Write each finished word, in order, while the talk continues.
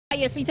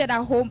you're seated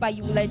at home, but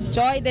you will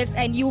enjoy this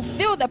and you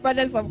feel the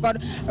presence of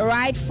God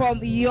right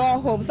from your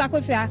home.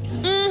 Sakosia,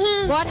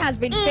 God has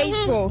been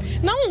faithful.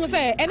 Now we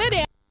say, and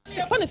then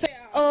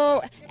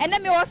oh, and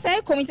then me was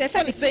say, "Come to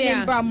say,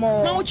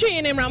 Bramo." No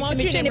train in Bramo,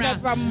 train in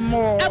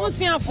Bramo. I was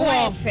here for.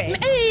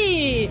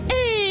 Hey.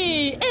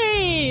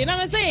 Now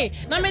I say,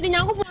 now me the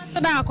young.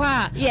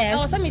 Yes. I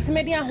was meeting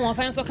me at home,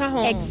 fans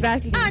home.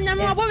 Exactly. And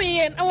I'm over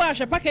me and I wash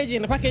a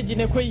packaging, a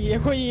koye.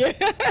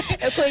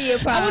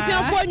 I was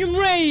here for you,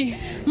 Ray.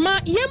 Ma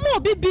yemo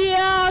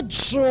bibia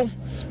true.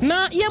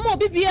 Na yemo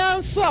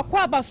bibia so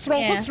akwaba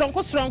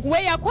strong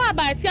we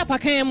akwaba tia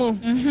pakemu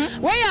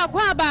we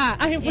akwaba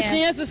ahemfuchi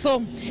yes so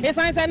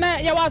esan say na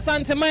ye was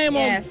santemai mo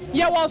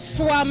ye was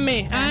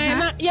SUAME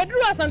na ye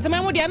duru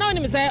santemai mo dia na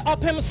onim say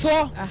opem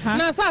so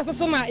na sa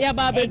so na ya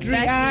ba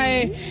bedri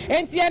ai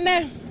enti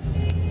ene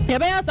ye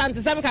be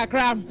santisam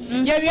kakra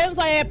ye wen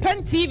so ye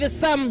Pent TV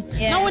sam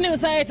na onim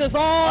say it is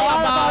all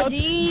about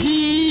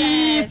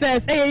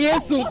Jesus.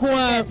 It's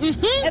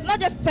not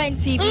just Pent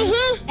TV,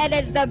 it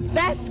is the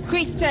best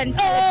Christian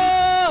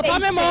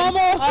television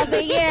of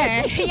the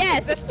year.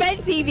 Yes, it's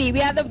Pent TV.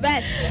 We are the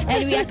best,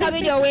 and we are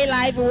coming your way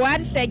live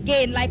once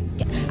again. Like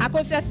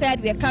Akosia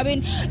said, we are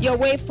coming your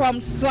way from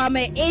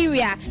SUAME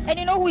area, and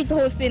you know who is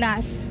hosting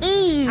us?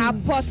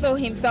 Apostle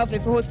himself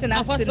is hosting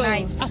us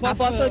tonight.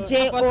 Apostle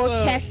J.O.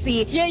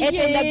 Kessie is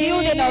in the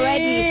building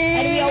already,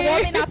 and we are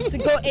warming up to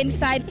go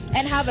inside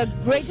and have a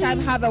great time,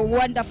 have a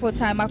wonderful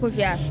time.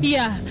 Akosia.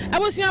 Yeah, I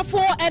was here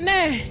for a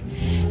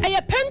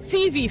Pent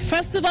TV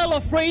Festival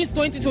of Praise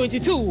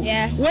 2022.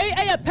 Yeah. Where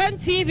a Pent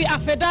TV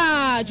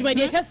afeda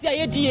Jumadi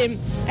Kessie DM.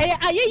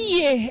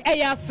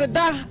 A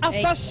seda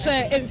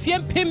afashe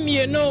enfiem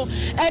pemieno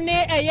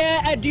ene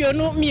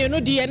aduonu mienu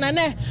die na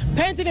ne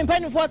Pent TV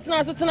pen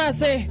fortuna setena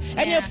say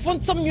ene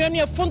fontom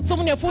ne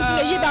fontom ye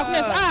ba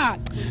kunes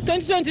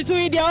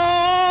 2022 dia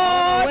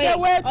the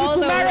way to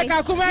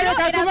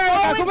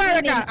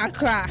Kumarica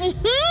Accra.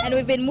 And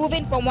we've been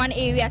moving from one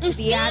area to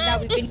the other.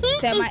 We've been to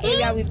Tema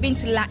area, we've been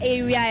to La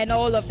area and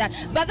all of that.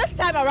 But this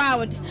time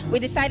around, we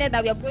decided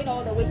that we are going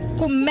all the way to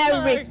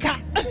Kumarica.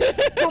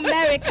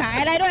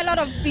 And I know a lot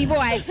of people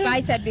are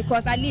excited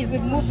because at least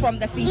we've moved from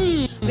the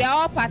city. We are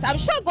all part. I'm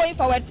sure going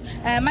forward,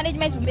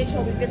 management will make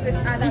sure we visit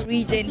other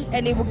regions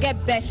and it will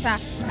get better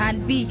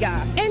and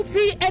bigger. And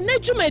see, and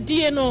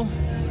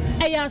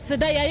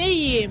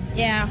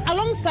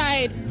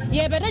alongside,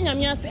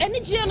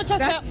 energy and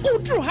just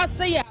Udru has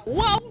say,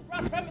 wow.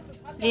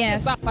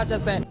 Yes.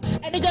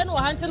 And again, we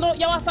want to know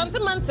your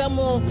sentiments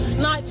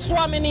na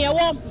SUAME ni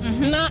ewo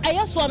na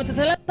SUAME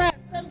TETELESTAL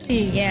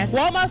assembly. Yes.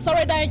 Wama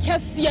sorry da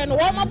Kessie and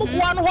wama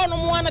bubuan ho no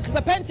mo na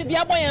kisa Pent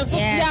bia boy enso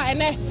sia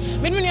ene.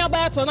 Me nuni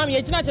aba to na me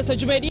gina chese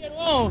dwumadi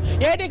no.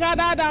 Ye di ka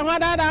da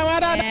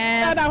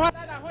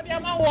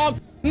ho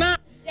na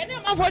any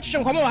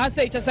unfortunate come over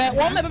say just say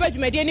one me baba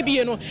dwumadi ani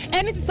bie no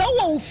and it is so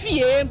wo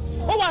fie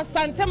o wa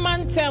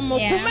santemantem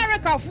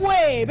Kumarica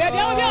fue baby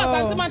I will be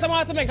santemantem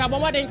what make about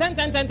more than 10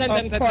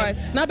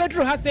 na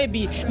bedru ha say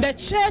be the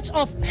Church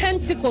of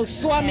Pentecost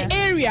SUAME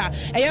area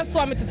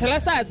SUAME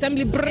TETELESTAL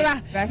assembly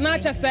bra na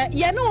just say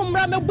ye no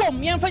mra me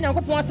bom ye mfa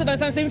Nyankopon asedan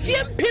say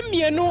fie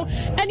mpemienu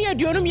ene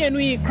aduonu mienu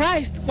yi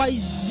Christ wa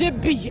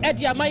jebi e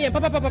dia maye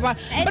papa bra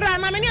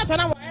na me ni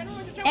atona wa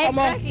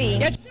exactly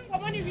ye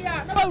twomoni wi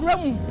a na ba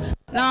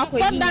now,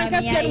 before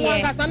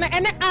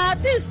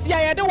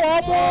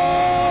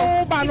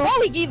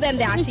we give them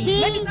the artist,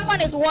 maybe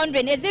someone is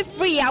wondering, is it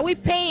free? Are we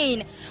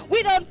paying?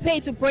 We don't pay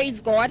to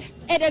praise God.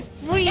 It is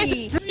free.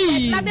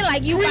 It's nothing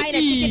like you buying a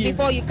ticket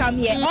before you come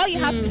here. All you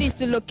have to do is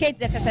to locate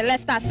the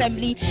TETELESTAL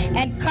assembly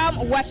and come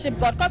worship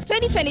God. Because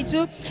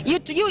 2022,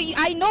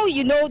 I know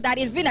you know that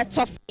it's been a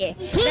tough year.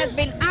 There's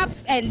been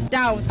ups and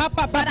downs,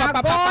 but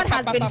our God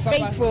has been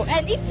faithful.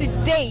 And if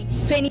today,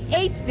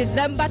 28th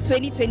December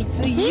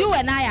 2022, you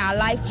and I are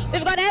alive,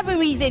 we've got every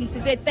reason to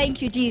say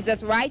thank you,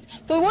 Jesus, right?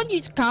 So we want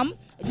you to come,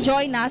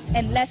 join us,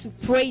 and let's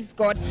praise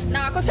God.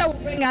 Now, Akosia will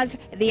bring us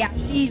the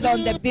artists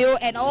on the bill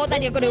and all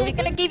that you're going to do. We're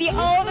going to give you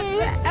all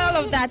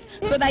of that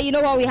so that you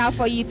know what we have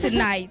for you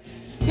tonight.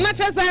 Not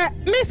just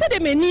me say the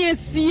many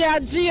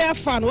GF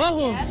fan,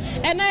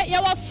 and I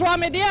was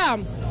SUAME there.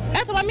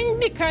 Eto ma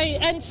me kai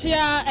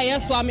enchia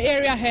SUAME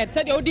area head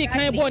said the odi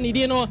kan boni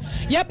di no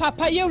ye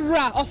papa ye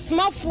wura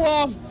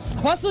osmafo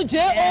Apostle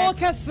J.O.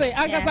 Kessie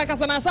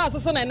ankasa na sa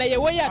so na ye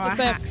we ya to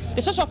say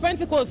the Church of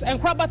Pentecost and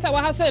Krabata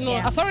wa ha say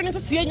no asori ni to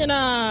tie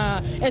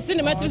nyina esi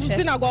ni metri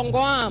si na gongo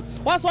a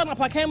was one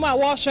apakan mu a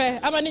wo hwe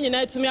ama ni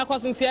nyina atumi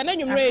akoso ntia na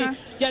nwumre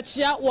ya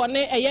chia wo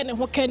ne eye ne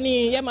ho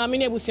kani ye maame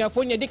ne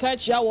abusuafo nya dika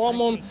chia wo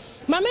mo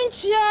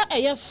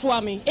Mamenchia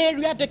SUAME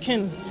area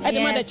deacon at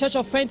the Church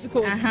of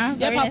Pentecost.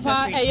 Yeah,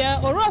 papa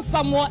or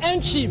some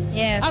entry.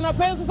 And a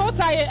person so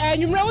tired and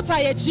you know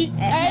tired chi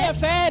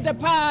fair the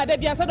pa de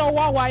bia said or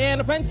wa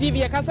and Pent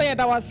TV ka say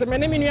that was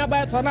many minute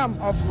about tonam.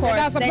 Of course.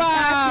 That's a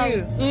pa.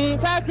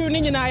 Takru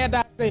ni na ya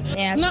that.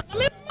 Na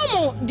me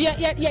mamo dia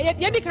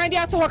ya di kan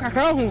dia to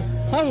kakra ho.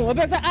 Oh,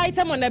 there's an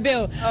item on the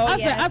bill.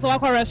 As a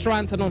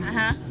restaurant, no.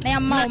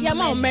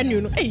 Your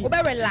menu. Hey,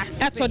 relax.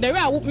 That's what they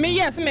are. Me,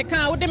 yes, me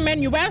can't with the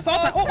menu. What's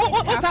very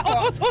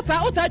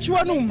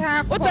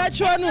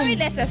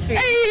necessary.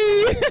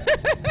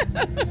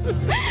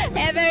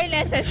 Very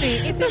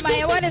necessary. It's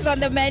my what is on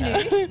the menu.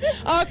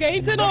 Okay,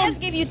 it's no. Let's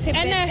give you tips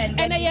and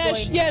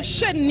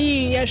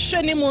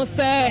sheni mo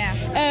say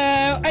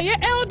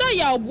elder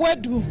ya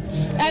wedu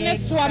and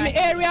SUAME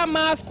area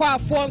mass kwa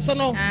so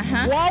no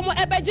wo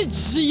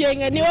ebeji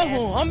yen ani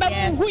ho on be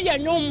hu ye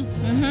nwom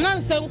na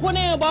nsanku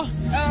ne bo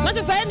na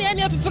che say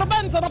ne atuturo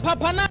ban so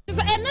papa na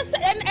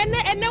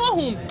ene wo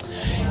hu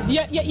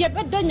ye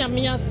beda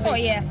nyame ase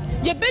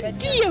ye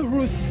bedi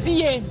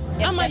erusie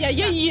ama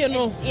ye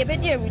no ye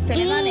bedi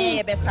erusie na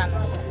ye besa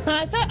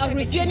I said a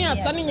Russian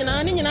son in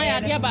an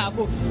idea back.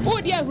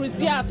 Oh, dear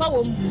Russia,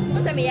 so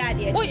what's a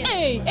idea? What's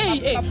a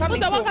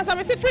worker?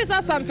 I see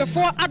freezer Santa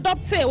for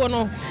adopted one.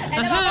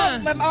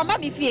 And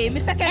Mammy Fame,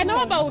 Mr. I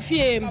know about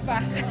Fame.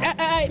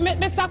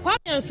 Mr. Kwame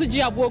and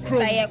Sujia Bokro.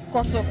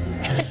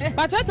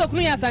 But I took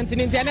me as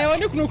Anthony and I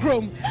only knew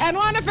Chrome. And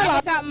one of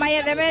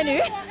my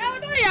menu.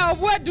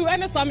 What do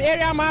any some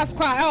area mask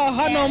or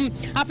Hanum?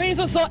 I think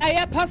so.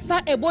 I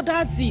pasta a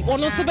bodancy or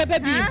no super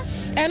baby.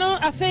 And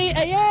I think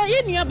a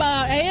year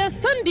about a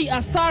Sunday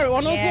asari or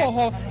no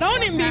so. Now,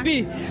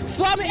 baby,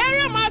 SUAME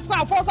area mask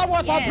for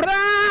someone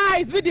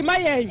surprise with the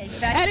Maya.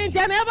 And it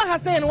never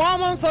has said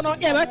woman, so no,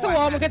 yeah, better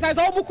woman because I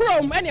saw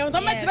Chrome and you're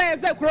much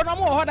less a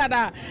chronomo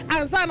order.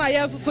 And Sana,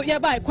 yes, so yeah,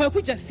 by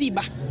Kwakucha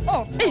Siba.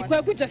 Oh,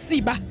 Kwakucha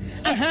Siba.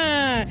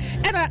 And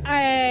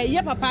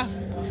yeah, papa.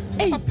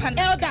 Hey,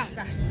 elder.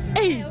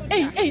 Hey,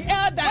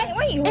 elder.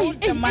 When you hold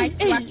the mic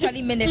to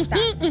actually minister,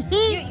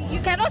 you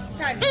cannot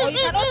stand or you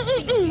cannot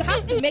speak. You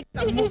have to make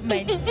some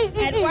movement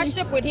and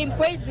worship with him,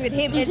 praise with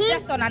him. It's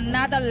just on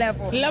another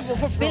level.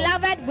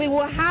 Beloved, we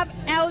will have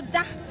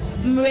Elder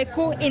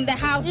Miracle in the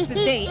house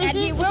today, and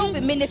he will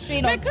be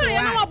ministering on us.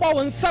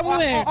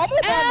 Somewhere.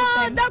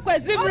 That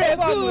was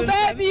Miracle,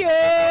 baby.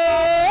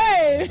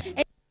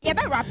 Yeah,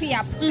 but wrap it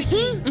up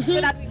so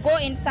that we go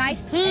inside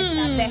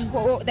and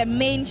start the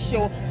main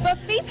show. So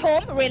sit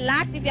home,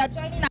 relax. If you are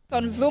joining us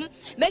on Zoom,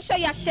 make sure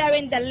you are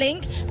sharing the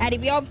link, and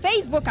if you're on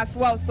Facebook as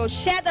well, so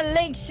share the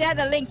link,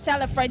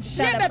 tell a friend,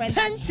 share the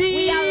friend.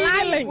 We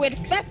are live with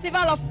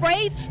Festival of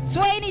Praise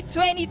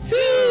 2022.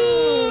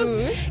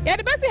 Yeah,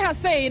 the best has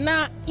say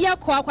now. Yeah,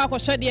 kwa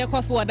share the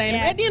course what I am.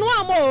 Edin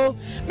one more.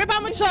 Me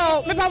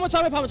pamucho.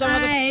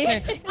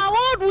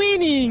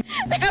 Award-winning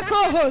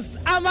co-host.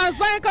 I'm a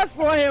psycho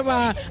him.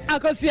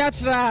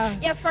 Akosiatra.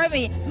 Yeah, for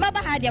me,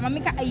 Mother had ya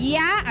mamika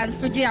and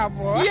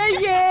Sujiabo.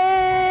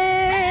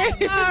 Yeah.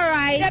 All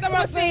right.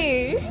 We'll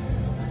see.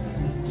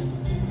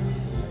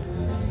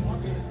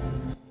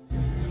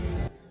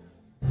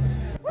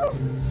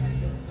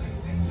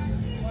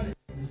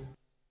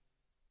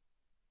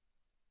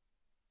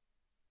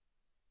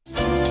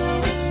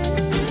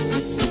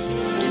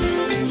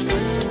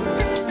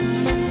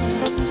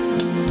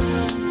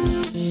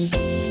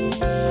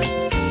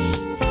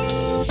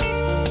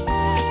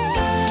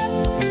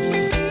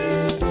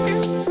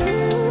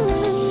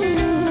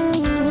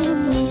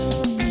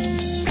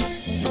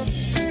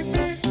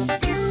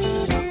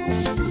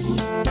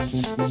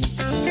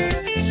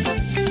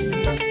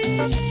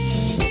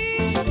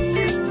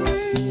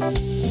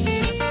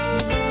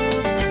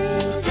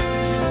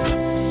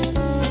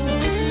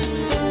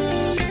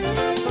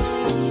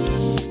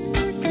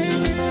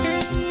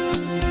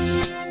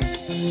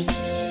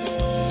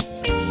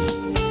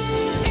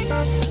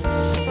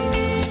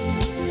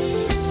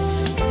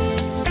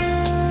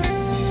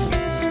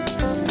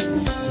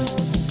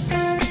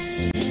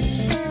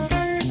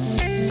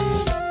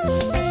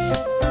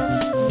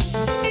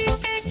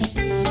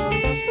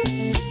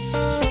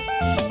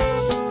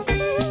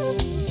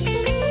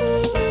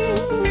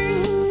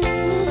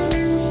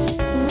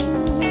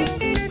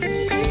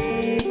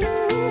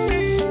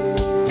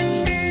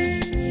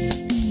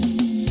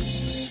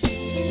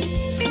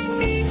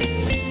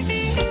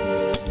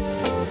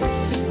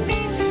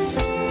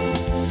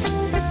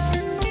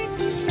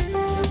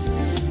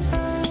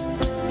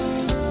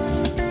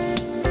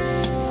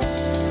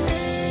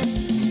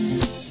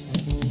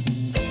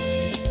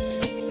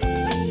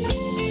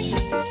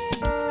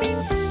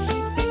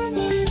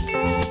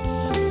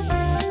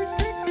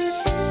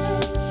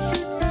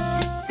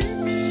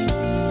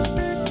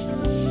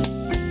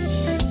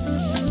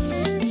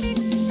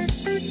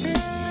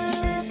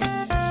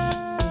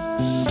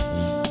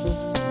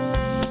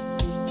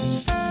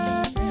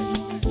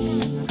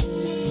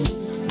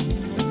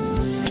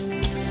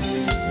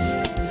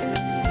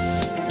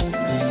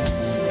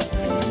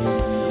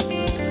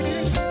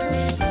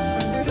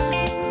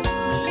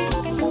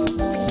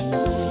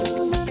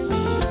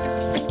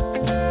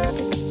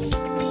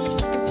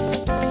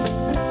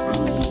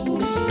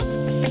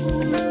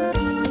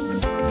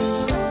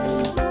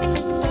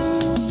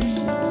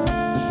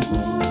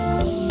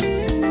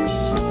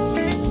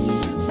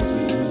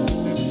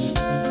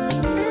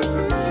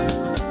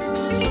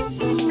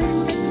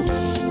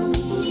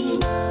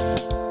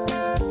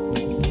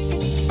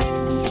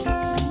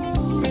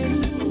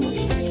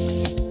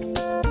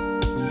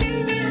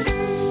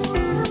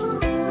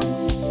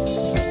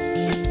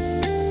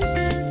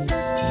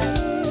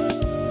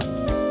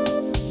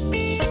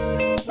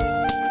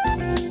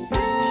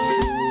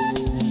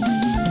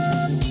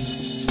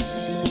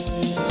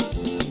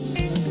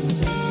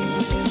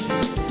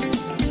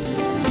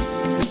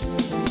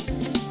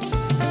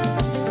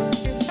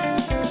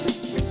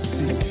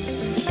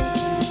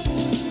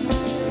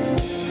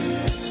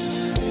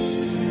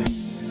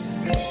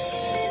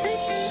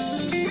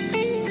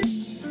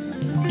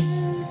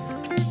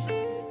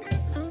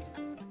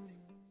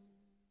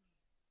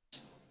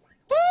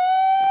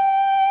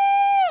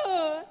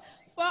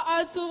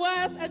 to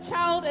us a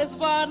child is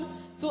born,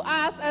 to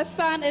us a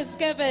son is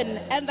given,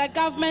 and the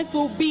government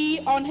will be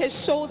on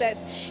his shoulders.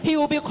 He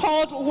will be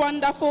called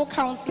Wonderful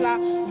Counselor,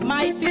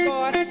 Mighty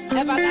God,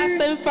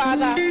 Everlasting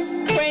Father,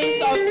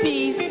 Prince of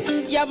Peace.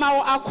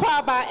 Yamao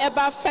Akwaba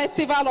Eba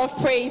Festival of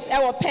Praise,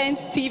 our Pent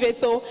TV.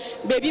 So,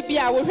 baby, be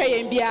our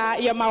way and be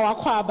Yamao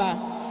Akwaba.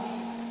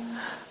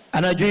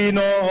 And I do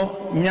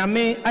know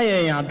Nyame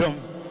Ayadom,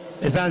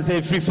 as I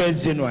say,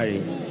 1st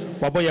January.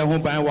 Waboya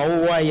Humba and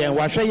Wawaya and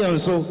Washayan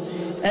so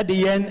at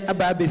the end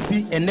about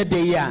Bessie and the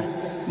day.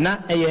 Na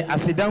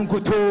asidan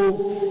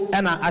kuto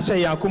ana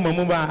ashaya kuma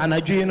mumba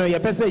anadwi no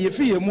yepese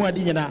yefi mu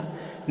adinyina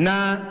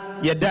na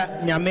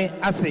yeda nyame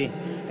ase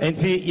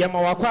enti yema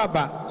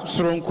wakwaba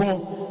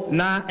soronko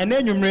na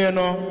enanwumre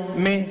no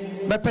me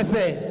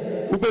bepese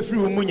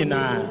ubefiri mu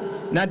nyina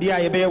na dia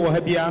yebe wo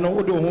ha bia no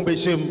odo ho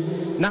behyem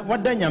na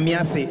wada nyame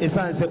ase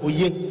esanse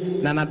oye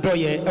na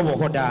nadoye ewo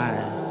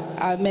hoda.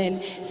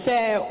 Amen. So,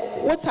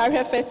 what's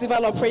our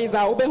festival of praise?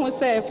 Who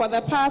say for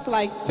the past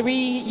like 3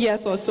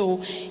 years or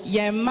so,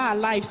 my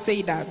life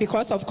say that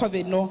because of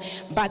COVID, no.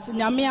 But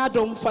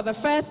Nyamiadom for the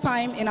first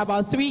time in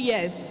about 3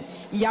 years,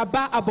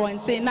 Yaba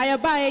abonse na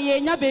yaba ye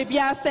nya baby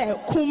say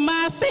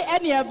Kumasi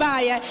and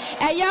yaba ye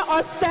eya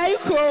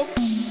osaiko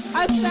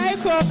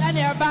and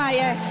yaba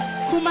ye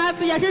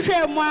Kumasi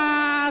yahwehwe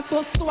mwa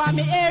so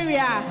SUAME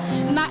area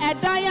na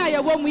edan ya ye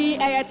wo mu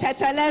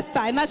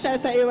TETELESTAL na hye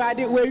say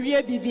Ewade we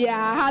wie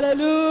bibia.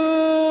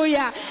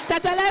 Hallelujah.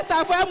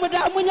 TETELESTAL for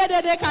muda munye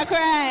dede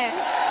kakra.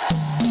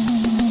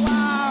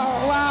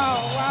 Wow.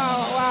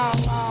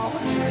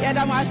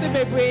 Yada ma se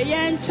bebre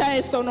yen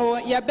chai so no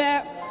ye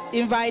be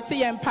invite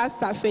yen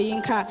pastor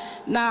Feyinka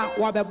na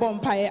wabe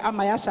bompae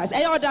amaya shas.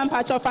 E odan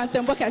pa cho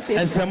fansembo kese.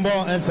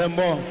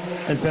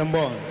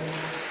 Ensemble.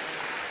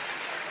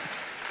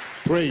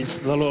 Praise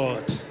the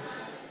Lord.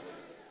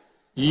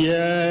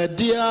 Ye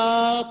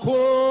dia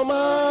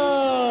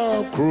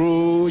koma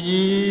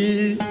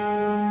kruyi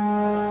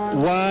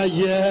wa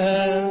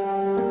ye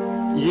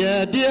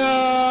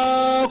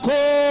dia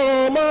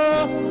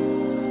koma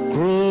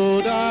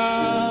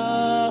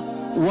kruda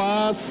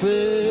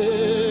wase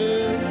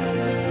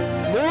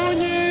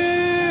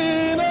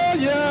munyina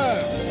ye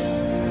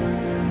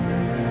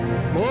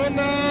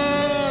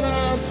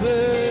monana se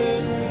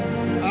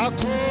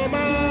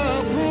akoma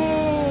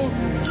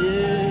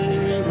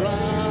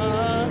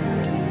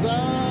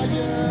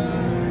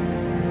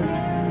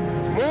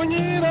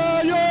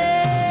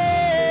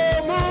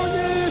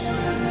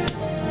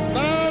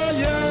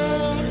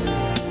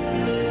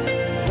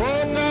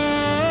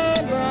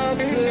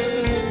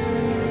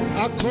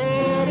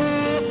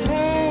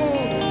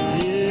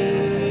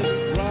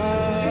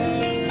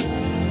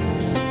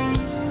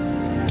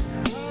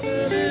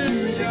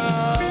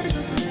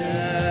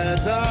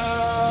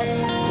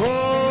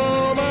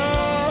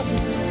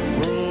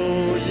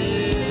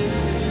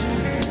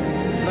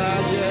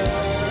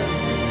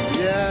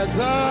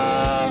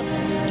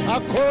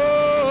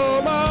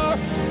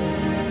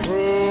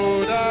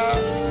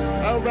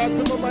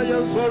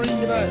sorry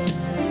tonight.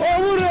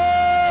 Oh,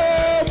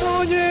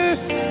 Munyi,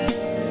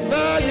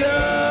 Naya,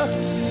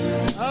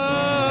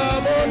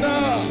 Amona,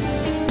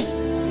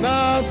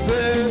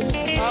 Nase,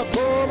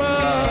 Akoma,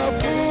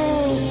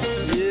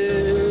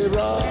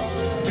 Yera,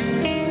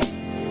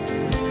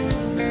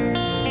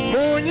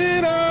 Munyi,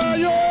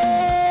 Nayo,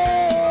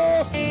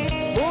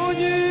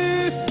 Munyi,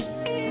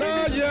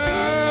 Naya,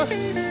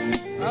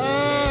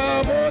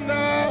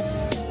 Amona,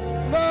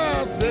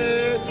 Nase,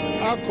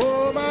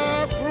 Akoma,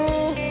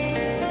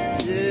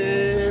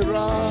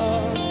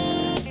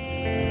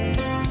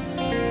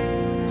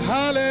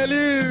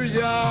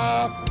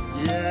 Hallelujah,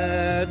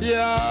 yeah,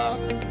 dear,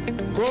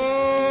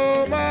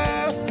 Koma,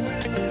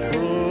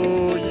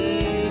 Royi,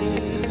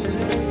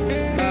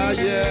 na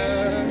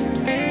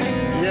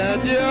yeah,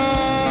 dear,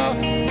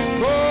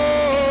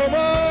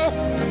 Koma,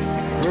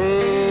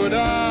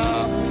 Roda,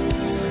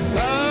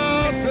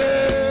 Nase,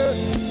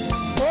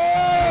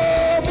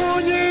 oh,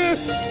 Muni,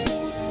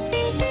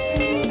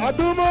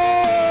 Adumo,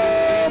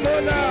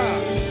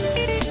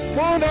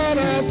 Mona,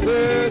 Nase,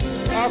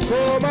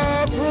 Akoma,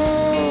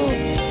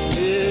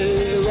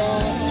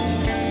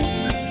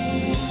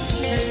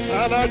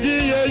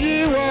 Anagiye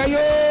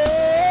yiwayo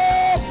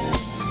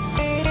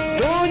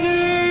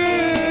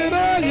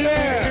Munyina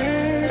ye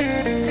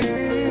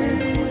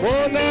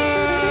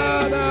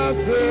Monana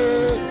se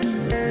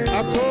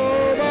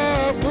Akoma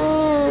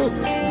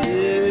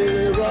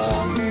Kura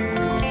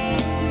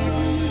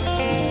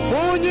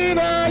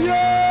Munyina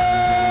ye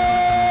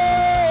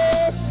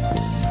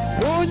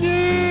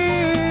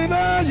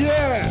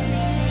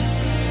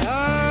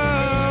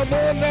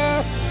Amona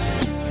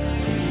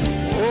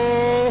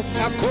Oh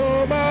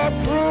Akoma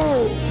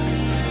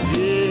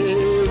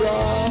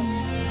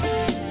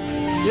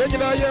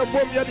Yena ye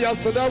bom ye dia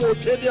sada wo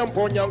twedi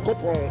ampo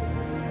nyankopon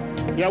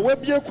ya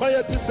wabie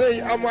kwaya ti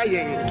sei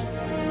amayen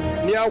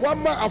ni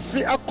awama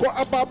afi akọ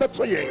aba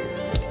beto yen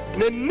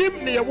ne nim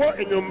ne ye wo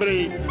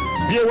enwomre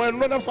bie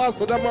wanno na fa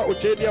sada ma o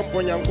twedi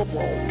ampo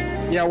nyankopon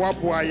ni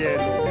awabo aye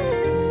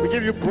we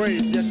give you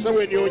praise ye hye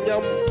we ni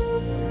onyam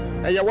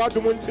ɛyɛ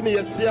wadom ntini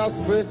yɛte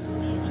ase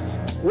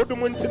wodom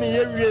ntini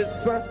yɛwie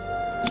sa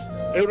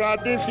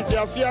Awurade fiti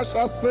afi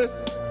ahyase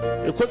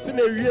ekosi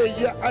na wie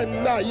yɛ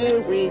anna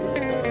yɛhui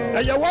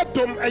ɛyɛ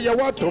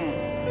wadom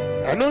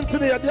ɛno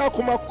ntini yɛde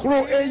akoma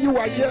koro eyi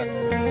wayɛ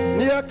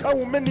ne yɛka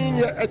wo mani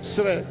nyɛ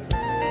ɛkyerɛ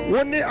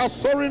wone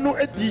asɔre no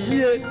edi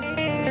yie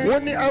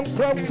wone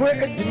ankorankora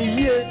edi ne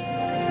yie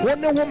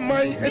wone wo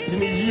man edi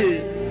ne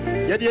yie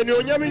yɛde ne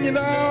onyame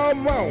nyinaa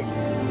ma wo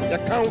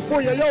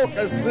yɛkamfo yɛyɛ wo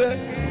kɛse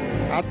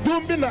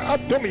adom bi na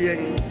adom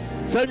yɛn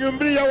sɛ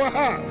nwumbere yɛwɔ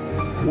ha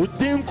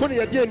udin ko ne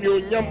yɛde ne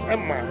onyam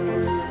ɛma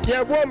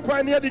yɛbɔ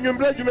mpa ne yɛde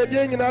nwumbere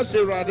adwumadie nyinaa hyɛ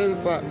Awurade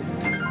nsa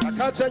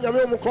aka kyerɛ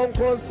nyame wo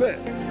kronkron sɛ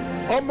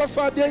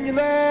ɔmmɛfa adeɛ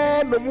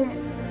nyinaa nomum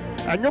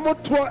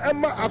anwomotoɔ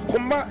ɛma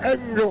akoma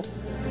ɛnwo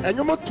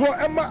anwomotoɔ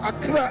ɛma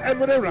akra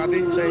ɛmere Awurade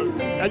nkyɛn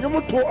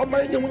anwomotoɔ ɔma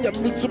yɛhu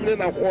nyame tum ne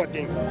na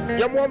hoɔden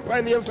yɛmmɔ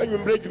mpa ne yɛmfa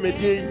nwumbere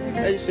adwumadie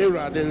ɛnhyɛ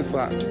Awurade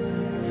nsa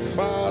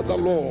Father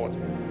Lord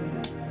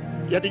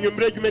yɛde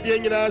nwumbere adwumadie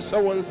nyinaa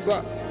hyɛ wo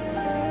nsa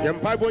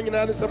yɛmpaebɔ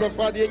nyinaa ne sɛ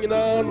bɛfa adeɛ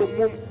nyinaa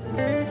nomum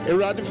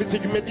Awurade fiti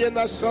dwumadie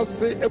no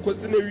ahyɛse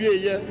ɛkɔsi na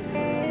wieyɛ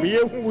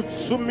meyɛhu wo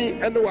tumi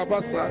ɛne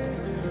wabasa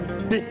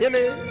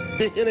dihene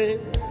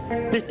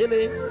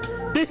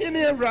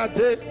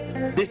Awurade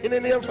dihene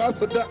ne yɛmfa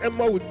aseda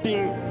ɛma wo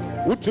din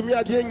wotumi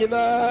adeɛ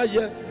nyinaa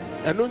yɛ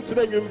ɛno nti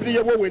na nwumbere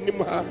yɛwɔ w'anim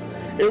ha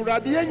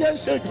Awurade yɛnyɛ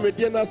nhyɛ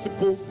dwumadie no ase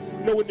po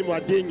na wonim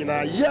adeɛ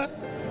nyinaa yɛ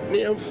ne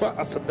yɛmfa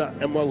aseda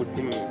ɛma wo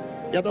din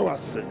yɛda wo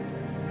ase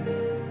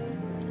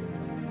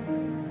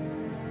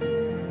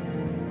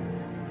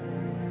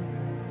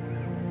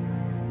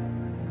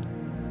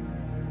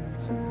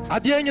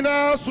adeɛ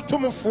nyinaa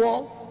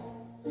sotomfoɔ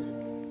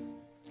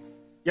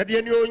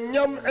yɛde ne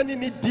onyam ɛne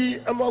ne di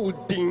ama wo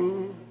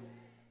din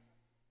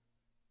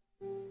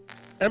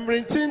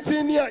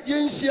mmerɛntintin ne a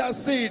yɛnhyia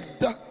ase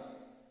da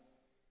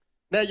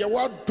na ɛyɛ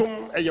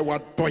wadom ɛyɛ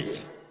wadɔyɛ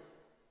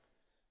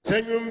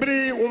sɛ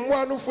nwumbere wo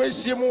mmoanofo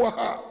ahyia mu wɔ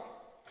ha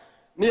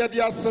ne yɛde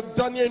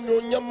aseda ne ne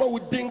onyam ma wo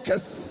din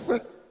kɛse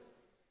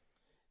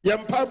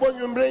yɛmpaebɔ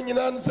nwumbere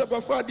nyinaa ne sɛ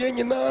bɛfa adeɛ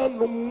nyinaa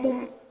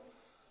nomum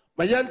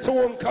ma yɛnte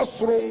wo nka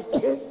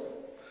soronko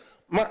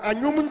ma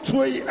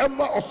anwomtuo yi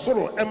ɛma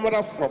ɔsoro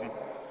ɛmmara fam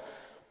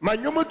ma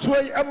nwomtuo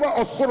yi ɛma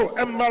ɔsoro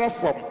ɛmmara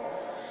fam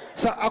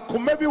sa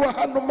akoma bi wɔ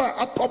hanom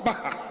a atɔba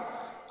ha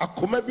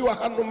akoma bi wɔ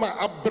hanom a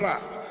abra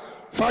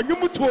fa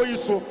nwomtuo yi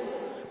so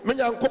me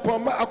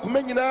Nyankopɔn ma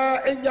akoma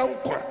nyinaa enya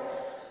nkwa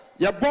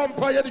yɛbɔ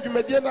mpa yɛde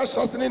dwumadie no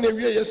ahyɛse ne na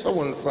wie yɛhyɛ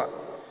wo nsa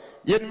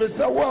yɛnim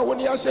sɛ wo a wo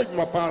ne yɛahyɛ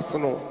adwuma paase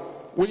no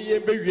wo ne yɛn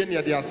bɛwie ne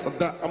yɛde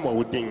aseda ama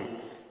wo din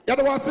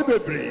yɛde wɔ ase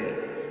bebree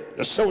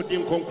yɛhyɛ wo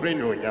din kɔnkɔn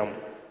ne onyam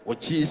o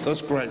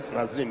Jesus Christ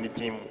Nazarene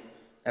team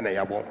and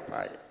I won't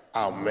buy.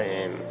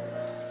 Amen.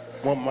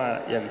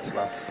 Mama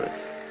yentlase.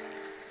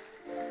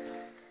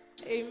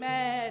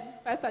 Amen.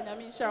 Pastor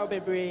Nyamin shall be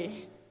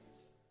brave.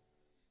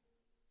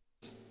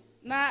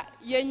 Na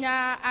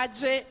yenya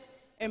aje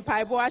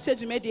empaibo ashe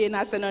jumedie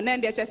na se no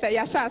nende che se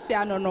yasha ase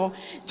ano no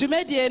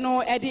jumedie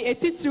no e di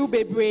etisiru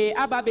bebre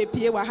aba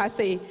bepie wa ha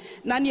se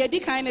na ne edi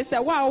kan ne se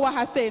wa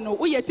ha se no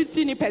wo ye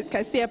tisiru ni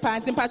kase pa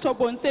ntimpa cho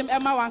bonsem e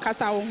ma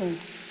wankasa wo ho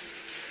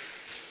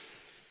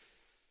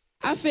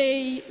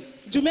afei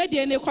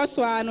jumedie ne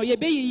kosoa no ye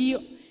beyiyi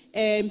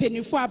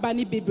mpenifo aba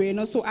ni bebre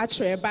no so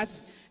atre but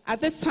at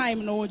this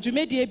time no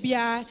jumedie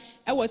bia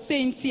e wo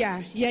senti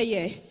a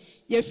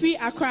ye free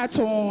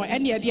akraton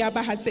ene ye dia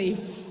ba ha sei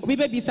obi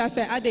be bisa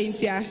se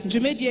adentia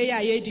dwumedie ya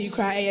ye di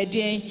kra e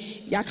den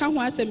yaka ho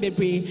asem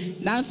bebre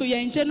nanso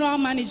ye general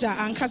manager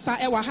ankasa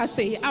e wa ha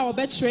sei a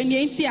obekire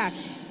ne entia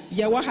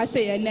ye wa ha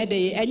sei ene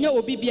de enye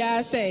obi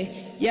bia se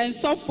ye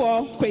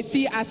nsofo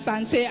kwesi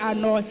asante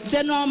ano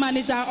general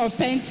manager of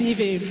Pent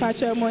TV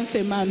Patrick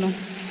Monsemano.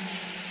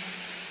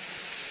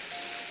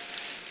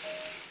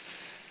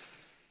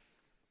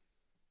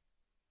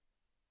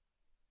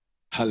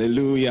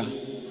 Hallelujah.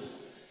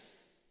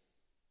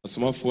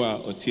 Osmafo a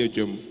otie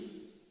dwom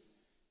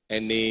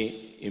ene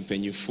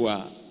impanyifo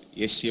a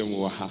yehye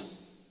mu ha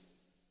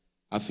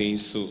afei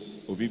nso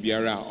obi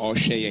biara a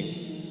ɔhwɛ yɛn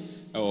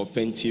ɛwɔ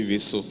Pent TV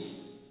so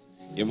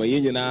yɛma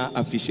yɛn nyinaa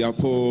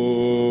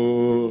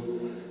afihyiapo.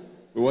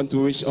 We want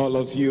to wish all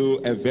of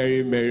you a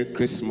very Merry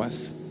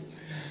Christmas.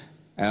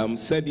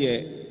 Said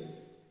ye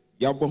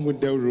yabohu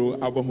dewro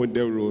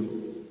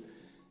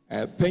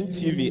Pent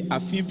TV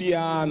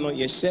afibia no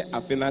yɛhyɛ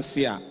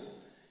afenase a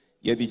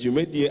yɛde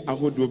dwumadie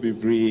ahodoɔ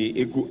bebree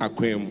egu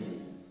akwam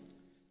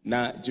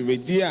na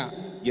dwumadie a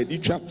yɛde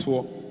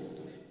twatoɔ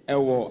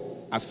ɛwɔ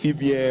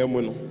afibia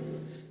mu no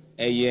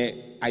ɛyɛ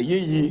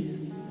ayeyi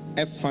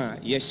ɛfa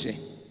yɛhyɛ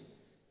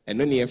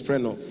ɛno ne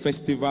yɛfrɛ no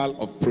Festival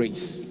of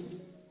Praise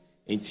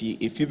enti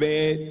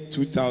efibe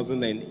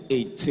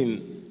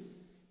 2018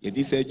 yɛde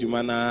sɛ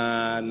dwuma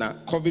na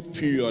COVID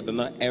period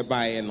no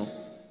ɛbaeɛ no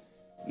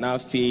na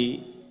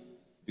afei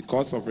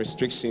because of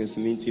restrictions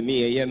nti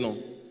ne yɛyɛ no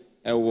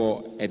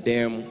ewo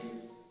edem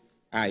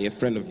a ye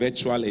friend of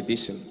virtual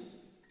edition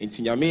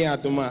enti nyame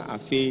adoma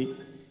afi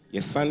ye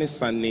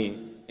sane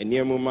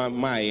eniemu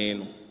ma ye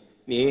no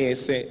ne ye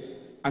se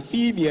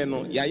afi die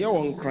no ya ye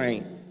won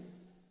kran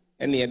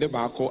ɛne yɛde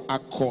baako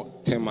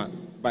akɔ tema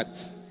but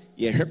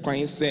yɛhwɛ kwan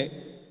sɛ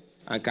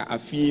anka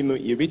afei no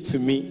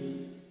yɛbɛtumi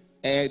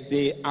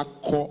ɛde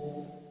akɔ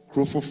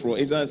kuro foforɔ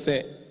ɛsiane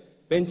sɛ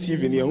Pent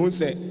TV no yɛhu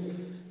sɛ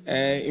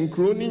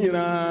nkuro no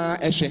nyinaa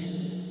ɛhwɛ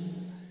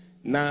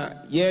na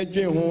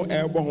yɛdwe ho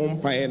ɛbɔ ho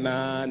mpaeɛ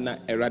na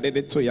Awurade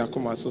de to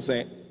yɛakoma so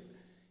sɛ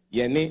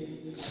yɛne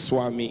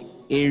SUAME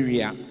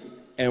area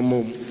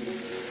ɛmom.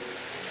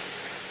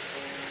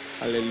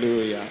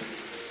 Hallelujah.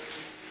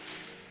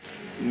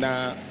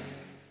 Na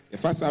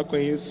yɛfasa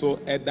kwan yi so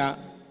ɛda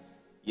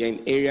yɛn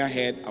area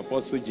head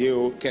Apostle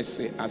J.O.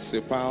 Kese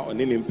asepa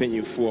ɔne ne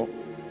mpanyinfoɔ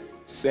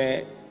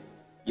sɛ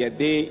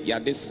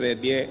yɛde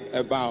srɛdeɛ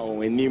ɛba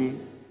wɔn anim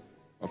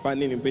papa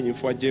ne ne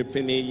mpanyinfoɔ gye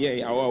pene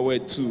yɛ awawa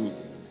tu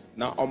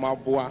na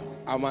ɔmaboa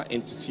ama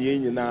ntutie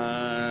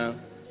nyinaa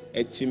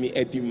ɛtimi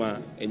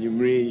adima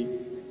enyumre yi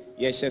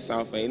yɛhyɛ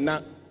sanfa na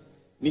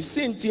ne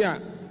senti a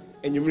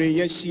enyumre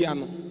yɛhyia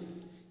no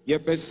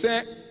yɛpɛ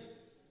sɛ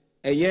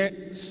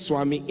ɛyɛ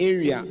SUAME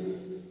area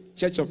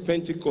Church of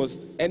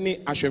Pentecost any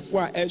ahwɛfo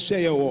a ɛhwɛ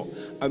yɛ wɔ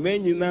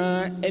aman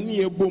nyinaa ɛne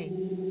yɛbom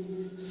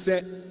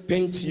sɛ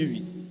Pent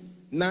TV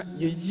na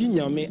yɛyi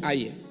nyame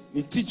ayɛ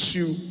ne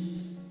tichu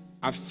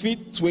afi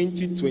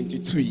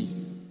 2022 yi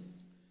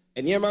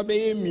ɛnneɛma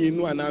bɛyɛ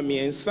mmienu anaa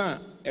mmiɛnsa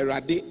a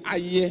Awurade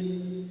ayɛ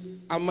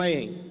ama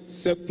yɛn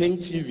sɛ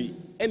Pent TV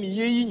ɛne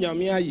yɛyi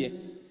nyame ayɛ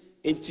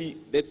nti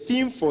the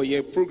theme for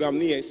your program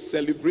no yɛ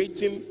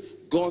celebrating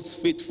God's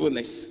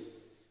faithfulness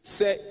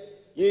sɛ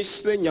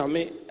yɛhyerɛ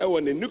nyame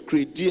ɛwɔ ne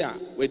nukredi a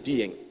wadi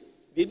yɛn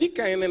deɛ di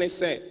kan ne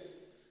sɛ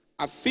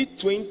afi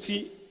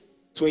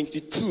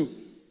 2022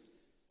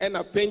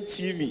 ɛna Pent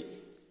TV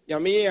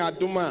nyame yɛ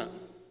adom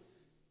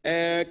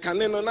a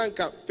kane no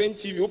nanka Pent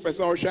TV wopɛ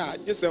sɛ ɔhwɛ a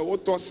gye sɛ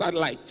wotɔ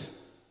satellite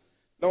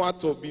na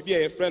watɔ biribi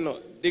a yɛfrɛ no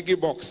digi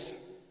box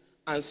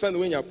ansa na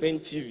woanya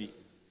Pent TV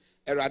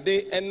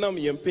Awurade ɛnam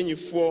yɛn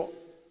mpanyinfoɔ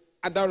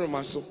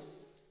adaroma so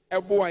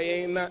ɛboa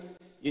yɛn na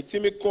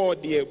yɛtumi kɔɔ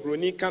deɛ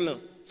broni ka no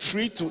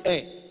free to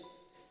air.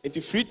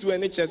 Enti free to air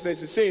ne kyerɛ sɛ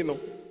sesei no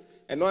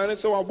ɛno ane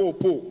sɛ wabɔ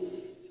opo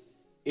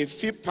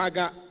efi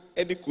paga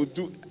ɛde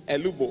kodu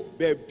elubo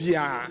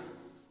baabia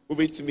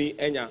wobɛtumi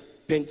anya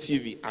Pent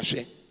TV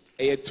ahwɛ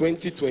ɛyɛ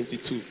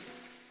 2022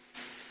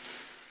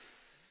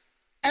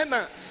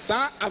 ɛna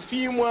saa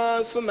afi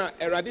mu so na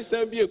Awurade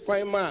san bi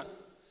ekwan ma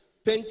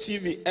Pent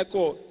TV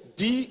ɛkɔ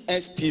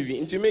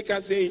DSTV nti make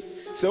us say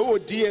wo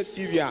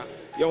DSTV a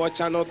yɛwɔ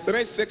channel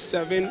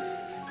 367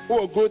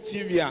 wo Go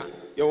TV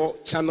a your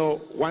channel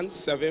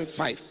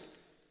 175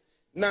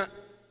 na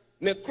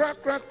ne kra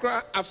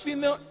afi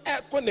no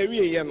ɛkɔ na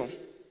wieyɛ no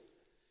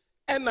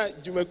ɛna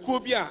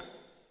dwumakuo bi a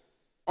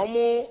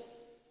ɔmo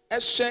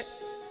ɛhwɛ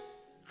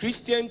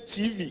Christian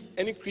TV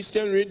ɛne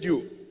Christian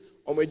radio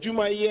ɔmo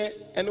adwuma yɛ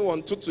ɛne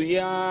wɔn toto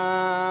yɛ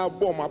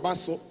bɔ ɔmo aba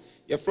so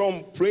yɛ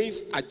from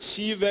Praise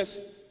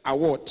Achievers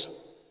Award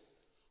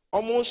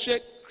ɔmo hwɛ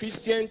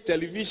Christian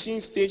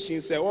television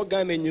stations ɛwɔ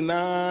Ghana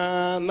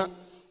nyinaa na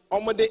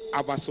ɔmode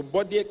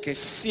abasobɔdeɛ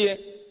kɛseɛ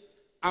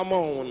ama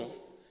wɔn no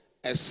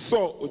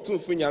ɛsɔ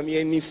otumfo nyame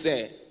ani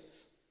sɛ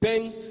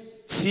Pent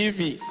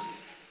TV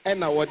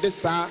ɛna wɔde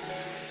saa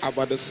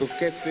abadoso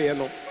kɛseɛ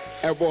no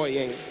ɛbɔɔ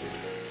yɛn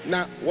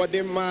na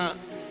wɔde ma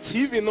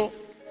TV no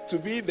to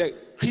be the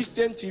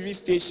Christian TV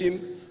station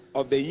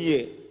of the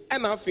year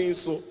ɛna afei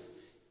nso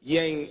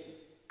yɛn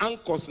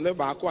anchors ne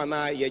baako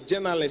anaa yɛ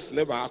journalist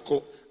ne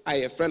baako a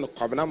yɛfrɛ no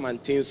Kwabena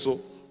Manten so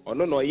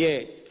ɔno na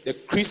ɔyɛ the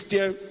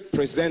Christian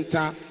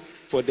presenter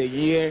for the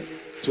year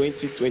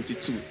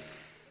 2022.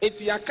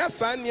 Eti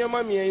yakasa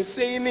nneɛma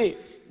mmiɛnsa yi ne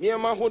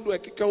nneɛma ahodoɔ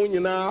ɛkeka ho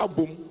nyinaa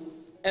abom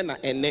ɛna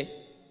ɛnɛ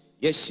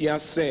yɛhyia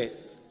sɛ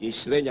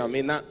yɛhyerɛ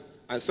nyame na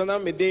ansana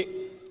mede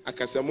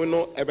akasamu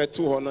no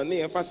ɛbɛto hɔ no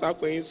ne yɛfa saa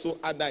kwan yi so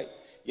ada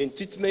yɛn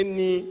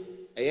titenani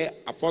ɛyɛ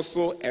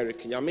Apostle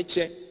Eric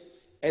Nyamekyɛ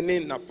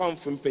ɛne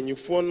napamfo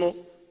mpanyinfoɔ no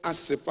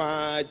ase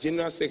paa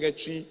General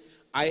Secretary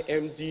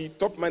IMD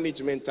top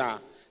management a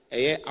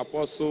ɛyɛ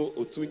Apostle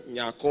Otu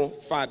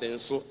Nyako Father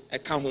nso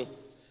ɛka ho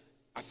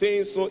afei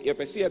nso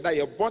yɛpɛsɛ yɛda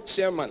yɛ board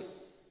chairman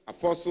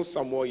Apostle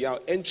Samuel Yao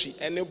entry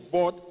ɛne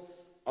board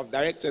of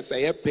directors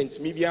ɛyɛ Pent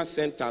Media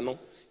Center no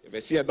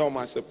yɛpɛsɛ yɛda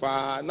ɔmo ase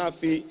paa na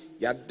afei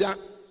yɛada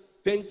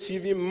Pent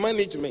TV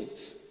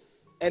management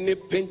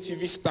ɛne Pent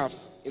TV staff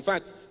in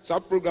fact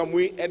some program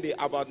we ɛde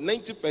about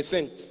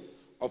 90%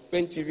 of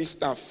Pent TV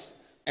staff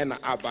ɛna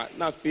aba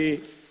na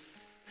afei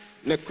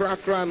ne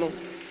krakra no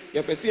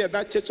yɛpɛsɛ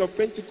yɛda Church of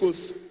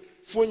Pentecost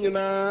fo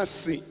nyinaa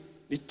se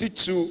ne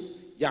titu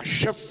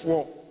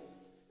yɛahwɛfoɔ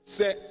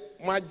sɛ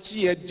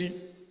magye adi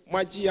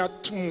magye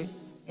atum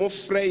mo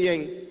frɛ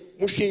yɛn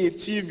mo hwɛ yɛn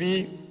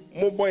TV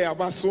mo bɔ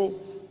yɛaba so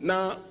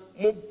na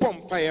mo bɔ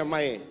mpaeɛ ma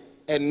yɛn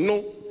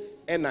ɛno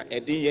ɛna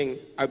ɛde yɛn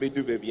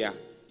abɛdu baabi a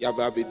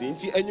yɛaba abɛdi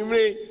nti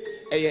anwummere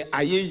ɛyɛ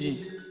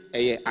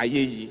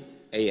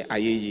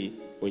ayɛyi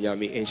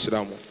onyame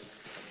nhyira mo.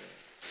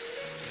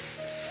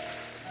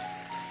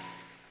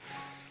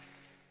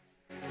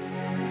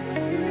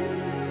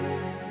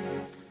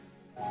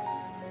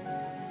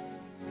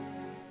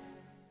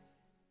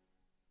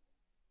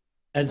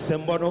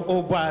 sembono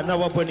oba na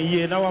waboni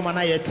ye na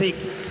wamana ye take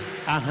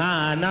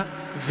aha na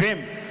vim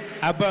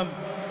abam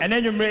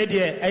ene nwumre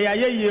de eya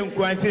ye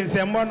nkwantin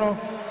sembono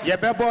ye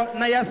bebo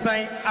na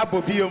yasan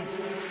abobiom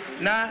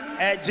na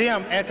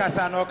GM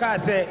ekasa no ka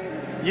se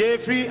ye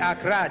free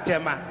Accra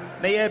tema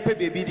na ye pe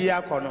bebi di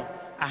akono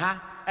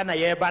aha na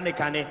ye ba ne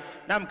kane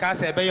na mka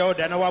se be ye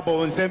oda na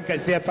wabo nsem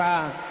kese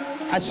pa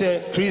ahye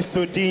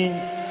Kristo din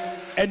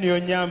eni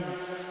onyam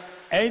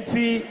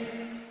enti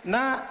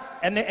na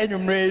ene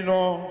enwumre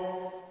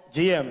no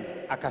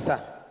GM akasa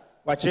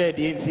wachire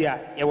di enti a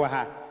ye wa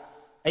ha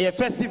a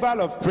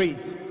festival of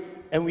praise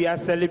and we are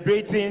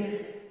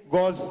celebrating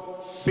God's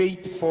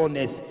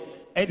faithfulness.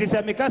 And it is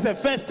a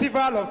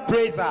festival of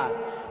praise.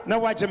 Now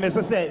what you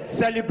say,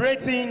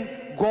 celebrating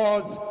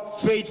God's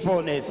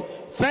faithfulness.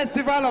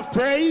 Festival of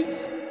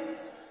praise.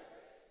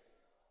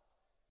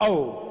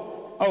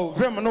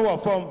 Very no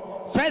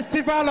form.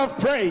 Festival of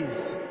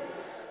praise.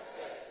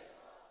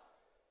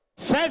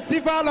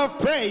 Festival of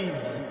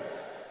praise.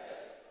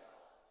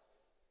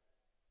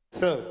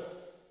 So.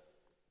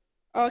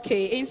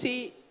 Okay,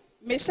 inti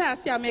mesha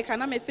asi ameka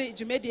na message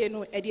jumedie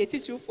no e de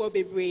titufo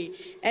bebre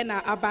e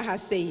na abaha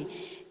sei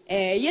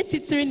ye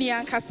titiri ni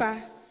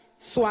ankasa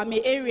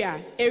SUAME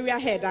area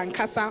head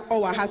ankasa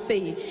owa ha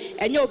sei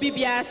enye obi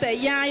bia say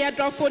ya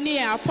dofo ni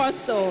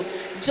Apostle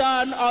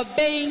John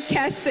Obein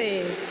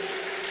Kese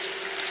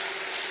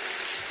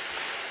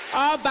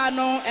oba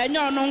no enye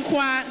ono nko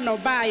a no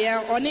ba ye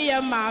one ye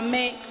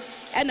maame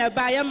e na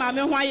ba ye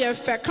maame ho aye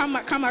fe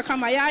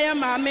kama ya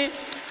maame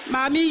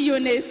Mami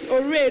Eunice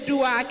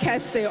Oredua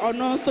Kese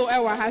ono so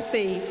ewa ha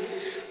sei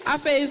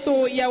afa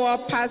so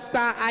yewa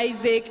Pastor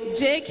Isaac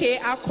JK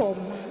Akom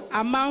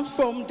a man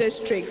from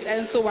district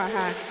and so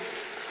ha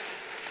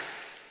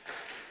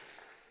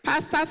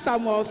Pastor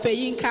Samuel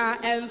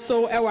Feyinka and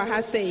so ewa ha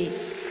sei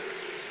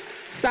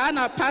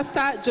sana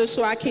Pastor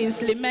Joshua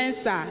Kingsley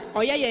Mensa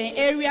oye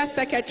area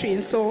secretary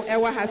so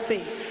ewa ha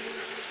sei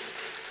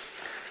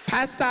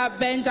Pastor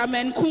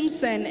Benjamin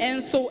Kumsen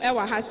and so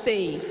ewa ha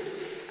sei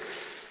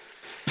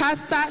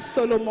Pastor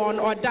Solomon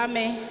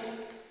Odame,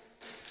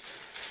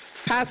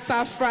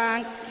 Pastor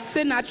Frank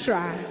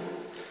Sinatra,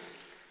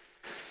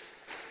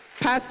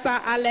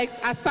 Pastor Alex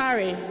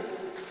Asare,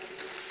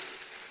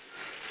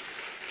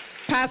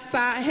 Pastor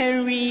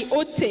Henry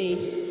Ote,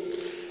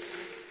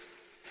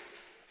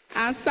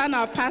 and son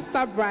of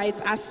Pastor Bright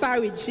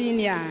Asari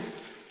Jr.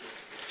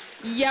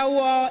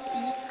 Yawo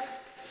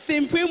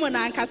Simprimu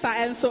Nankasa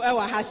and so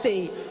ewa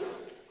hase.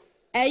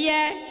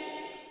 Eye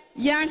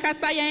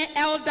Yankasa yen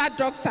elder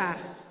doctor.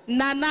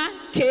 Nana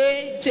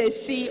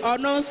KJC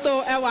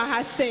Ononso Ewa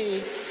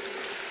Hase.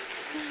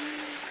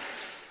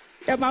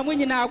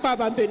 Yamamunina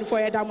Kwabampen for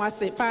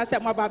Yadamase, Pastor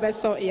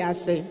Mababeso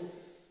Yase.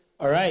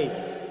 All right.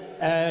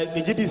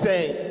 Mijidi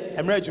say,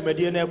 Emre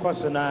Jumediane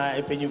Kosona,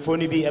 a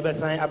penifoni be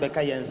Ebersign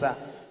Abeka Yensa.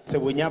 So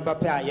when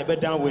Yabapa,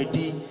 Yabedan will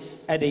be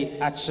at the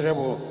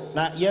actionable.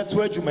 Now, yet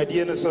to a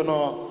Jumediane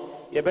Sono,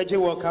 Yabeji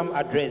welcome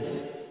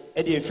address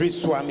at the free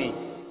SUAME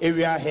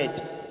area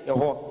head.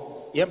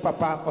 Yem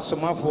Papa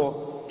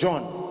Osomafo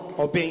John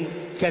Obein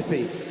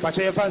Kese.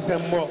 Pacho yefa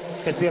sembo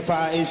kese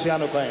yefa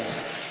Asian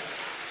coins.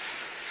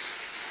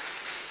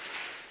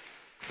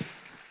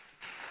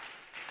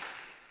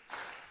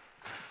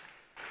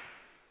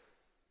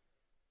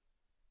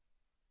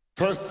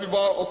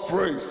 Festival of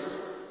Praise.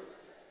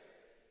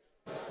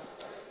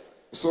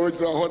 Sorry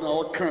to hold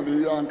our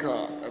candy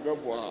yanka.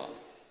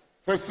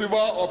 Festival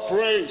of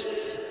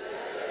Praise.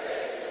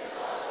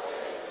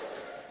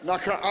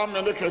 Naka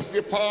amene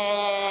kese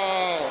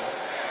pa.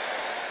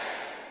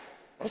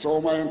 That's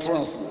all my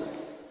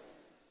entrance.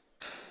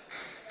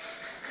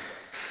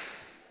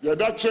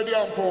 Yada chedi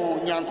ampo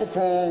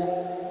nyankopon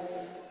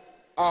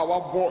a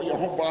wabo ye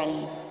ho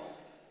ban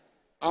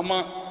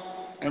ama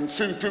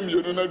emfimpim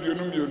yenu na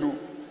duenum yenu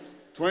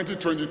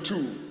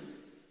 2022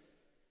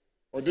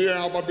 odi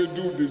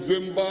ababedu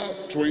December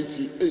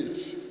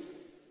 28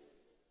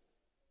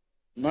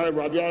 na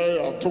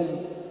radia atom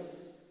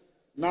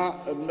na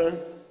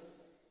enne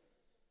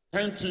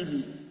Pent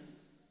TV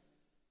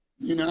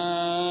Nina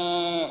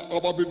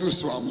Obabidu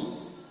SUAME.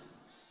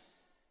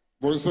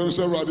 Bonsense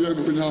Radio and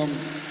Winyam.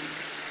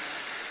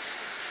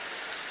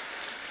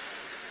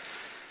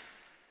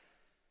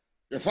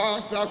 The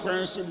first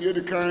sequence of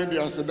the kind, the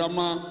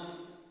Asadama,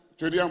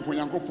 Tediam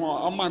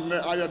Punyankopon,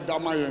 Amane Aya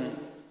Damayan,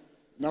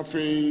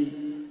 Nafe,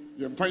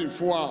 Yampain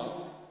Foa,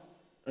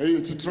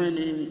 AET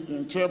training,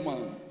 and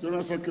chairman,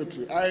 general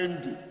secretary,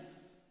 IND,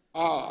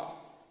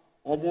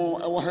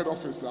 Omo, our head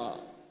officer,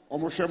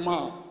 Omo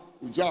Shema,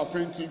 Uja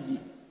Pent TV.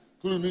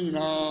 Kuluni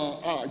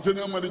na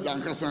general manager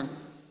ankasa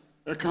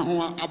e ka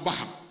ho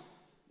abaha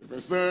e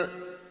say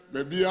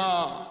baby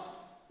a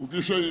obi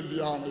hwe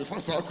bia na e fa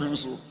sa kwen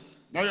so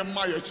na ye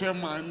ma ye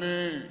chairman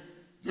ne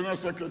general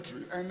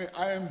secretary and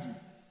IMD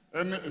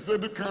and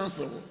executive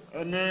council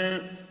and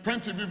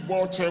Pent TV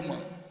board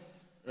chairman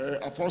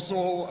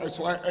Apostle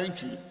SY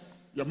entry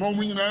ye ma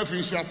mu nyina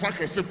fi sha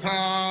pakese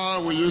pa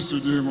we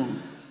Yesu di mu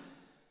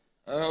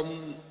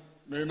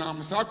me na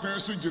msa kwen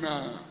so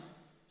gina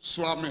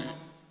SUAME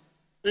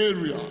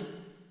area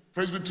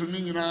presbytery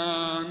ni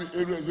nyinaa ne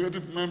area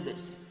executive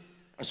members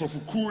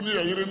asofoku ne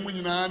yere mu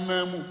nyinaa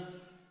namu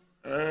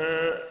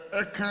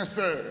ɛka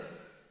sɛ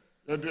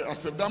yɛde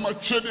asɛdama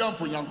twɛde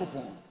ampo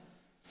Nyankopɔn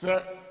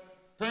sɛ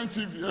Pent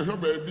TV ehwɛ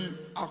baabi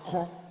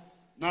akɔ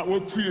na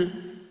wapue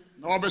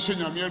na wabɛhyɛ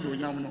Nyame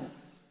anuonyam no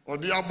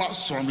ɔde aba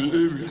SUAME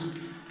area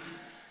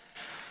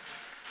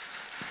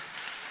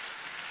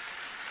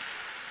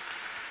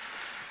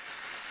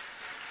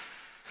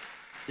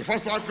the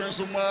first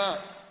so ma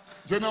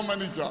general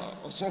manager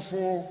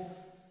Osofo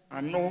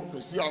ano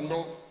kwesi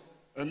ano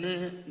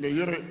ene ne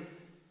yere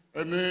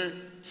ene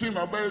team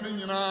abaye ni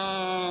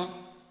nyina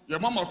ye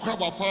mama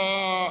kwaba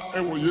pa e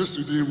wo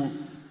Yesu din mu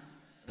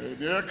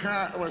de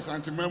ka e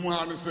santimamu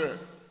ha ne se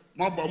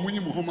maba munyi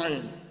mu homa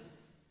ye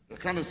de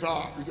ka ne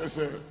sa je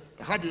se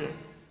ha de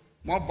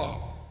maba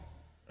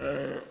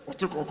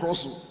otekokro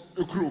so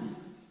ekrom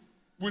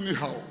wuni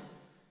haw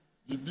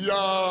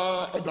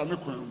bibia eda ne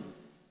kwan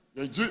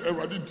ye je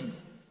Awurade di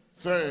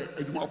sɛ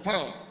adwuma pa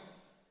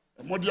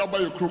a mɔde aba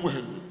yɛ kurom ha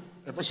yi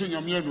ɛbɛhyɛ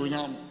Nyame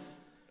anuonyam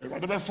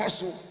Awurade bɛfa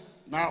so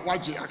na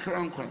wagye akra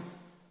nkwa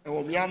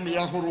ɛwɔ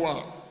mmea horo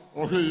a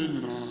ɔhwɛ yɛ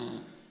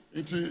nyinaa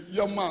nti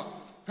yɛma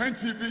Pent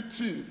TV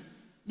team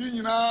ne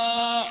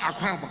nyinaa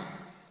akɔ aba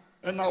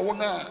ɛna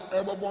wɔn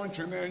a ɛbɛbɔ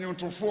ntwene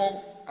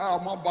nnwontofoɔ a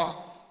maba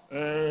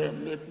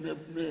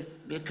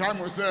mekae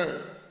mo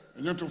sɛ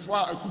nnwontofoɔ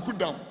a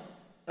akukudam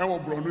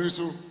ɛwɔ borɔno yi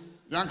so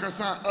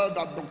yankasa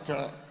elder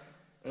Dr.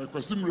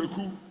 Kwasi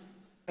Mreku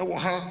ɛwɔ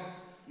ha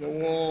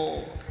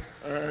yɛwɔ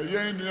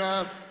yɛn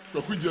nua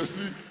Kwaku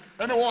Gyasi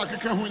ɛna wɔn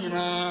akeka ho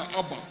nyinaa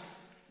aba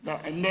na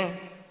ɛnɛ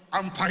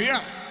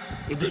ampaya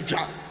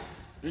ebedwa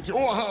nti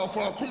wɔwɔ ha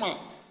afɔ akoma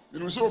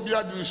ɛno sɛ obi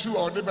ade nsu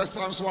a ɔde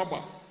bɛsa nso aba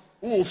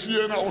wɔwɔ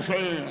fie na wɔhwɛ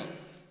yɛn a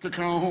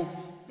keka ho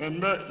na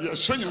ɛnɛ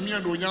yɛhyɛ Nyame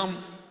anuonyam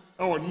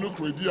ɛwɔ ne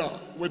kuredi a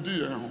wɔdi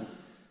yɛn ho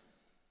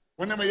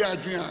wɔn a yɛ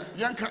adwene a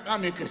yɛnka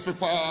ane kɛse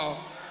paa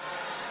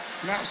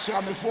na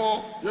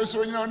SUAMEfoɔ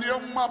yeso nyina ne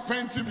yɛma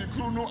Pent TV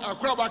crew no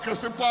akwaba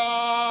kɛse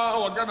paa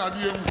wɔ Ghana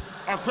deɛ mu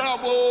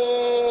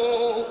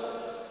akwabo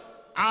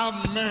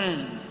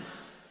amen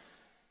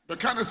the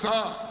kind of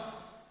saa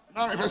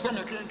na mepɛ sɛ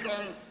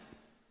mekenkan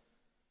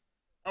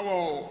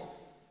ɛwɔ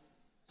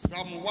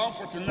Psalm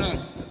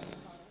 149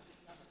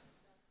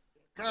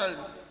 kai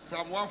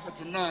Psalm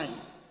 149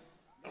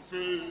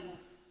 afei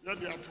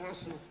yɛde atoa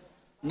so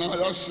na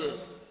yɛahyɛ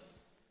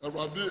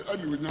Awurade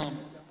anuonyam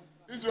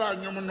Israel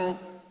nnwom no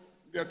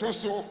the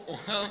toso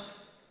oha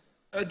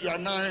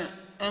aduanan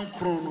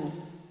enkro no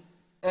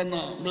ena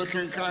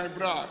mekenkan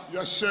bra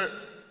ya hye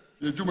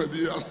yedwuma bi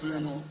ase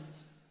no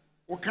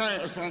wo kan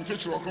asante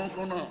kyerɛ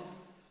kronkron no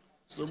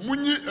so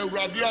munyi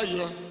Awurade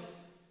ayɛ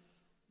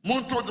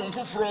monto dwom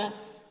foforo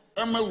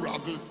ɛma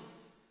Awurade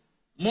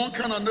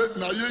monka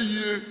na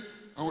yɛyie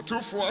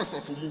ahotofo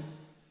asafo mu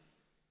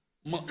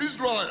ma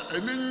Israel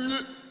eninyi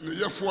ne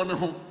yɛfoɔ ne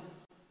ho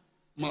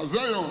ma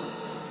Zion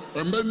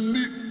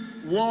ɛmani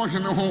wɔn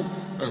hene ho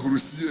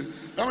ahurusie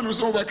na me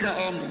so bɛka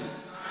amen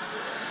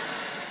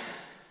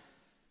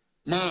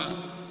ma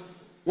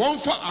wɔn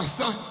fa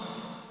asa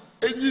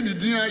enyi ne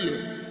din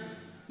ayɛ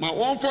ma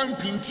wɔn fa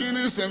mpintin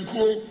ne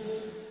sankuo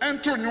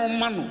ɛnto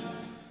nwoma no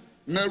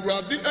na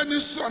Awurade ani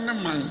so ne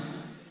man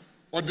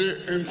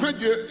ɔde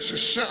nkwagye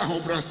hyehyɛ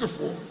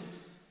ahobrɛasefoɔ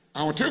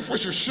ahotefo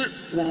hyehyɛ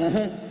wɔn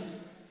ho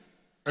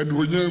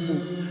anuonyam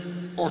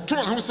mu ɔto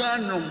ahosa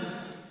nnwom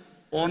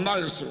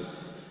ɔnae so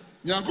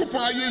Nyankopɔn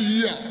ayɛ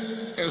yi a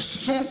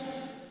ɛso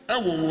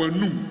ɛwɔ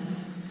wɔnum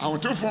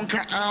ahotefo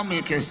nka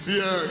amen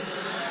kɛseɛ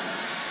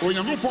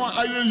Onyankopɔn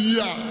ayɛ yi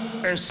a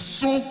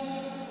ɛso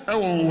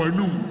ɛwɔ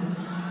wɔnum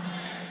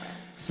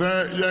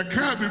sɛ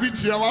yɛka biribi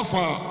tia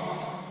wafa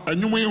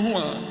anwom yi ho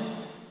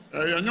a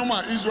ɛyɛ anwom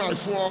a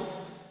Israelfoɔ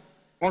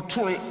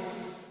ɔtoe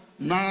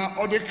na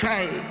ɔde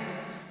kae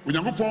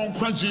Onyankopɔn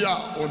nkwagye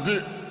a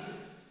ɔde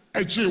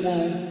agye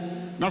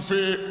wɔn na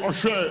afei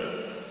ɔhwɛ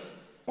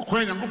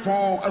ɔkwan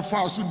Nyankopɔn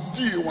ɛfa so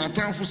di wɔn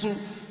atamfo so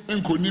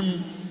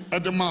nkonim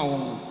ɛde ma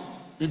wɔn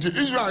nti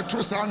Israel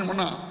to saa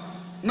nnwom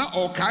na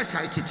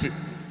ɔkaekae tete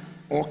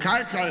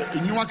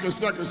ɔkaekae nnwuma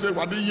kɛseɛ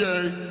Awurade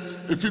yɛ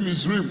efi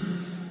Misraim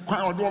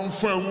kwan ɔde wɔn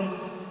faa mu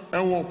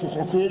ɛwɔ Po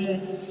Kɔkɔɔ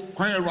mu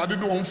kwan Awurade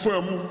de wɔn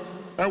faa mu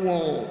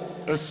ɛwɔ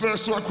ɛsrɛ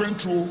so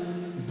akwantuo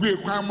bue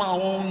kwan ma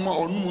wɔn ma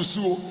ɔnom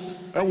nsuo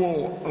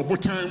ɛwɔ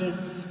ɔbotan mu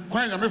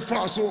kwan Nyame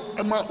faa so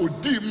ɛma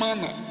odi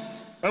mana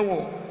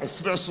ɛwɔ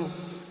ɛsrɛ so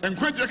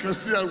nkwagye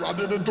kɛseɛ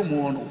Awurade de dom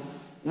wɔn no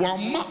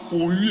wɔama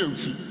wɔn wie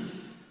mfi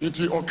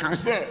nti ɔka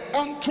sɛ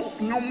ɔnto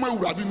nnwoma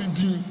Awurade ne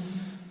din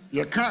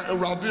yɛka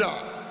Awurade a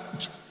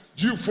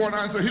Jewfoɔ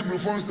na sɛ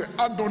Hebrewfoɔ sɛ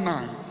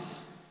Adonai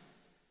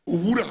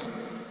owura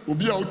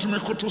obi a otumi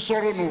koto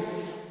sɔre no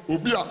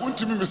obi a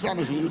ontumi misa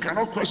no hwee you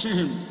cannot question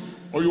him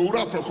ɔyɛ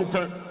owura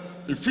pɛkopɛ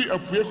efi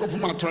apue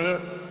kɔpem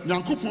atɔeɛ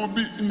Nyankopɔn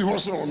bi nni hɔ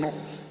sɛ ɔno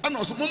ɛna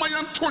ɔsɛ moma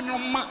yɛnto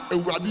nnwoma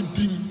Awurade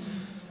din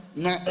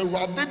na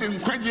Awurade de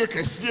nkwagye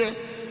kɛseɛ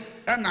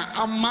ɛna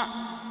ama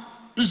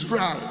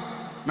Israel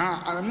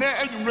na anɛ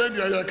adwumrɛ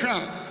deɛ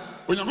yɛka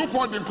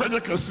Onyankopɔn de nkwagye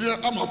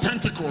kɛseɛ ama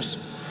Pentecost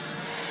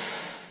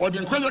ɔde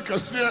nkwagye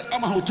kɛseɛ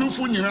ama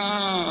hotufo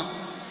nyinaa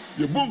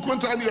yɛbu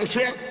nkonta ne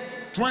yɛhwɛ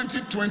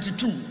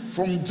 2022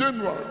 from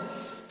January,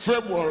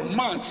 February,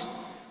 March,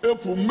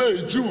 April,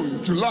 May,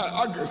 June, July,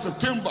 August,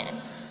 September,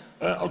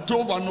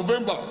 October,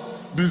 November,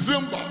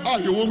 December,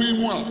 yɛwɔ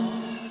mu a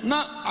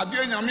na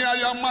adeɛ nyame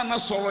ayɛ ama na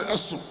sɔrɔ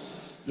ɛso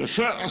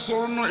yɛhwɛ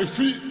asɔrɔ no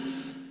ɛfiri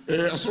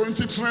asɔrɔ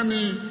ntitire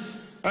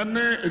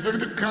ɛne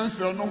executive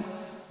council no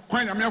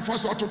kwan nyame afa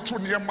so atoto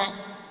nneɛma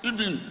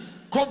even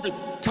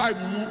COVID time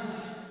mu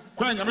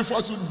kwan nyame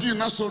afa so di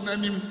na sɔrɔ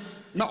n'anim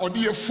na ɔde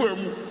yɛ fam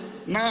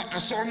na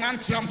asɔrɔ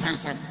nante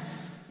ampansa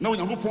na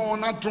onyankopɔn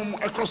na dom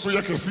ɛkɔ so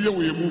yɛ kɛseɛ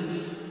wɔ mu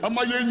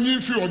ama yɛnyi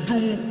mfiri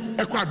ɔdom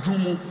ɛkɔ adom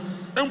mu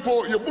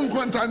mpo yɛbu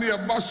nkonta ne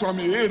yɛba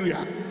SUAME area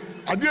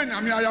adeɛ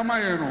nyame ayɛ ama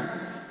yɛn no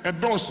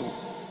ɛdɔɔso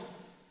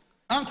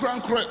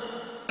ankorankorɛ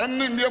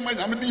ɛne nneɛma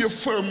nyame de yɛ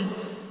fam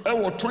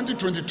ɛwɔ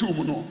 2022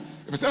 mu no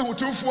ɛfisɛ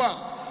ahotofo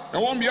a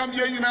ɛwɔ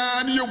mmeammea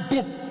nyinaa ne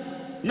yɛbom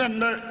na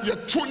nnɛ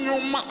yɛto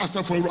nnwom ma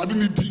Asafo Awurade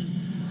ne din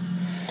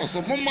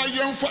ɔsɛ momma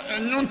yɛmfa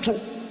ɛnwonto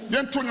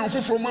yɛnto nnwom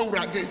foforɔ ma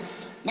Awurade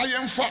na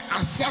yɛmfa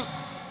asa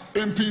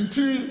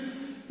mpintin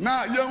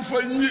na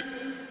yɛmfa nyi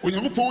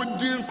Onyankopɔn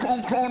din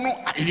kronkron no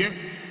ayɛ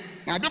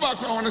na ade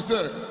baako a wɔne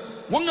sɛ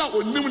wɔn a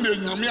onim na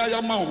nyame ayɛ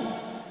ama wo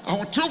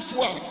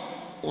ahotofo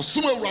a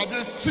ɔsom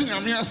Awurade te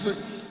nyame ase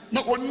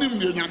na onim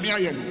na nyame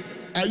ayɛ no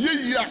ayɛ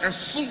yi a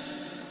ɛso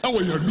ɛwɔ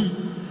yɛnum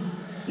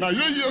na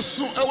yɛyɛ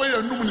so ɛwɔ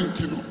yɛnum ne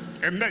nti no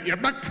ɛnɛ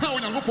yɛbɛka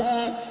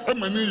Onyankopɔn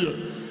ama ne yɛ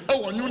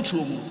ɛwɔ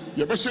nnwontoɔ mu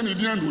yɛbɛhyɛ ne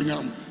din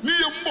anuonyam ne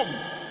yɛmmom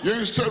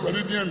yɛnhyɛ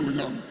Awurade din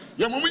anuonyam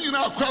yɛmmom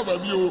nyinaa akɔ aba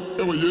bio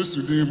ɛwɔ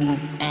Yesu din mu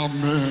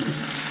amen.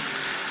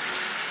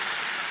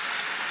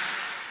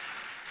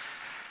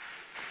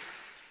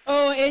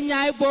 Oh,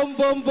 enyai bom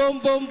bom bom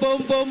bom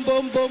bom bom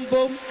bom bom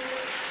bom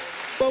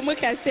bom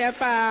kɛseɛ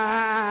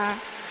paa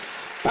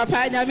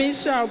papa nyame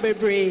nhyira wo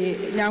bebree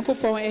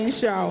nyankopɔn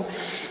nhyira wo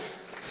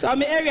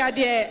SUAME area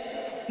deɛ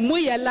mu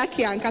yɛ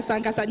lucky ankasa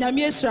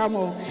nyame nhyira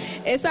mo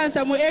ɛsiane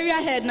sɛ mo area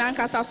head na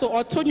ankasa so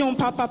ɔto nnwom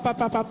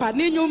papa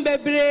ne nnwom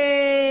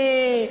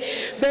bebree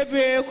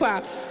kɔ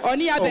a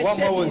ɔne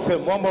yɛabɛkyɛ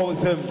one more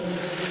nsɛm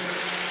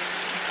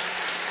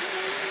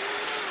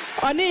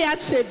Oni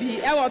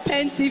Yachebi, our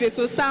Pent TV,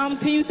 so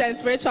psalms, hymns, and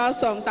spiritual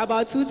songs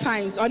about 2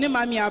 times. Oni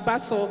Mami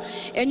Abaso,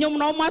 and you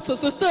know what, so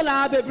still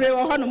a baby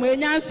or honor,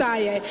 when you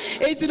say,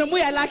 it's in the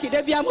way I like it,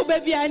 baby, I'm a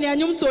baby,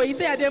 and you so he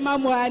said,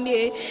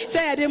 Mamuani,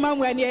 say,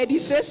 Mamuani,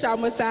 Edish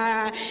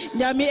Shamosa,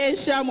 Yami and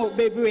Shamo,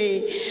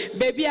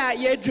 baby, I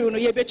ye drew,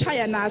 you be try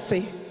and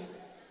nasi.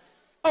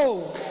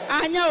 Oh,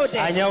 I know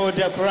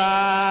the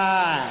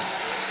cry.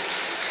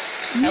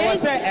 I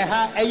was say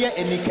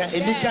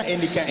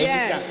enika.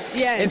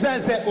 Yes.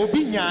 It's say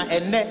obi nya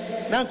enne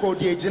na nko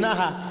di ejina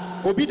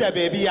ha obi da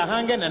baby ya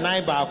hange na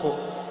nan baako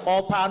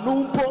opa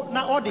numpo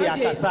na ode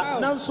akasa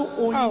na nso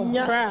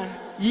onya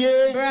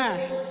ye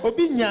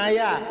obi nya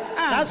ya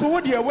na so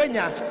wo de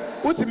wanya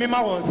utimi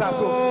ma won sa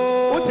so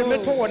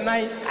utimi to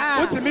wonan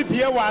utimi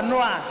bie wa ano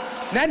a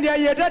na ne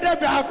ye dada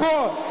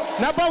baako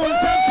na ba won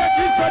sam hwe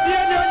Kristo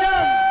die ne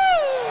onyam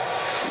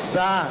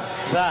sa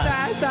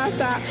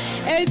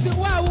ezi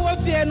wa wo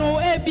fie no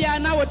ebia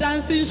na wo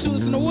dancing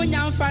shoes no wo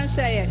nya mfa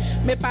nhye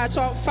me pa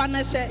cho fa na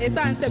hye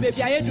esan se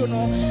bebia yedu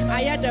no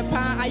aye de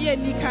pa aye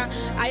nika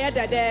aye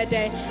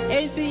de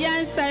ezi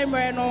yan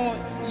simre no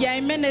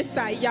yan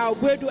minister ya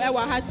obuedu e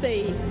wa ha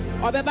sei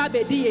obeba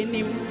bedi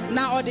yenim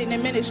na odi ne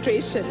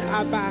ministration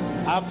aba.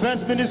 Our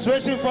first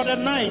ministration for the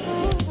night.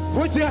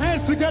 Put your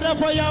hands together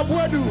for your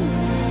obuedu.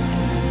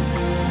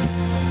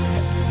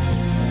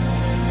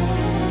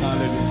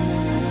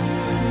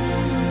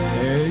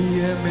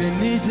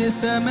 Menije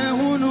seme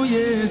hunu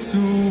Yesu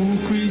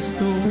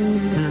Kristo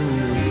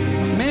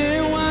me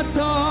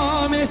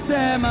wato me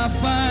sema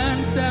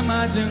fan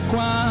sema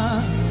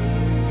jinkwa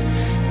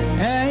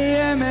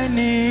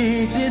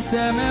menije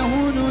seme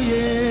hunu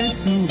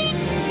Yesu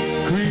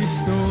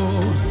Kristo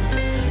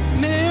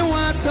me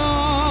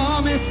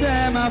wato me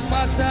sema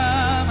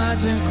fata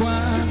majinkwa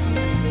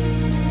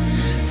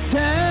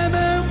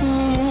seme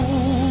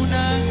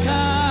unanka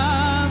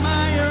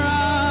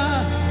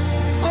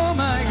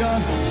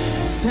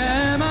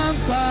Seman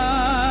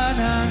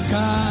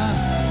fananka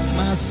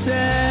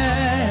mase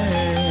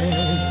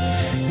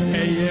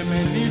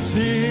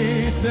eyemenichi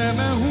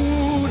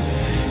semehun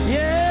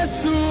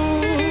Yesu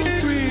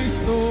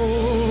Kristo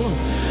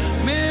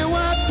me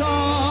wato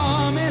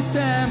me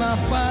sema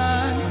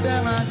fan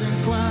sema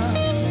jinkwa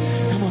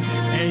come on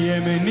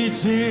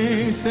eyemenichi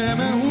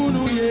semehun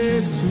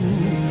Yesu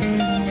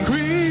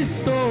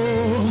Kristo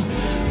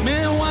me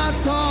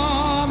wato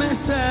me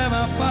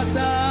sema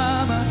fata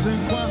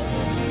majinkwa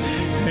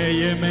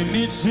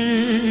Yemenichi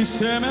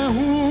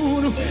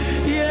semehunu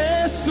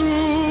Yesu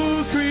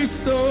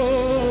Kristo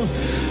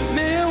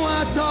me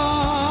wato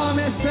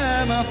me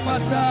sema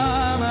fata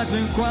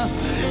majinkwa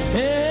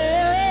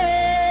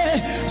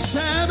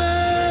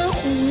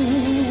semehuna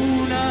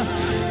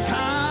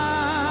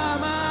kamaira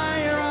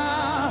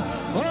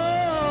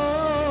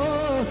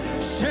oh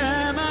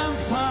seman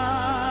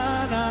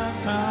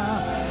fanaka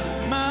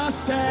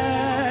mase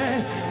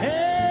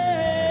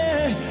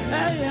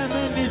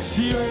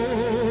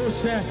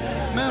se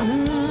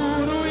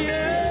mehuru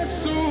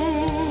Yesu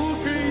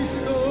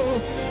Cristo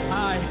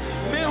ai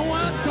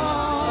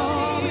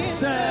mewatom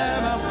se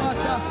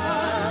mafata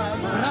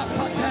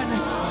rapaten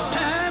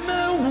se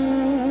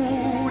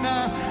mehuna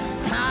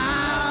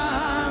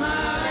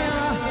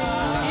kamaya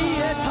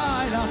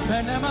ietaila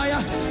fenemaya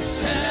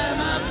se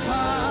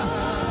mafa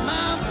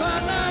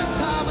mafana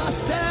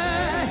kamase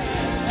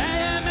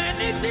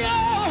emenitio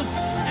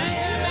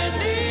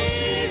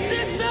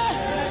emenitise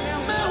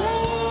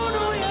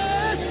mehuru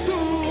Yesu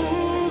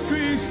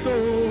Cristo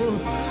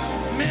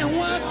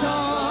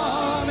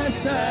mewatom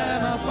se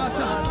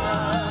mafata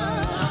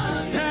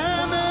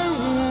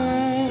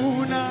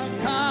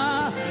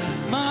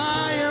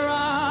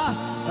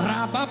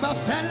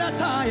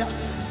Felataya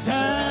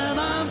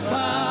Seman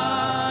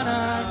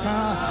Fanaka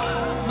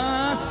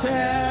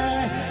Mase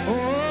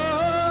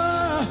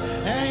Oh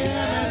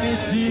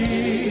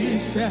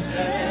Eyemitis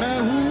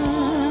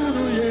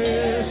Mehuru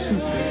Yesu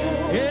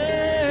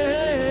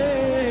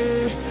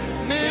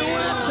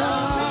Mewata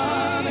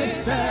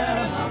Mese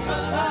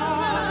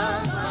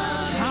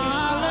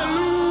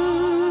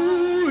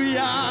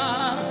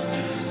Hallelujah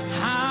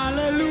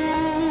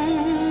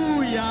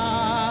Hallelujah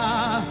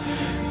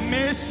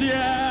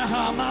Monsieur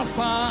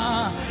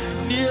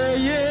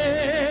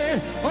yeah,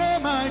 oh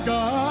my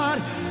God,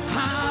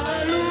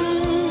 hallelujah,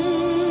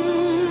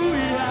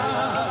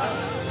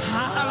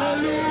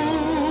 hallelujah,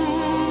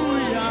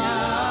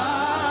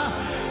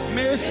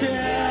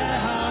 Messiah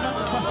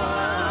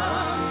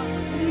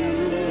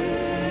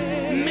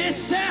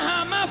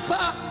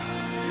Hamafa,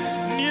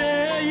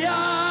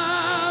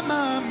 yeah,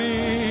 mami,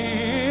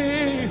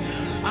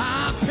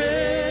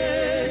 apetadi,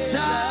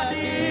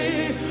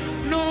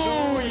 no,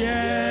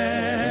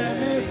 yeah,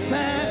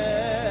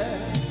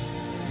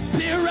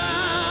 me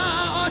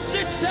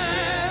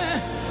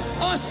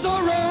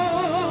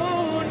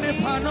sorrow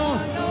nepano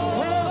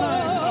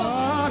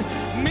oh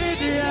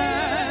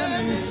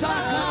median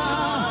saka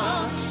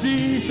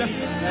Jesus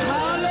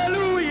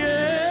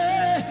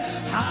hallelujah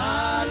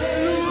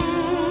hallelujah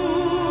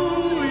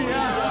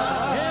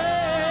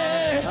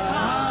hey,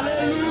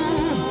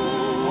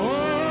 hallelujah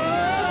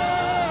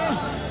oh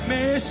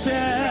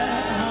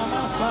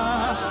mesamafa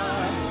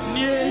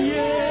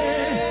niye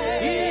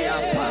ia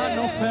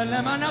pano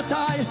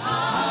felemanatai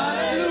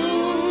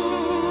hallelujah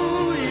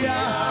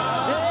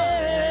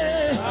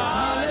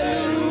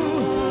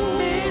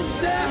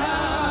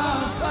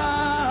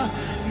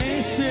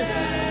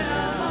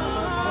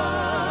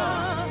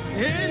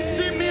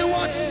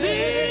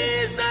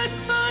Jesus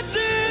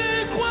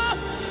magic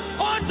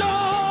odo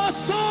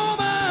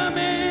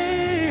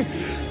SUAME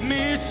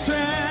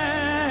miche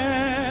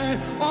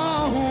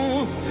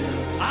oh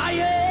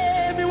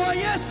aye mi wa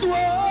yesu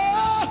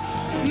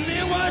mi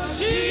wa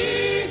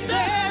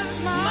Jesus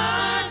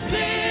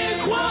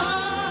magic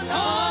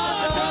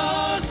odo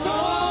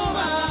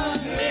SUAME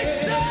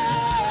miche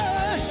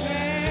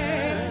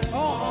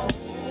oh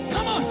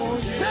come on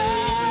say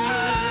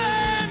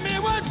mi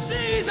wa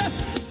Jesus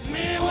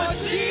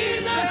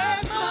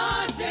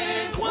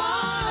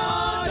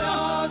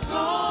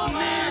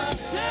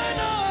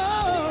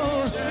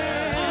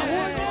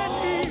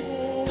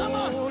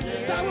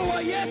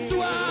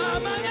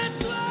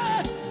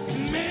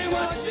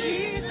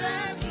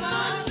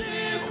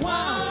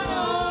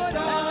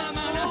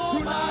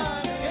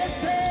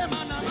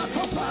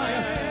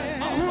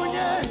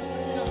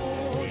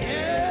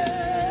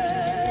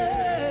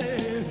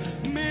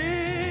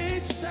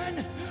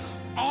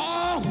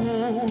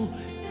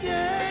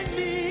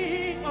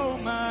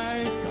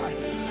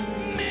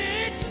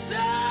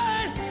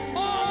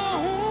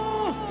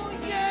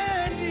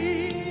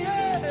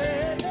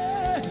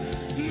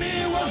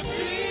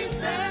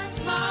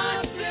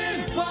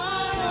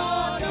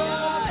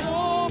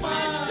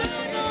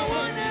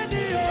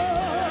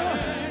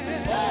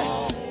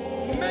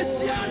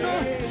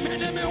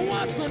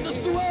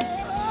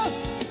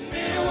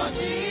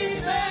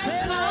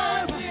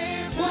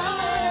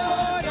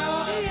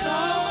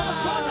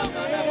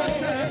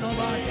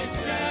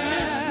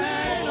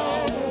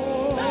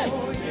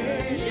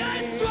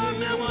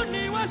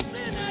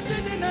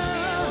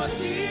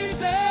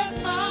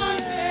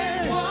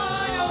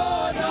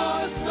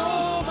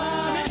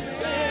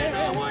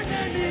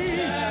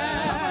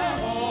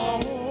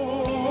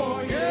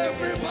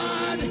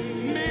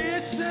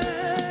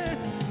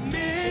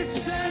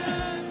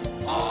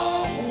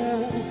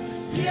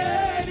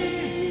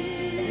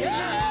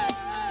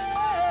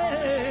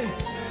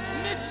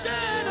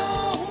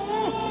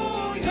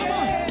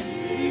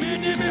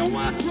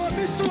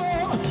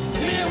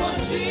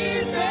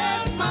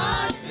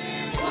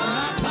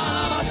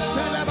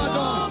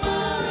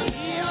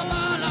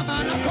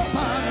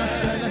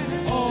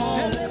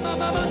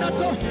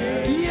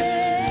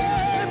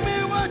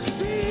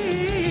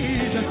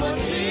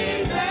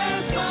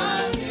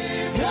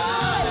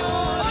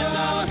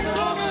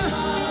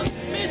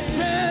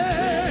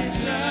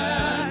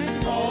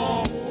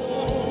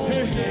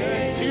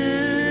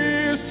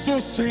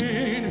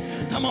Sin.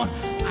 Come on,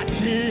 I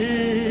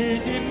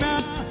did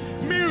not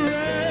mirror.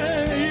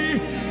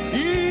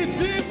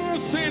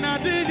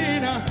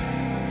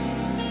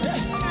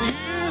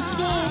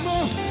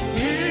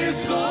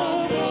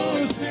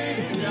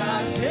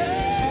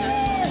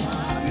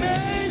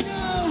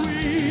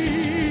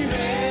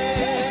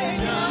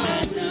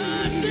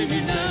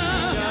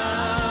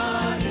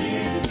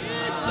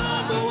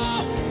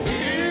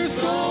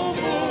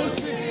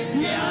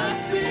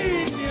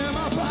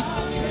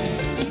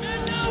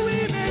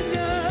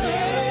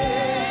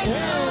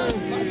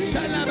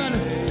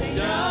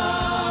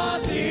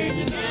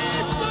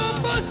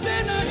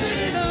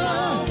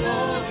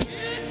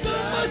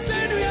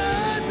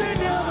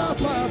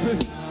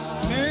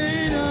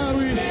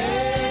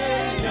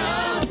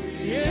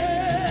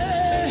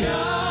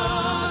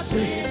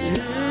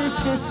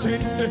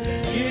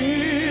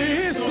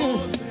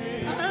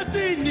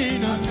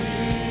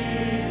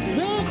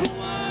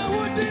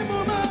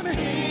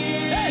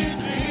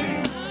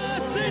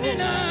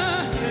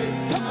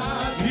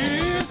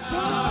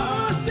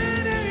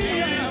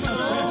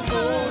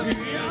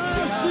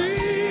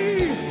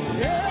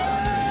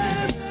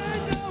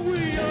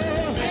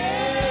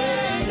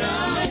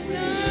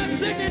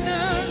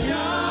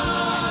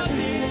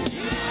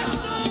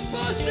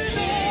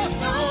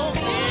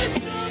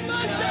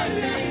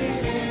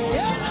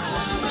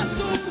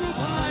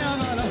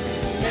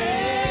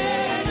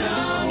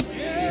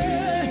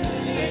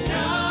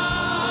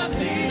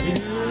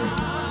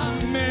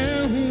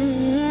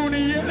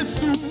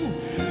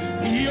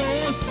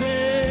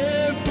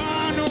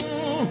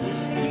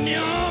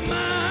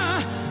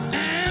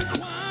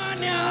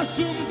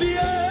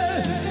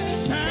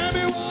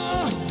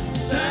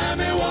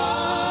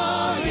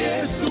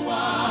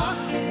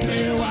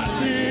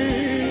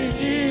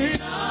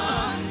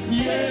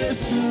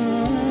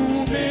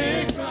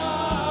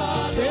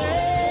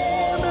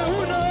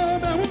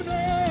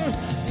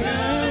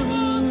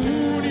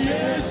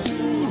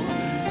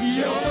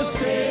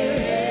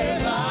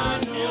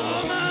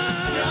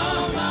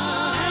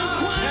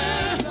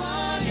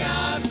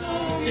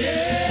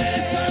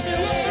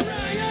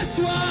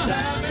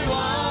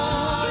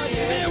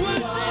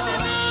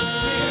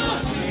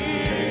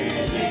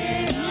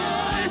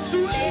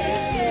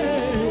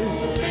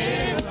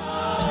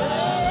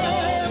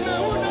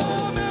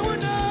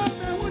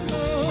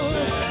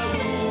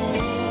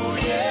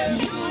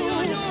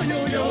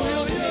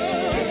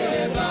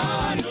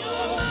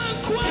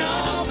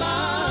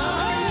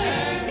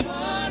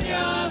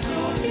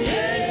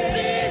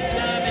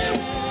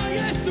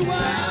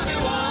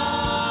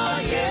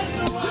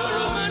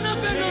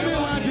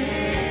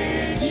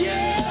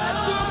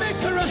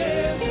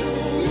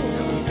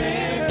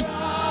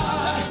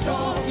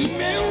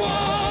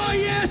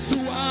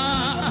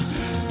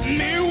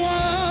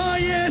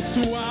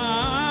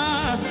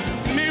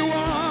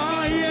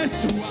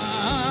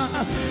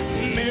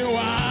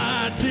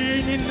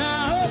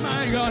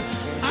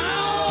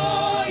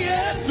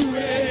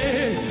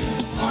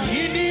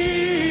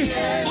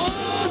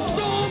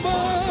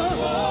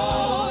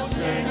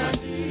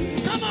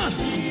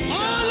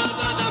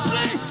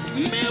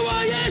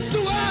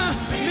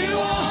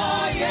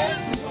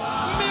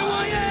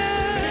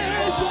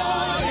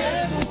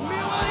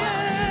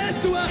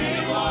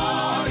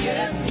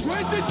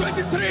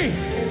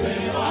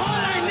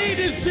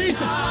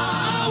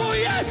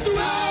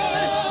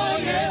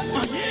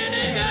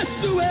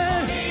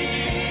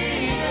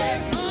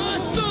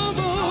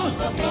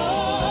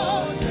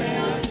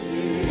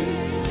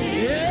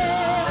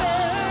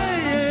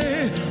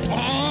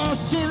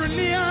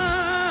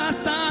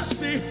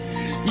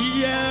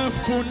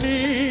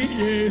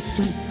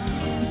 Yesu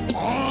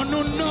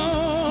ono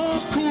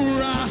no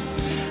kura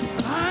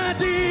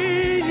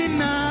adinara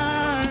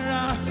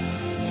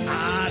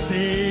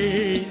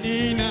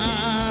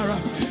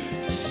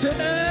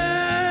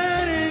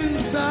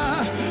serensa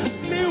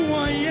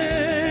miwa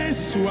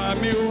Yesu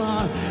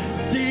miwa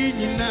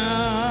dinina.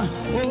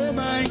 Oh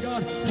my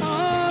God,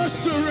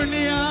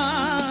 asurnia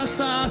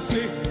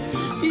sasi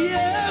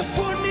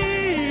yefuni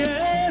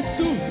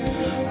Yesu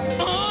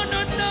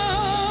ono no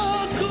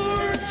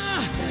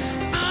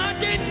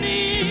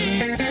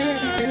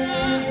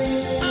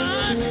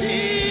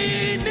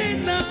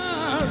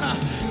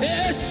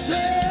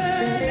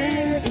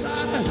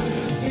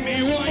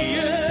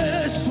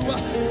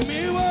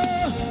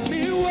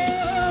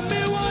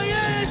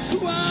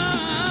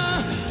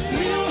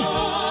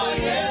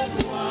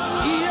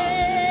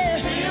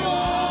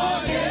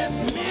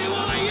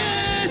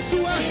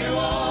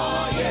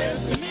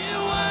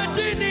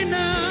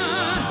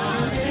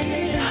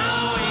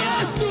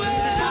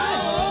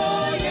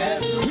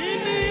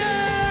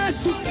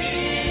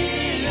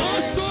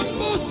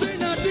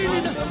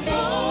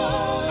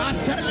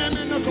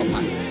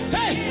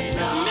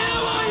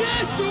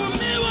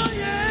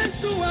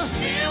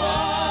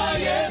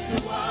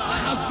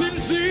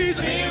Jesus,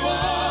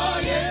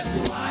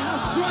 I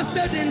have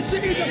trusted in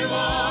Jesus.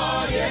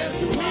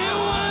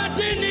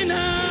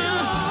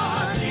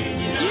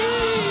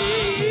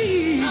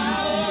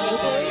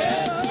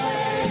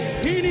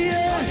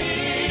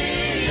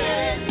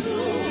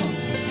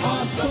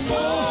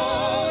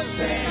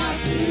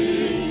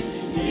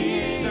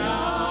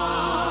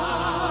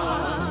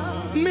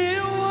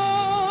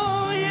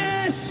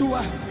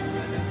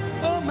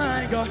 Oh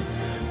my God,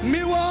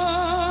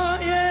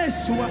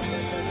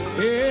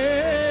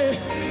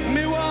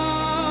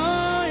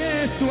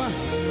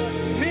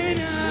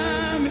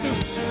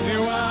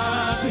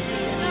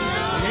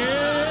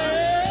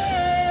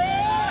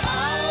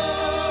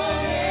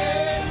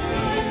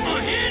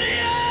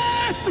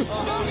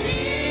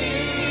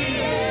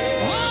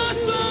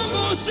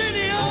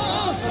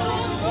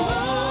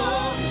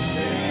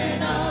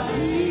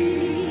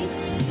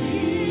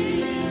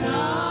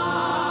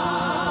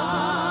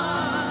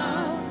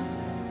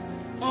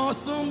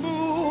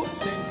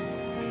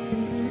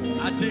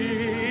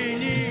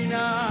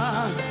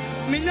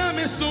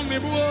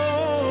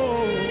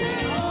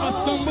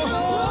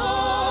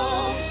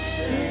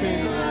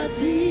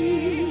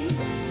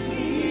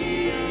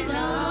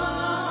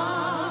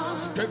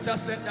 Scripture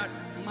said that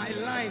my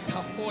lines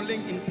have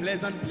fallen in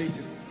pleasant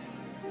places.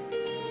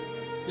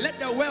 Let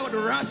the world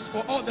rush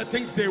for all the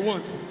things they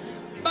want,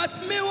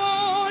 but me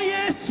wa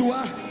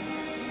Yeshua,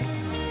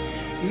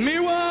 me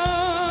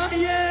wa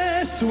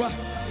Yeshua,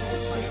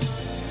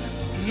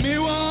 me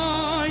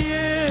wa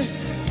Yeshua.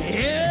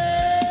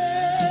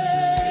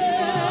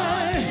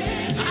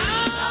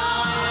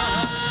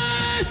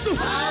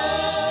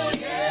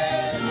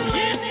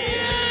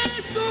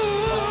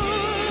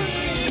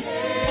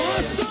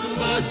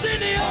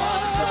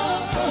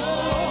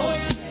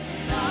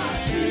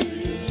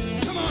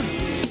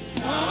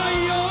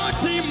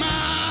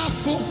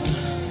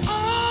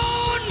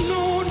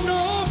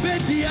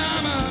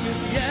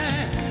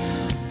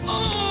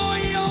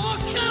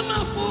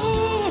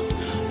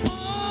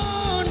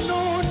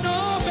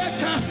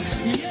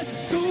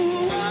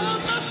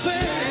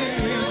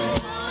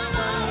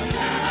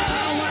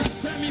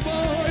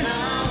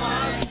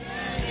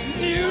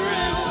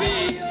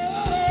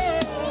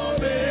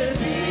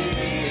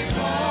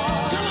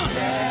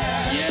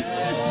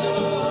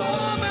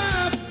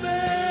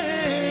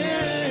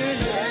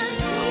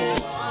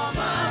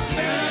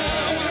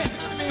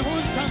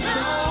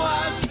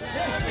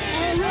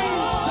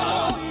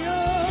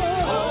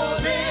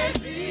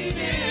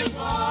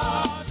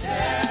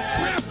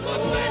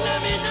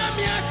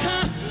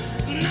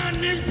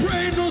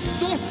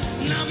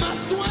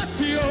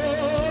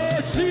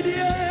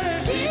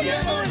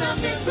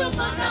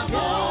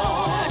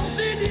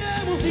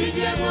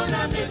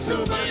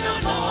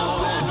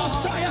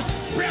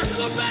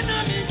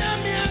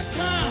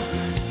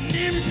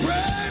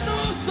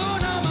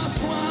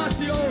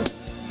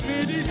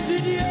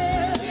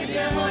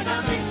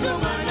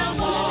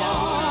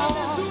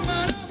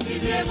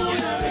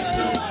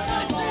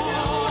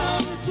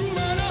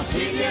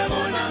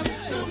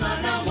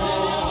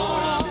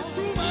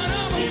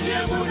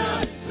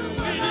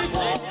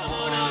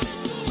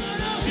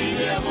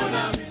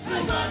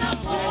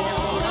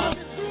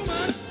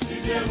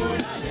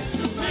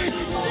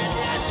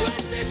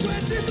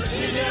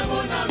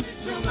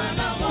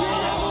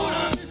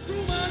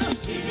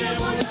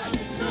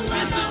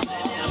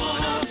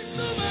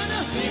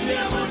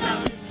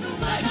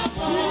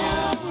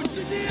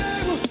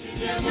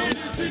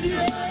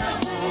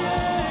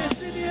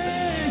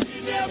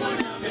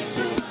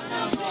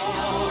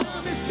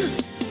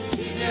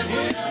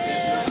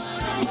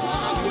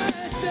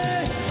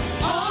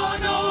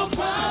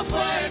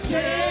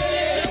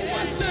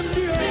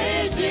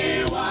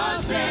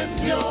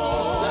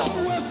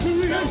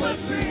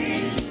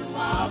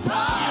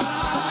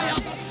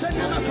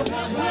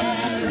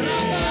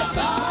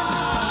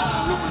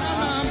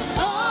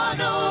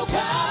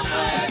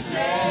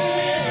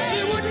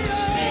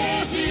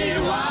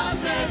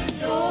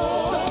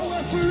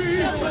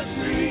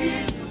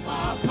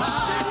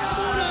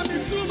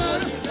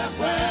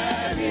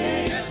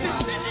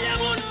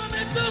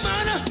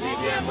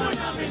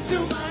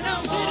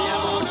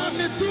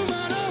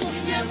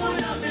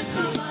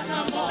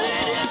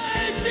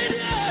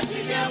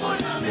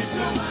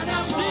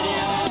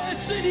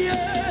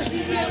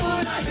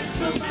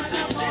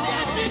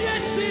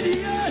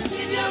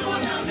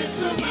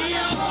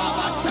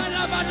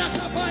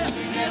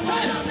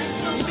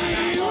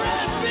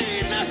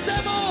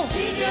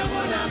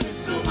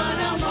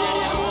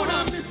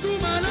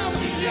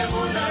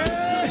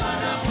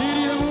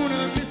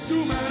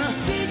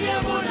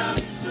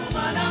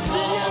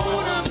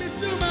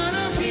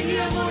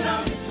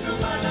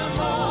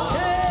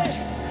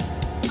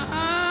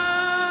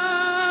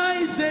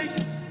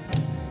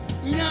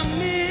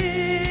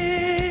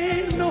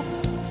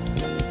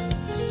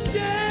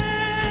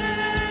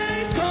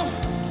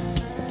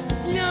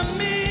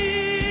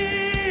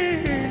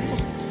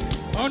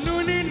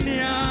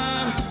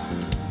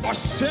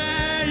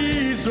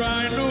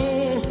 Israel,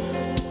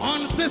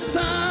 on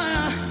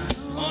Sesaya,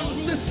 on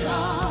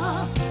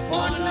Sesaya,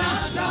 on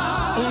Nada,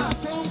 on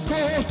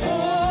Tonko,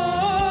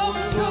 on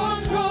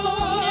Tonko,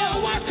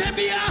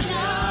 Wakabia,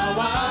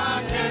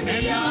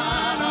 Wakabia,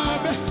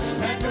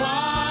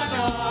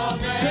 Eduardo,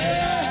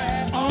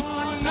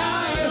 on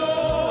Nayo,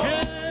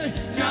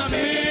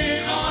 Yami,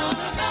 on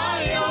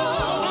Nayo,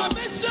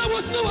 Abisha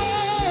was so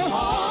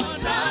on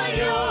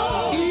Nayo,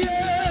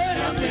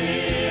 Yami,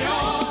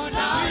 on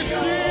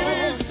Nayo,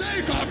 say,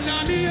 come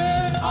Nami,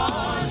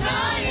 on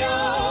Nayo,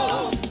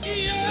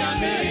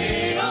 Yami,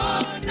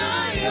 on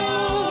Nayo,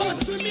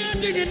 what's the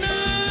meaning in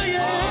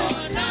Nayo,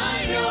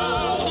 Nayo,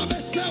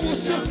 Abisha was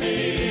so on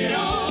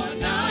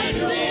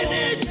Nayo,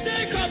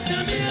 say, come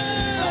Nami,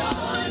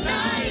 on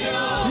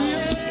Nayo,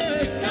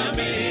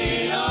 Yami,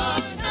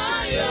 on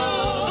Nayo,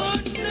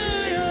 on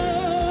Nayo,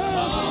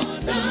 on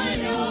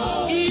Nayo,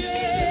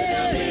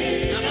 Yami,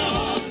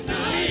 on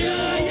Nayo,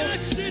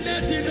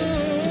 Yaxinatino,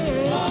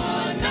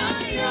 on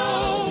Nayo,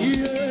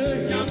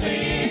 Yami,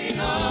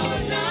 on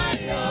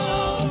Nayo,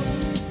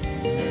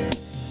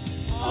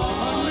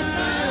 on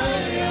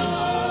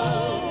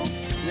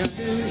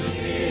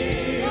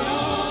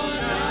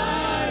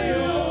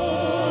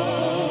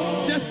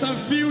Nayo, Just some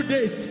few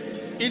days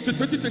into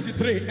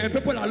 2023, and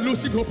people are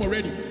losing hope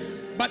already.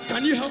 But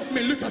can you help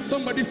me look at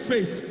somebody's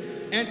face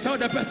and tell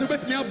the person,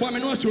 "Wait me up, boy,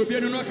 no should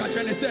be no catch,"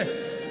 and say,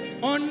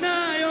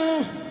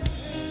 "Onayo,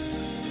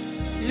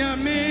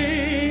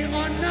 nyame,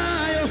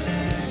 onayo,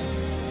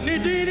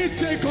 nidini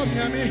take up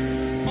nyame,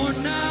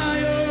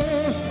 onayo,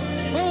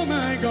 oh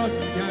my God,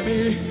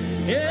 nyame,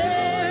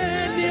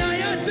 eh, ni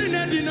ayati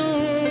nedino,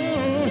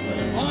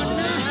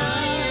 onayo."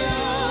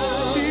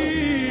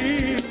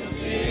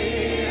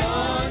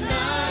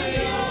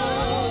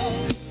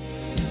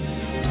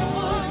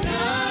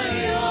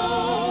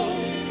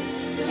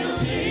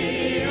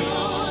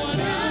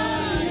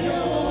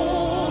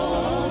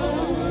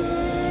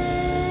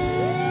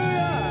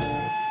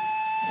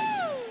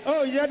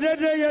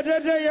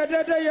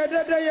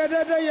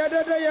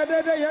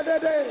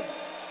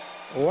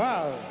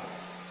 Wow,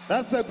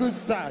 that's a good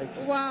start.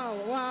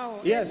 Wow.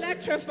 Yes.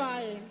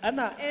 Electrifying.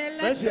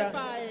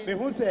 Electrifying. Me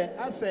who say,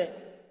 I say,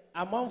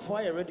 I'm on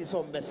fire ready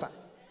so messa.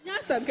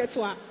 Yes, I'm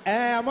ketwa.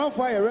 I'm on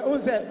fire. Who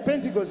say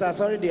Pentecost are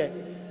sorry there.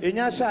 In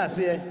your shas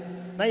here,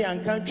 na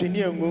yan country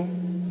near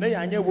moon, na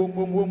yan wom.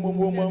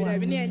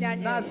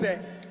 Na say,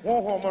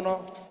 one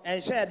homono,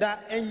 and share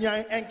that and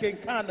young and king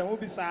can who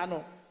be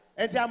sano.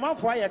 And the amount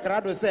for your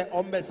crowd say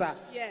ombesa.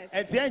 Yes.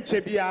 And the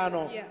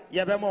Chebiano.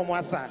 Yabemo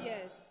Masa.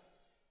 Yes.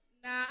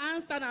 Now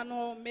answer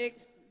no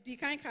make the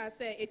kind can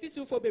say it is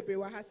for baby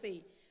what I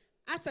say.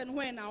 As and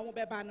when I will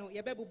be bano,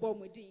 yabebu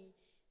bomudin.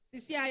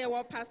 This year I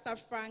was Pastor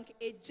Frank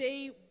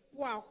A.J.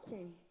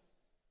 Wakum.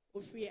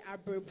 Ofri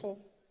Abrepo.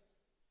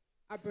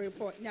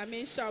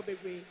 Nyamin shall be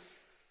brave.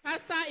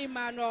 Pastor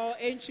Emmanuel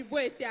Enchibo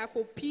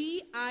Esiako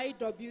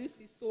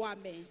PIWC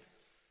SUAME.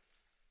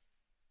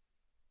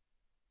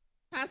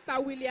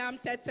 Pastor William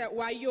Tete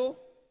Wayo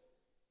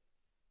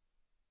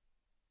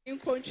in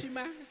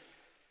Kontrima.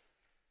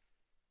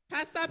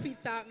 Pastor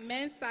Peter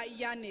Mensa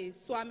Yane,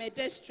 SUAME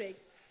District.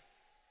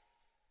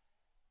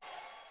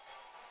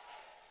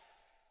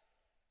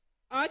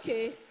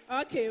 Okay,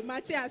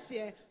 Matthias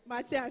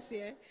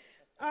here.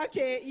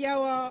 Okay,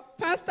 yeah,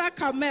 Pastor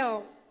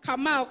Kamal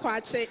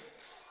Kwache.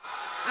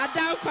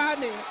 Adam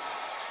Kwame.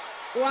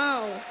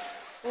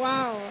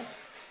 Wow.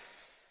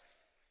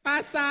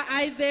 Pastor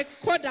Isaac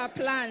Koda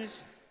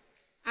Planche,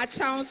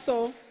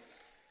 Achaunso.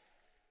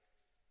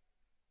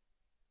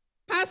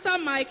 Pastor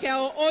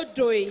Michael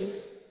Odoi,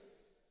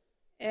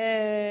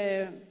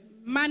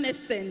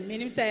 Manison,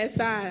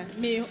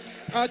 me,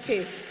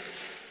 okay.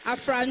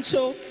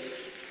 Afrancho.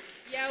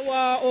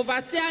 Yeah,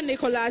 Overseer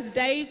Nicholas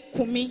Day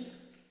Kumi.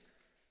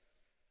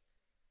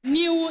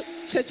 New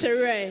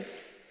Chechere.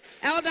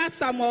 Elder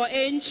Samuel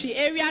Enchi,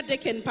 Area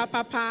Deacon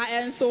Papa,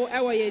 and so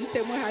our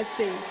Yentemu has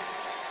said.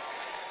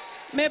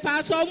 Me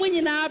paso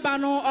munyina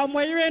bano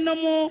omoyire no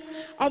mu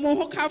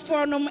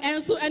omohokafo no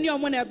enso ene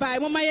omo na bai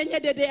mama yenye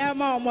dede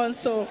ema omo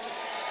nso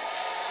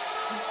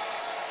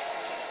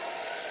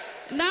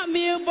na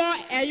me bo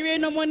eyire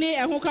no mu ni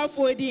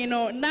ehokafo din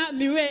no na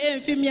me we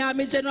emfimia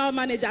me general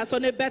manager so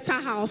ne better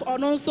half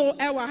ono nso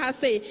ewa ha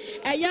say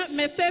eya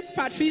Mrs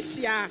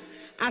Patricia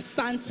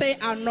Asante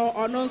ano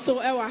ono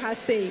nso ewa ha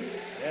say.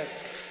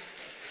 Yes.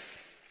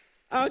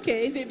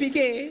 Okay, is it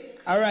PK?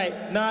 All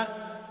right, now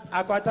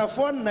akwata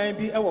 4:9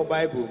 bi ewo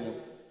Bible mu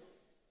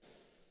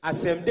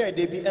asem de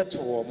bi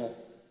eto wo mo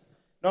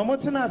na mo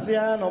tena ase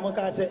ya na mo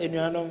ka se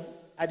enuanom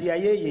ade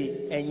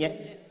ayeye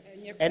enye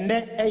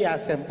enne eya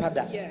asem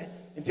pada. Yes.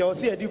 Nti o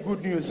se edi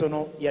good news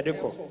no ye de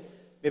ko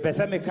me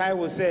pese me kai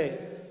wo se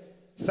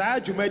sa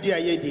adwumadi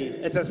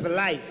ayede it is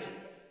live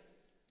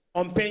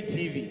on Pent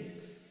TV.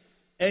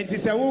 Enti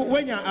se wo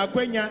wanya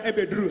akwanya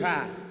ebeduru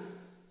ha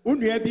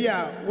unua bi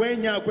a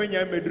wanya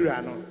akwanya meduru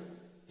ha no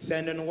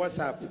send no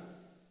WhatsApp,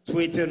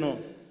 Twitter no,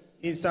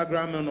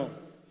 Instagram no,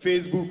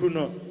 Facebook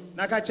no.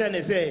 Naka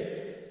chene say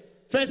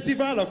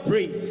Festival of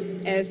Praise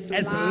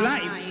is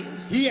live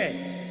here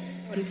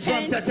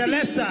from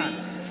TETELESTAL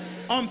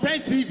on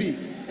Pent TV.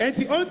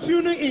 And on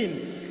tune in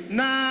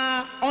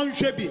na on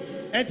Shebi.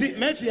 And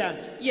Mefia,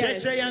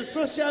 share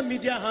social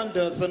media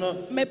handles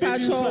no. Me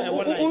pacho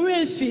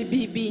Urenfi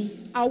BB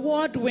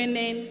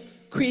award-winning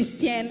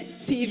Christian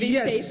TV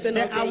station.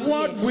 The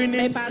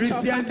award-winning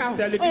Christian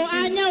television. Oh,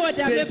 I know what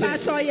me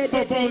pacho ye.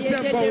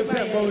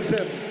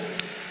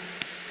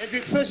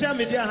 And social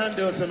media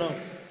handles no.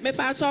 Me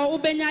pacho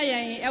ubenya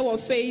yen e wo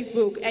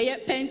Facebook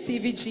Pent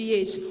TV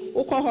GH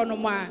ukọ ho no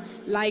mo a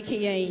like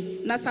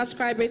yen na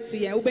subscribe to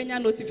yen ubenya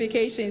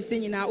notifications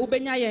din na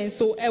ubenya yen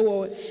so e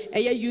wo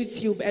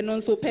YouTube and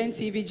also Pent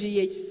TV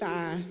GH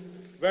star.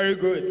 Very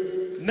good.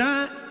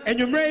 Na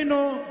enwumre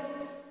no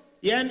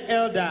yen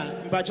elder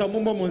mbacho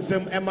mumo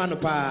munsem emano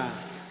pa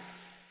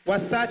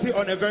was starting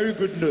on a very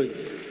good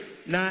note.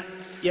 Na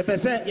ye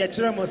pese ye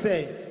kire mo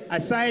say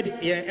aside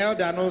yen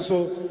elder no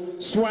so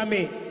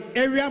SUAME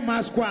area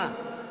masqua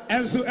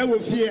enso ewo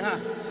fie ha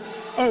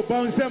oh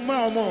bonsem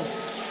ma omo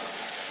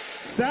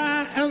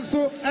sa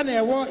enso ana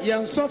ewo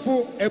yen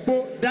sofo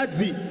ebo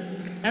dadzi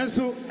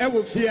enso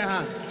ewo fie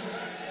ha.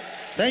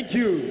 Thank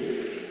you.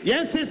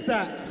 Yen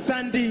sister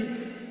Sandy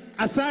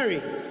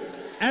Asari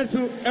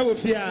enso ewo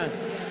fie ha.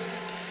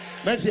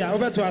 Mefia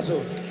obeto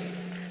aso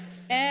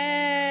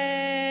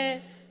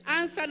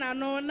ansa na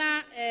no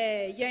na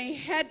yen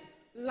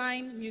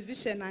headline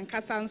musician and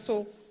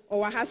kasanso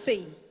or ha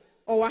say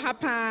or ha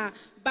pa,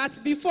 but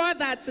before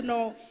that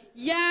no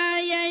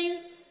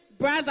yen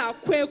brother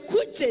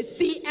Kweku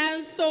Jesi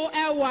and so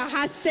ewa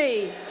ha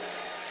say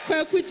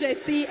Kweku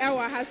Jesi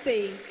ewa ha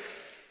say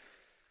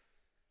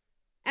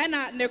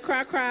ena ne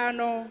kra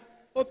no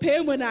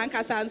opemu na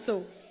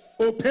kasanso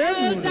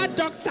opemu the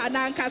doctor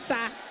na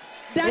nkasa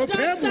the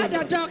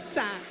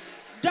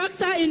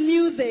doctor in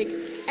music.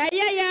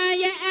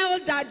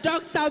 Elder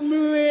Doctor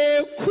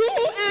Mreku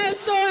and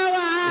so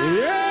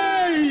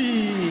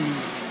yay!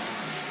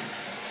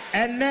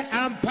 And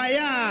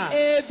Empire.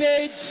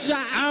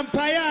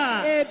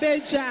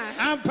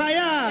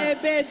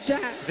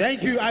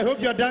 Thank you. I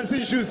hope your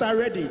dancing shoes are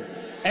ready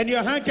and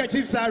your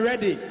handkerchiefs are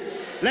ready.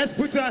 Let's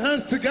put our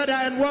hands together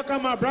and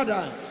welcome our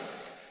brother.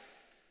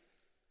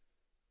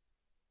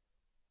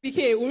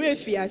 BK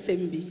Urefi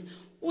Assembly.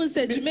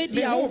 Unse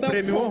Jumedia unse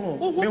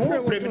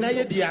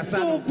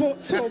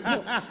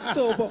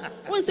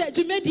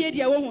Jumedia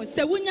dia wo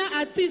se wunya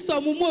artist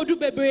omumodu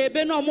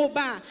bebrebe na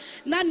omoba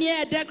na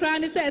ne dekra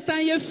ne se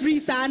san ye free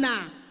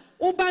sana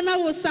uba na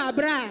wo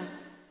sabra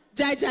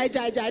jai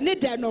ne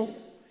de no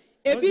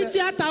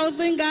ebitia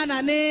 1000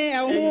 Ghana ne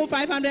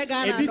 500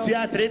 Ghana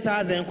ebitia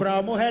 3000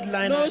 kura mo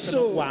headline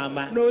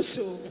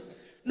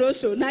no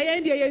show na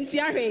yen dia yen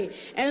tiahwe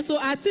enso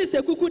artist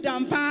ekuku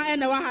dampa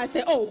ena wa ha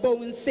say oh bo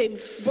nsem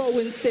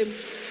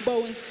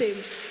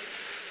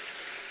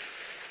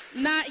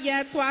na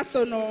ye to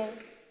aso no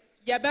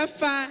ye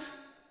befa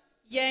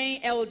yen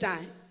elder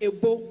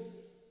ebo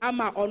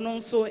ama ono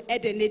nso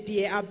ede ne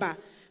die aba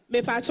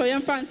me pa cho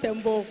yen fa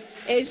nsembo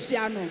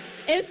ehia no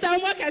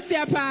nsembo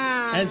kase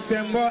pa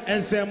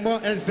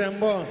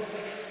nsembo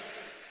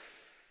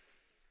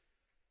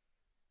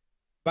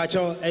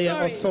Bacho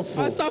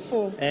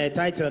osofo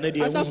title na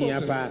dia hu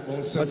hia pa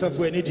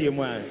osofo ani die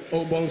mu a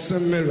o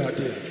bonsem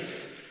merade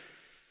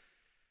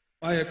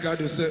aye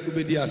krado se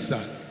ubedi asa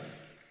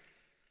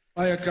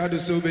aye krado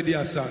se ubedi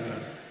asa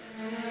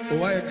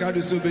o aye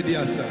krado se ubedi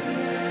asa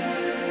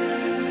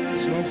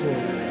smafo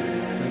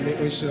na me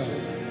onshira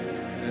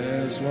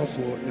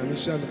smafo na me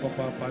sha me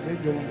papa na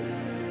dwom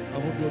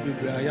ahodo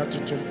bebre aya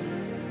toto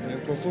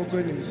nkofo ko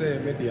nim se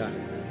media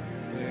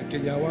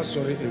Kenya wa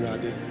sori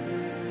erade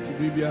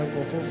Tibibia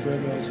and for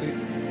friend or say,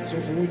 so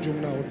for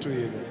Ujum now to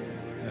you,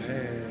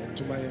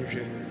 to my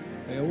entry,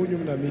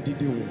 Ujum na midi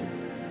do.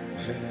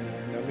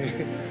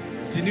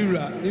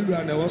 Tinira, Nira,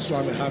 and I was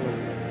swam a hano,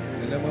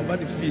 and I'm a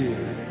body fear.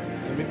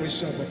 I mean, we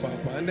shop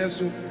papa, and that's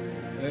so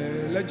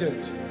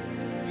legend.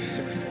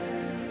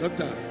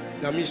 Doctor,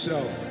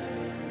 Namisha,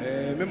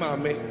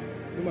 Mamma,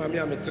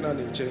 I'm a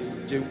tenant in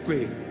chain, Jim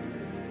Quay,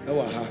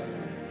 Awaha,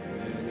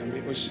 and I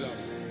mean,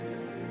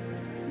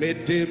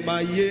 Mede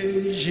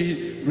mayeji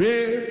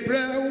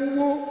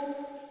reprewo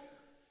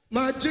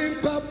majin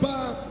papa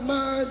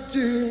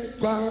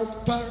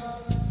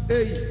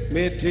hey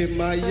mede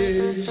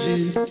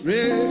mayeji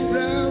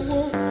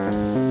reprewo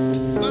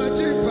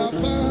majin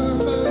papa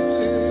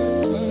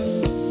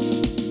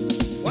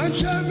one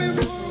shall me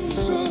from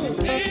so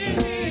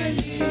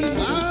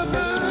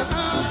Baba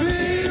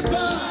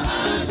Aviva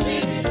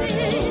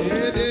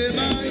mede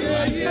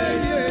mayeji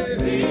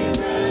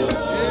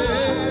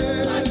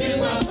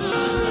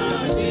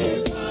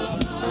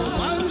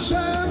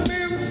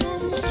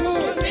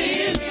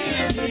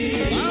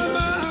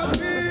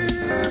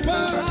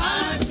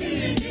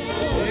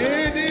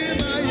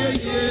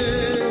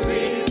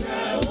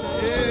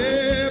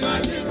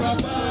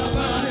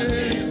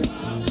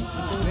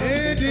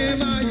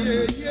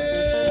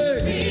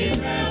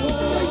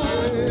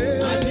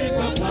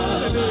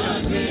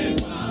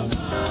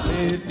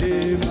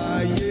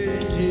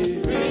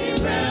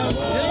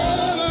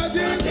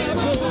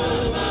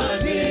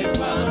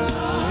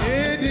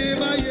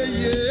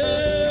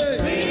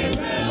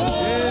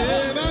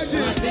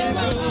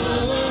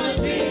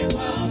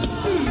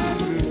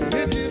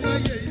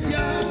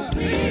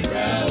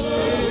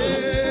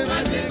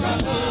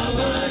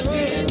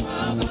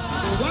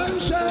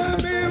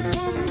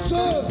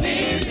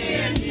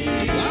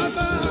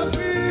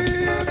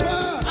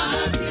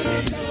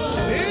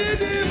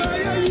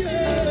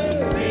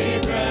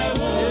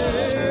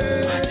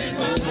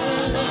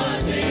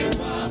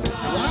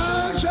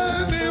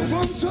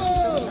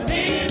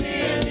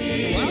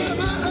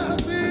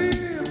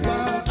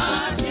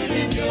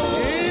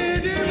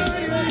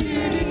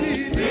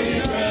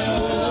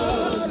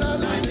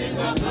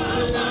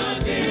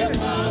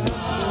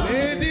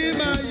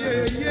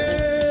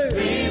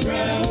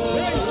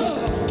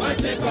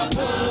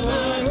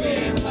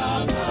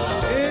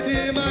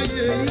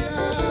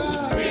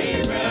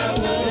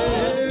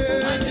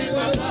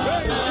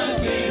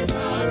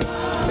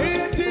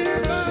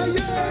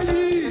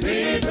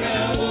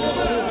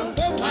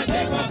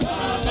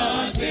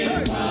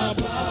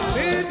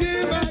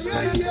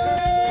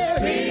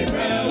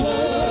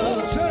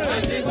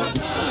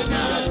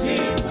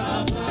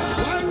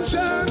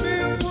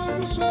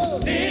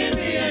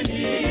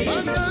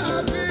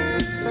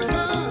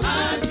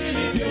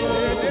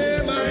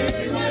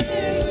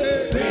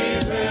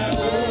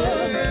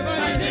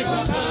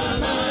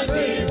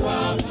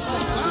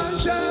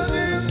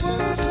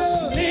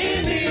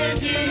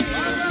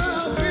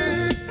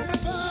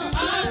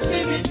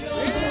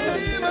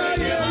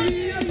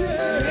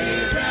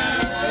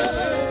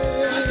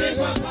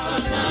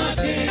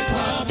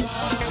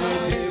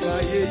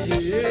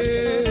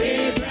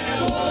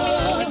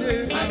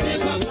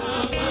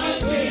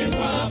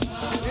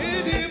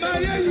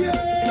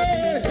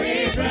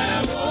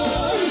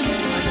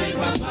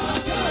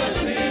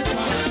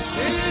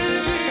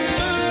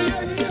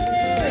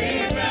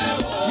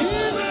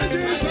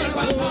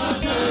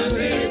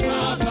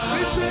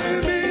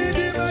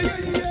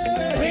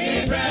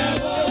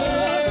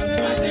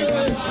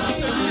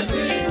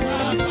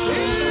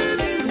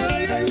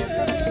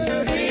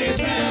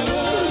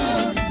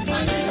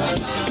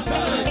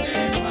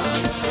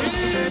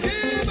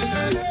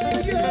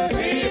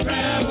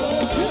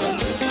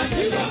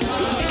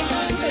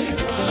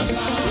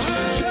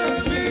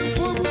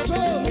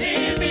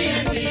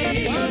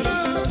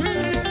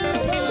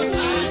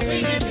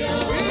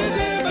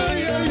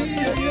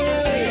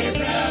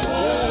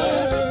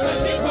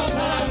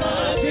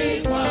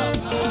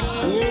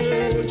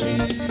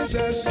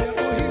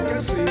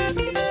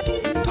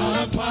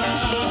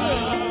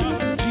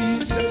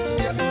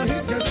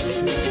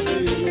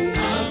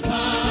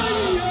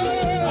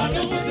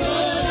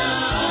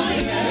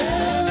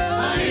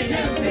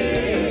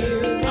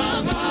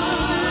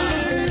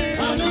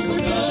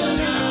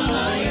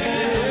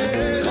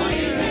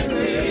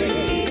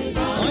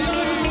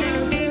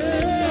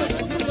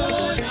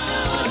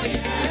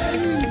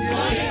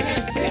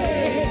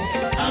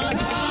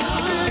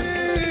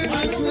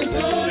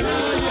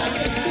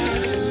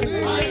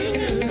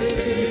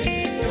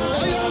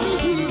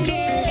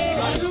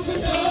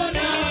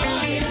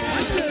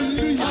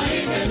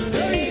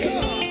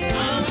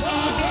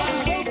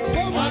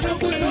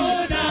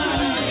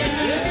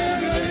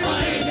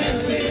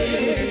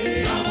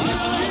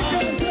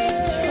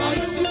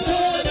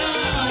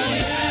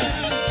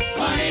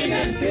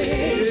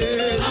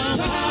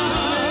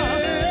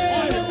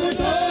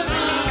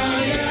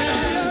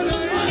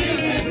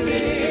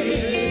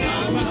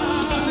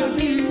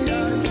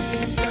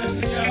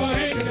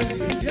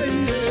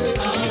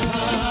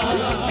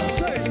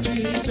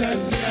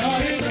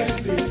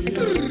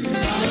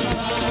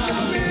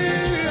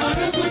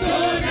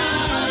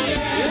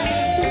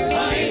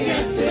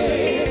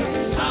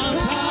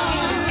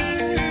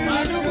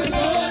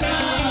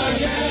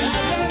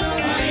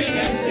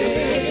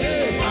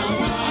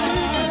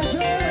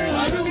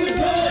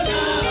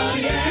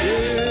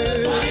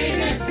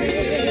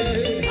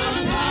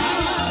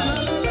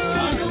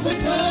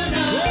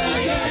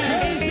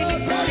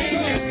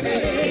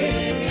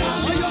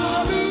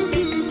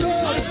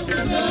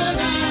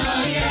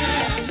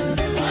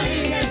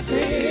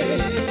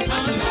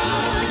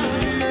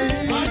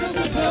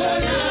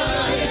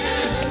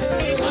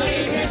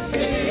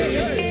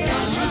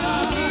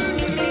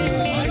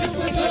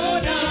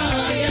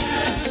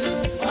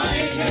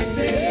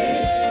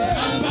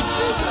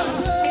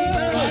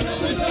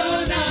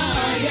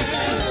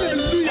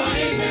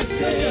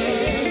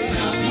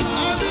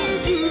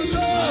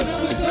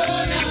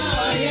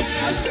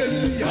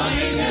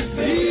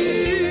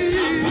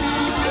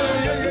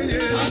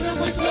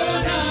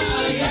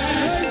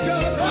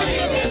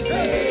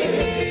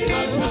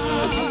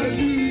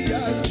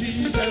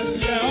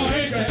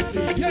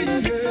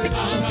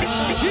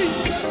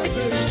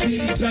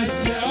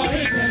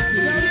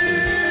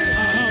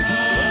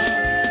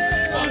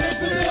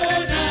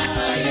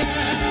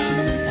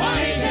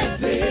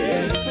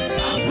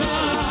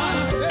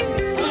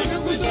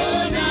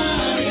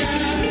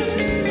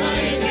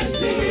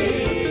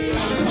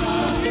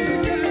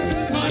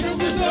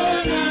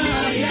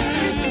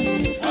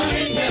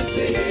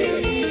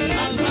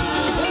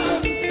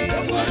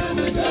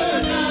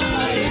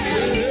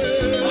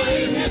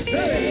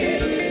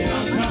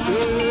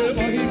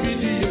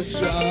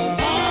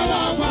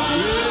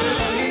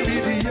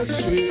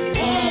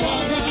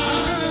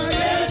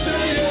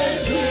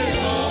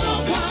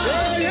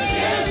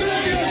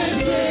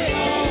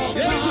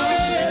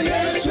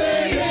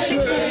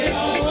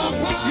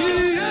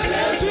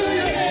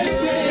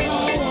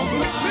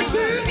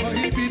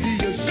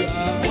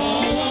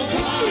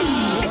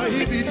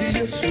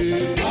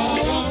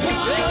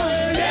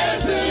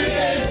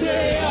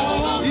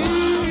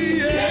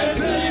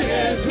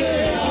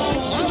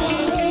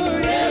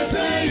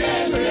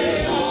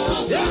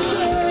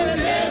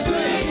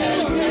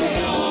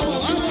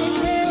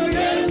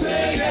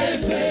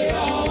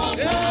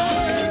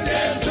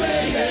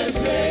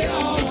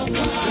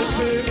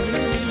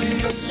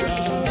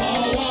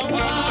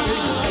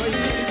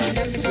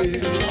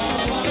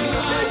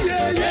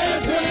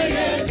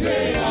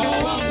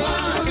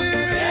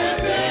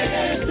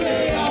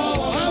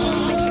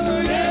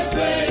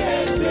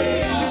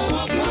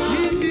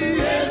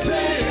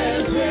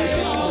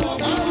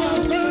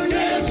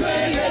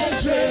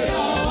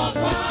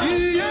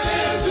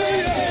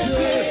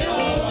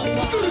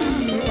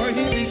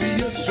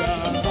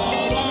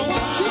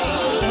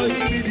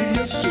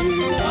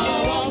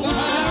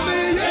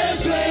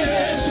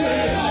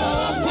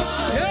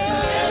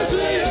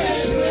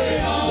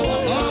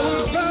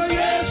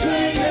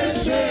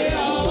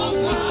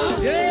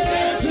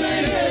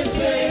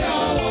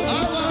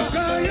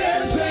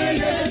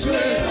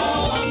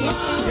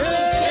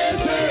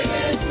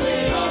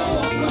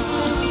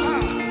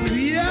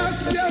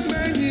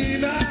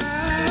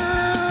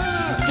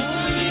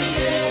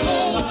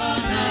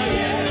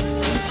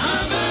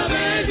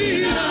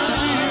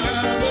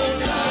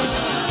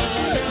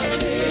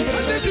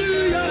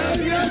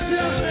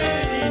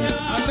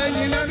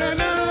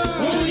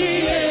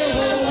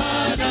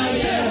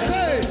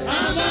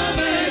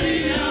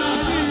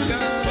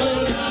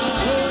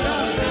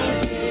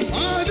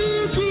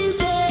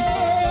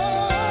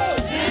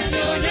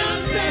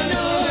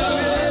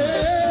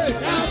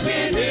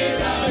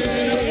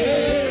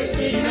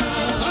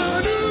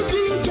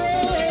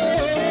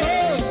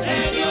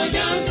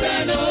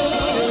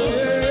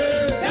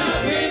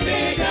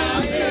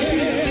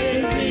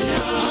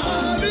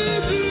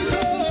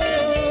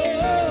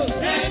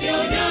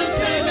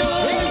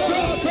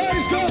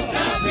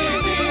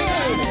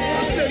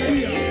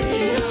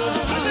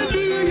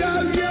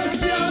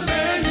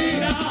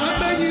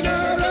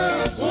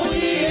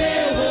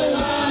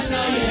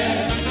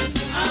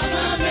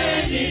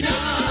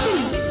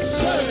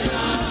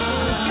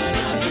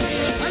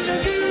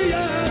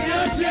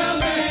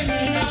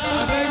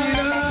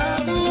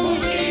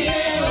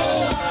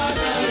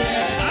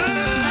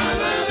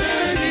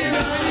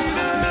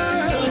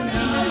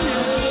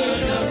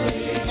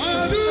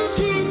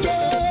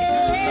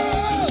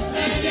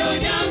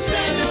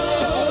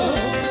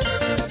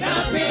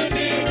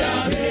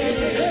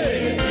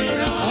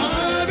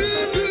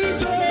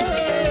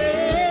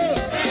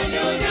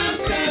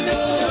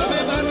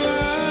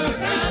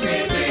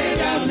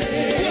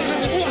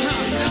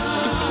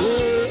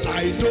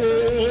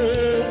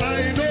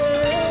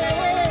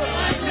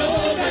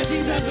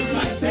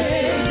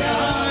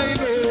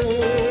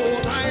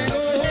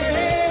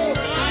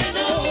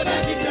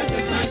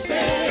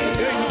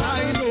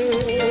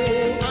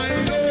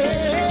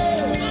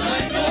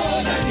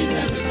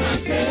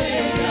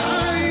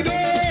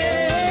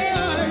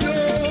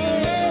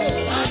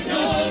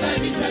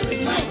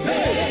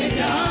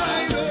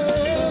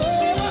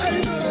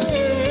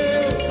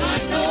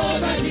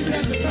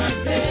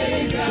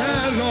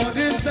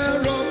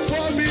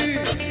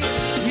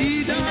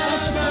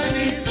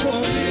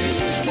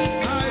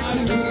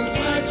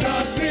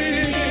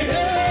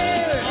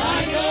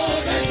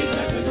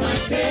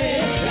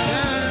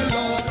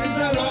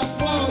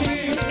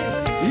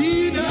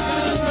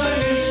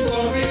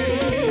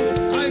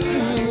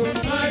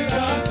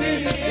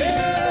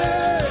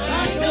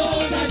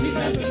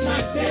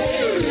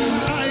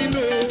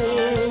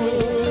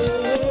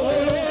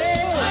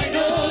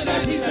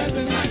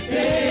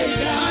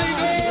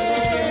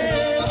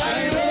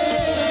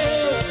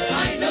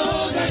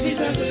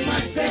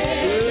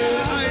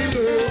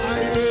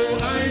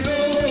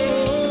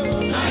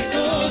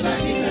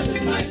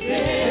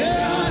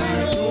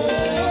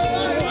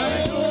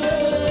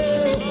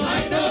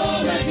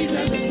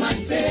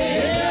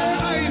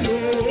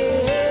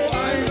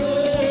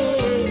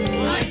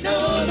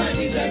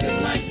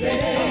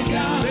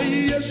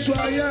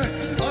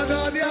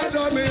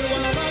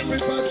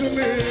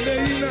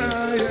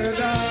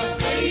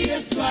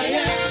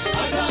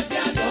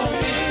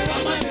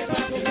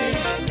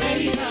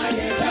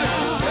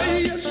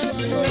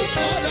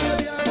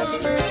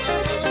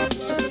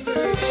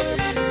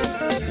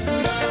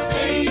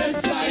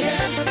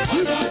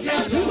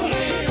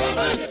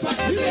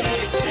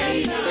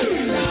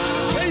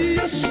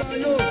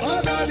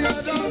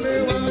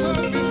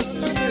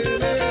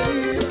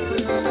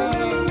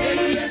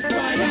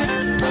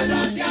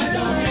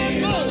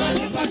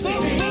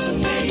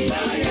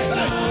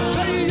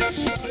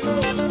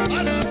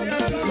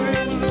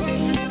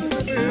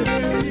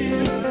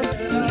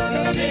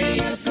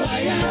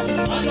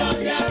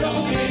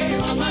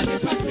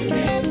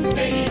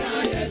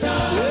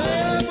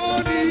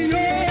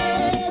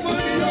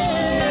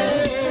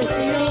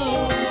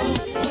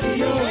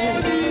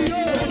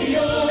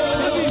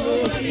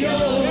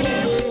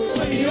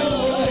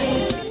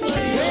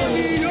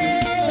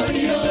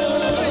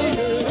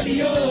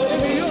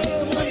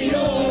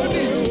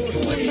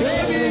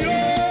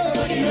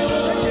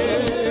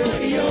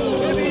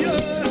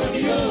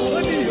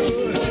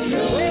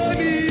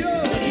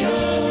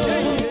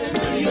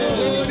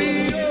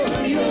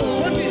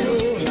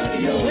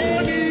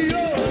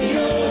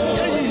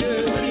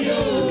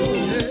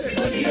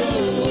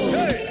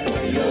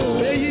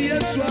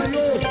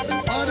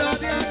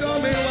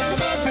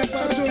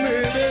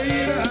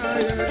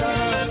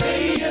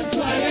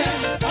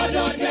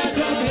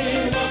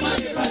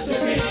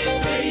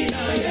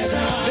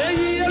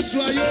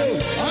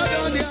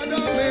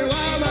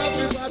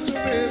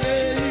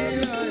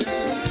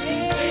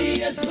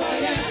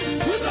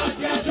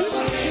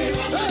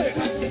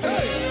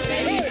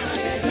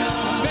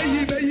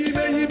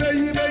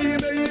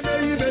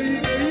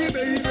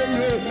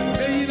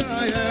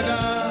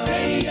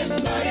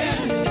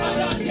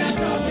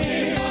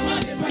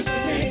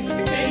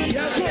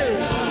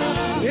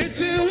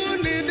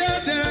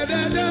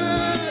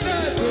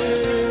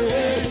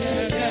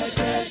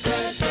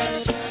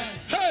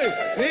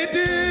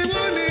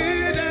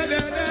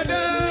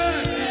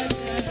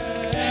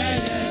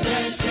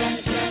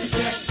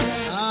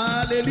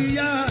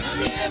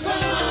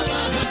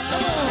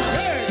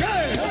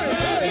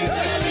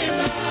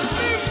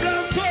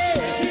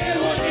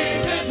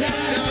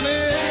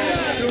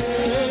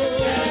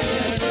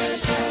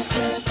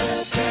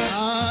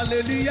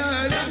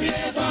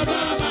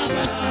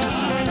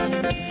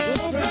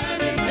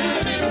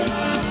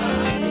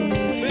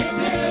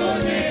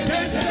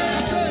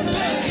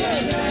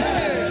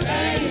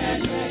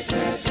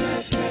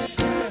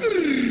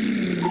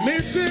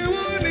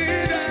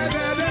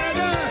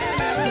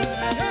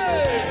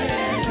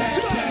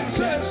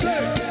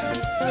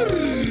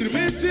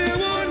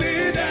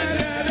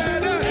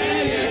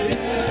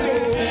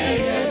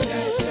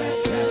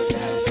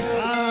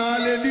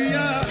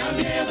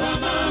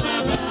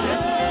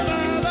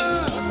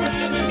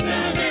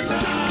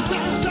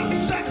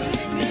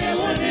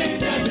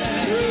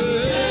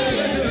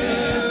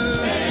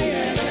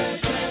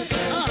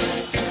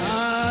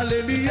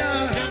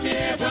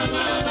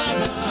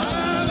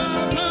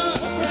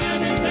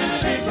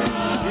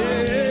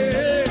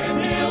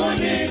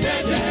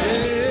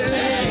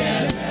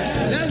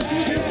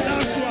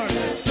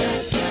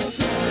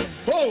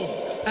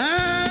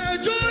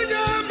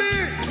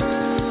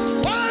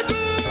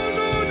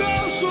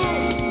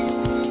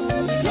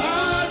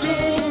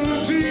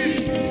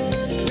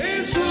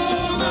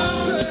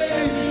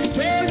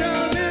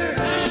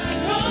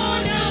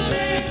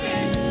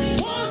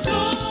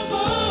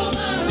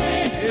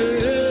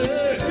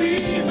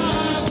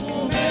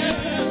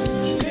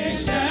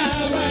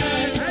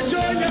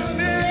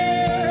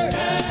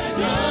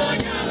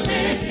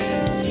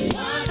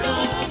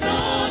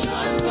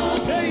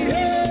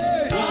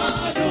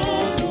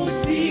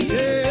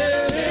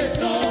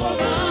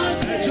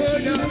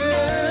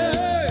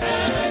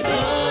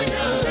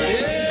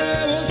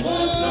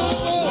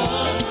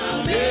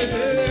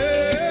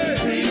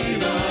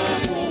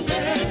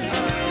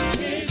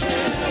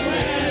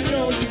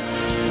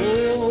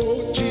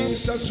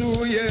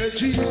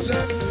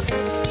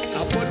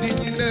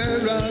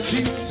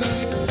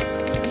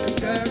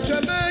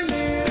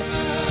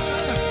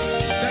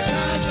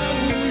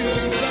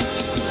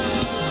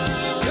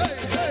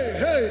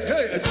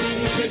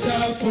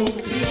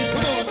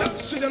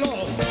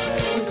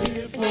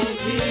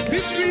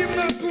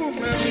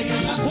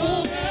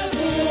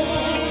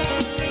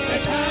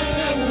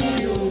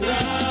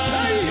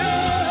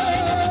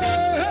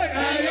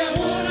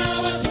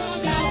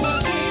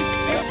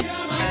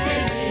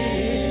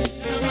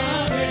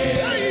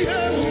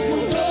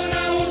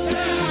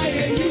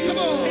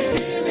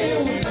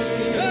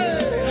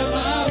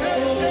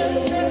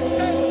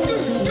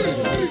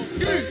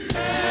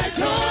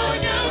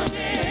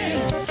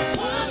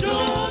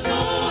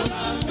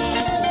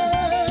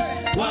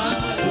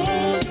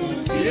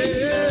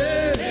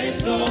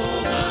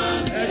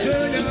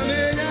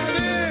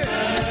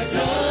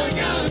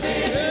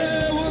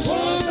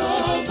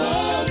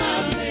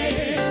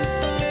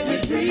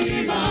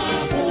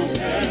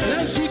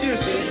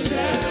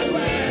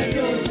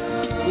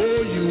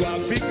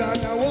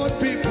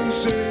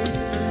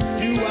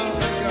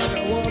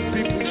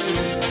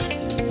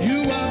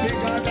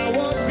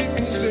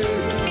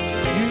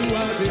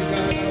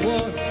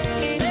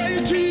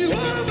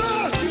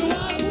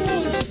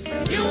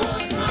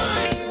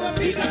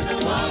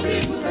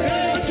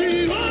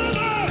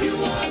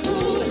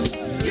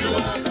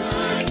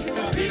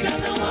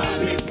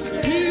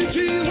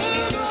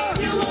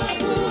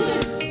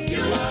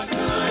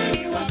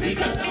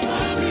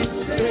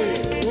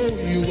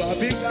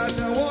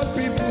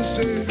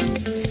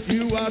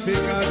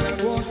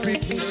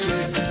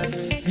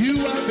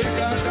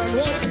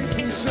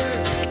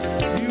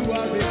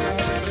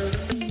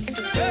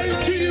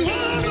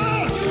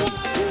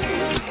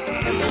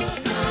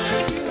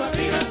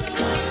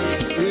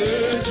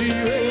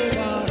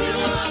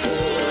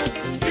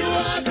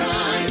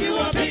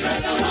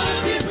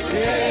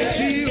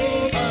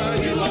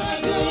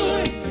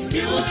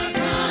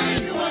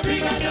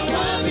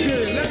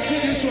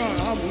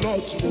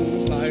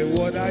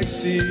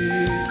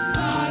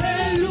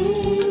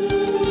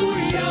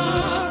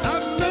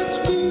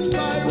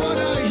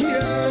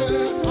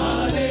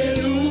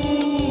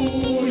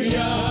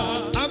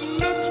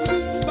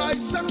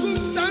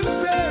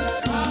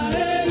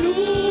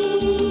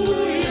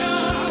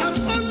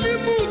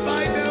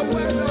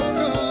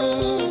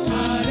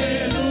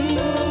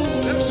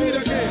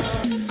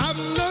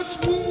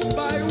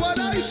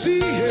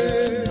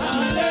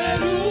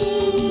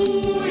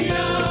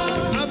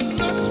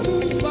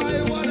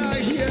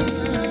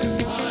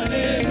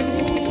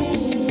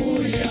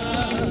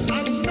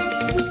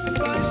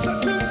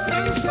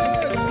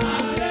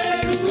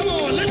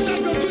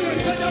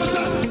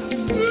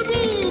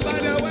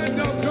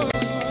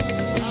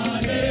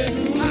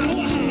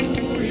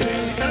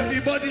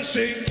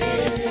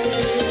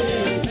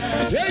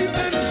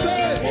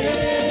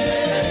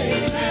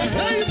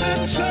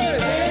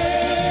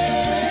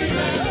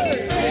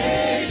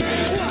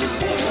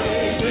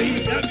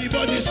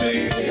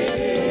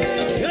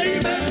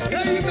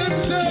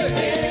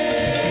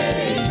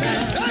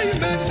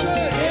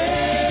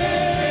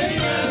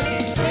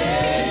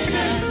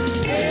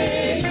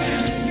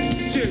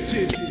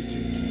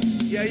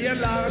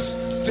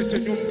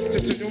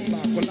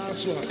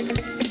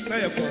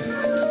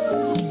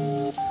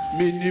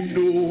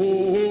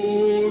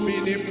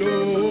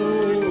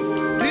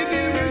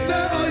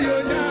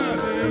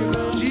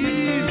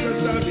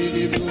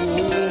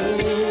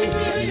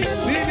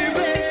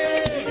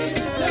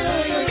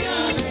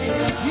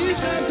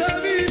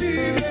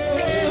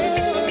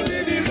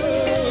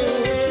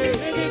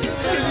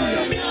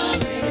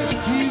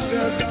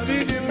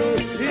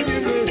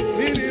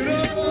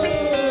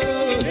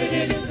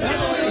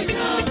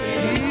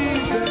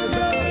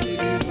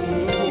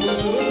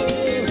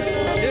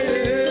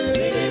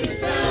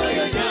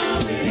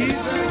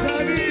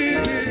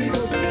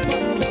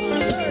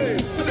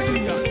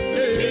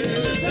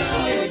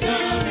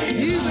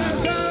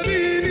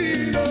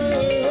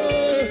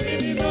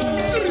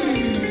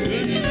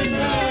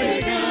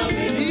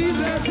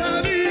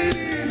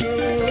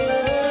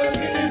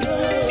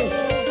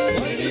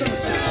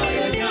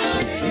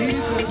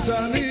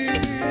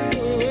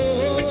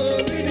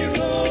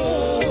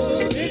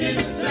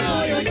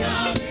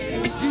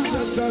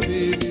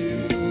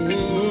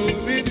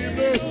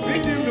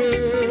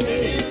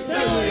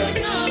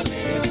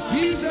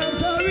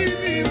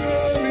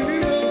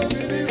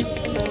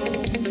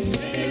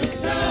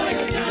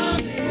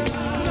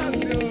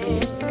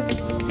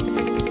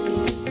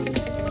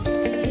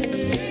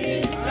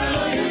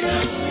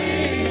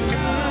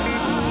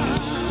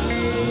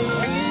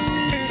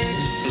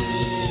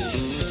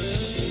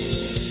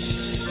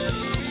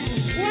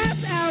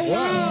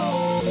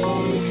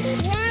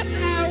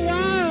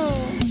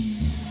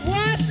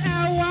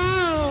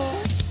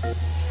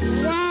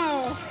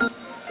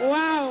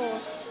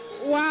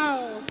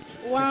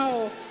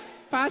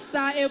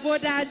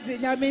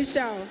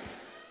Michelle,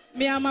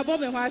 me and my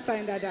bomb and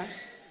sign dada.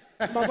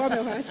 My bomb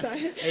and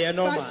sign.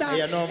 Pastor,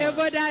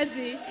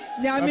 Ebodazi,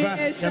 Yami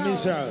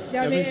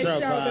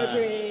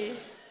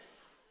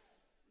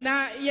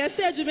now,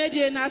 yes, you made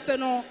the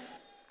national.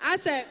 I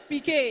said,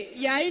 PK,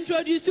 ya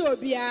introduce you,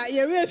 be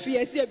a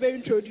refuge, you be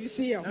introduced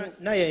here.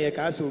 Now, you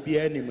can't so be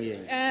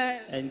anyway.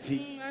 And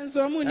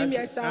so, Munim,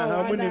 yes,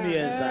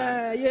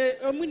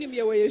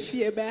 Munim, way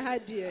fear by her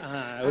dear.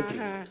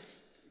 Okay.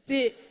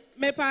 See,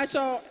 me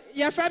pacho.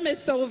 Your friend is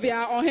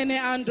Sylvia or Henry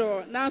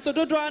Andor. Now, so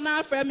do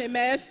na friend me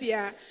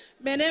Mafia.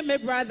 My name my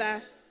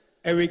brother.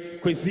 Eric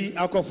Kwesi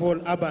alcohol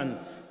aban.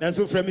 Now,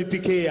 so friend me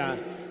PK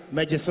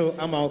Majeso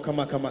ama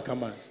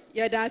kama.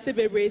 Yeah, that's a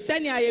baby.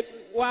 Send ya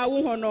wa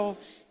hono.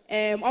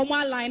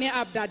 Omo line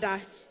up dada.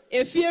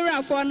 If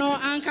you're for no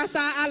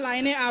ankasa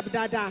line up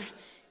dada.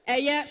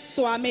 Eye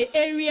SUAME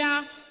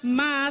area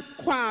mass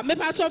kwa. Me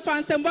pacho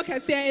fan sembo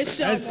kese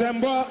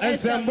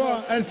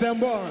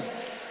Ensemble.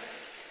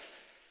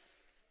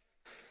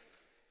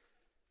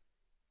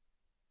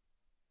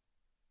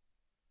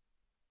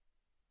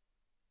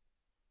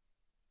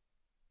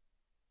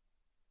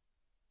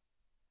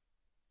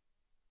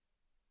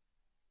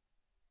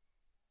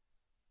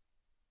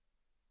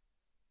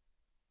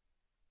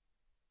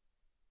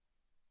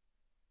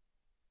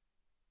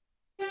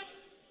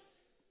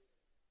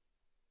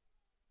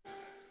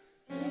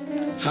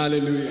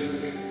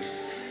 Hallelujah.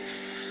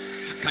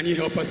 Can you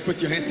help us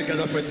put your hands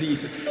together for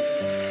Jesus?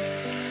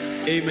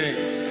 Amen.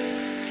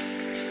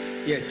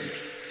 Yes.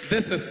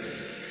 This is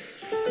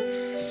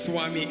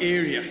SUAME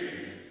area.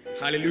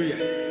 Hallelujah.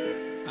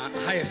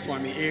 Higher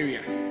SUAME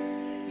area.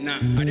 Now,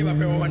 I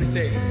want to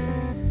say,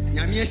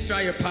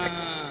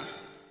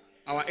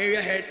 our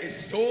area head is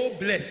so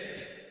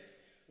blessed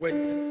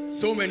with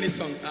so many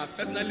songs. I've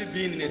personally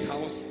been in his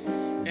house,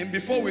 and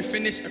before we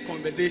finish a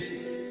conversation,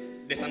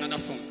 there's another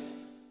song.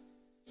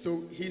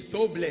 So he's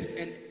so blessed,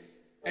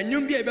 and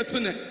you'll be able to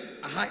know,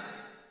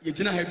 you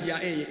have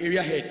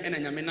area head, and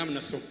I'm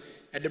a so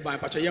at the bank,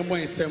 but I am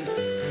one sem,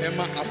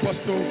 Emma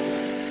Apostle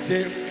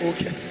J.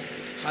 Okes.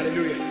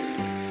 Hallelujah.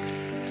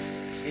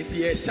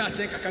 Into a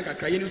shasha can't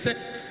cry. You say,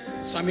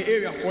 SUAME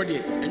area 40,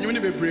 and you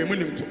never bring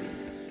him to.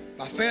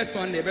 But first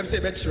one, the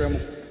website veteran,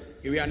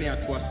 we are near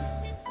to us.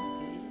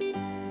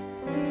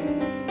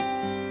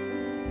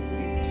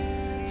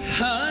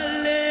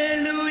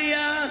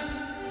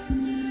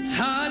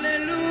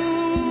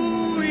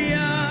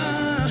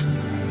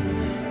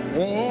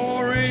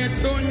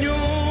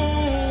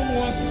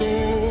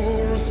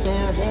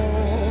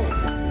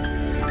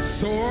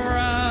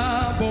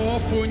 Sora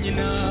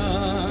bofunyina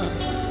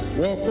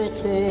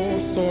wokoto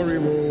sorry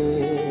wo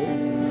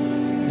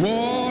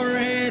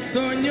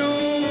Voretonyo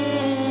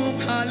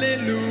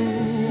hallelujah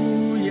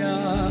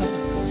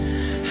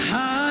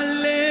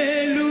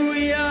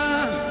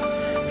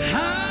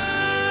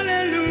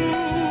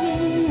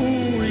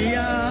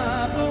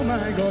oh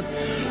my God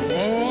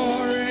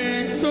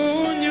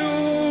Voretonyo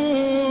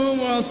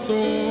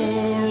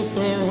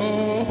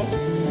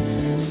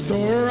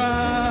Sora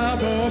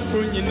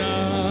bofunyina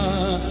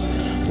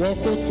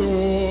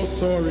wokoto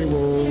sorry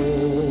wo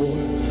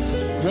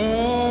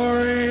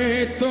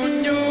Voretonyo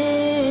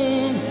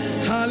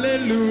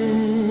hallelujah.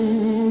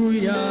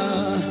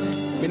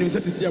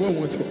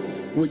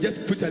 We'll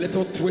just put a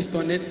little twist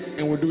on it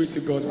and we'll do it to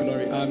God's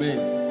glory. Amen.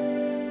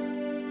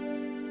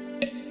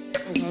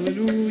 Oh,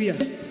 hallelujah.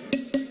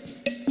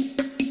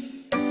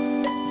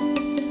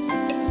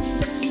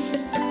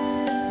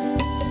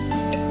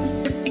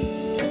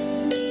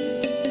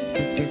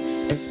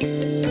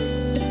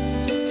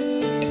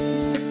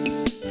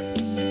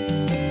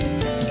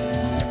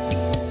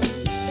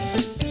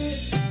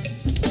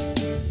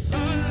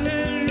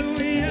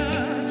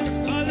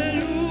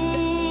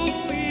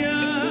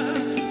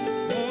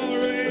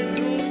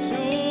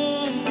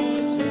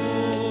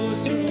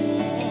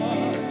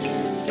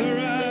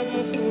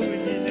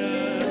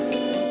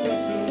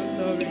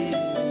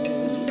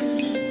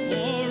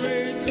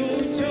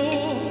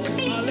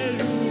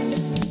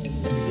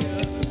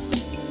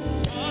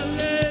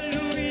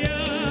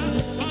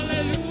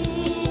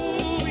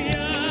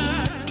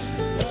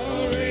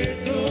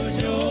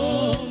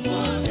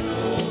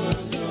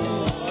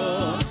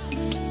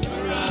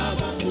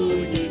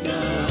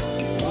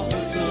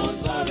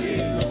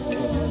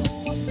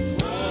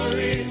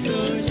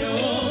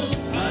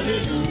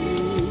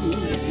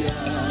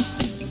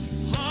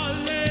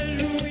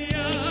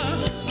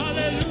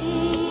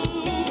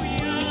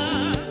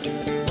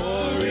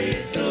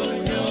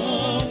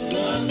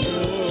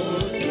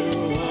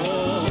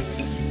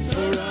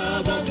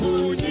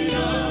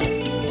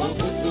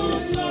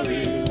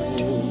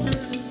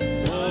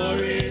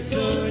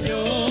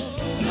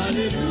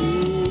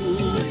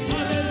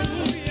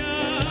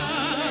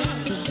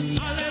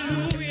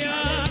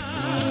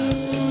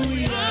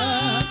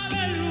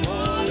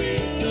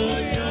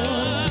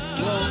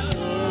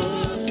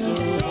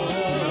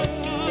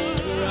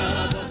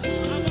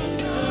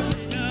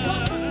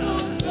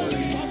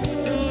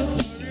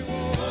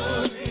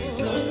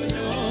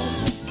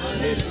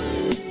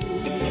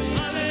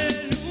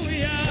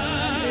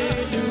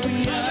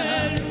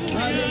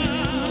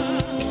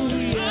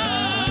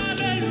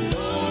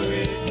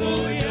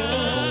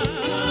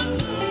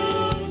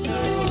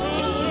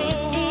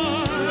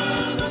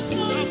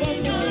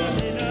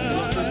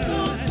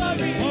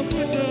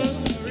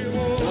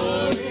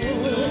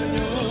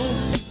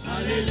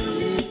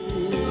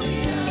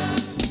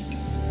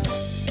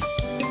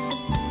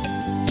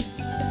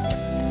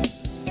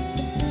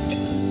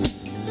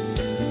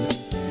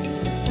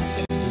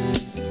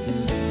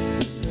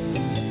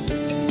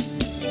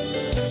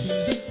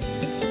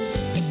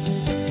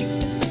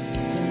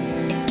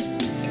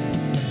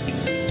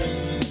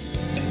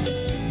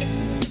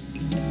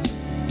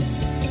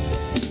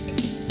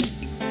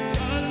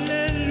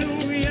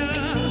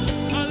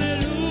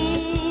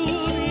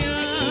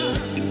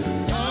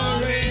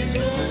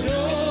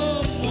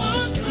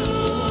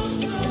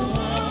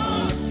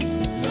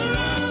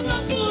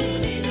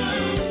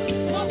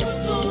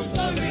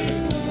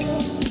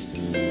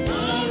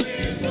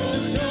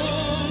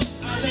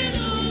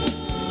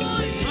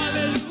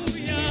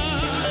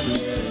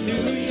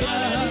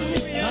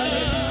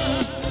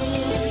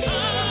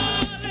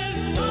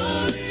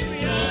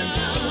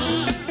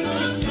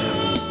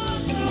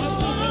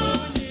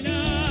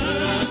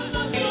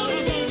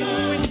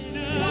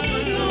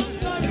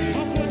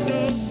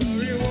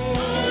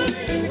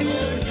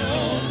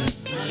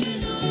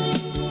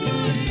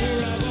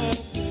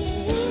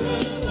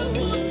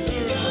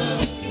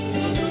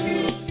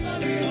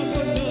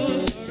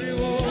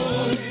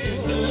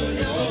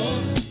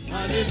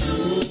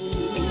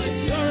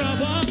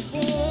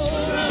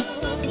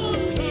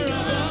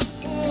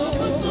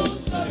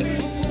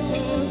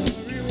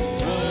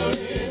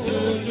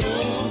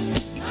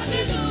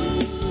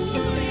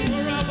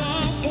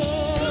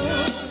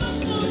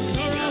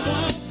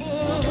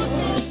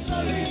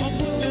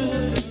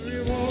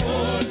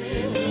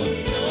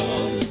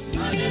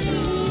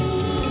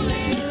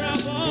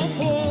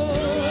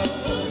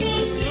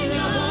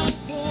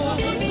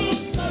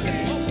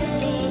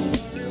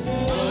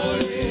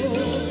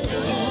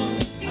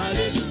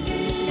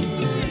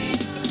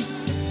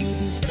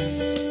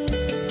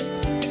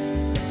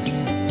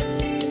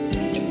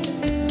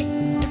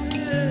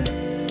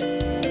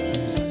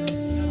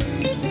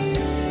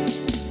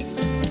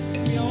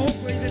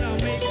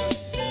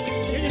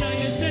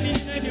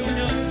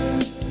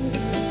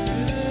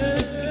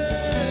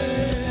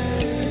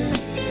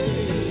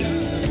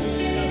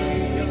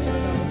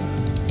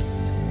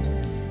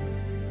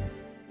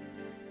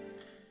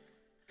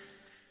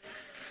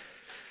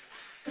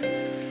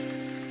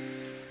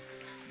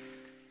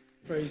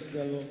 Praise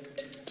the Lord.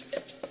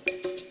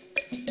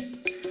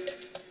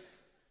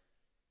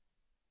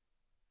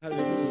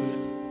 Hallelujah.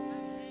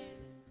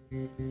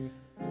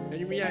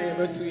 And we are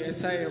able to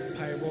essay a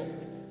Bible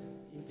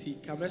in tea.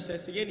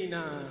 Cameras again in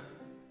a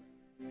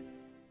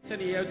said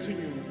the air to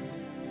you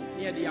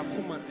near the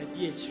Akuma and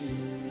DH.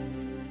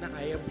 Now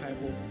I am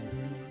Bible.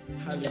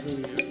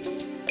 Hallelujah.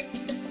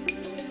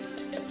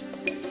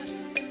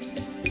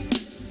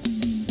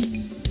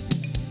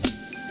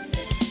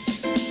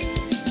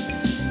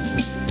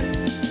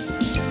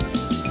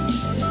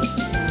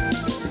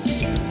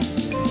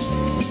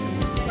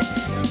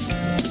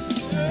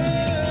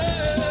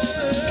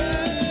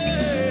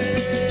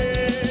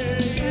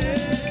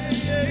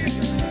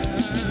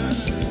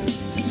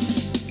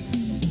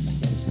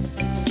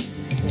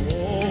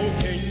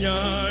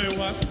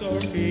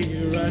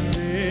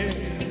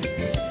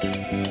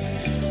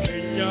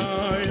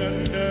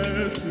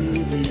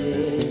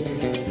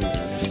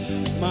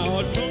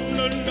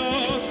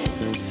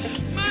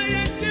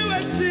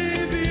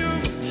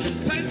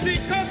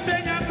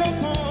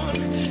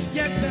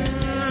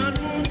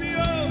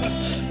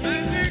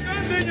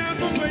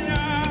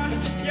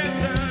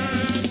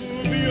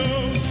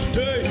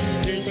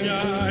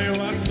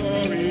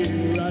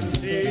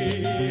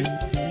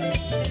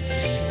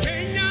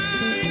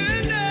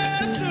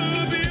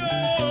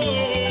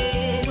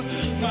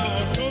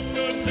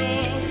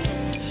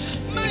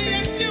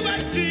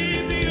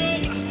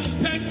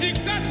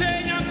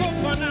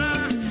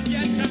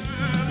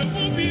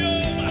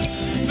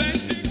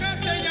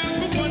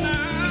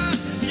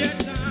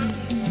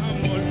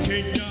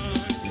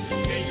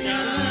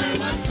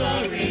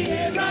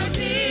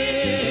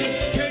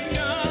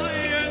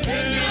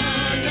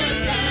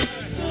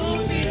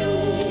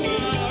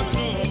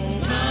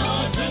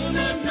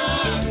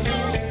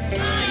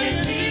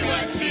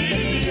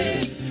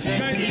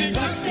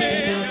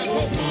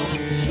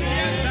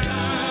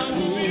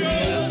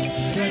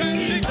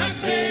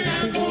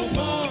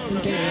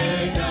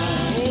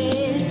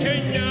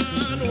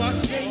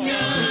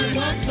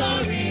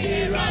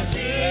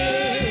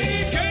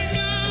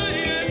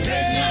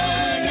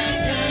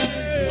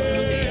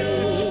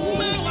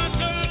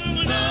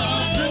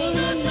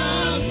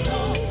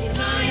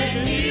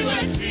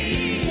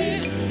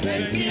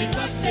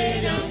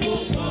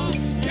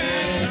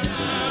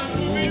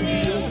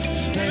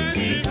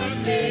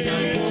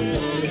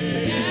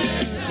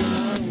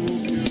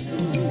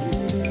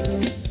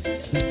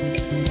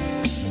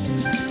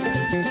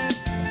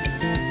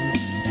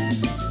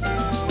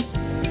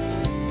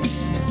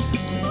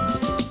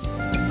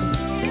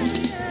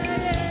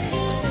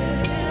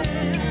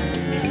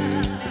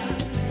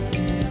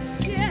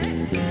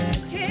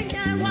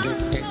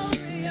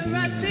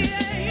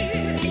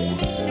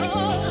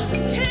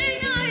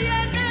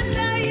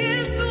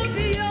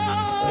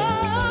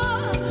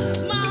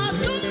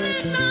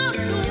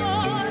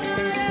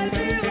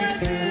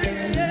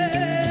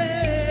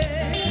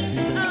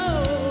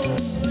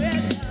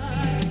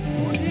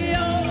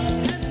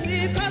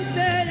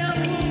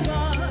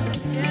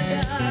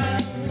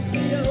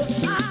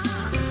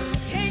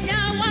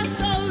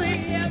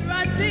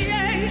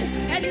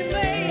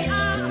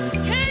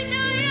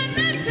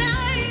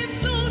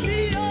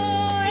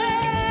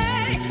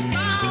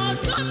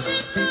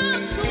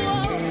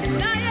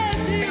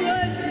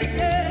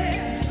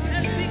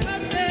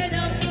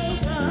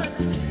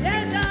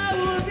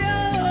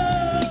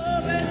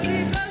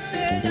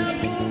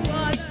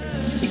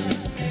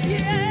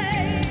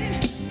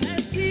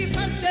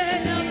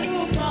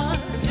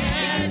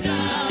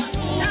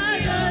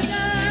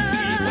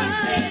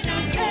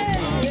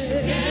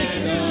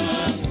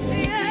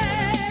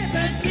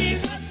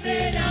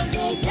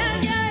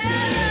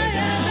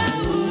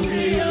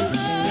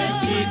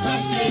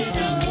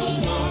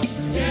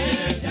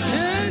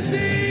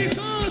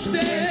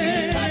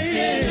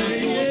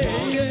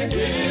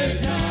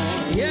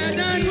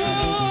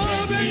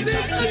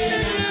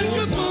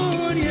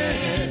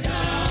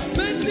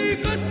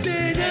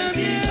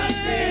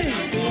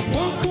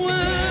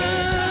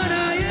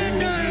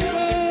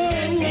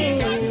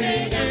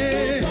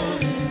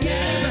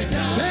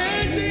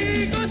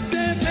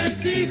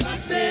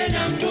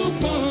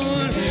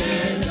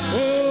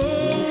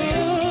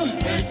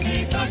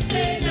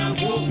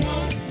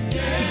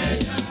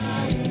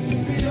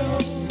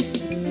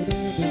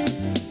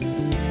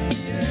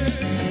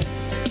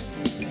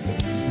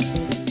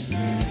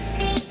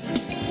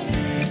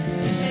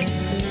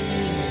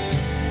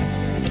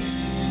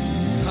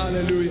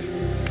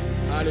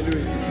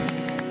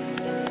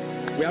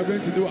 We are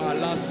going to do our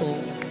last song,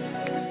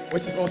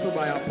 which is also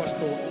by our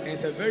pastor, and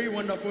it's a very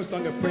wonderful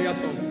song, a prayer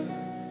song.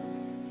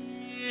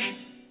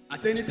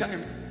 At any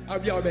time, I'll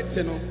be our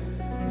beteno.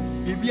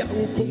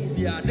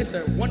 This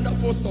is a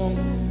wonderful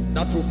song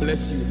that will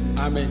bless you.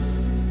 Amen.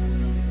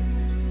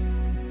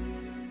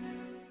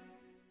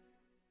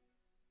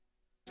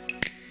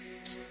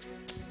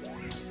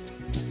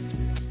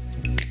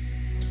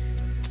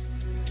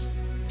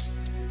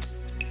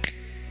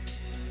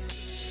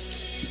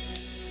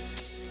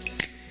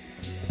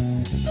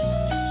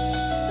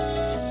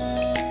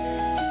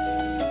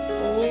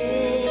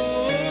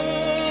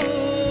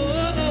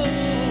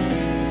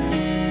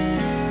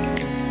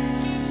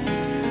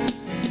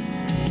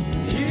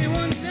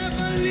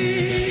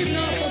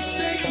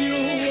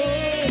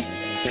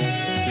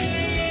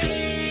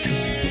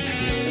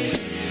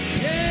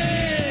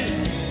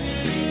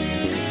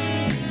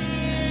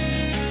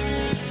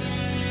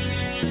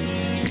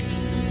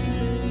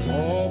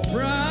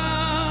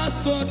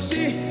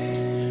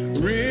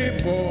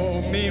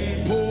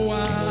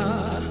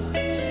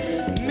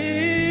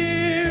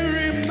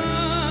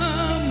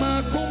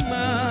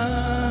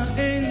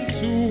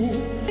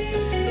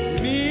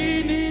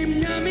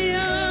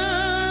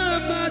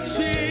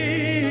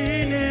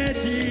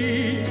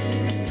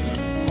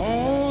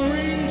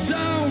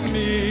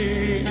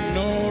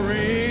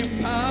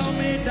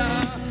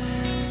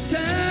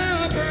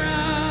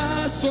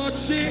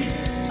 Brasochi,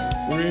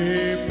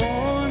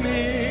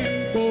 reforming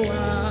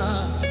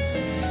poa.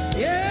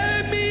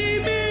 Yeah,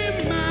 me,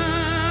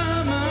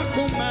 mama,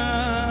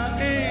 kuma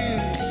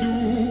into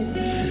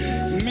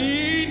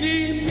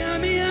me,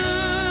 nyamia,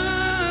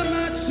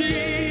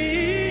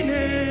 machine,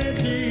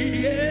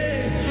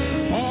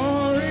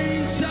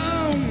 orange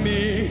town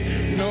me,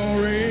 no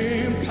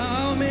rain,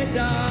 power me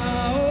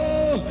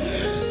down.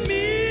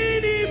 Me,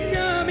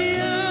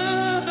 nyamia,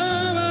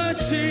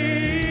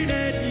 machine,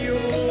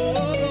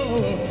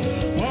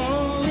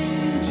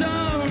 orange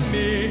town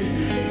me,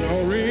 no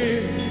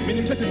rain.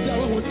 Meaning that is how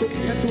I want to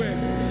get to it.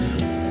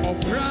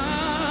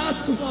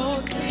 Obraso,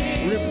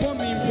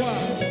 reforming poa.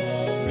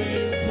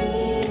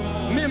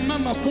 Me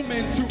mama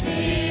comment to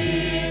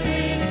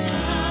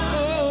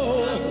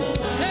oh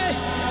hey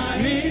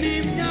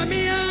minim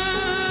nyamia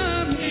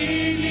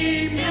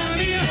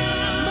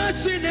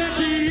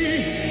machinedi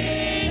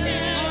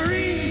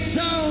orin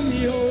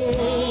chaumio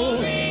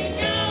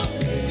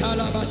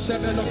talaba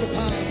shebelo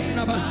pa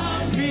naba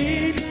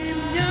minim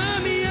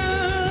nyamia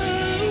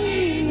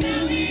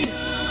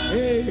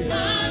hey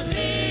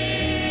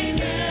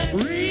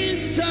orin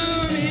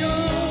chaumio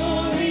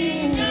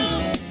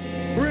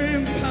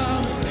rim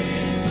power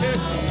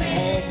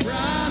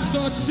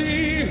Brasochi,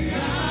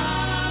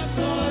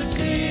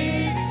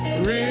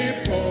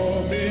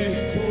 reforme,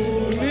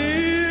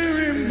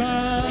 mirima,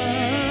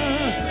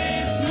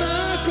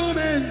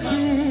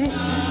 makomentu,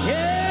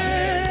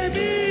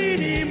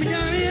 minim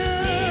nyamia,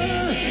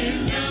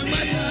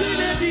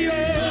 machinedio,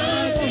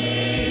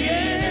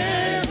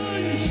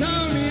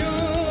 unchamio,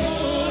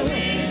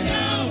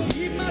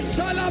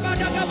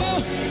 imasalabadagabo,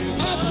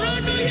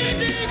 abrando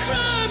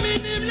yedikra,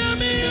 minim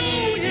nyamio,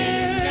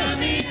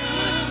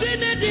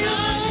 machinedio.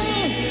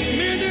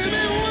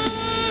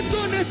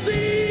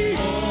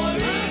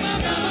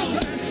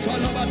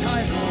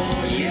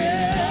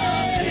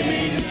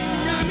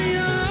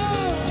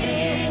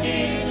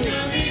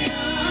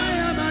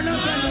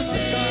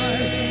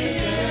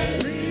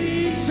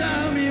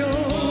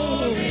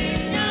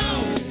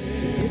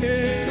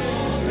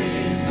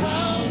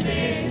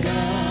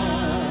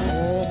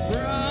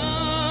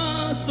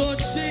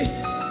 See,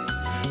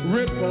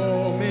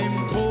 reforming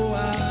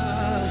poa,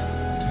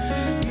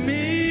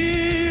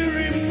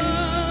 mirima,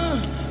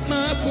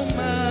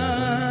 makuma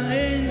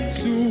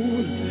into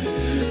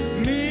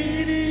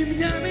minim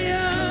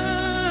nyamia,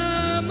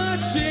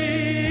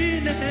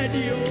 machine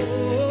edio,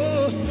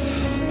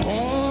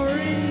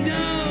 orin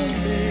down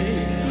me,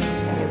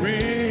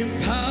 orin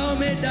power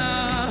me da,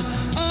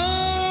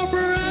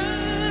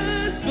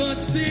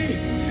 Brasochi,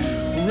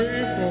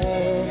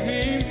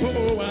 reforming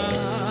poa.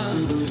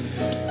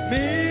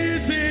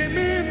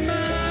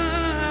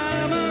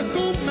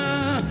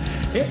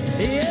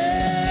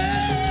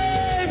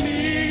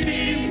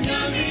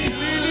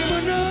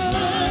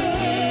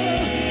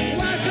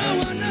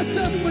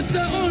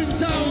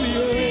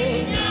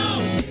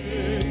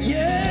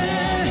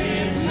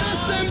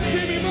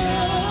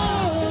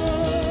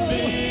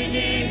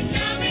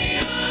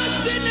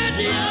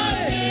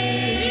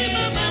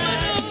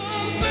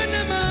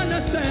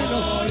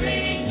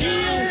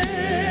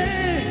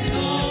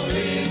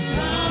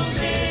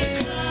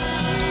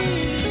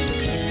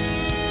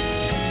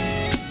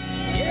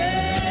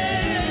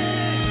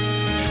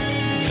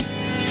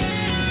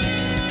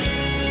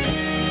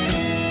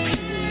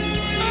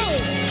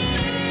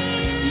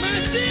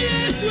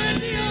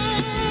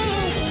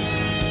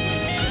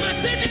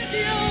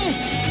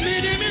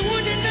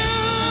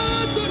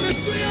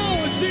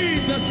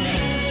 Jesus,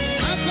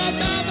 I've got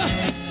Baba,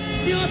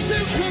 you're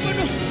still coming.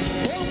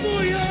 Oh,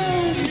 boy, oh,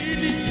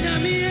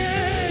 Namie,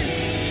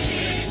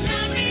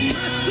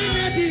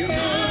 Matinadio,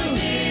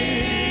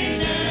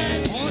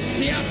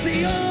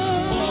 Otiasio,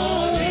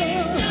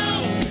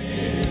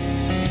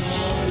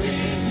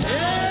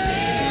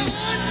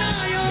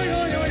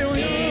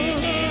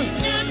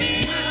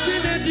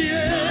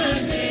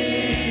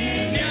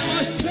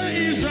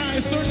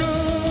 Israel, so no.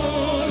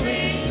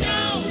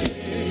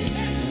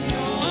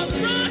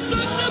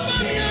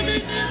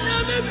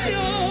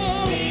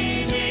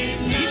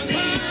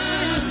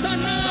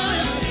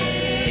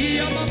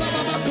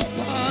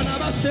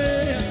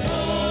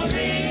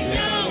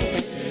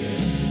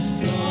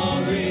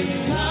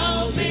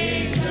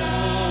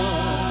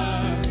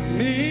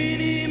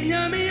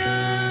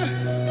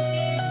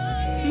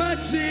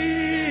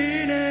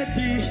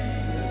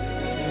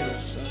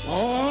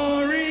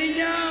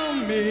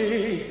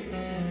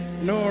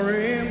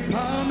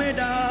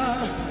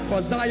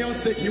 For Zion's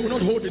sake, he will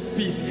not hold his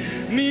peace.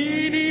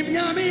 Minim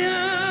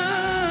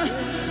nyamia,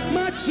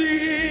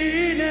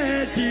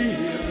 machinedi,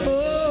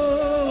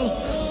 oh,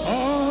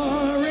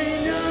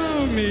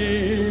 orinyami,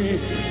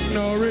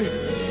 nori.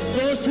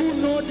 Those who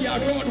know their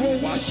God will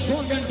wash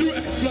strong and do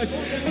exploits.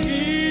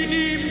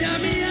 Minim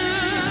nyamia,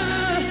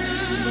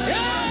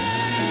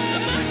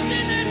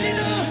 machinedi,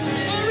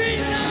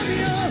 orinyami,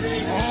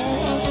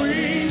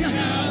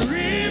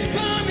 orinyami,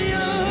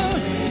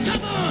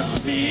 come on,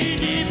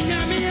 minim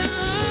nyamia.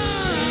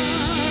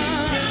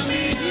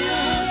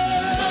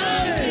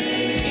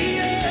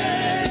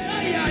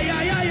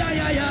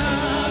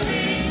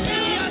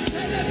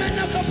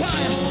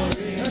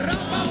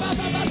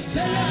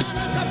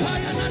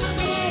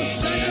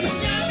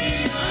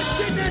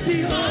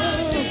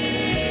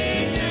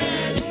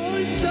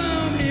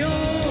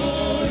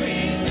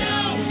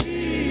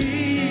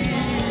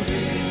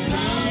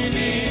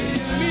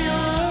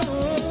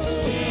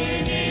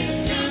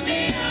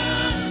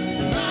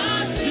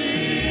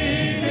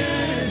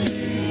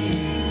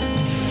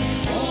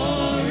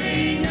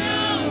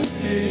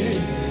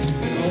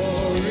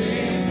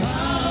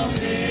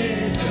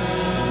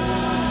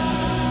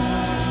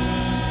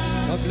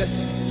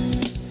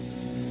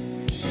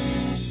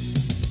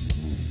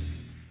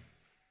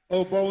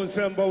 Oh,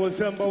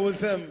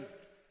 Bowensem.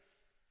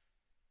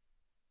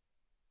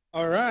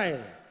 All right.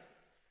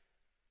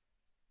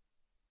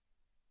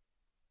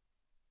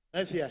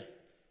 Mafia.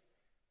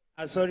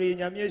 Sorry,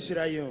 Nyamie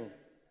Shirayo.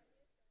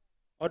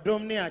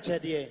 Odomni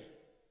Achadie.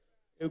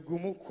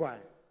 Egumu kwa.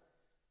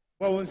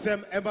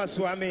 Bowensem Emma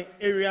SUAME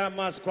area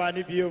maskwa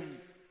nibium.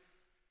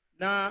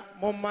 Na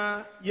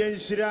mama yen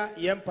shira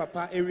yen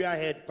papa area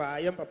head pa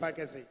yen papa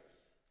kese.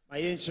 Ma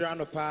yen shira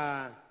no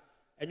pa.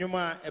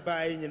 Enyuma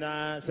eba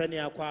nyina sani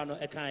akwa no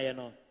eka ye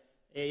no.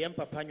 Yen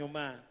papa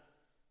nyuma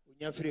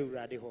unya firi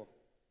urade ho.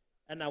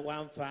 Ena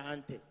wamfa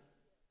ante.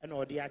 Ena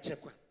odi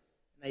achekwa.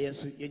 Na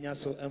yensu yenya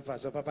so emfa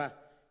so papa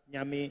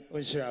nyame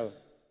onshira o.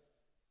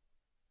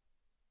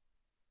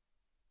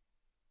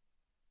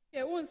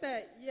 Won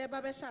say ye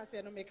ba be sha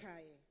se no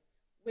mekae.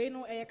 We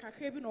no e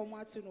kakra bi no mo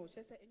atu no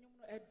che se enyum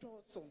no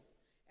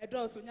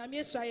edoso nyame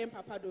ehira yen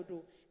papa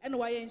dodo ene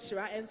wa yen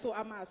hira enso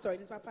ama asori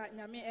ni papa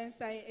nyame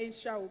ensan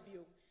enhira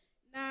obio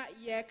na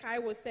ye kai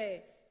wo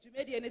say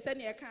dwumedie ne se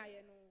ne ye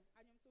kae no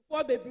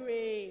anyumtofo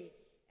bebre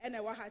ene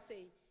wa ha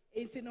sei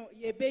enti no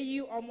ye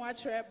beyi omo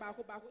akere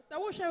bako se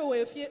wo hwe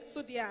we efie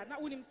so dia na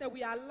wonim say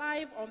we are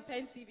live on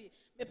Pent TV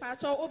me pa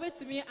cho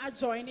obetumi a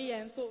join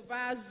yen so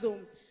via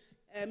Zoom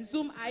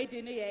Zoom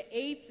ID ne ye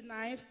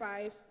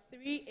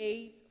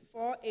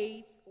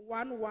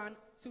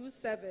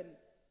 89538481127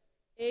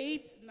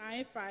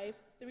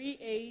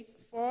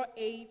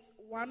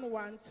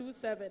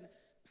 89538481127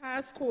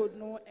 passcode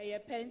no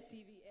Pent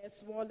TV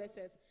small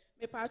letters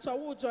me pa cho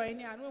wo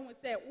join and when we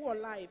say wo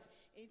live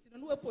enti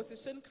no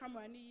position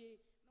camera ni ye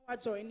no wa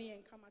join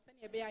and camera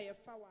say be aye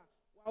fa wa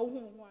hu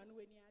hu anu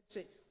ani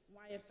ache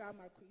wa ye fa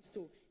ma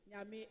Kristo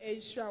nyame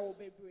ehira wo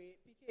bebre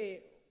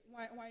pk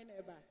why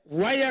never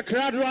why a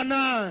crowd?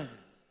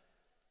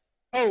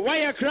 Oh, why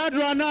a crowd?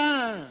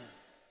 Are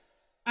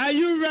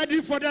you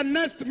ready for the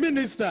next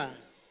minister?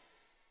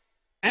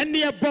 And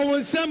the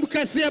Bowensem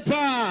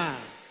Kasiepa.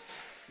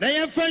 Na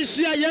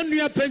yemfanshia yenu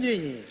ya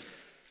penyi.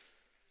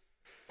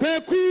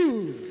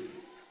 Kweku.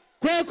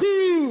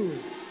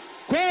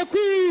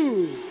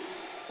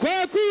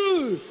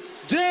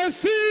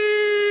 Jesse.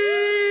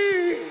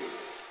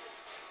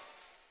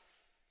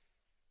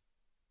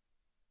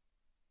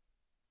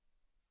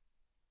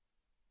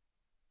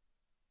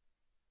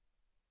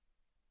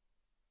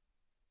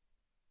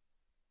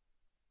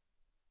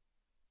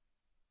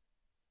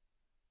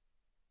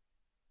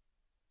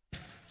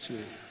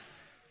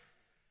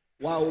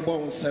 Wow,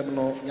 Bowensem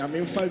no,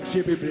 Yamin 5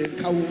 February and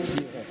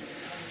Kawunfi.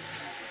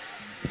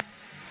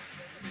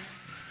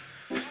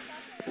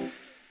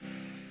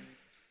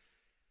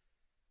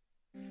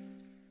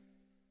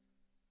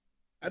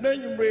 And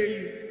then you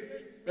may,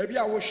 maybe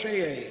I will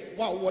share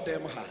what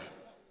them ha.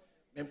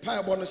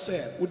 Empire bonus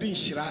said, wouldn't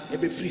shira a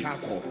be free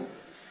hako.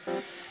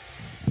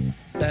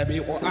 There be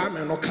or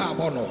amen or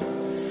carbono.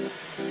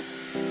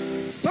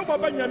 Some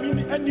of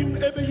Yamin and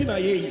him ever in a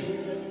ye.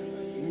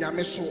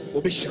 Yameso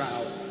obishra.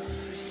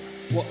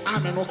 What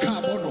amen or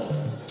carbono.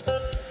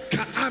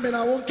 Ka amen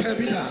I won't care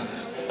be that.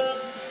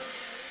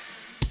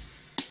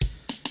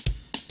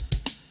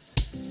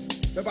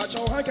 The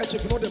Bacho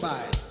handkerchief no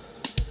buy.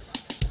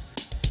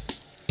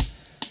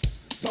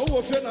 So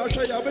we feel now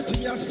show you a bit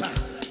in your son.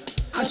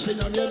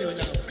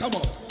 Come on. Come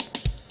on.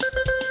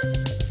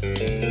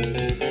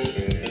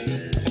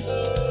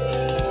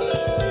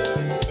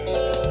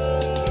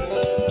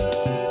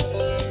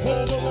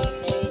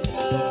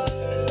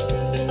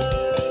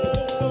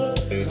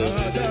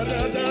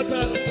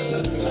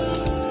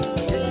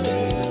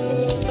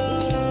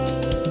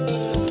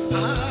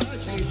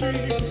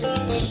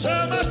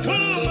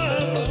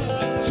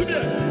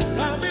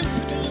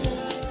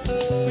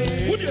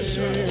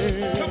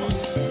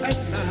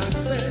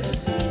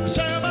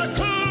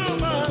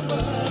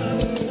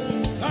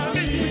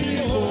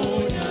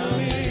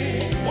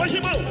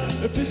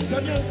 If it's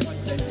a young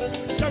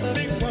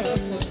coming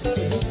one,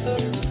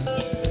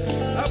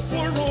 a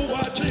poor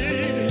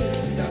watching,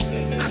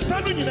 a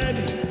son in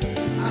any.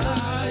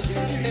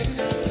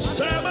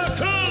 Sama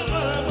come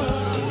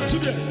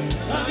today.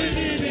 I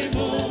need him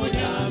more.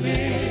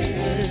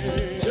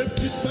 If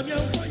it's a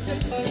young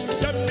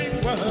coming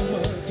one,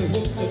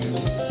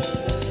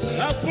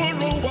 a poor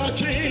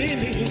watching,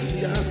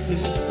 yes, so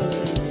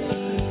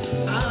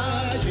I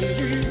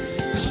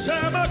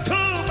Sama come.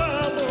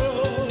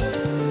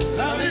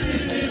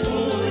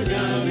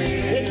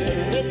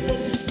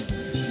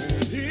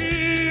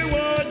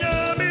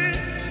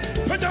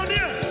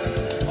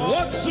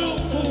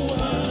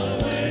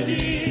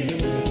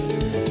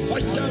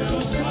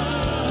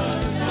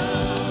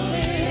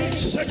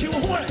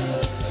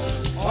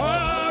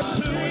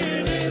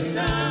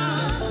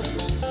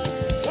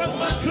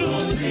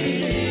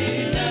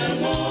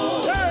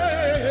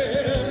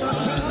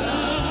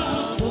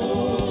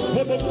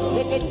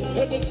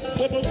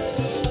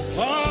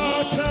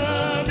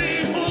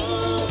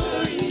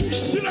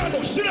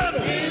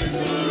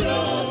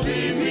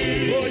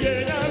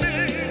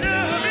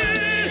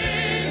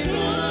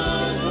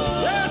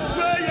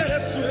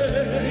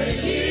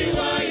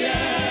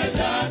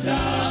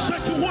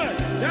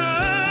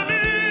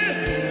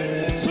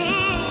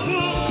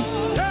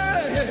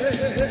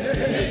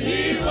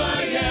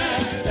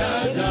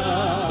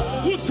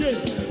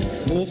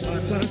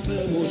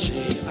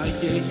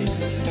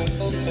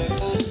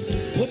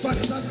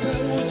 Ufata se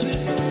uchi,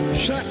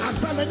 she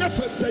asana nya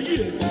fese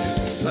ye.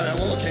 Se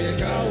oke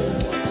ga o.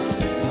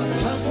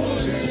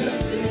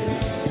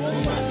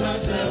 Ufata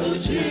se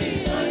uchi.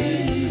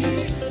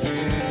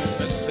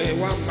 Se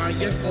wa ma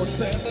ye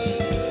ose.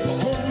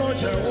 Okono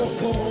je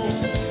oko.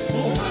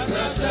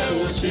 Ufata se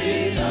uchi.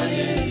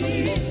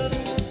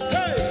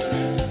 Hey,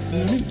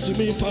 mean to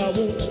me if I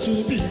want to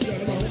be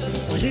around.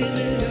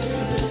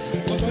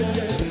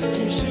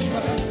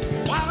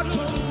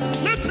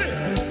 Lift it.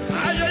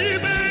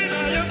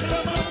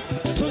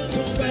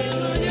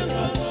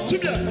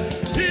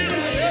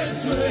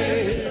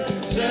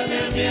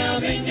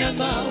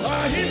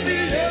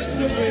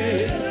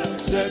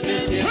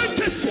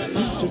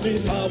 To me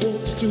if I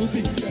want to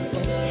be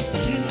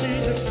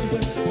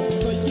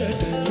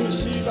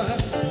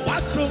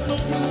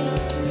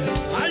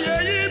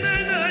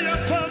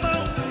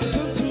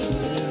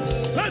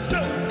let's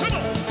go, come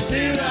on.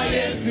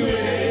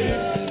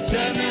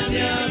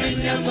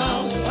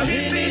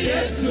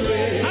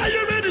 Are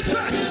you ready,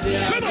 church?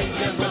 Come on.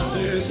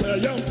 Say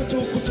young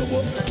kutukutubo.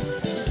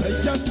 Say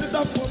young to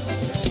the phone.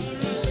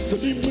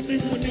 Sabi muni.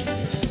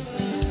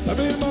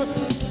 Sabi ma.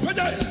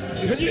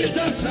 Can you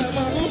just have a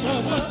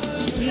mama?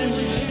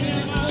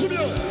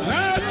 Subio.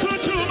 That's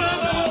what you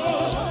mama.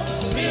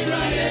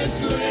 Mira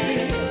Yesue.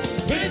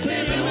 Bese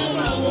me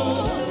mama.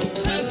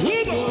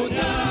 Hubo.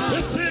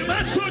 Bese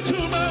matso tu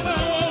mama.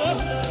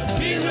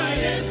 Mira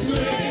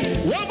Yesue.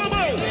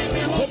 Mama.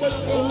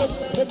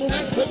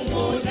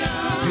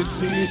 It's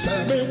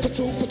Same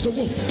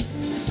kutukutubo.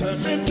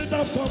 Same to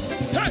the phone.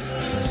 Hey.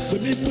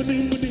 Sabi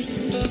muni.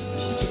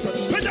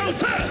 Sabi down,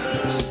 sir.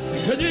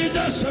 Can you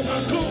just have a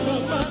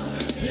mama?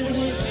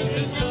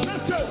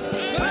 Let's go.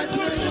 That's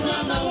what you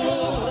mama.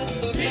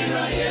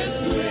 Mira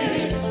Yesue.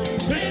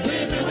 Bese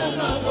me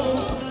mama.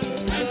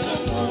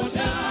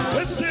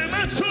 Bese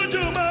matso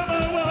tu mama.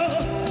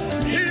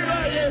 Mira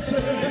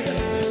Yesue.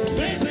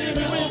 Bese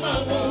me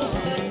mama.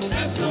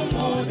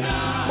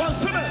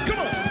 Once again, come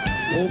on.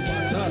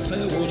 Ufata se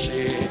uchi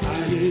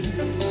aye.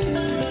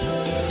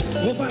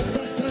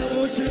 Ufata se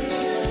uchi.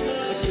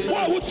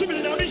 What would you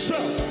mean? I'm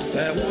sure.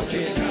 Say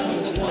okay, come.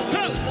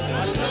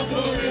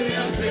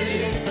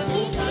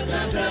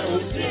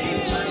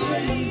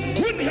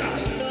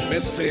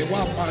 Mese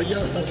wa ma ye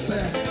ho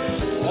se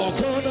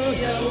okono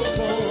ye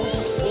opo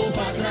o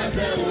pata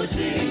se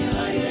uchi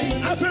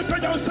Africa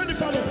ya send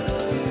follow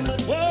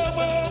mo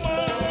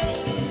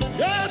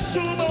yes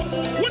mo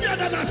woni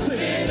ada na se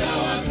na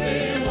wa se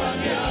wa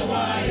ya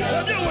wa ya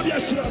obi wo bi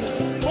asira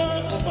mo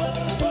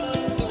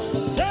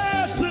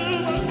yes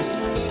mo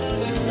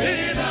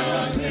na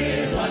wa se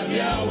wa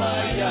ya wa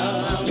ya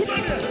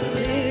tumania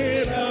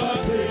na wa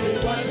se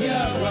wa ya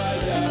wa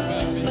ya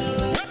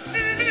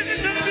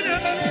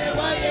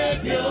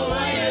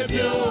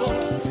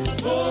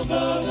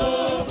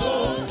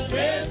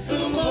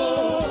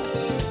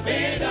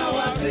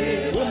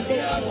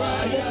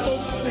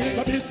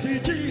Let me see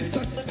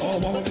Jesus. Oh,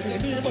 hey,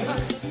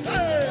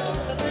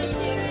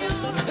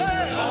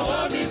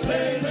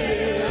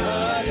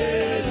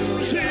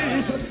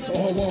 Jesus.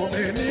 Oh,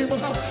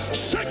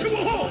 shake your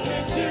heart.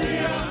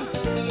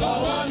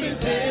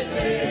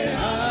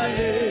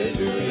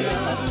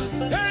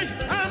 Hey,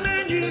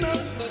 amen, you know.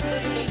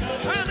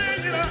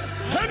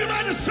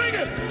 Everybody sing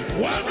it.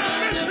 One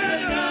man sing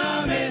it.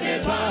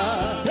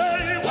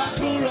 Hey,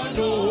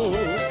 Wakurando.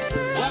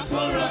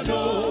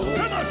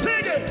 Come on,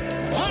 sing it.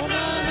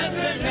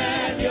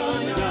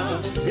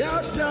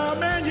 Yes,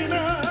 amen, you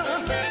know.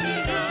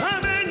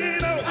 Amen, you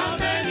know.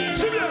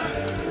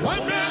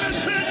 One man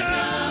sing it.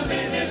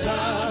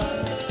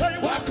 Hey,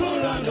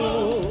 Wakurando.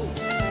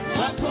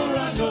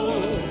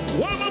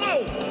 One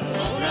more.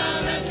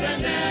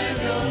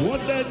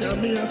 What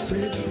then me I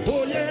say?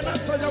 Oh yeah, not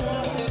for your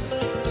wall.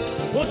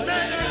 What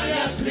then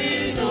I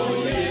say?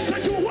 No, yeah.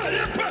 Second one,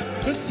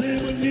 the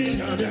same when you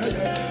have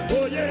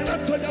oh yeah,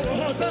 not for your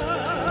wall.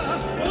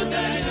 What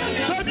then I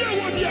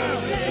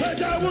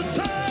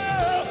say?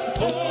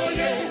 Oh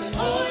yeah,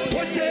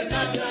 what yeah,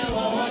 not for your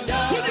wall.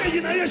 What yeah,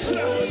 you know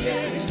yourself. Oh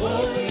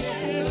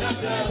yeah, not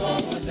for your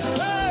wall.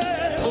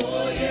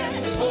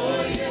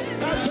 Oh yeah,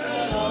 that's it.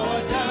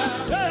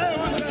 Hey,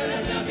 what then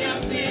I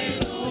say?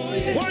 Oh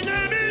yeah.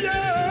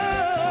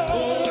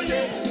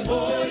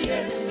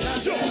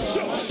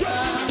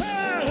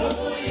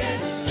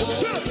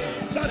 Sure.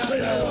 That's a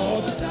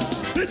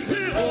this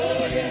is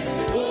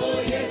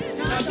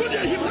what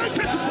you might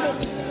catch it from.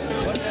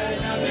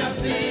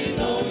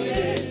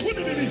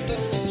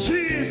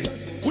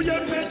 Jesus, we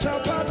are meant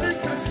to public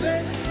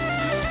say.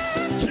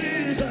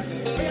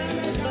 Jesus,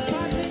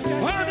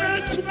 I'm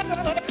meant to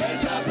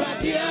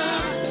Etapadia,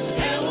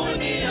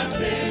 Ewoni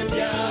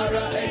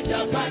Asembiara,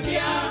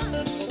 Etapadia,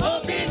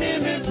 Obini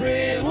me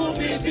pray, who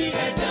be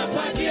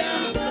Etapadia.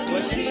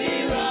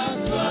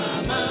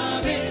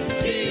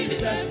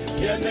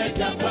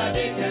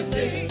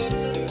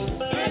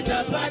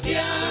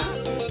 Etapadia,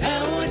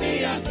 Ewoni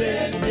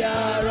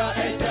Asembiara,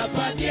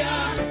 Etapadia,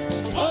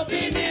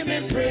 Obini me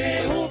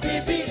pray, who be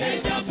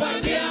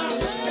Etapadia,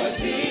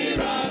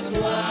 Osira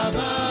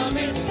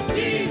Swamame,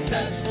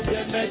 Jesus,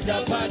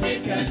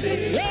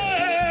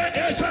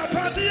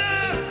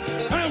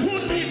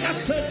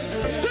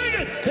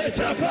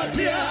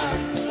 tapadia.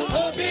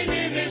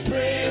 Obini mi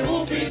pray,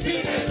 ubi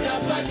bine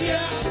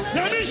tapadia.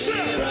 Namisha.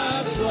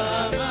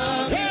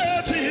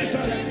 Hey,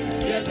 Jesus.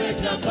 Yebe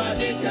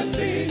tapadika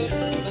si.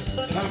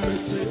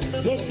 Amesi.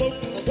 Bum bum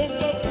bum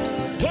bum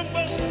bum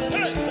bum.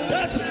 Hey,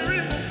 that's it.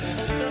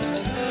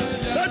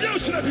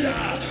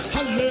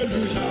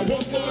 Hallelujah.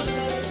 Bum bum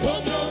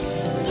bum bum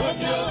bum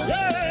bum.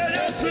 Yeah,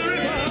 yes,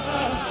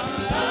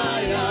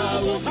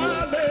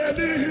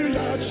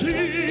 hallelujah,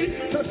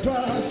 Jesus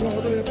Christ,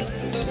 Lord.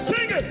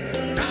 Sing it.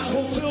 Now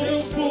to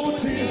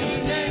 14.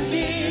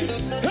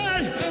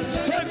 Hey,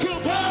 second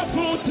bar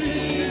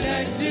 14.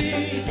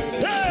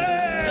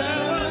 Hey,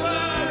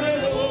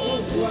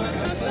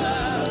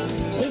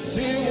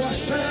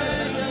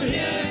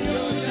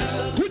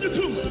 would you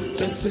too?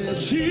 They say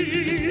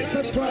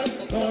Jesus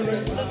Christ, Lord.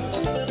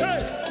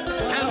 Hey,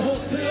 now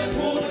to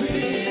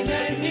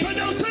 14. But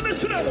now send it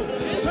to them.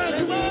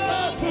 Second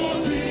bar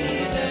 14.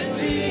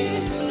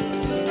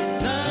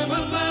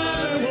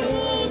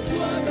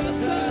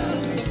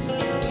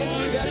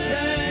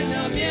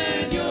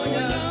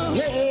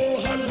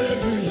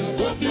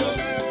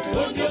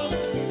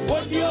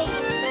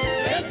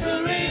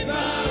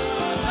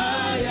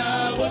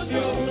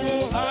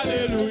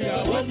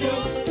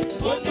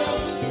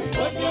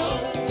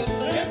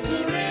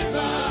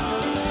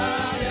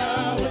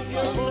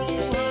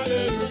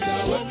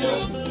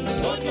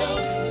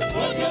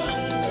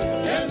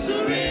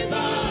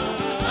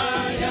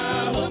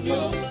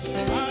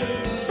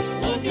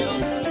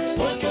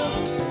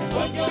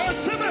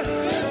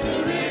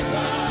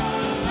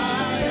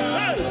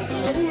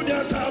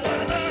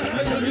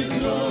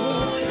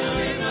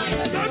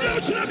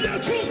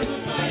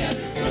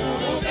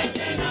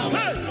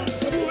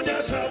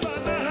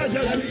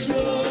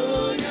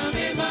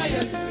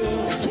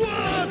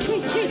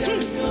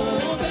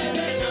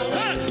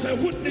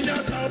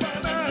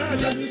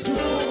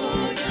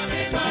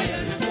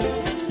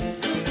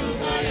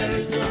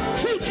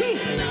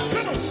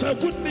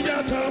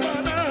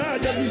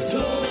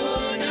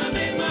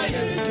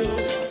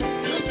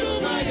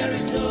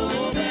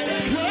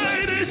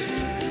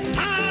 Greatest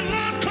our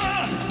Lord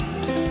God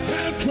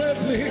and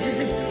greatly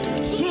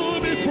to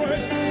be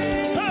praised.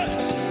 Hey,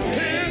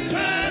 His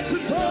hands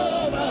is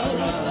over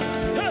us.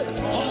 Hey,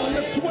 all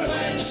the sweat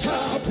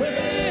shall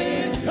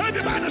praise.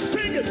 Everybody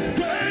sing it.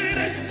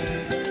 Greatest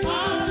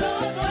our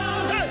Lord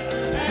God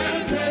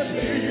and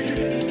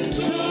greatly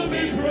to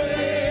be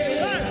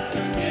praised. Hey,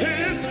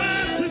 His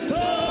hands is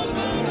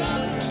over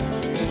us.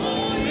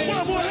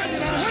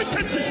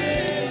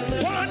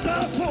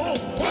 Wonderful,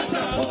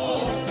 wonderful.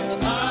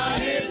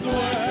 His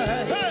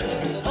word. Hey,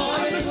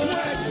 all the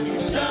sweat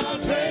shall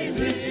praise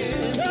Him.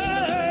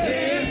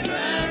 His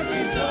hands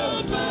is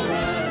over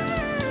us.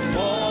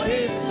 All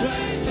His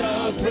sweat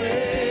shall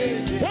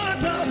praise Him.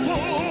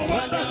 Wonderful,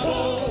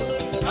 wonderful.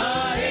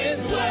 His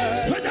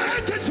word.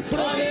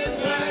 All His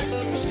sweat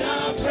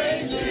shall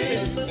praise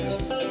Him.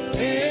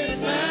 His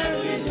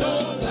hands is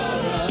over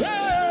us.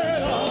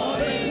 All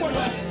His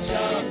sweat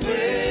shall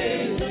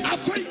praise Him. I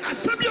think I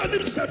said your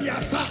name,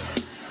 Sabiasa.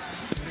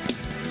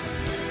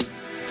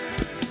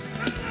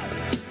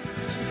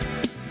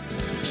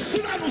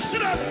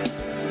 Sit up.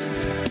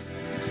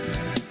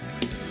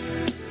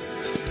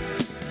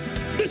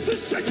 This is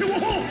shaking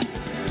home.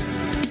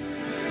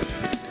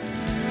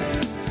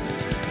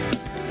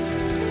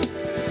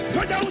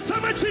 But I was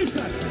sama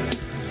Jesus.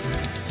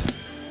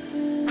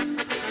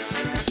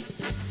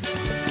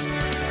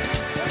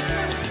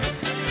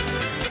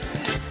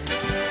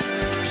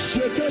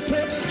 Shut it.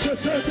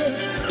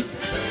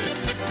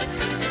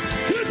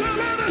 Get a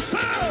lot of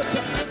shout.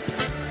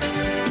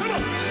 Come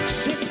on,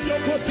 shake your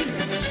body.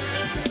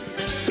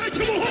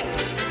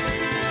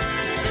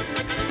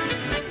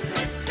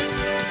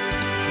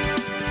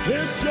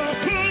 It's your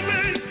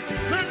coming,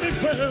 let me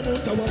fail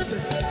what I want to.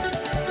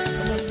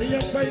 I'm me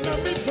up by let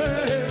me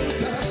fail.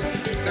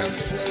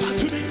 That's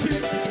opportunity.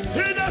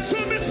 Hey, that's so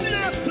many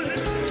years.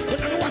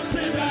 But I was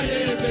saying,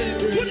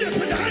 what do you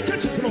put your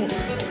handkerchief on?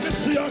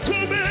 It's your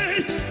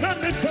coming, let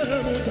me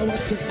fail what I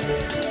want to.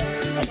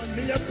 I'm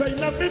me up by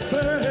let me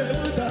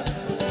fail.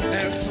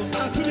 That's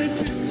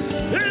opportunity.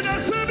 Hey,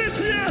 that's so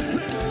many years.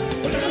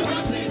 But I was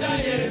saying,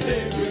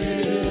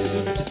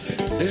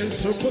 it's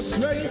so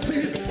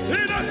frustrating.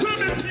 It has so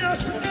many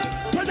years.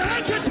 But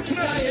I can't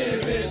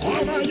play.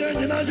 Oh, my young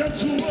and I got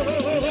to.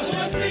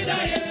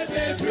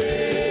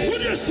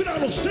 Would you sit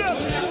down? Sit up.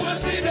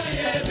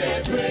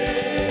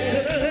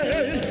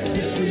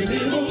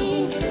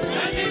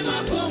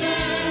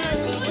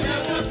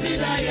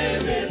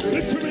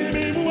 If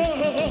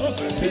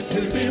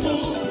you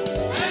move,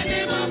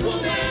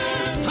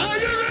 are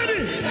you ready?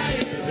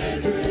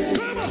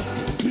 Come on.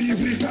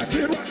 We back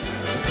here.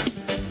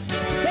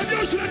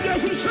 Should I get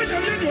who sing a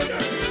million?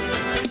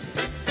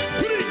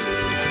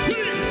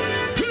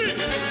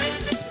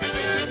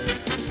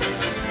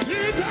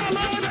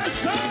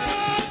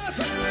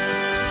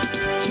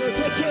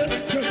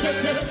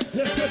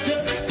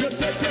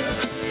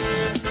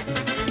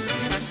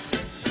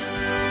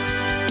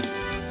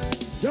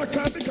 I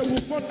can't make a woman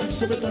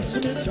so that I see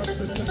it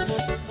just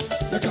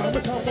The come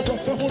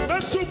for who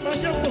that's so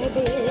many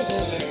bobo.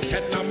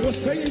 And I'm not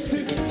saying it.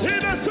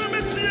 In a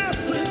summit,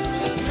 yes. I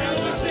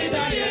was saying I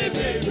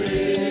baby.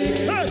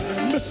 Hey,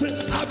 Missy,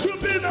 I do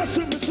be not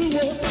so Miss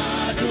War.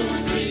 I do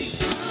be.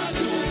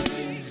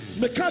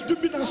 Me can't do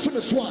be not so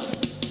Miss War.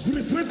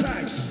 3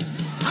 times.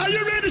 Are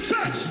you ready,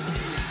 church?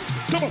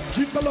 Come on,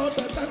 give the Lord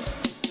a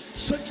dance.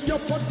 Shake your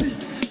body.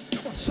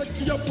 Come on,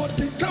 shake your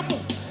body. Come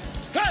on.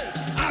 Hey,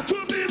 I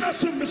do be not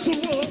so Miss War.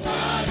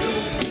 I do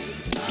be.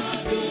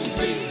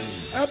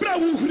 Abra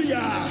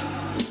wuhria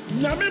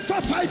nyame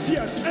fa 5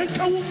 years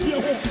enka wo fie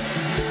ho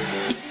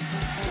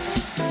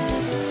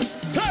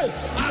hey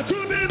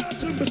atubi na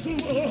sumbesu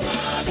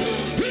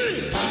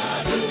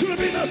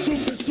atubi na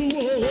sumbesu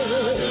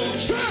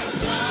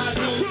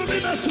atubi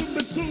na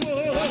sumbesu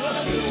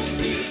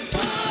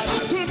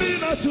atubi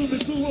na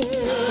sumbesu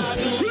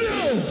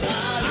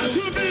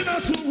atubi na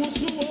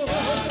sumbesu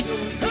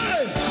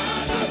hey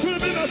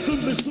atubi na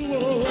sumbesu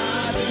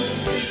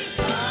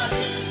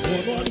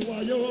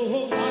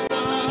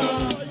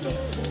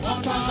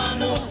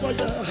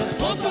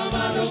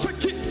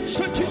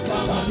Shake it,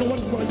 no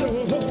one more.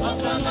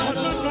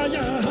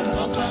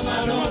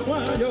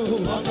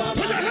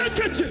 Put your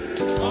handkerchief.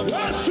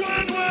 Last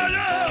one more.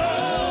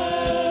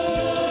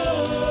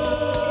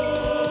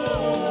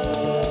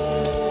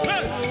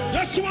 Hey,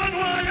 that's one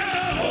more.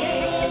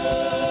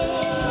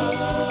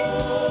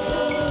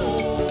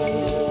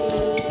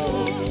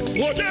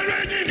 Oh, they're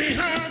in the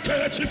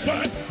handkerchief.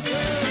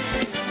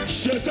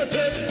 Shut it.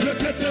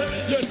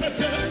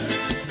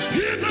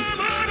 Hit them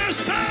on the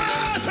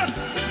side.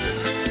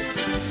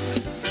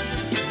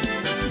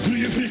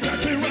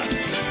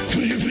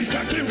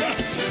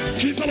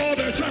 Keep the Lord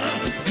at time.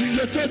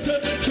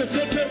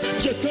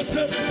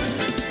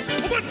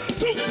 1,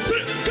 2,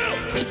 3, go.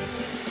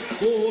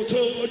 Go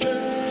to the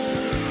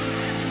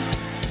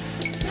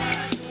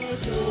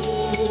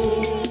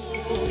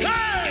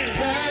hey!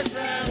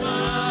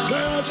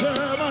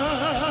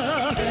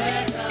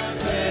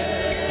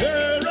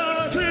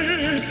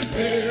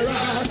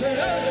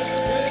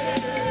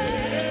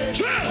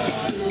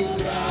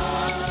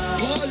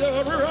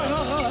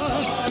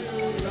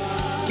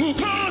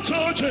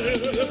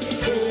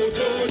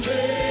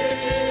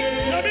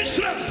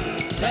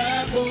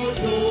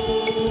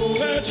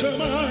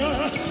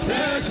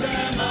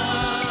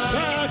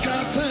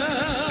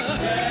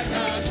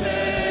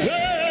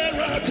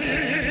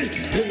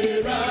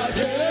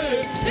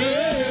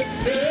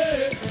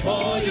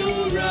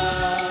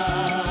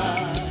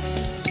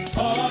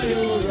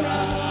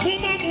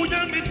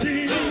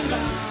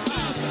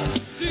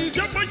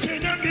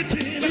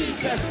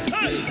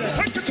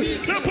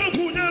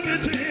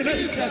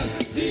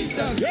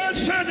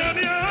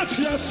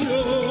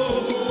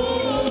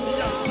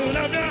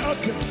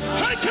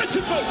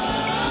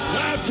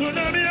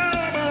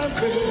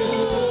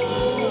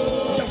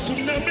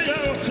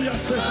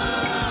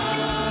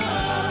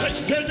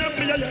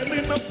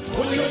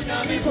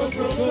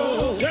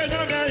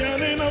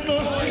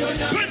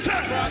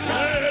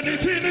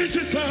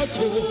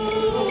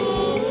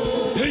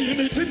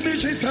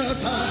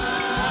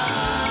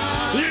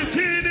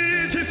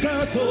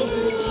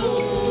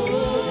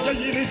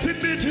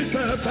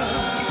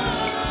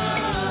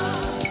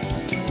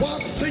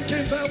 What's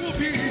thinking there will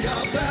be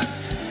out there?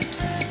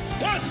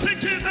 What's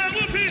thinking there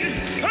will be?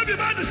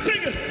 Everybody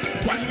sing it.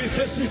 When we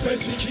face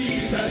with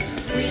Jesus,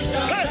 we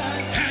shall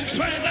and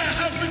train the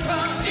heavenly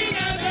power in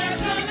a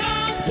better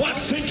land.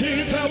 What's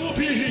thinking there will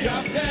be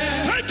out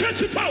there? I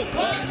catch it out.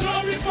 Oh,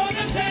 glory for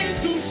the saints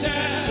to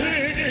share.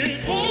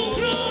 Singing. Oh,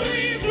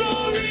 glory,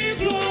 glory,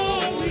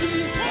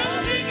 glory.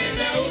 What's thinking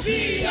there will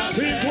be out there?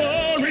 Sing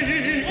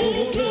glory.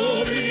 Oh,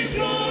 glory,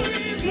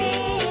 glory,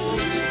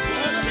 glory.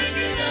 What's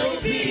thinking there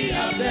will be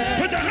out there?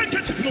 Put the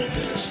handkerchief on.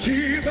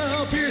 See the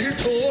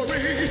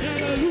victory.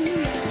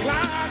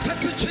 Glad at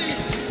the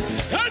Jesus.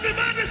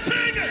 Everybody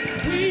sing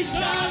it. We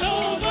shall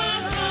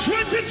overcome.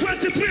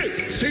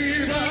 2023.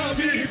 See the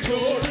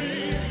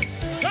victory.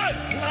 Hey,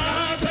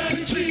 glad at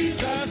the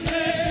Jesus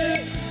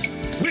name.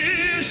 We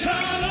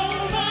shall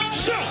overcome.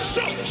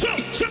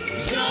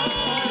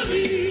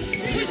 Surely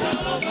we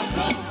shall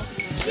overcome.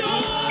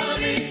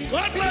 Surely.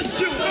 God bless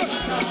you.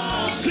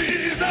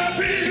 See the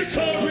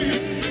victory.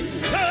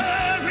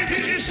 We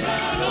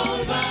shall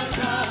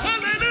overcome.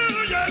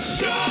 Hallelujah.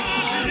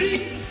 Surely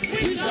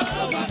we shall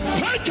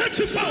overcome. I catch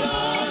you for.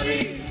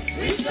 Surely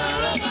we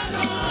shall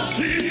overcome.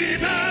 See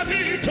the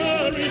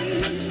victory.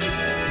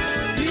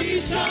 We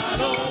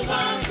shall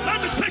overcome. Let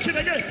me take it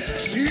again.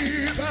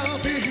 See the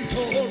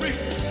victory.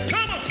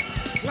 Come on.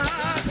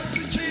 Glad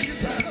to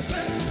Jesus.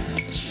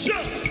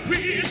 Sure.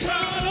 We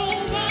shall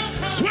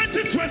overcome.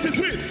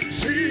 2023.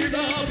 See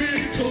the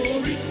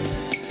victory.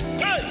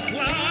 Hey,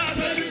 glad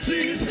to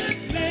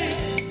Jesus' name.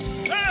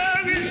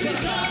 We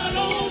shall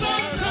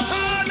overcome.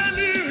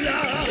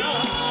 Hallelujah.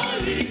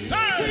 Surely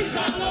we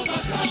shall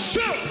overcome.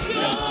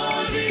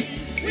 Surely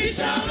we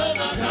shall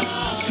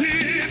overcome.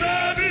 See the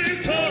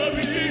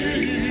victory.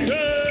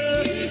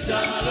 We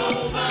shall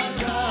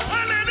overcome.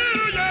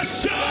 Hallelujah.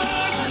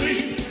 Surely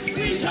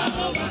we shall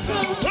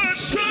overcome.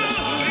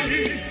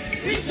 Surely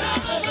We shall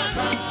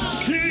overcome.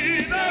 See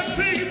the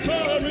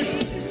victory.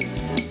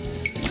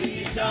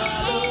 We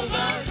shall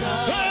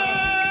overcome.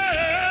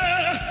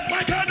 Hey,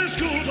 my God is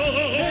good.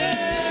 Oh.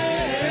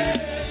 Hey,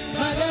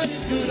 my God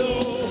is good.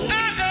 Oh.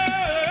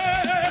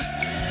 Hey,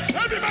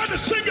 everybody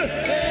sing it.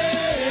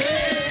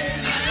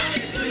 Hey, my God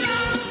is good. Oh.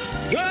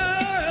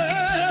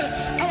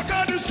 Hey, our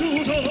God is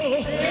good.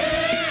 Oh.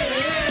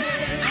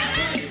 Hey, my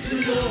God is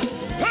good. Oh.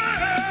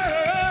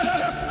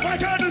 Hey, my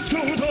God is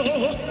good.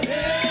 Oh.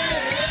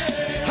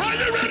 Are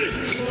you ready?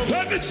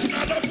 It's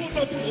not a put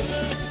up.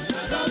 It's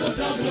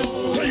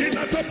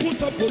not a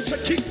put up.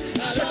 Shake it.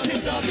 It's not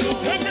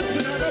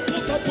a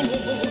put up.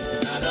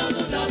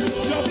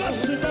 Your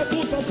blessing a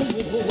put up.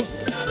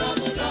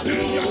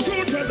 Your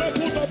children a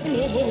put up.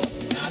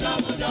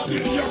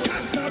 Your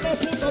cast a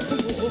put up.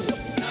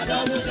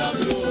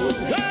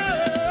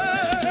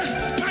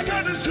 Hey, my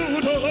God is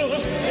good.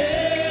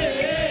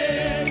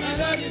 Hey, my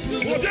God is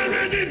good. Oh, they're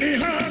ready in the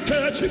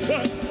handkerchief.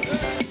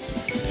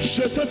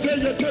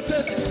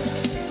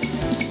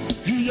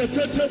 One,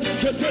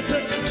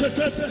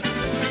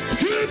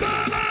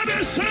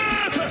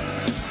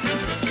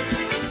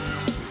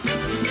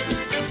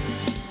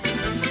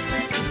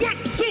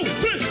 two,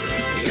 three.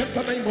 In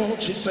the name of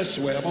Jesus,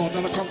 we're more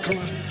than a conqueror.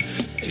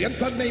 In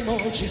the name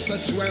of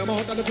Jesus, we're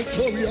more than a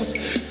victorious.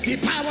 The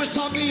powers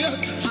of the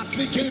earth has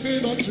been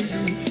given unto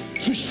you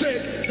to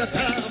shake the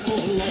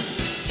devil.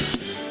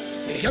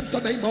 In the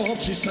name of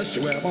Jesus,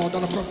 we're more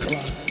than a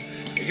conqueror.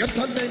 In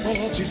the name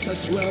of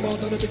Jesus, we're more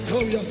than a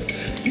victorious.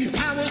 The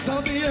powers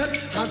of the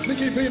earth has been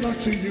given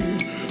unto you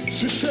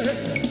to shake.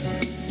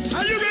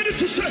 Are you ready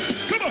to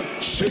shake? Come on.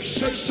 Shake,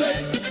 shake, shake.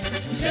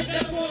 Shake the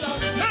devil up.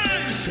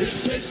 Hey. Shake,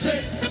 shake,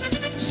 shake.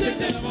 Shake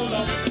the devil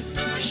up.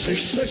 Shake,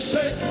 shake,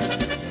 shake.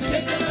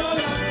 Shake the devil up.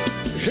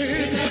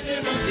 Hey. In the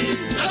name of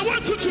Jesus. I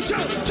want you to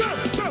jump, jump,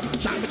 jump,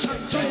 jump, jump,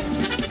 jump.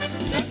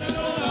 Shake the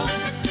devil up.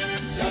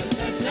 Shake,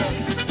 shake, shake.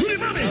 Hurry,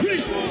 mommy, hurry.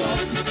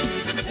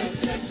 Shake,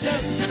 shake,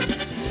 shake.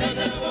 Shake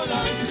the devil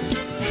up.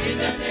 In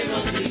the name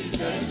of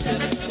Jesus. Shake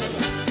the devil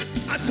up.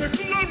 I said,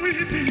 glory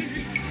be,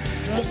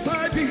 must I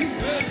be,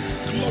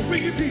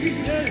 glory be,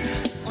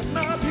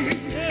 honor be,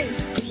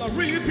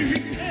 glory be,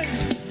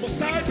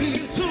 must I be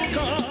to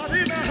God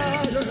in the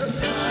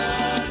highest.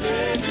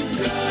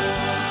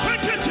 I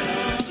get it,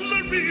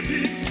 glory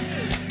be,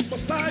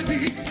 must I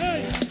be,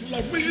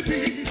 glory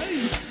be,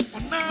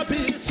 honor be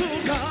to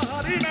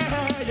God in the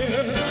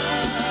highest.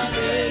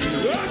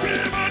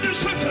 Everybody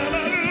shout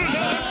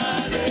hallelujah,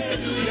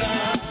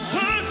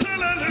 shout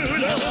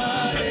hallelujah,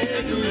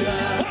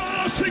 oh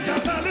sing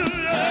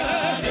hallelujah,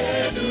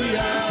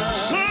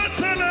 shout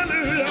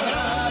hallelujah,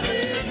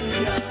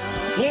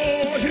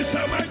 oh he's a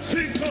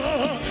mighty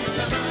God.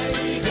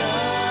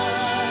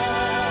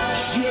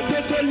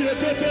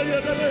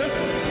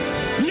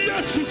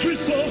 Yesu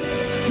Kristo,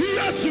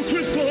 Yesu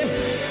Kristo,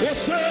 oh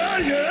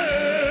say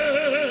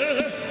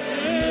yeah.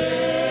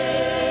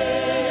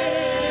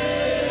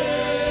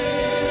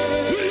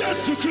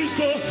 Yesu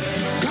Kristo,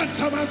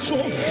 kantamanto,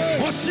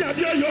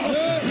 osiadia yo,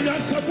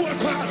 nyansabu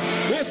akwa,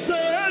 oh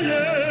say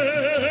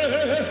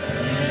yeah.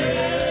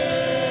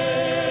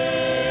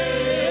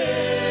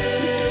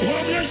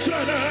 Oh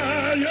yeshana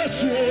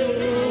Yesu.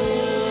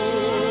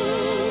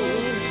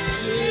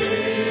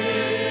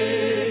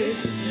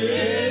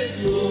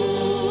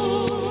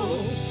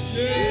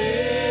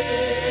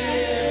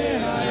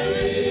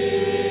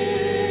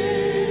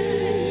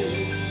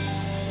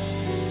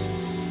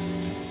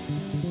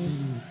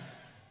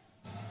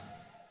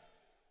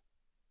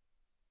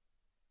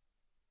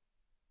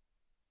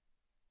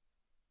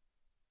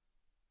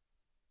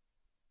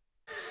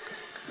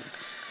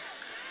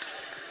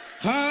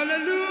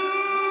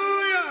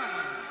 Hallelujah!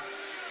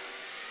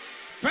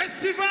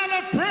 Festival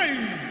of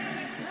praise.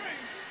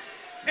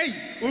 Hey,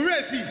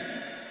 Urefi.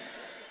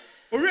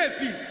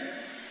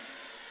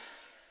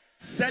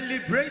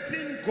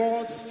 Celebrating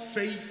God's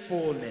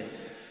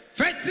faithfulness.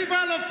 Festival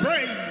of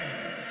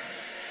praise.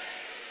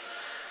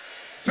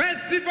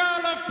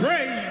 Festival of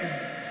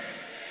praise.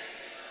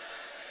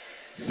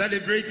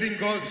 Celebrating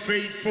God's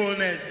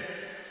faithfulness.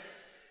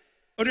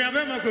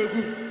 Nyame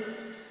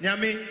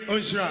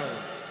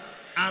onshrawo.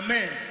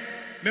 Amen.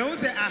 Me won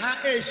say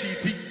aha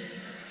eshiti.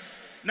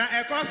 Na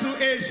ekoso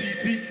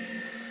eshiti.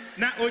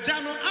 Na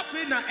ojano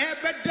afi na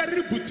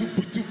ebedari butu.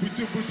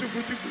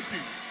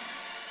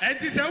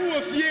 Enti se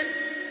wo fie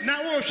na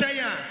wo hwe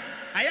ya.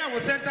 Aya wo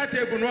center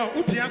table no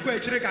upia kwa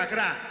echire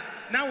kakra.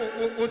 Na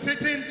wo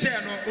sitting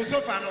chair no, wo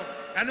sofa no.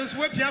 Anu so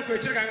wapia kwa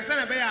echire kakra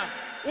na be ya.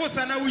 Wo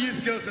sana wo yi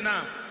skills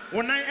na.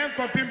 Wo nan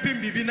enko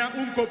pimpim bibi na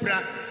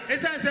unkopra.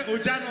 Esan se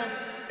ojano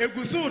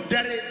egusu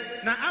dare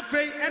na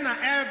afei ena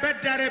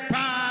ebedare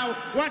pa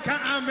waka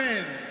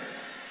amen.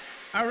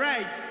 All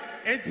right,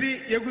 enti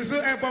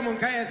yegusu ebom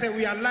nkai say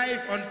we are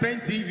live on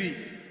Pent TV,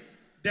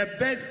 the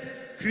best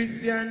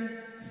Christian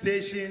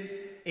station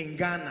in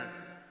Ghana.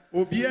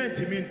 Obia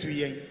ntimi ntu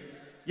yen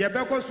ye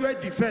beko so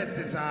adi first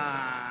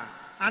sa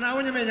ana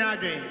wonye menya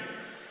adwen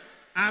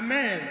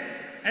amen.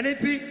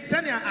 Enti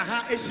senia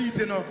aha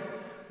ehiti no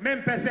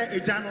mempese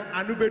eja no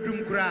anu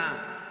bedum kura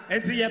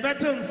enti ye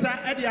beto nsa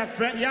e de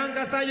afre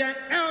yankasa yen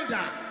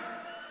elder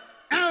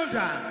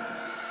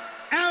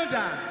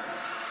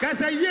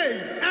kasa ye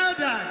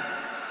elder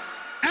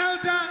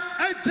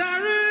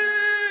Ejari.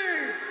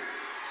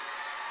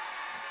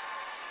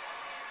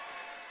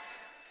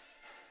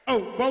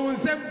 Oh,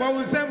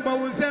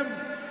 bawunsem.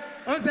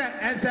 On say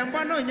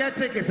ensemba no nya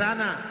take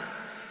sana.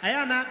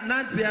 Aya na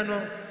nantia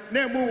no na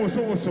emu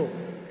woso.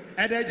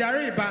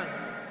 Ejari ba.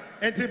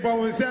 Enti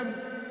bawunsem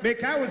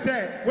make I will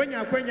say when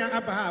ya kwenya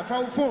abaha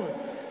fa phone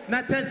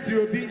na text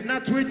you obi na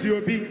tweet you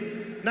obi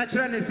na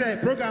kire ne say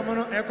program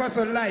no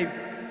ekoso live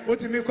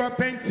otimi ko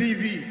Pent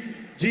TV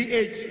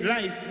GH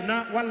live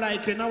na one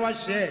like na one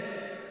share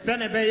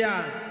send ebe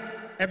ya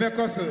ebe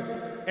koso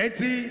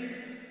enti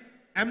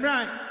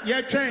emra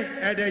ye twen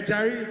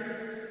Ejari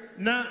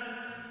na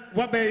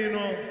wabe you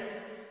know.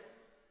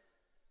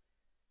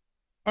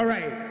 All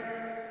right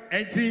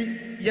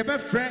enti ye be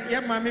frɛ ye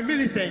mami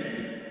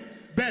Millicent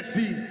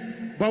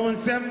Befi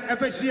bawunsem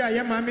efeshia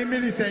ye mami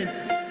Millicent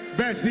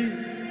Befi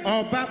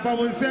oba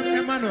bawunsem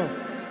emano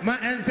ma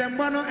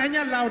ensembo no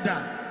enya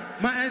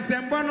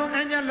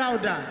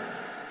louder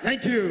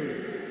thank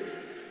you.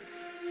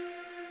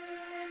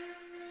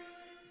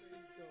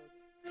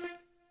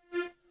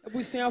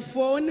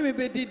 Abusiafo oni me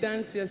bedi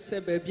dance yese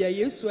baabi a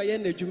Yesu aye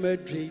na dwuma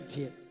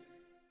dredie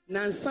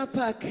na nsa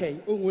pa kai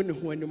onwo ne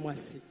ho anim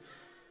ase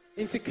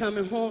enti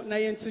kame ho na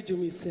ye nto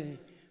dwumi se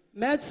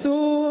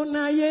meto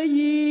na ye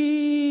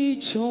yi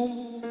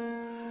chom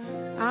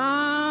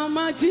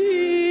ama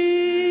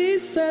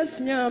Jesus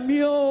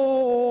nyamio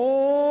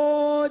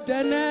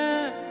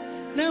dana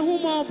na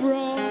humo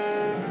bro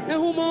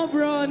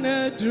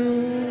na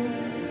dru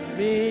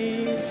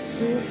me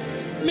so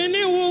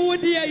mene wo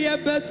di aye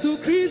betu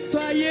Kristo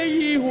aye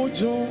yi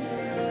hojo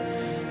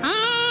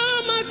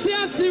ama ti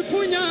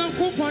asifunya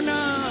nkopona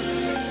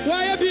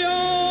wa ye bio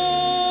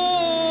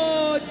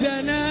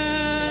dana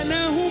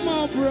na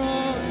humo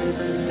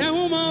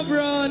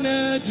bro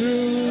na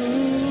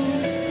dru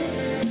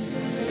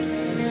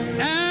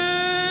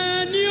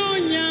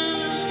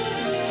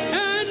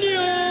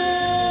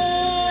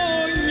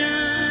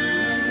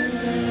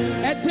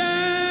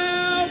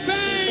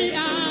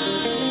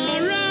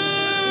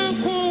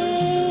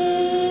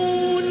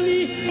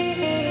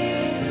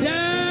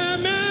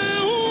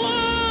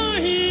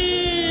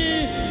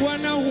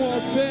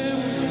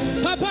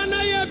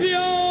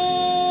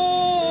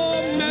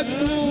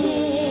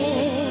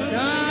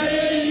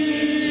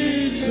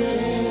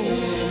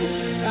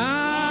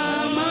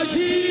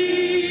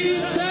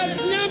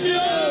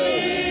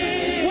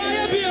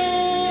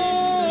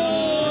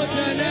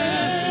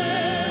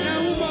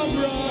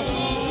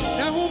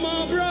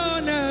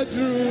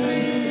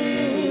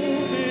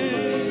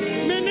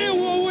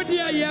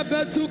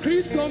to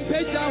Kristo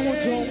mpeja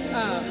hojo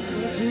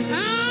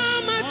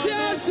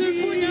amatia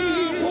sifunya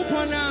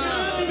kupona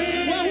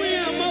wa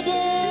huya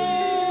mabo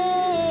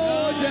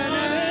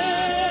jana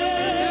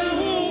na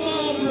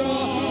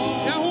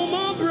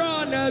humo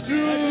bro na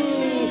dru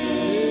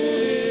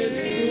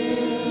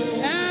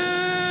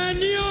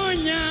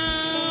anionya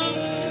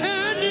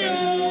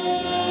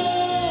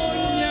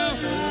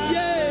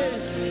yeah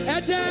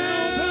ada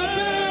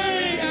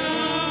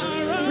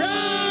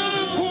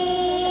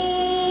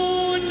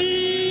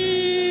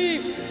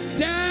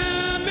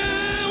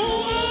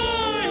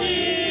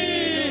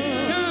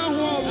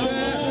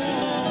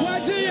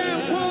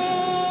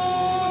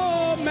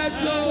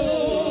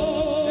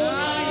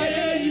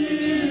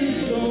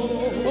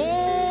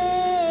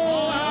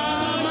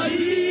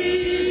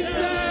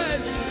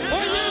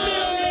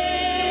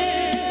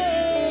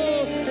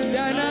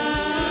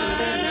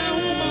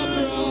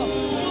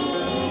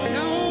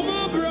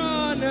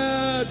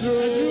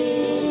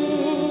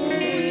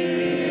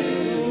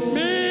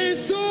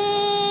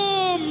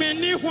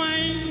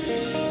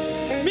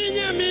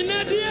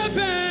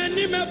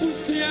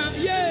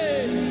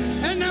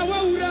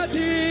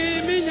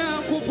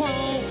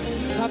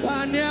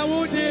Pania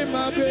would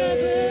my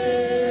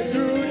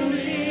bedroom.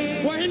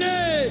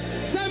 Wayne,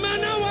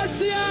 Samana was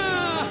here,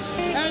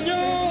 and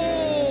you,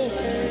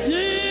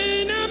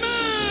 Yina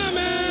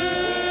Mama,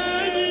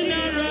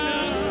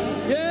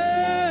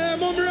 yeah,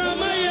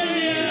 Mumbrama,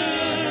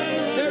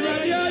 the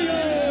radio,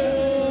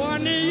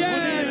 on the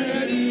end,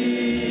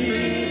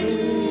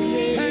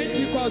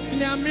 Pentecost,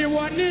 Yami,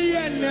 1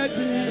 year,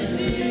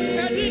 Nadine,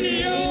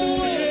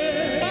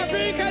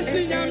 Africa,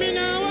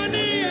 Sinyamina, 1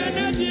 year,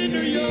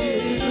 Nadine, yo.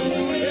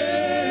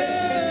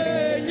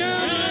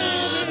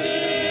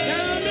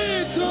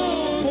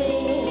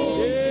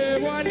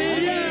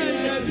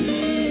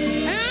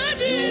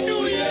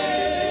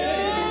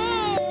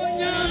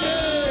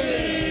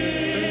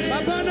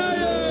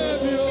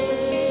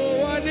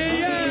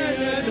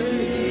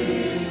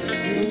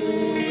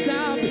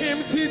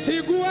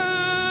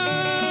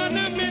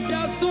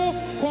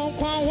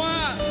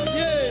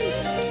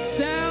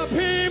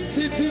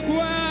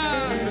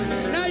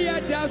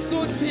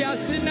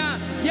 Asina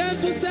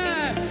yentu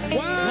say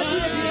wa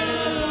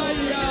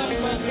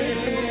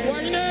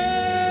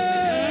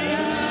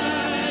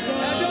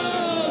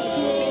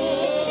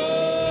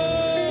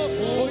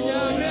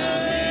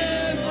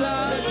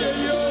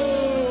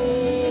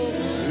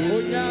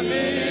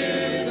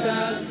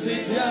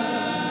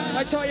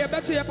Pacho ya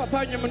beto ya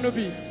papa nyem no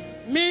bi.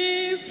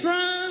 Me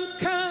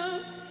Franca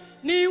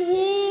ni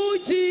wu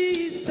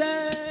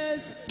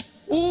Jesus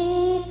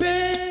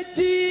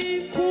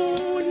ubedi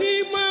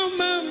kuni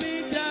mama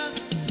mida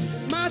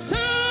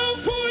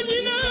matamfo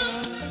nyina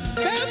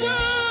bebo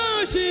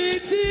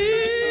shiti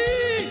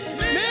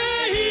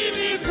mehi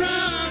me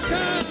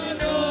Franca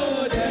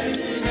no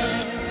denina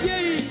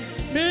yei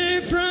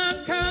me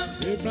Franca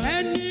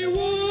and ni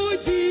wu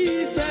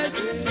Jesus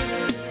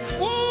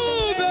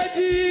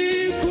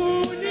ubedi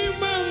kuni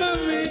mama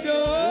mida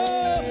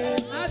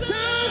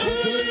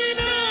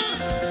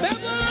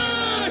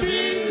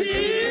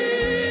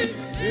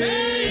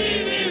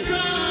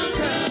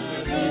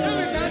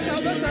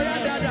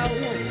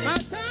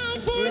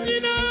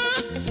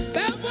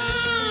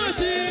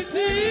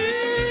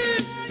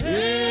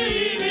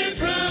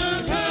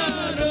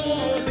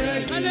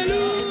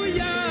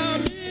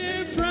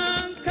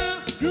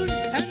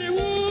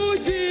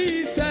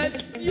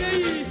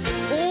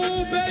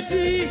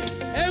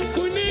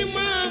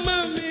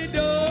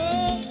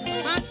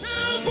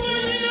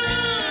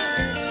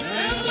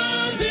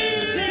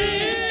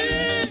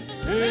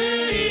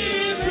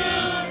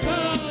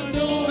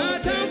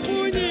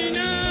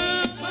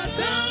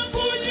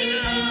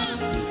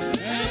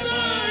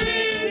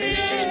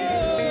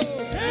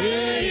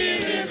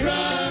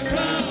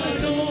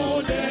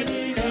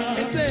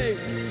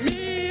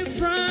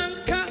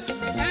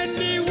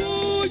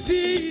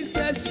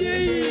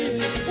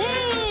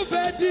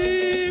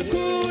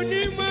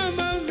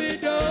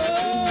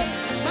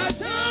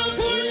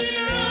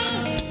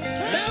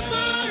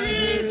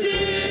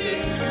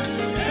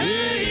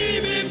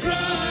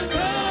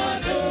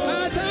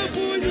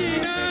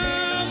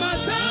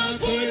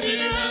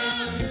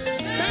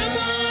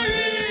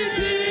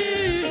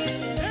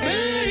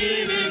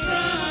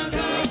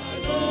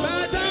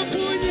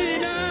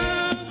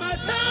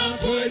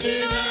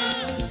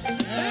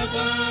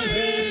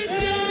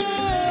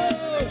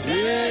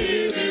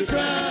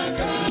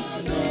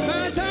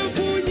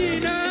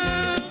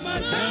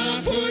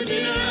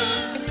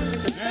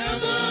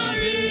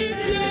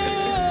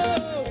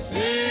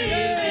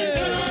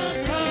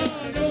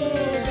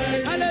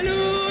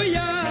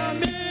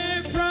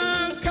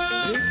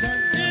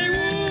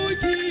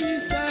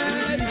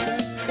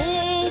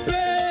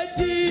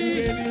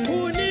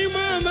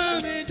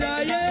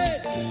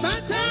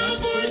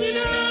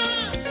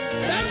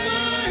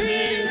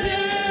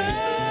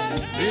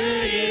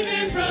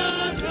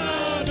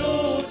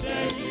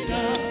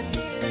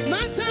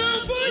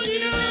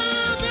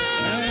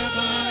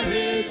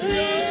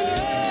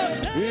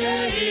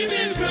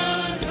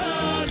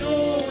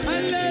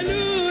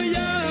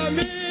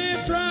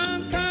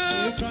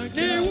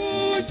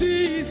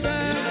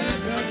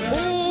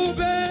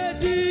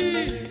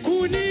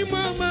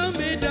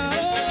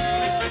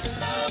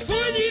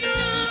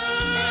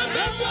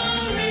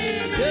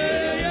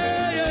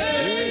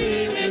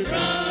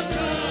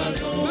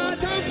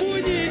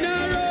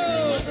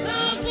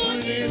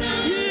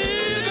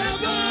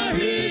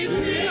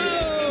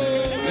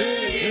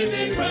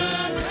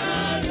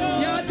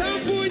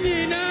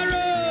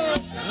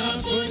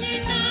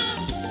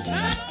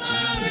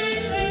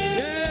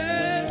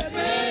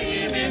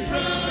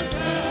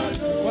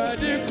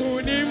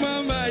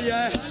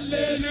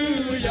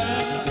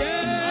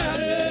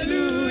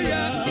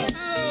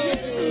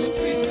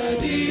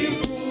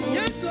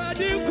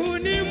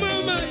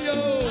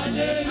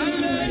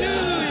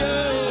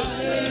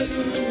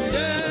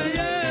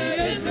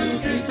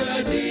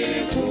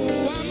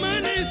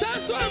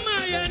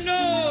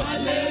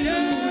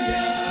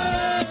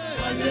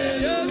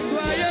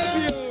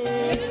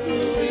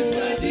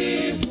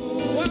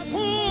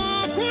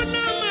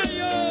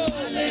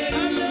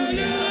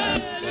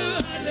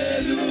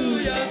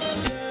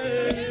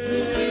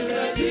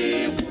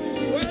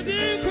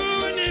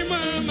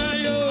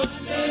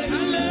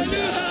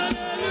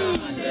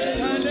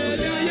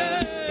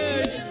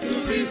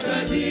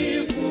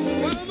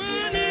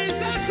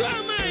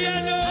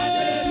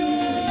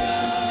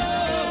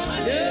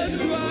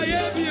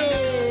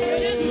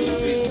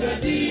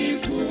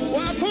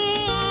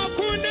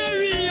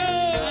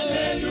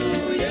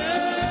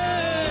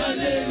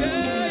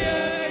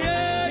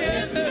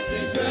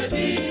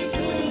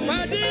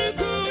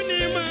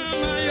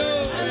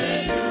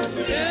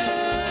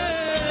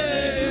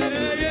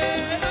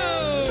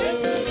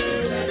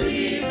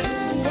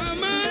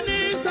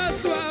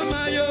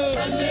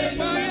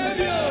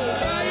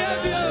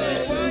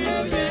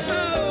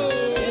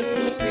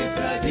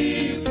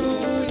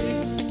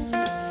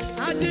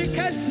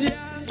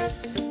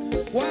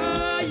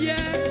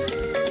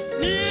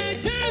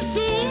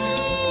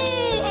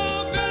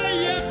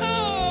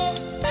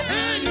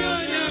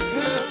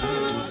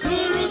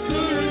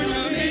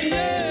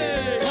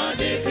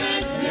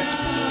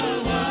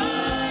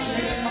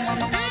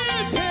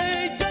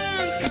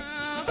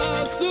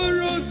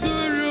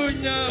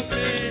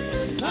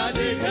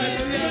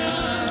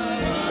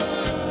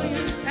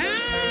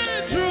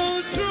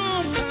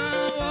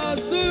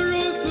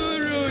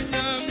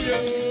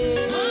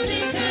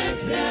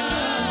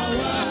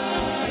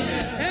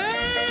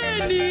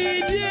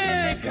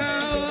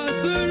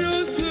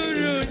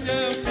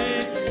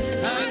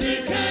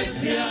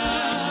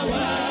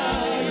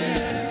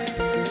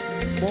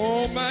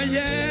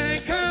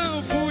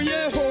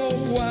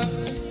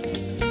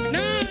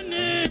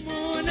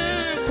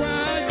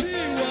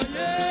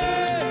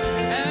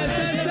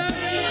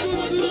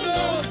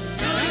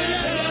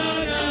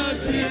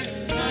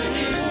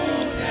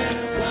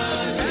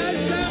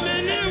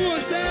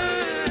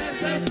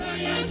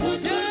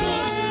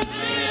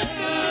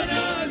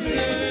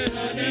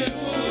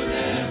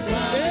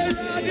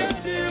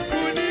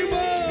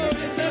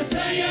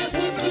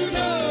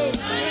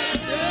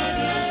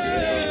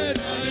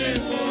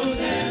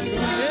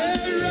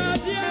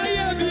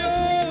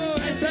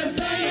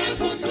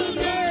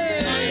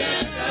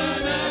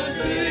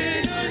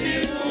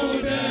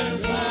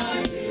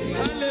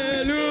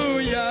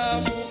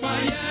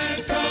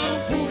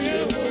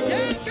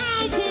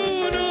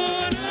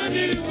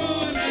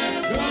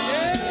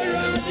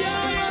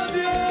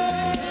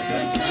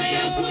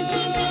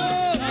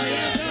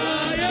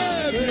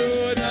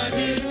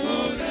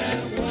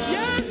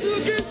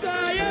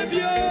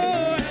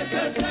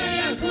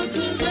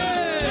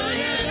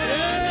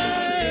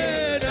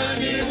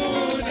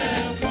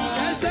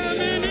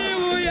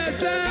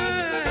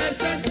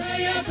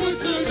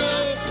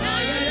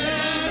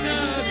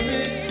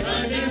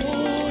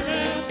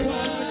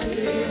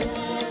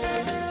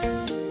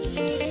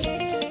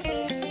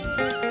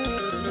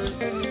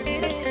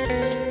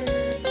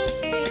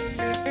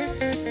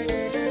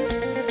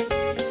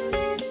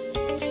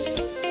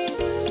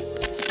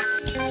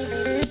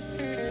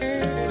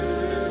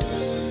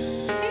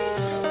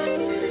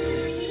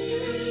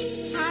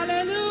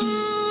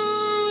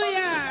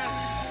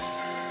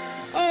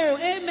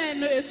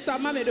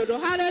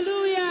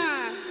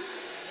Hallelujah.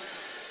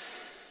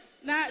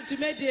 Na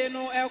jumedie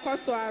no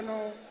elkoso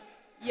ano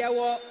ye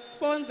wo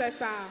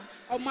sponsors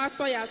o ma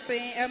so ya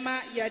sen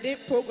ema ye de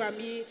program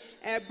yi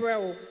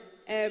ebreo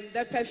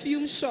the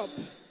perfume shop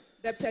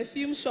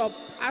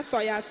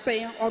aso ya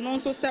sen ono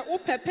nso se wo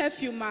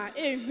perfume a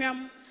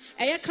ehwam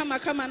eye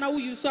kama na wo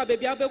use a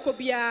baby abeko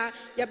bia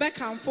ye be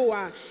kanfo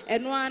a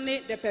eno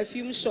ane the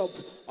perfume shop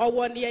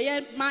owo ne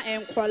ye ma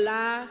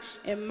enkola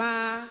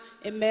ema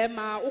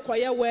emema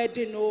ukoye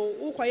wedding no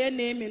ukoye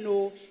name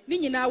no ni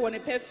nyina wo ne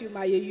perfume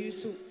a ye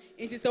use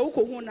enti se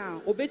ukohu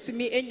na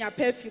obetumi enya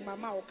perfume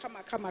ama o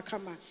kama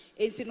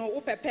enti no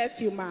wo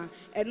perfume a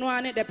eno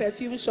ane the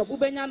perfume shop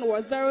ubenya no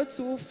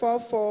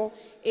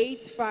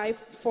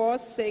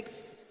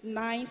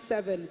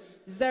 0244854697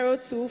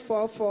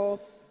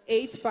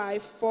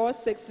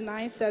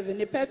 0244854697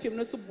 the perfume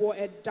no so bo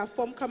da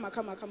form kama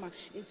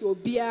enti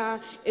obia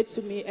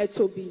etumi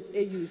etobi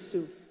e use.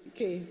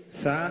 Okay.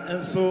 Sa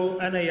and so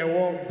ana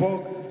yawo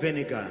bog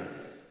vinegar.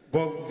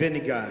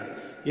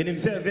 Yenim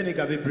say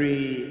vinegar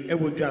bebre e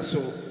wodwa so.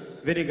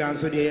 Vinegar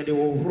so de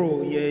wo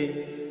hro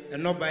ye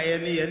no ba ye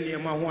ne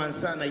ma ho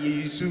ansa na ye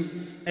use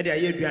e de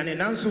aye aduane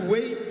nanso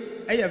we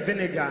e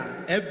vinegar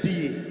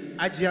FDA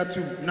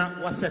agiatu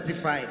na was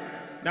certified.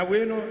 Now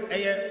we know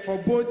for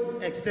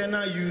both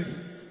external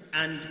use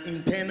and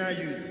internal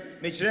use.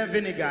 Make sure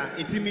vinegar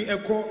itimi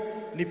eko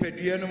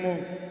nipadua no mo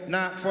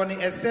na for the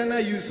external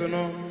use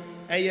no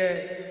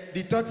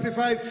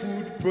detoxify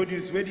food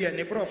produce where the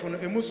nebro no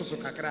emusoso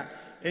kakra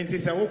enti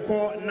se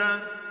wokọ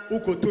na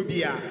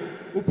ukotobia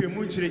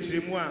upemu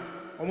nchirechiremu a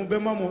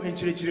omubema mo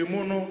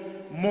nchirechiremu no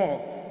more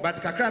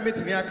but kakra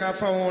metimi aka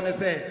fa won ne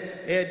say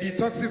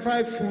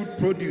detoxify food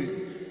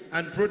produce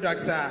and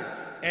products are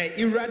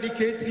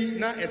eradicating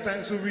na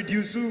essential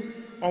reduce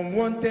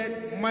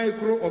unwanted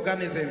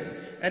microorganisms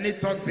any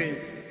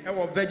toxins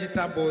our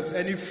vegetables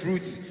any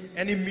fruits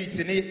any meat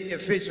any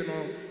fish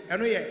no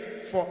and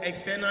for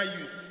external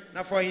use.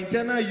 Now for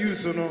internal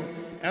use,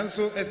 and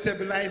so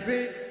stabilize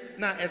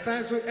now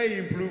essential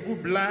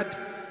improve blood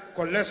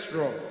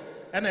cholesterol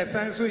and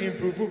essential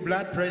improve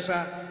blood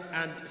pressure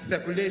and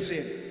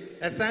circulation.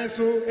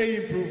 Essential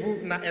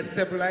improve now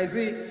stabilize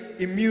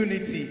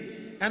immunity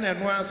and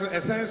also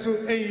essential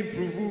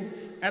improve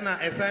and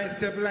essential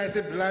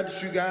stabilize blood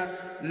sugar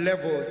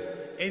levels.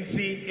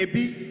 Enti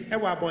ebi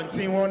ewa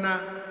bontin wona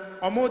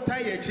omota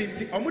ye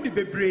chinti omudi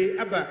bebre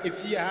aba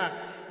efia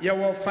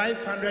Yawo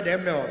 500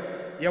 ml,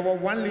 yawo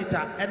 1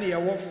 liter, and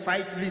yawo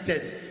 5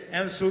 liters,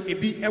 and so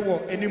ebi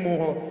ewo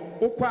anymore.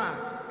 Okwa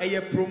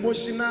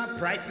promotional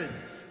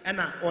prices, and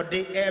or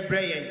they air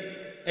brain.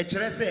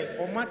 Echrese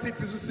or mati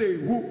to say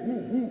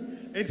who,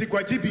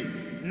 anti-kwajibi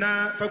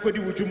na fakodi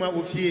wujuma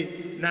ofie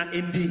na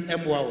indi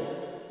emwao.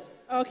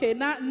 Okay,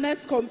 now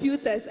next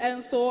computers,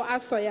 and so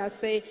as I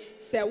say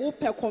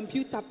per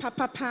computer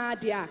papa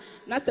dia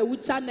na se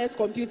wucha next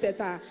computers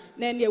na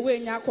ne we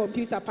nya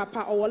computer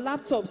papa or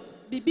laptops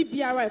bibi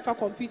biara fa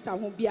computer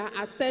ho bia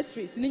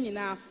accessories ni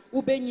nyina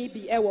wo benyi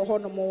bi e wo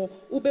honomo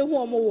wo behu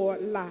omo wo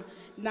la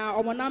na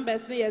omo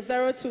numbers ne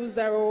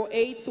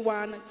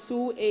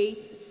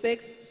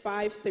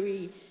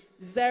 0208128653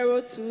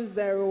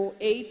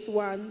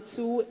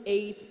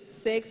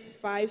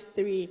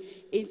 0208128653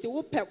 into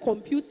wo per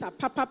computer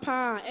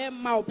papa e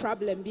ma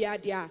problem bia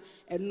dia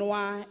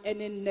enoa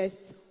any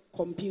next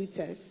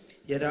computers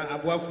yeda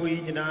aboafo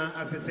yi nyina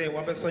asese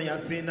wabeso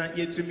yase na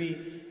yetumi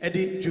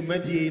edi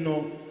dwumadie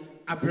no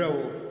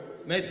abrɛwo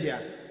mafia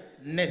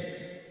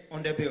next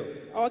on the bill.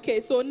 Okay,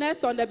 so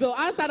next on the bill.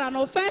 Answer that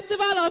no.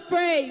 Festival of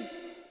Praise.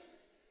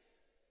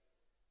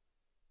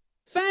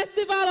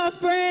 Festival of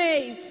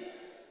Praise.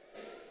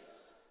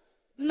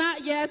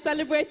 Not yet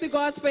celebrating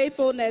God's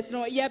faithfulness.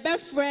 No, ye be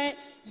friend,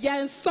 ye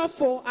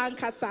sofo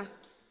ankasa.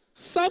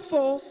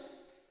 Sofo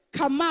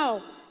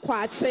Kamal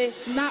Kwache.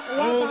 Not one.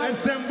 Oh,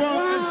 ensemble.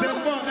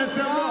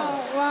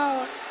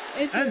 Wow.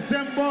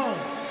 Ensemble.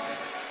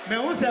 Me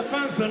who say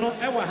fans no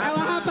ewa ha.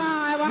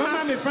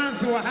 Mama me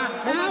fans wa ha.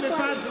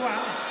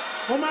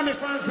 Mama me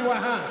fans wa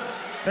ha.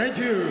 Thank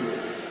you.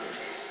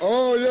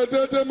 Oh, you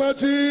did it, my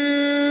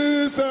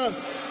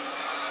Jesus.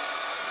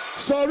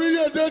 Sorry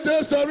you did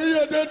it.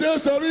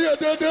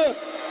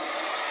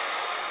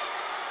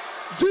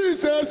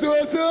 Jesus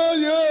was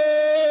saying.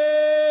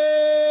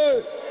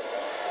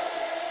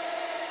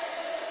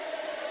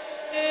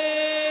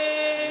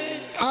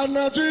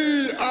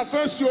 Anaji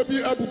afesi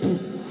obi abubu.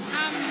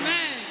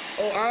 Amen.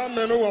 Oh,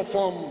 amen no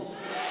form.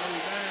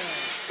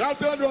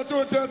 Kati do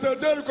to say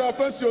Jericho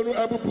afesi onu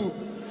abubu.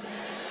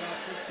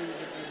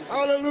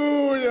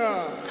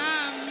 Hallelujah.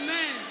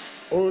 Amen.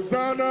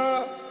 Hosanna.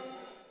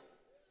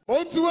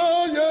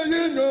 Otua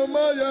ye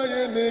nyoma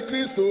ye ni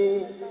Kristo.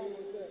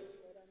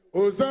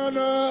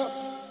 Hosanna.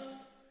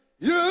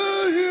 Ye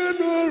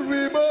no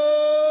riba.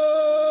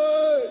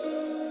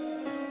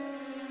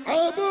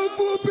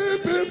 Abufu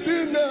pipim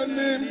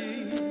dinanim.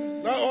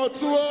 Na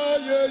otua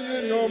ye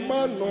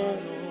nyoma no.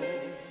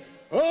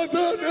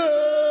 Hosanna.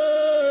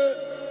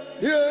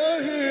 Ye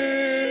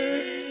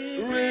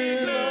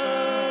riba.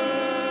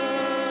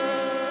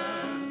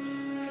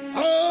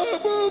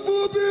 Abufu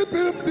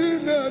pipim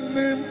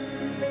dinanim.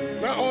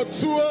 Na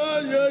otua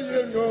ye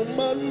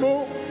nyoma no.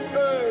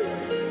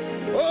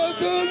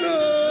 Hosanna.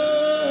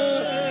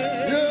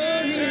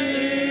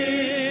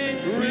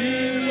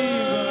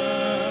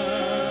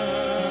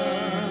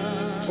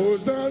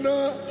 Hosanna,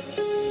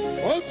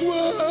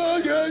 Otwa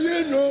ye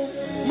no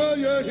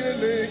maya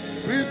hene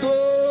Christo.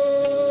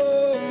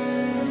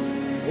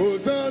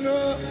 Hosanna,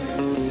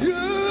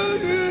 ye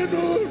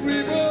no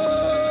riba.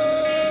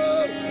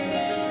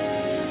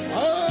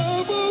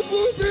 Abu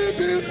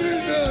bibi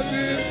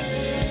binani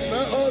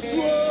na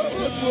Otwa.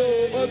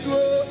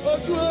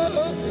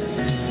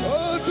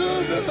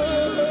 Hosanna,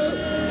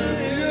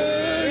 ye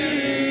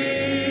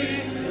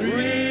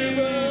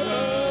riba.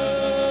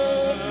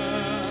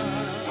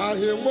 I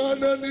am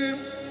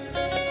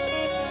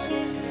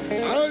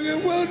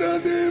one of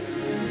them.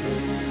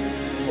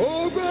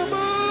 Oh,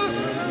 Grandma,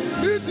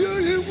 did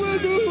you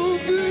want to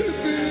be?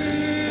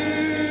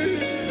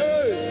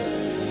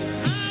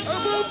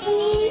 I'm a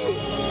fool.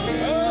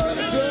 I'm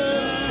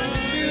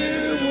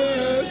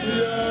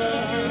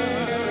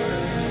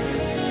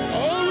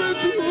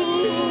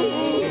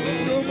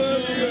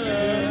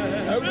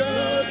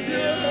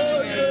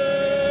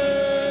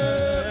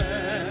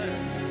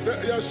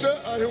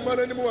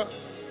anymore.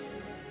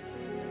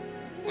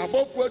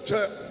 Above what I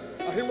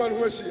him one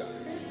who is here.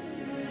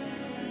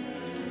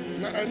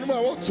 Now, I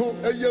know what to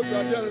a year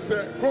and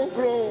say, Crown,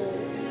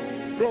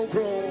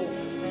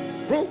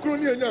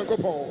 near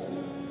Yankopon.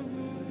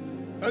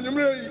 And you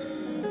may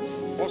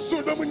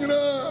also Domina,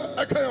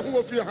 I can't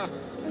move your hand.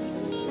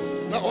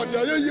 Now, on the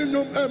other, you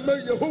know, and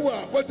make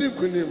Yehovah what him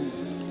could him.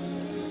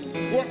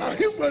 What I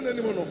him one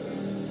anymore.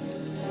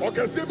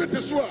 Okay, see it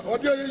is what, or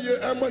the year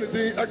and money,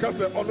 I can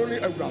say, only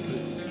a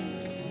gratitude.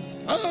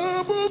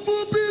 Above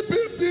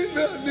people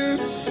dinner.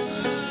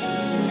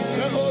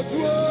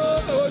 Hosanna,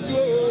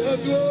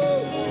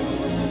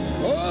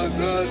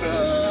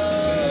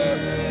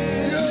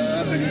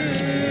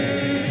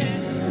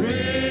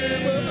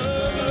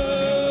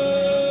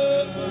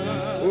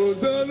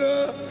 Hosanna,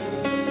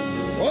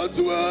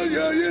 Otwa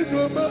ye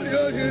no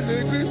maya ye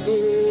Christo.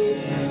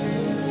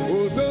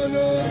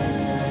 Hosanna,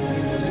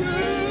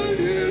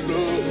 ye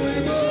no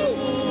riba.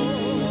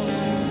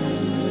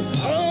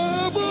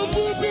 Above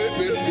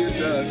people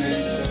dinner.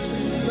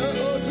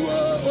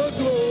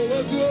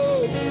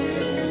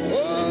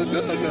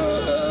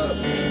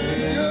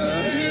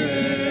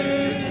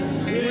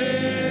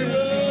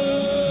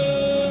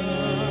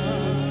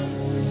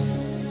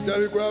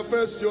 Jericho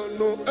affection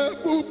no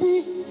ebubu.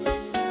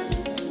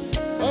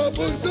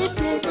 Abu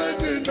septu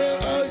medina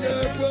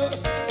ayeba.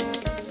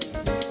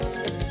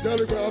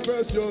 Jericho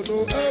affection no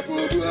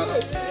ebubu.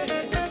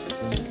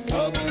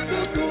 Abu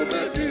septu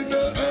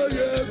medina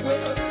ayeba.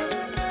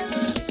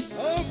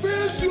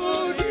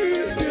 Affection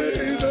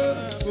medina.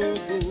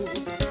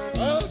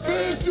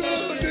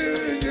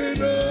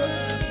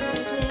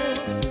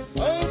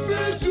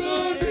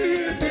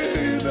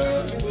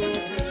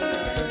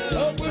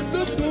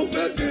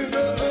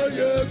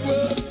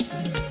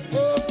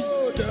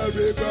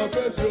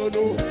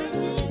 Professional.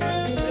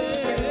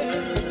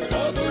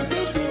 Abu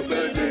Sabdu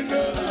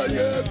Medina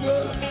Ayeba.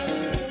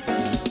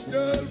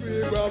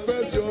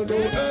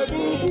 Professional.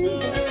 Abu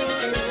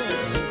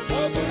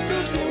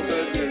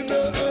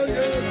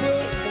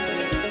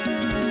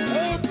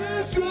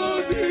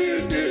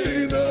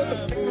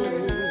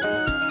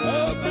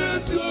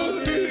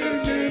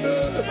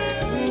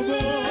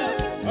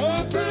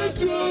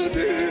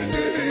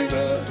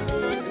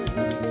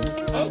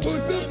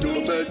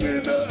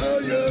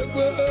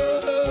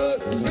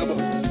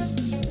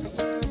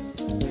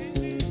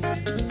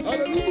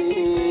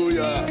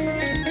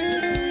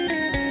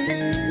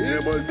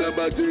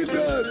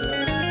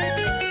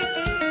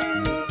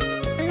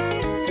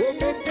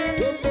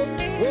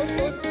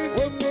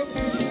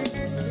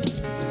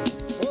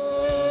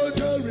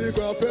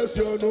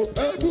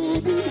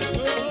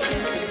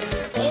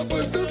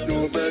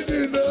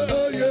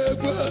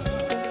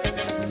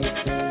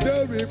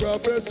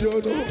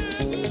afesiono.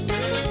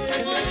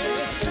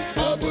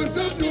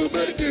 Abusam no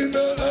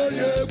medina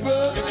ayeba.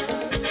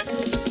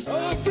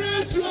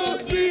 Afesio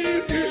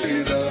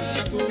nina.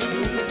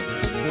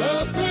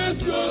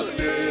 Afesio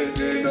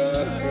nina.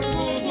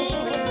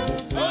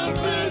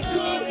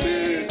 Afesio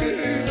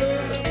nina.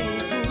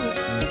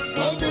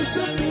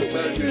 Abusam no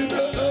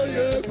medina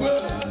ayeba.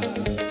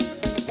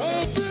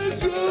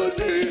 Afesio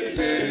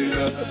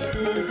nina.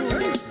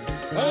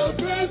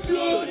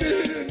 Afesio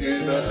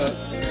nina.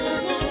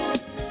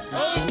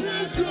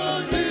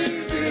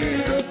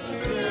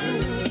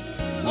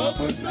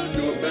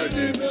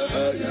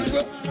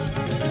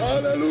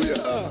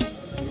 Hallelujah.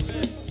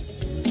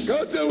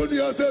 God said when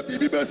you say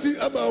bibi besi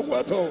ama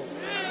wato.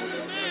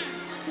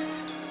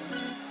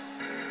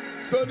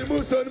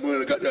 Sonimu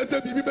God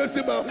said bibi besi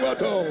ama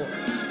wato.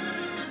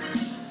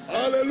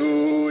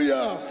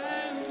 Hallelujah.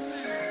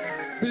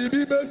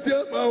 Bibi besi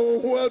ama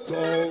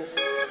wato.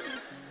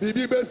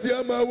 Bibi besi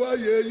ama wa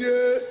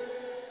ye.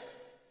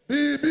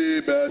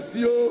 Bibi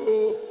besi o.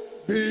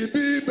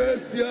 Bibi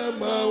besi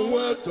ama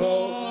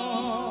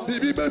wato.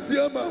 Bibi besi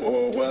ama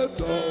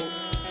wato.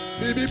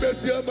 Bibi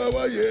besi ama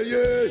wa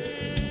ye.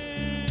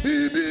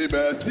 Bibi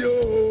besi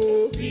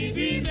o.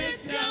 Bibi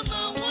besi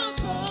ama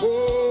wato.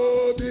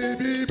 Oh,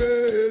 bibi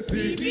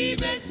besi. Bibi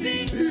besi.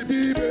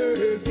 Bibi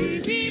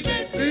besi. Bibi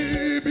besi.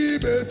 Bibi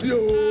besi o.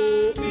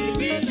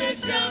 Bibi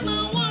besi ama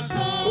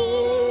wato.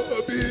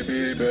 Oh,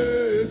 bibi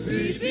besi.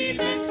 Bibi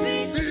besi.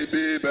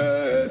 Bibi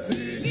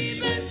besi.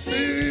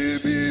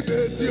 Bibi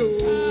besi o.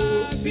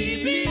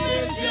 Bibi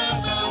besi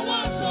ama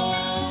wato.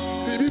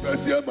 Bibi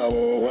besi ama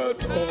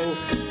wato.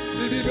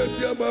 Bibi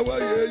besi ama wa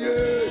ye.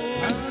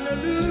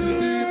 Hallelujah.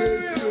 Bibi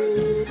besi o.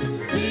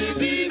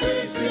 Bibi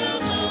besi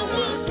ama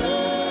wato.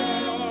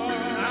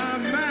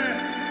 Amen.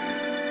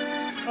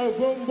 Oh,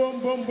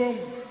 boom.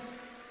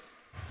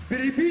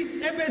 Biribi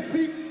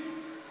ebesi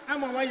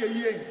ama wa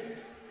ye.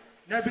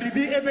 Na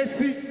biribi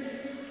ebesi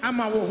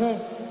ama wo ho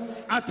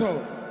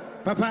ato.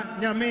 Papa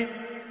nyame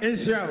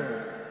enhira wo.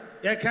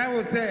 Ye kai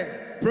wo say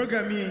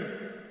program yi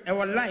e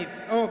wo live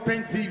e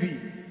Pent TV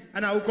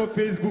ana wo ko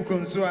Facebook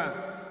nso a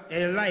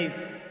e live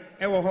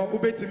e wo ho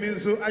ubetimi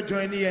nso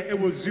ajoin ye e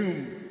wo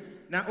Zoom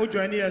na o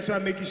join ye so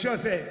make sure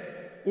say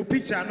o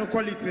picture no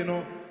quality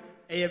no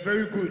e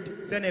very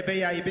good say na be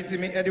ya e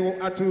betimi e de wo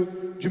ato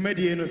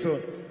dwumadie no so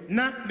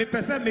na me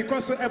pese me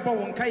koso e bo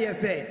won kai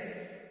say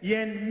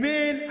yen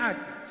main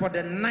act for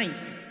the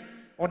night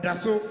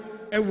odaso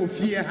e wo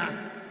fie ha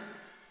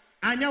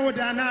anya wo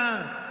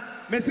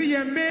dana me say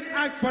yen main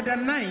act for the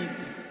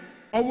night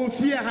o wo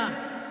fie ha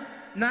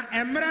na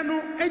emra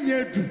no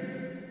enya du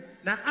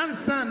na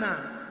ansa na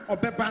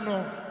obeba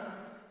no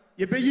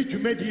ye be yi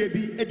dwumadie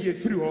bi e de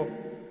afiri ho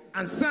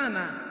ansa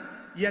na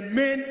yen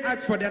main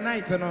act for the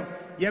night no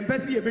yen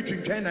pese ye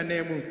betwintwan na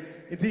nemu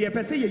nti ye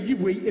pese ye yi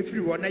boi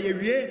afiri ho na ye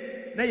wie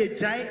na ye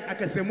jai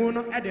akasemu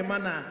no e de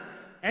mana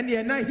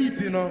ene na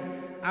heat no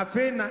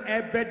afi na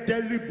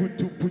ebedali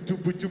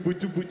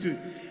butu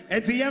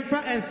enti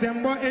yemfa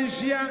ensembo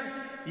enhia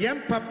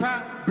yem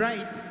papa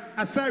Bright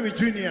Asari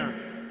Junior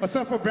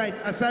Osofo Bright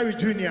Asari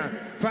Junior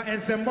fa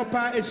ensembo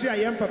pa ehia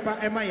yem papa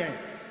emayen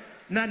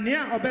na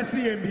nea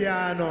obesi yem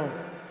bia no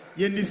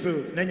yeniso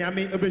na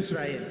nyame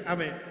obehira yen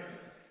amen.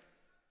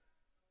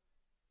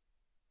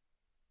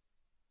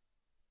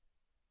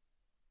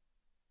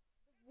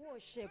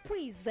 Worship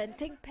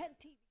presenting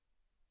Pent.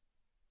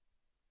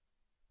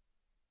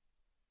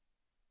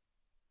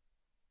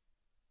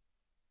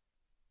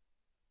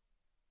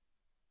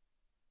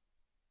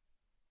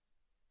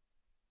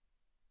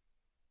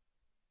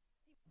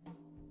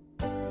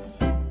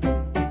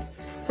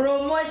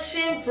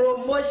 Promotion.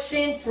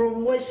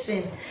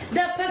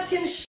 The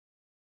perfume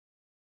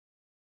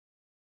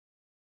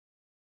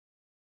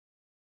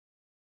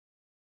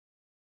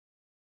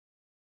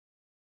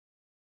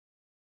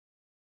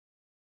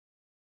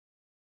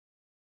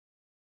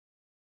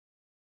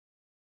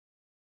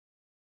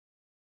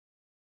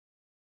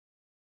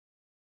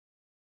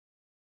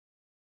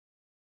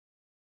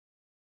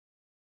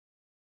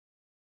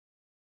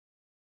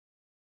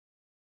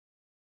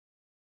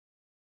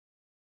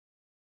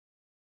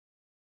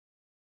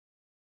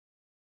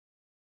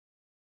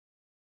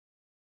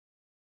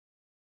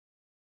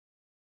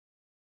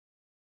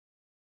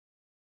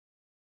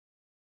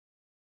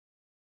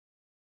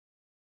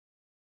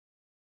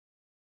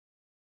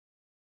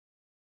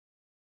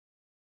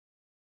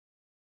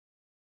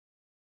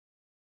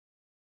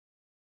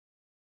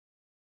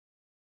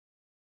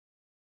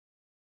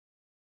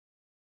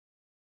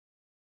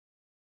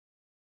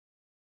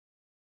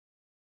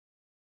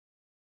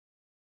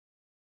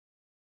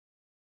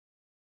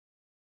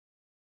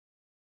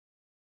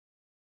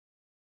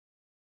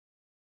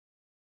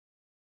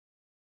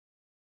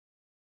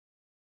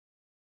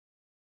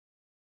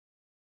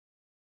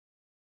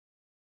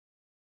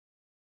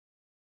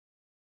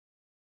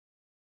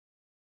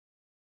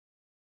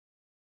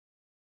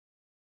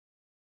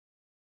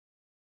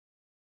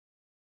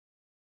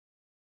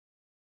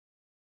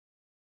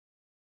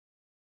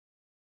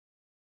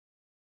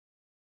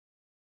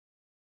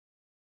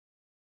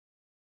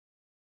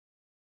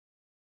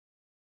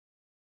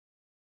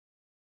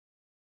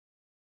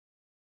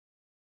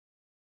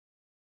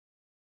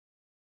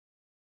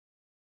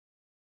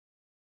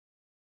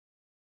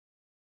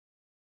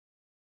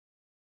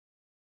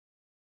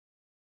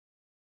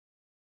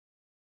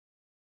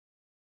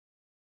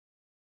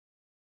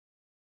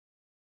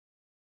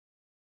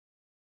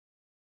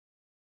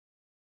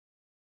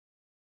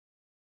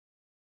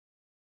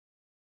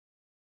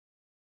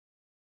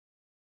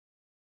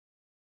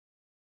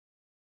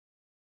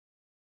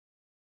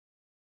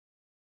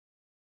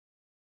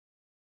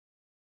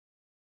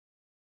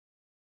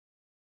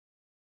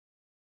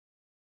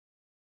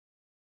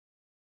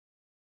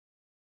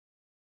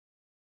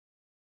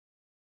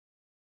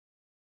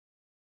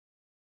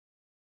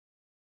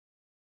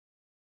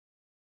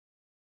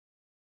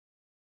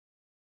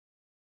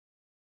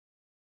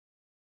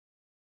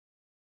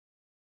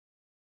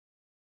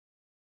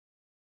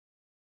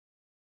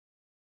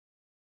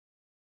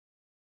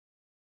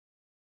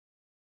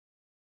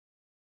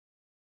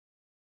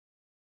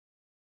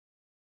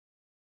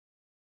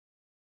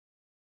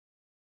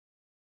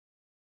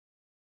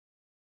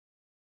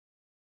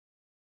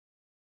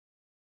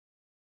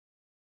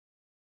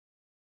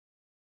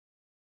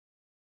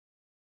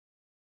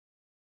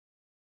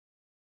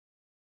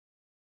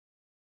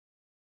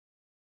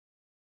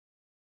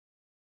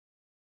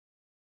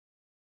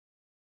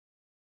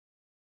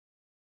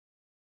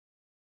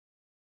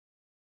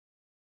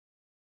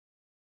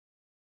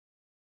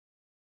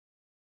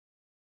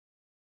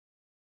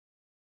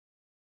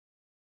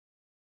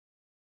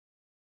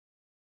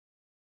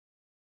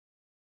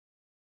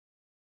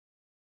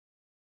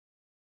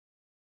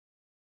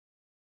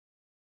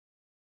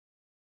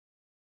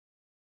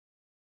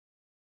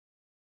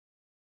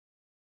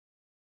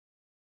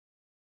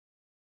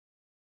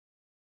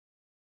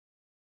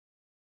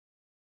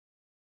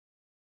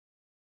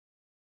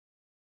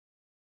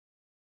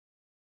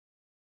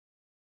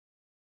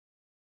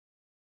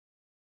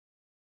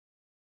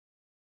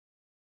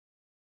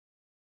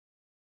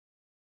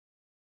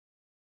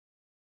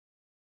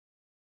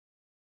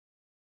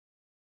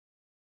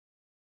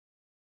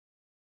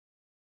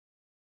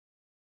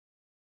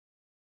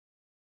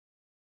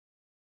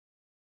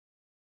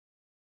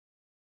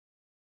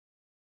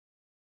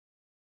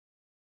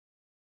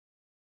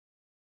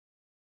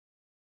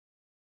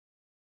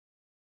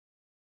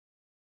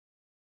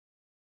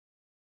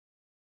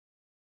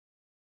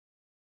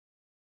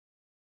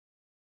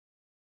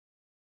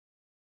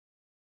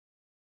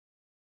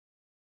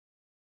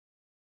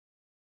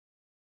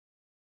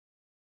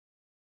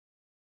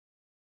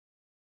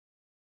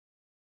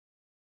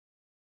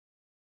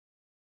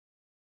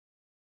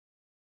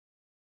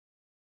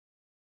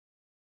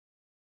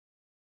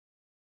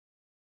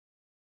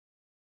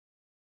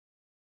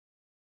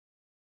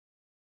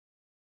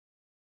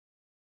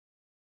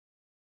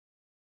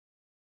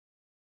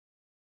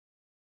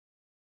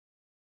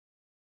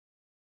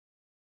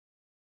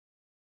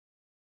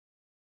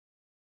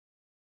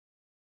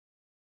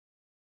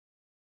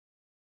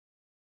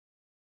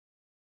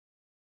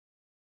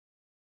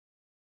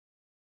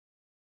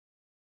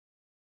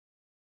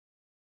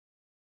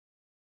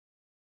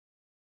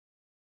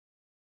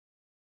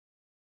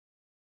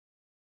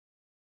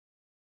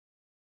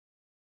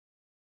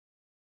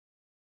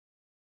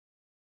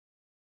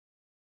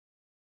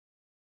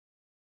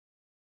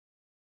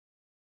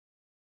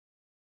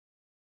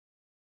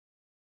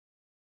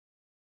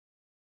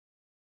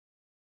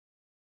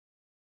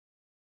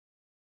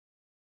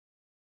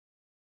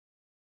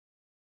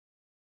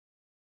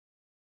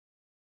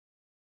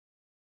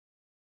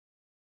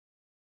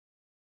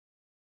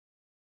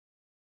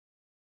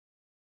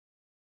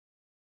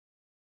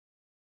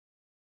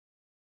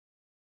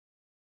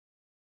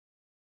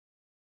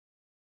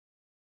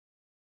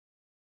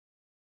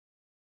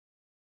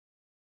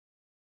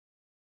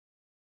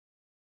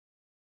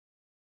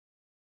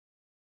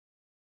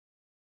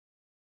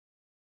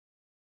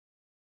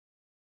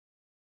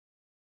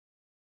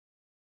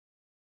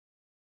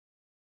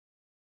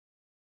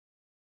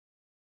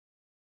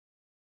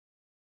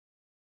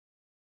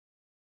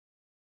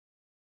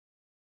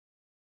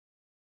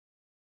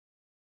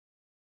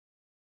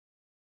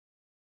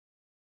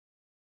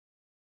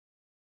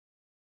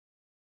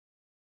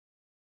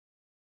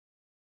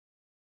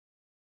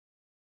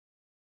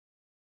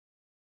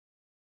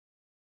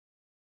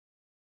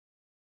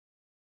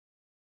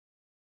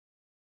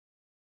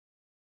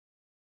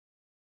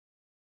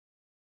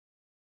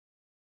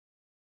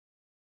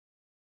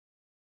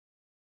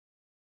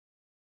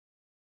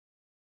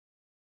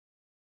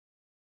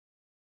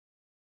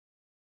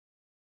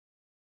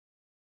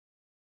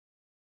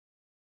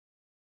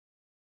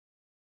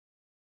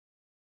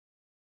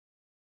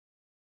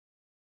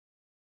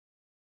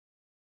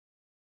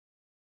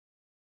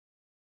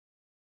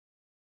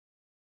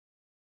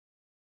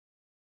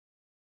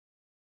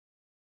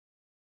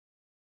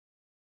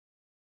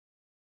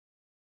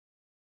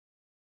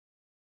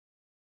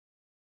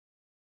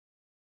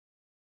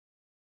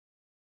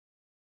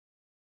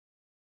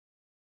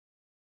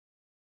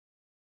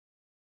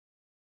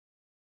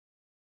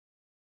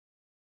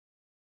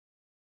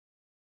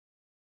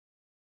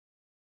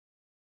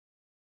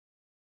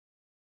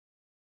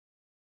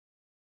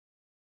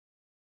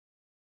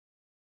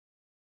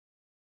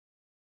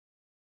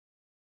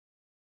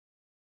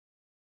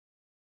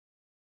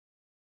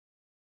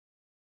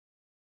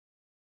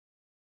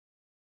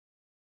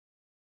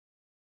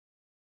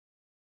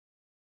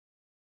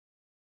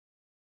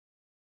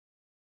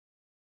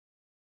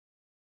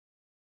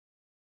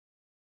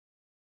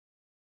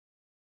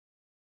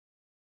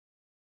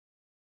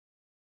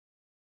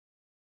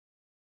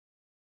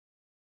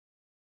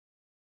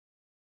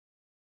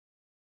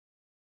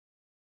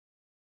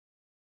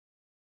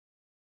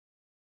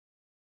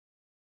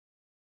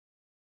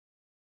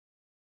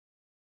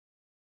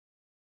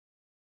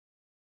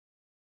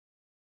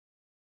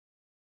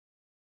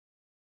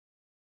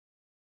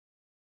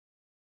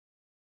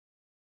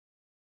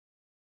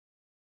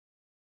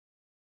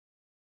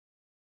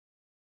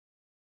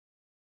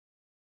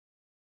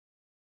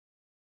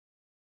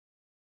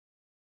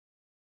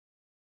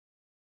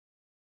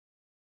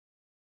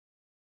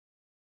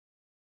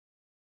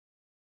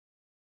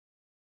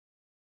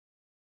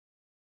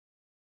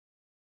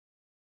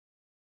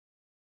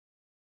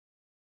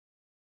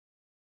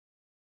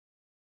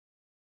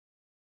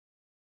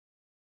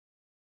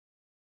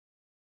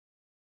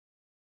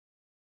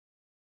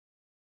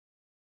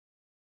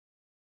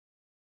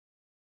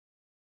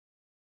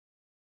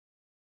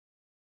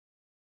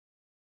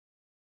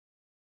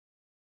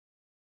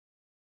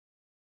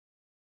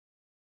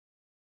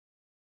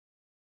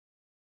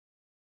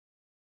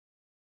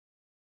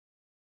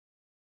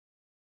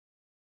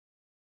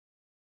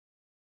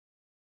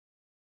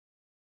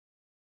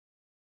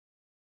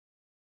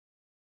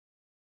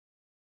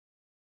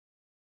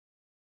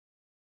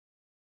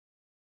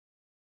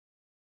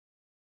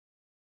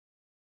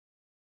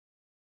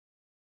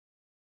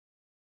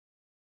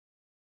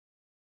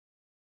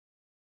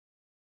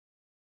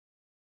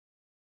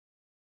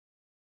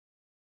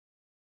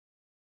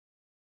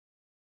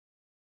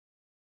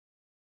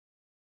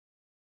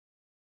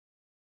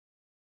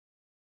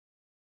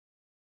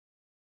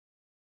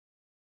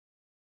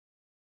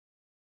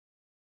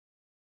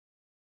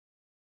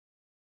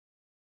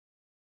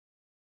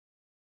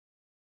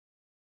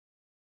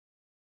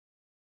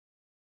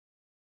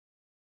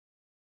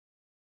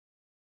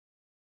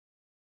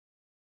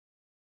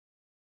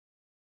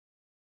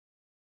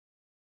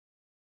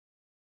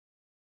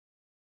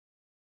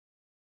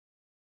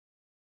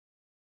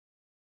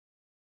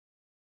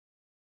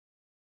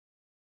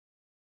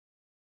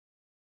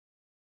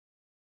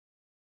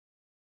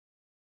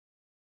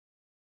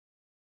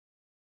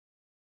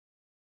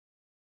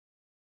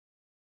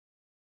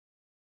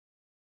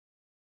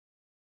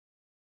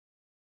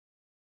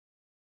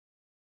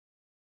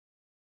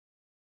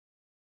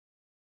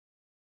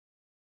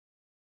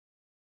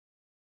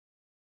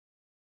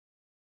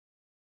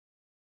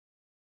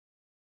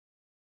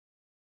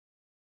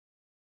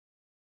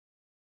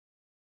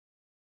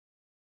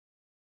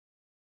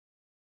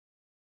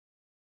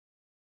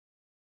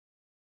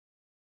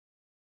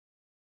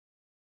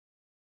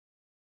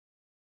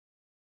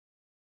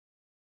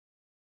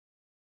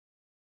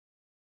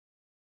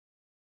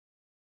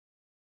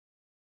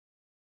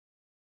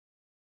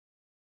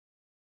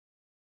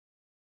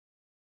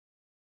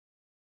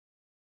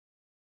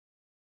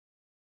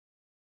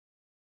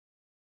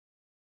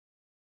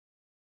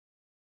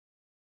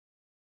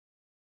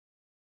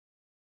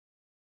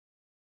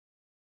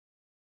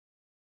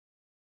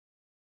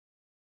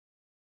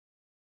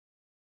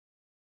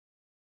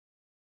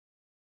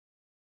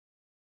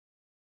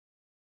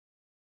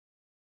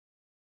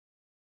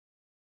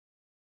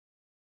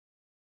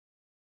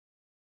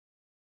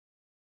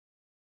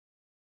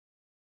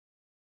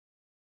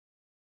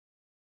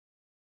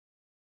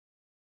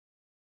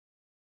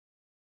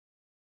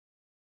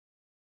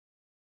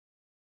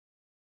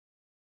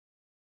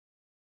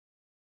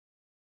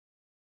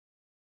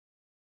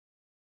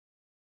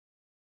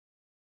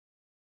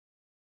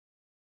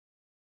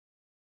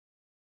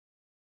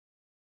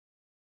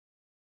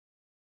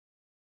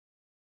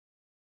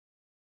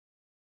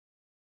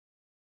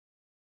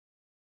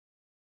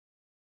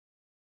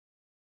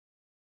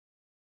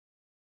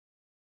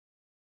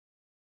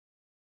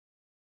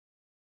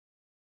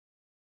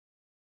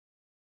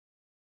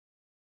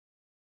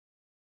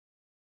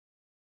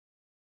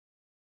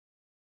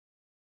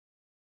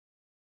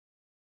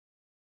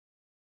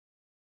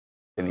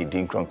Ni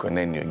din kronkron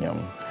na nyonyam.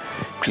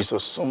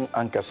 Kristosom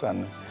ankasa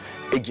no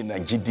egina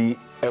gidi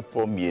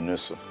epo mienu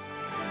so.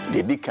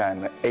 De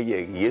dikan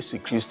eye Yesu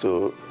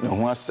Kristo ne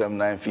ho asem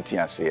na mfiti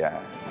ase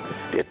a.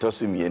 De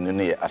toso mienu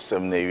ne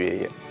asem na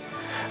wiye.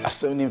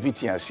 Asem ne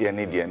mfiti ase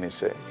ne de ne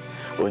se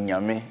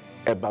onyame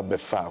eba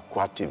befa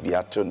kwate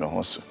biato no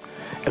ho so.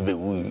 Ebe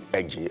wu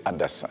egi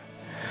adasa.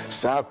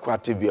 Sa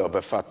kwate bia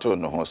obefa to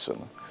no ho so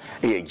no.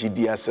 Eye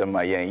gidi asem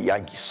ayen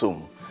yagi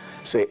som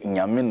se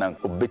nyame na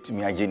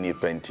obetimi age ni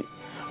penti.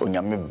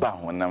 Onyame ba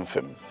honam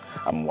fam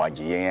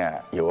amwaje yen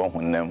a ye wo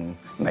honam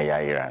na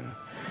yayira no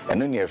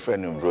eno ne efra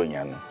no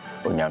mbronya no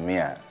onyame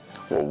a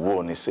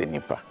wo ne se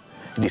nipa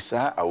di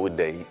saa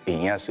awodai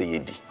ehia se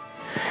yedi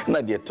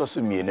na de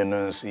toso miene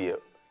no nso ye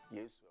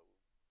Yesu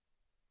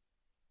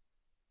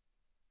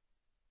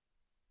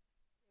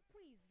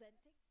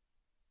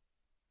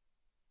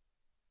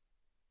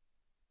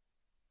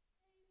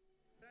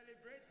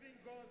celebrating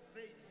God's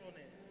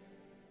faithfulness.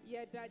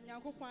 Yeda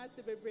nyankopon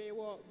ase bebre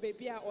wo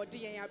bebi a ode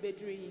yen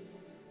abedru yi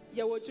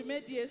ye wo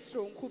dwumedie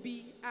sronku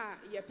bi a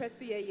ye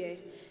pese ye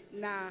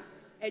na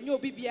enyo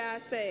bibia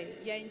say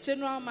yen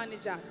general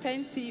manager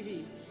Pent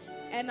TV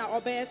ena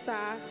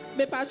obesa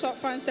me pacho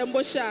fansem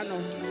bohia no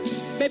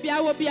bebi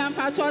a wo bia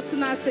pacho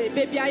tena se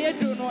bebi a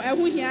yedru no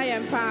ehu hia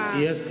yen pa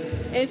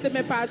Yes, ense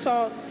me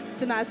pacho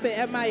tena se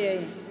ema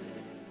yen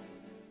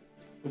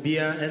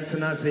Ubia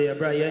Antona say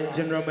Abraya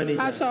General Manager.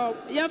 Pastor,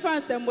 young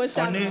fans and bush.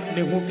 Oh,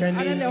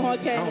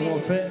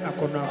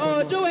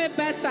 do it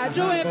better,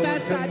 do it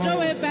better,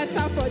 do it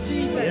better for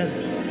Jesus.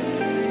 Yes.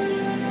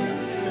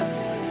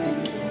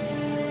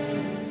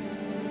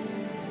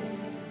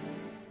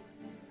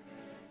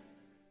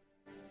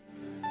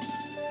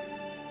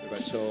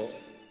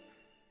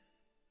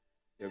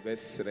 Your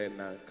best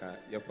Serenanka,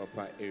 your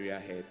papa area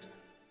head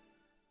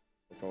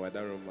of our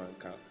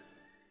Darumanka,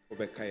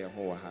 Obekaya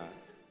Hoaha.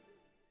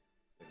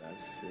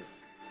 That's it.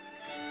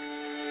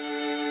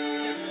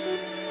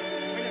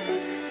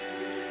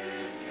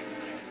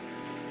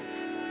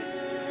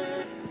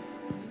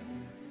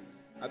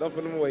 I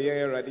don't know where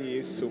you're ready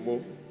in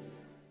Sumo.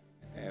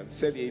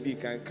 Said the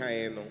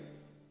Kankano.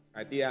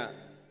 Idea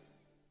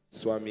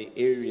SUAME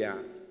area.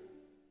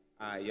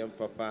 Young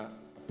Papa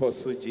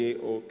Apostle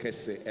J.O.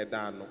 Kese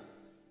Edano.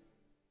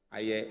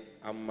 Aye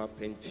Amma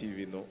Pent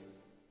TV no.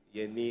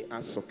 Yeni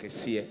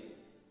Asokesie.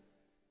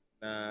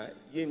 Na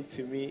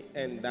yintimi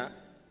enda.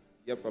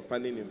 Ya papa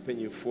ni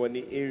mpanyifo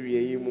ni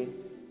area yi mu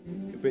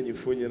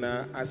mpanyifo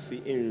nyina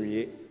ase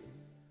enwie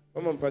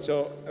mama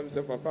mpacho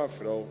emse papa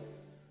afro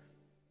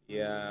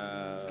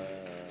ya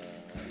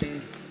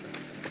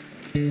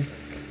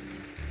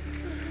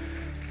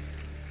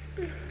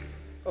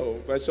oh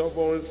mpacho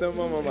bon se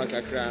mama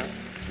makakra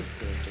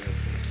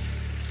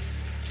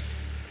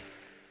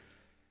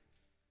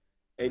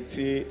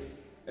enti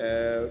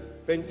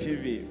Pent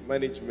TV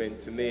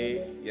management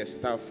ne ya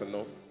staff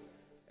no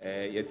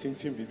ye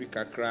tintin bibi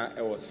kakra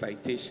e was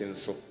citation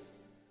so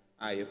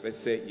ye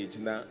pese ye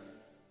gina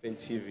Pent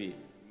TV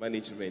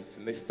management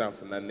ne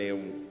staff na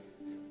name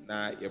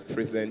na ye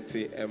present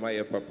Emma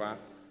ye papa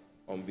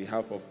on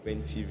behalf of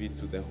Pent TV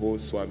to the whole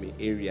SUAME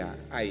area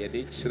ye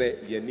de kire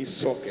ye ni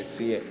so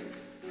kese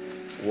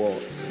wo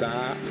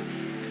sa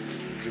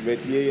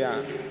tumedie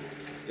ya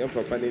ye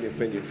papa ne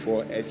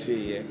mpanyimfo eche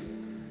ye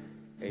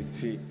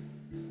enti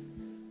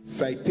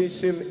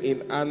citation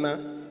in honor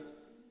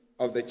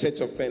of the Church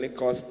of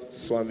Pentecost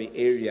SUAME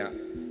area.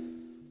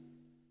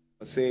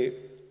 I say,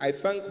 I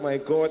thank my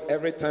God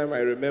every time I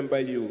remember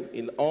you.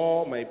 In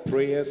all my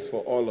prayers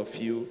for all of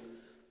you,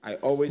 I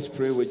always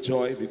pray with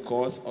joy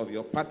because of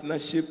your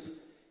partnership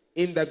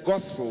in the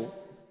gospel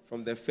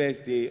from the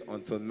first day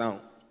until now.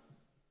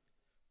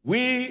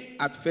 We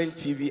at Pent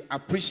TV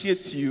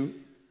appreciate you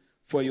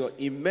for your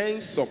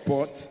immense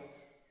support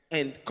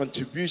and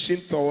contribution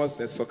towards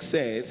the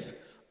success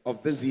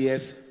of this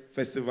year's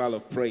Festival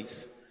of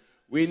Praise.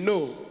 We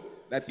know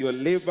that your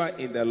labor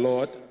in the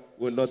Lord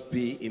will not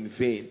be in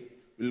vain.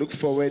 We look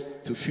forward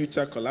to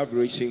future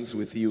collaborations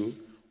with you.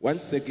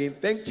 Once again,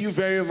 thank you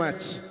very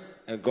much,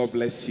 and God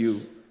bless you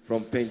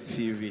from Pent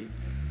TV.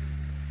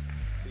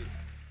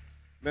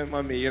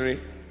 Mema Meyere,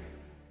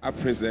 I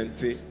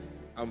present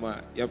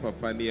Ama ya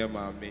papa ni ya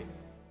mame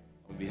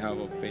on behalf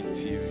of Pent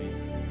TV.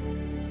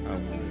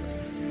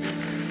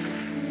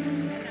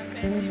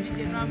 Pent TV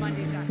General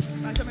Manager,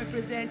 I me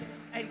present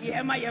and give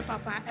Emma your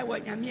papa, I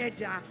want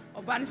Yamia,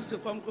 or Banis to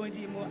come.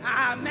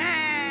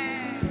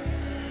 Amen.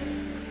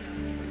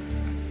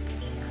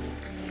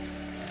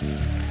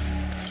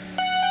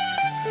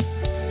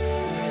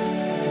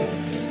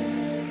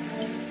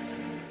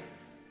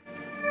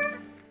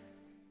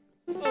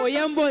 Oh,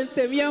 young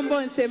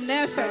bonsem,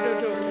 never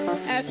dodo.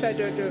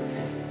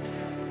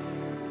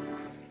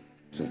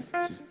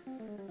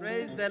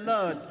 Praise the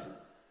Lord.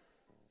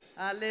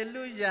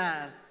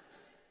 Hallelujah.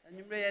 And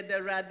you may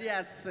the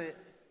radius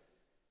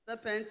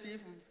serpenti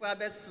for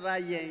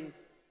Besrayen.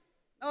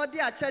 No,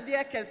 dear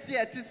Chadia can see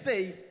it to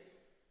say,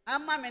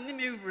 I'm a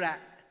minimura,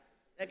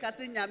 a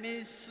Cassinia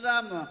means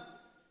Shramo.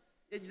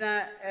 It's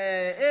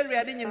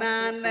area in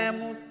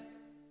an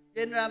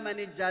General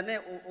Manager ne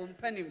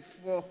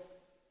umpanimfo.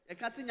 E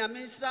ka se nyame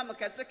nhira mo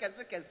kese.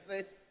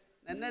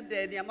 Na ne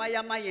de ne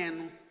amayama yen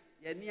no.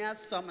 Ye ni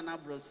asom na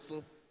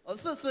broso.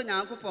 Osusu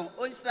nyankopon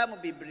o nhira mo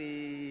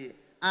bebre.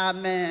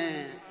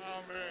 Amen.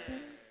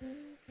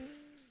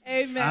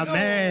 Amen.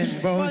 Amen.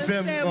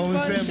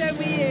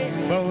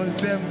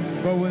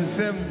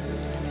 Bonsem.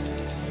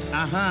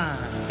 Aha.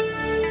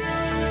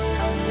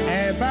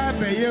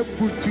 Baba ye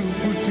butu.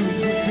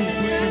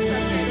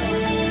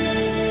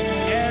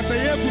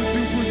 Ebeye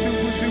butu.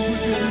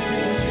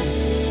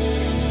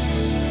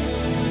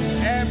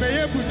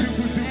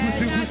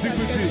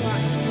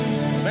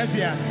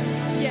 Mefia.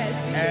 Yes.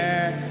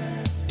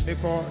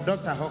 Because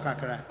Dr.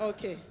 Hokakra.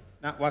 Okay.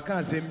 Na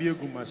waka sembi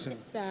egumaso.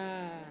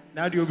 Sir.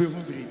 Na de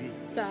obehu biribi.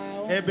 Sir.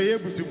 Ebeye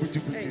butu.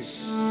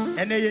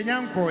 Ene ye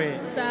nyanko e.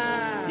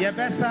 Sir. Ye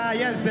besa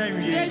ye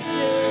nsanwie.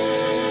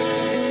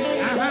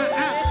 Aha.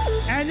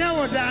 Enya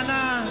wodana.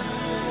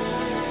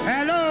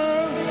 Hello.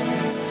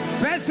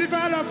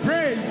 Festival of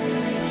Praise.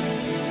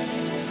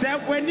 Se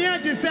weni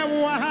aje se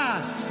wo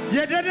ha.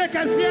 Ye dede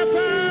kasia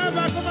pa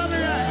ba koma me.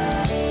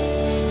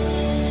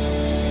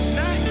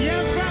 Na ye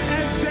fa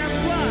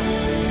esemwa.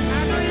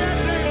 Ano ye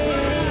de.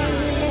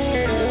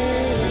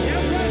 Ye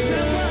fa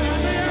esemwa ano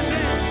ye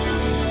de.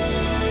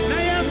 Na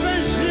ye fa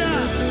shia.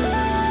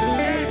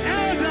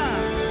 Elder.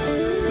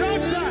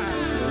 Doctor.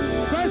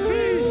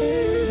 Kwasi.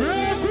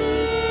 Breku.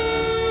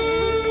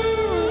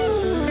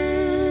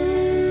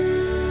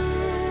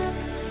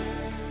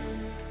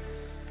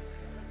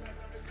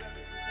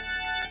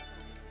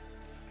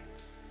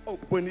 Oh,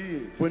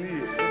 Bonnie.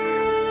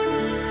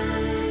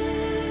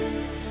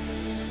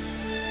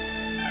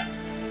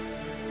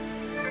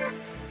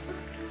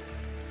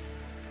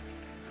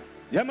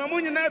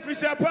 Yamamunyi na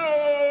fisha pao.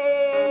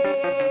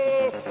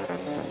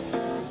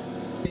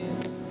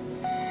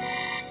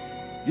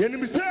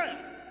 Yenimise.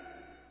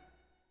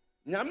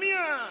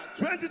 Nyamia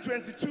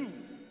 2022.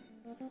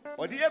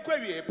 Odi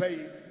ekwewie pai.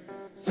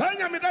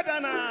 Sanya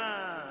midadana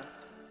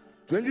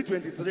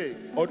 2023.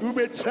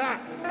 Odube cha.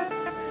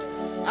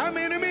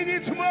 Amen.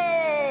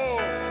 Tomorrow.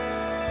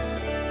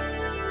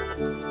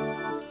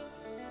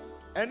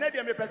 And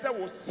then the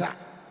person was sa.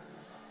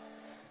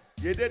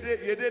 You did it.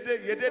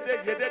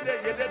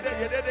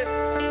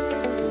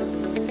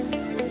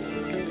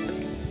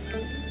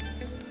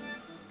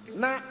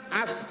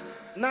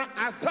 Now,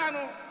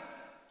 Asano,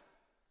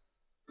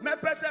 my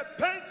person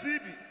Pent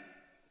TV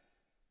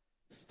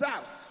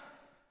stars.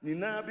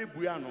 Nina be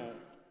Buano.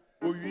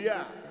 Oh,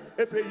 yeah.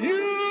 If a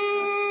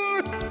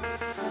youth.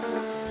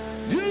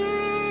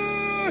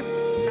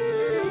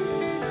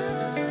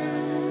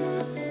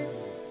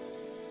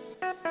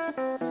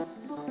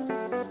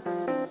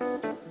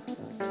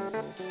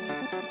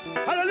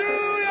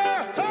 Hallelujah!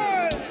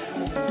 Hey!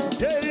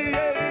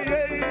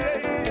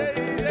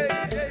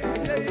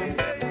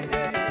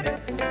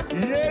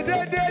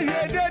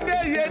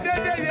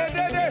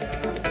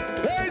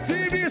 Hey,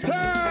 TV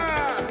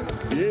star!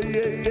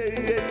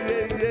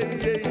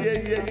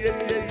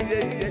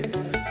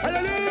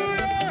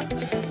 Hallelujah!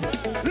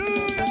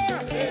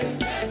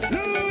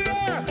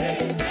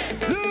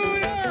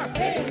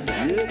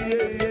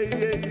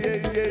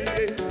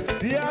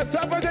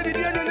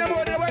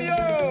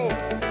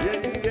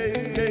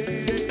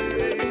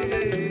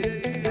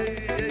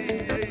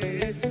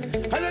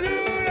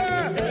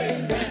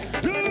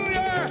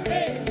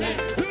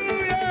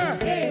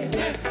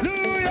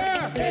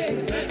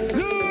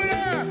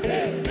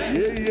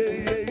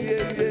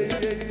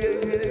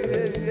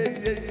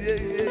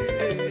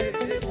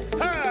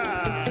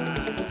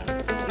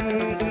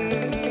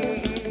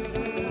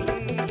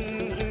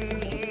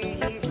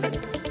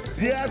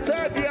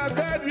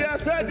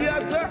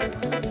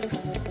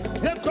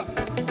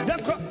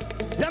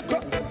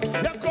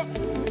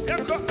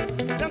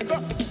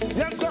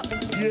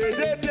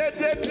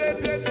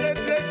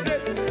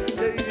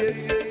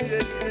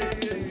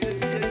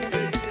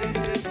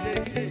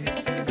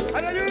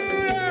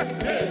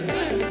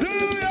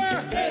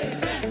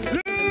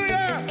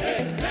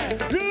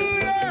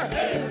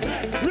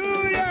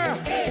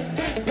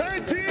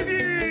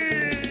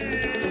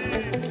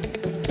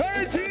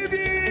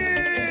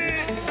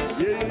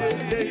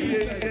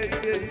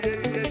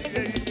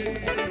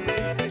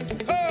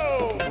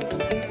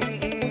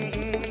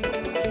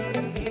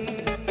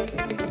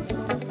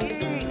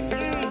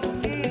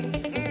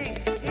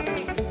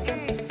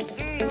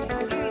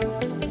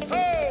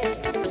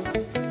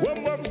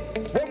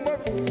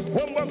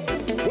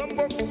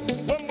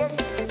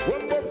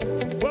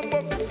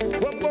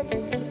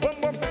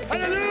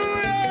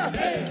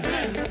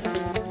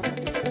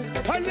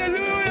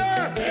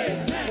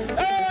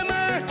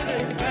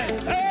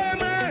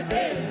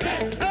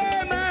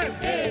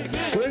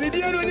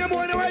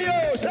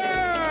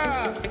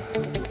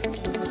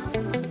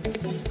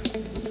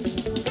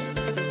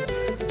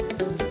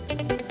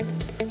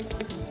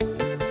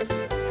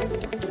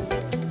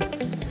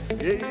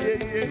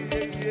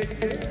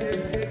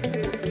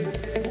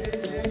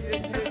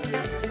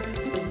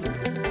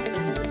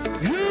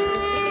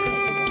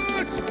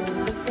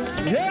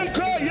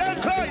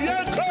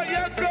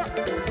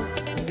 Yanko.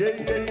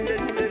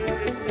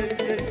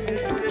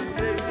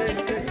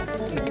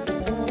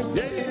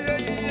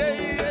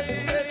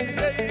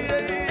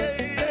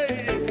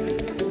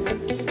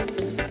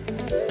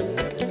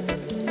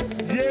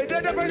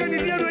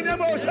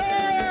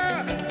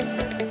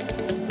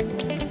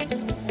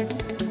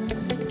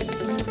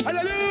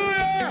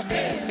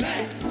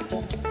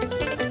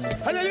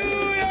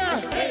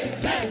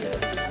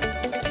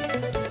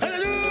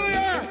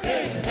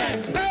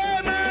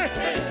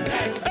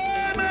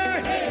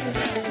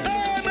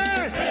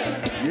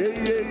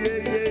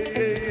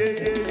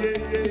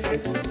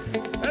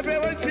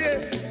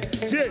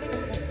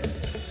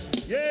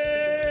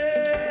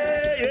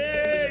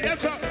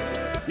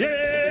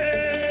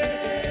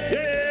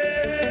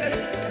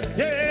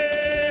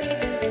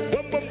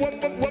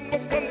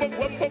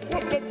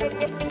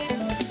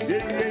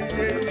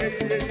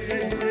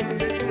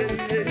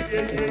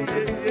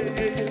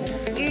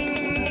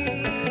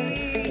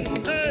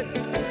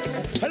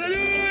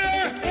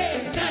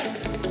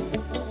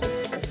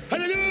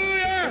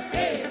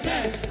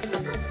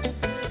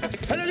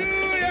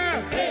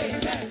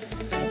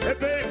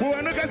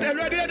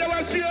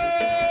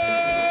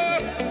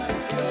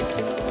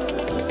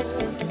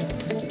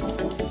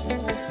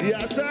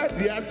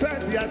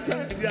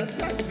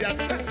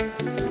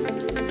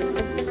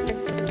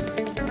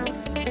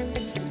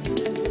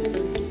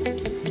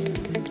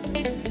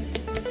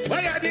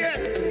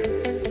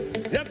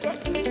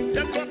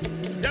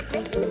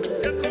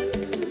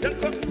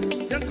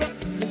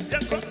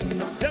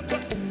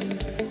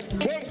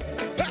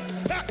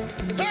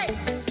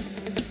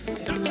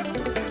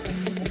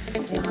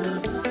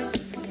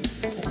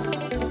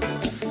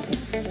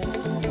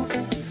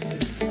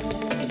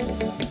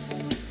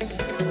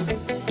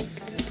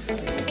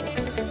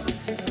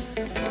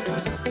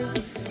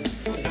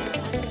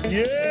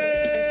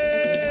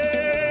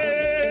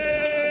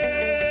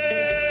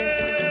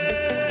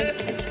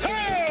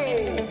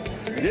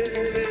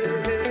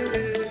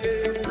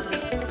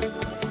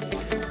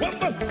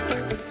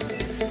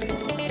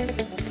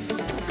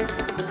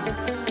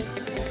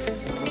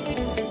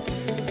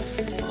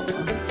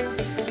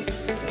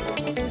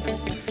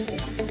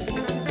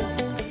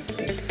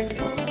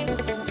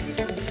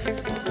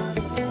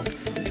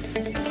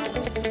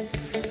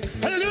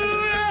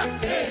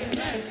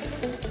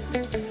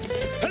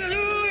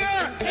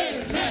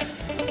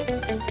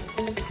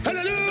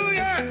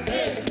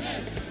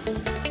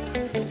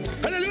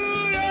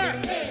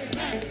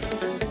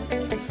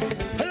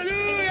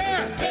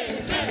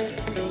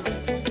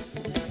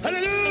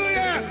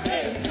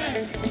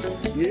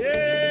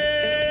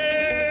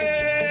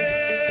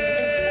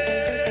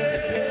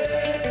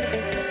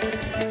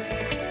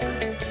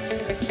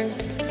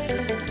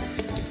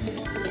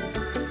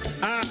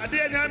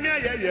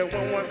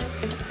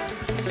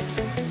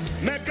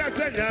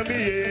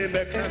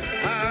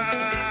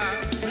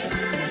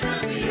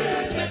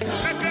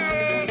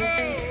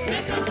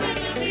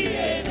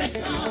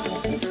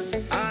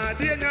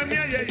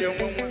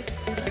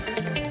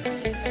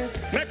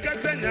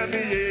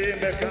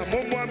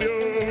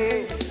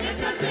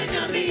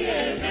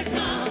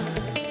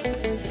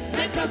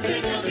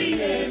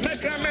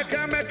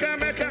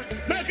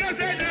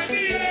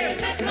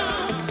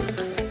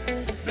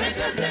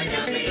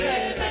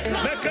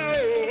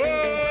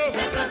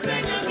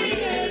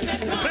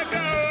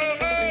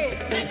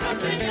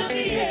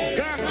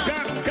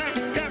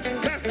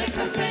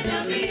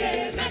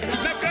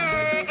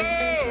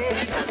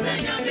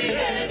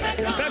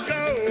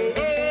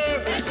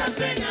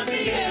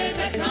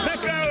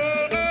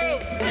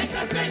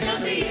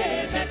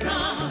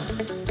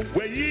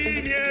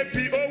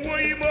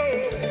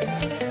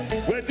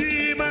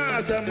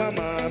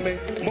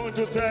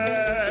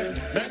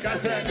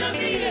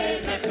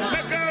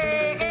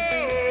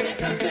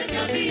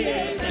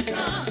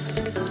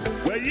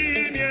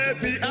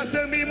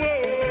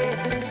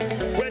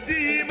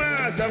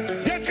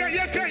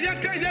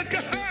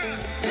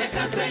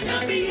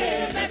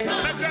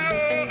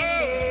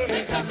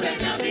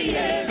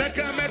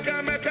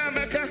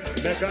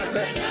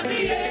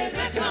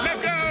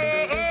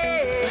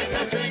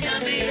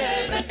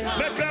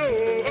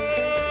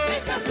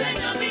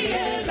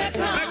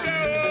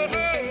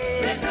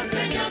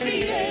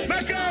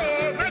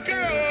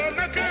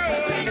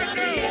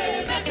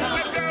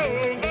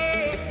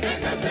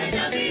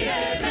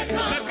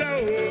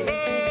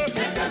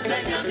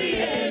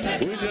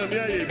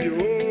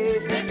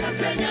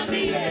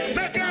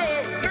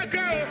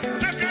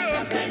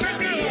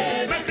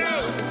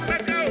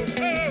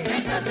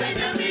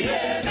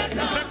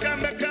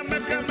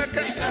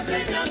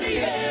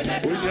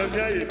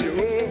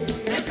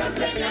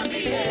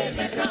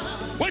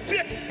 What's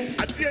it?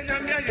 I see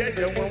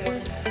a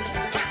woman.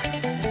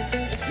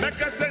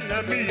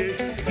 Nakasanyamiye,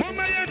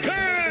 Mama Yaka.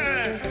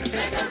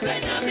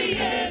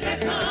 Nakasanyamiye,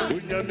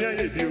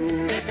 Unyamiye,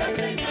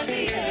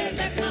 Nakasanyamiye,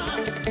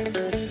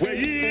 where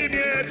ye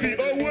may feel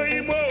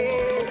away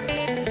more.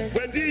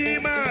 Where the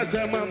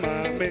Masa Mama,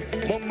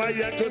 Mama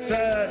Yato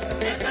said.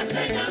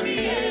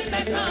 Nakasanyamiye,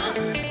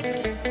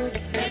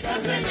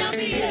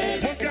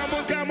 Nakasanyamiye, Moka,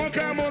 Moka,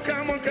 Moka, Moka,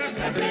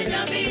 Moka.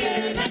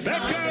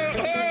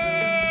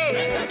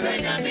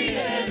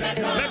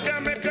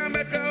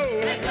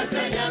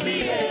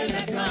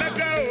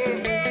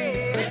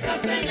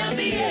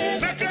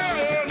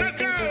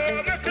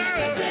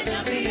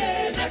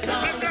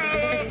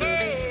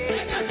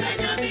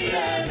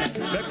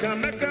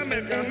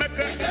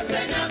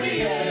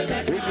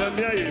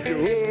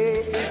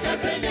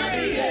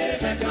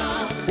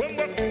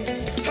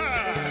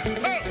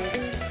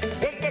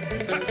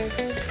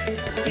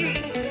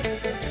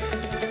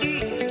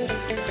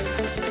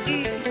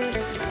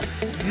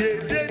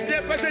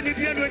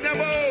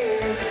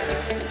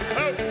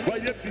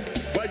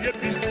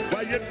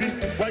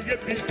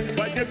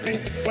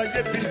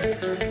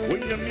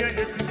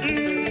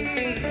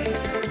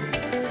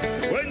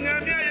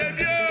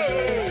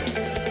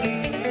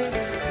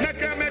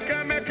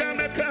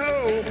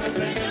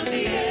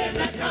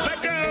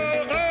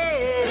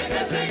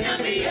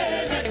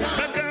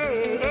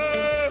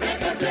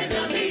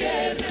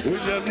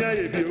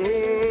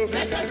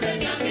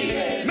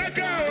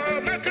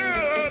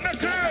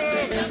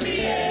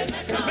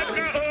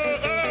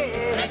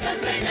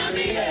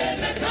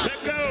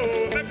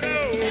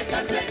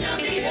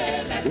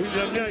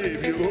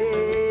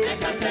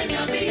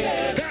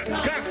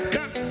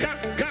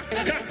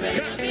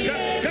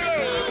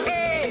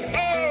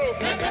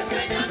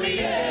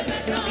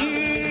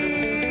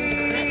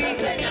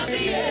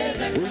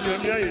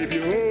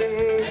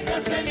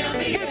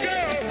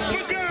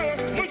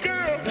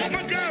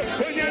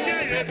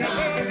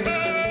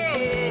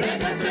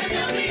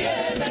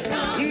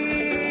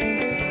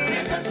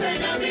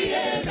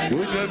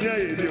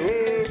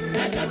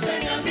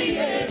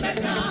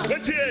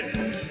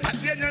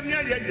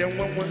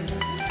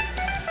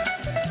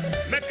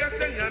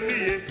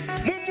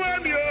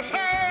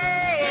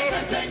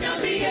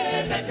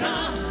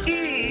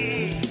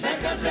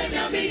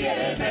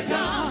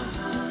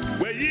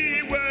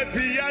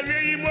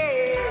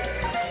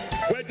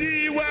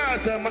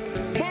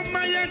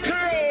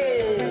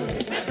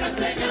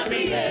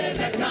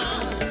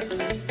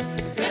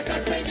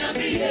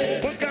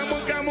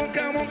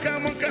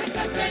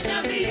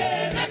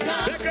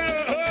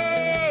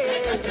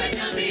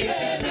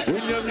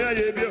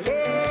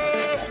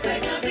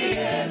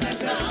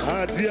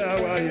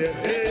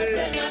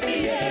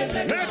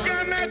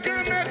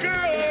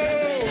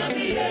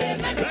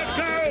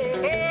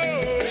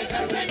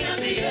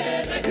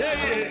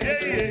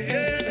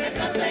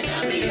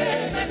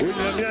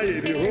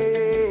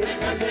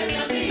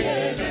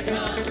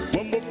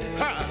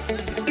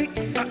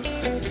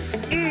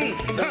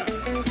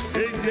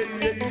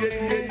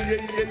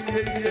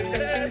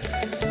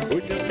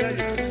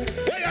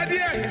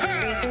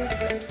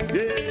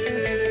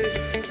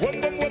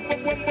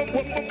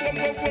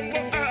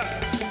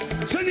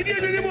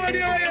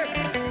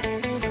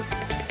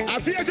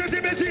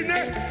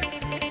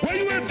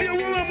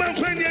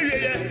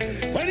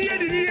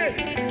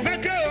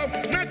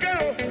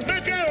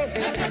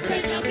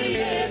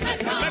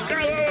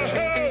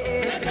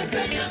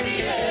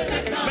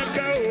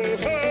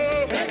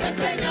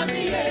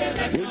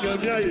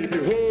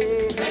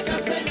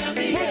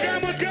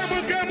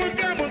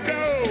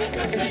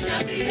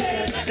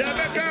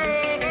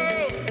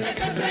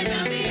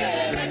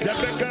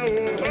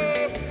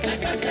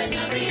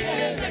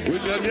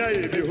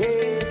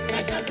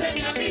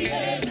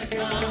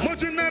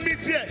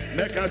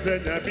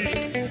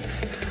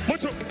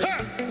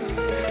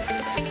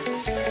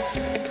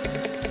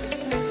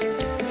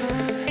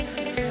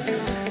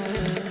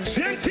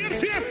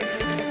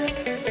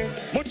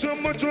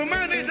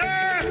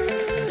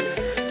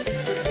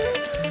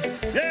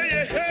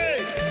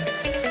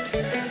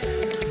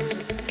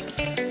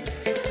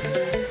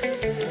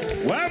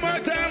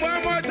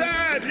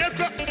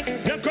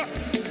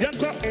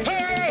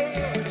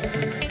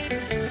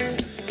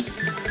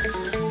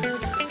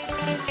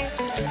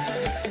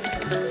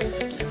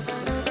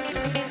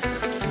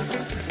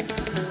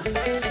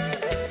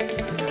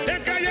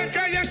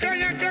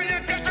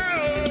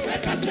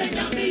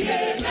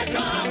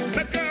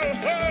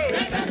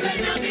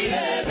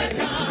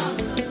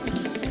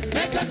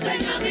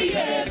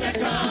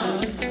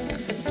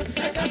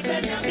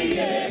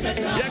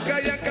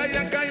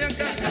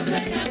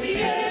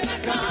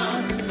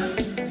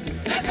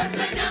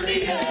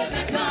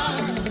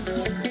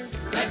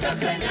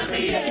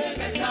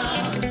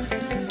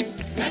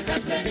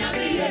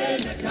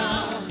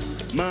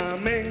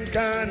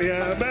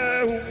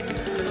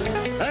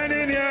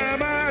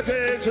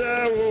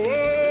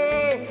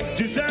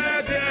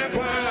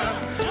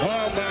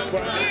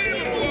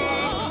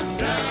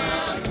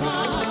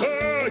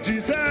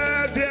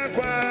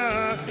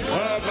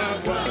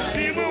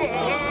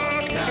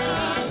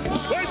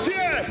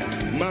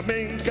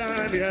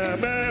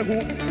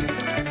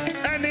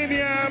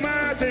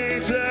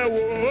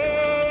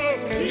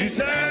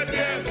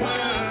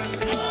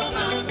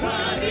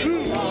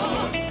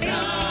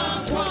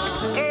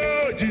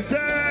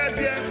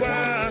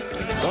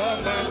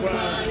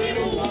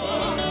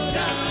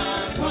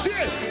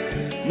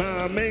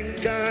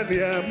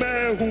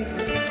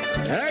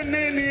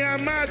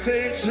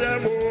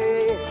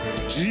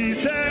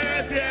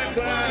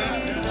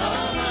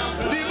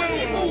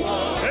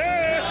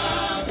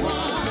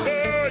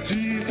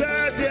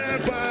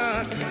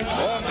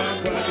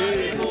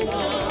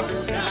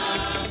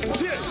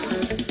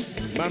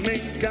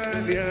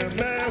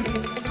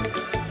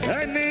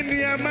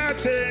 near my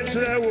tent,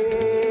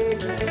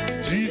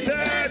 Jesus,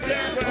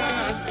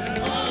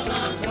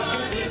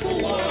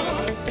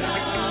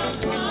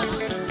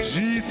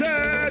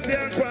 Jesus,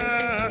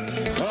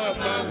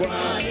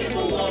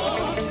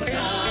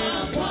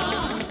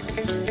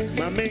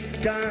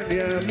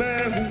 Mamikania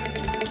Mehu,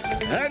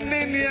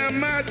 and near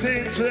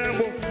Martin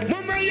Tremble,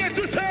 Mama yet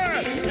to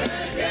say,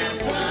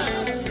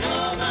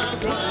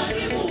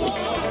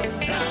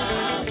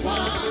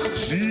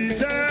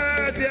 Jesus,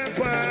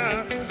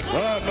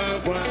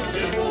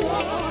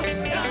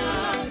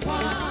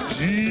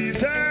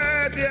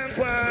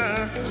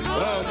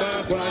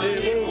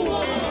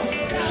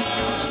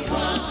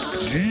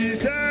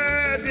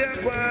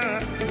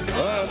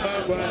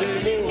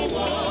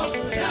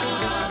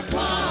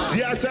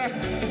 Yes, sir.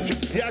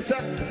 Yes,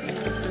 sir.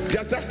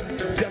 Yes, sir.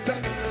 Yes, sir.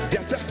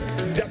 Yes, sir.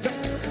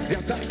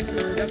 Yes, sir.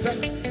 Yes, sir.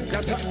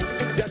 Yes, sir.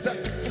 Yes, sir.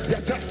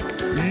 Yes,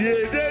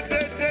 sir.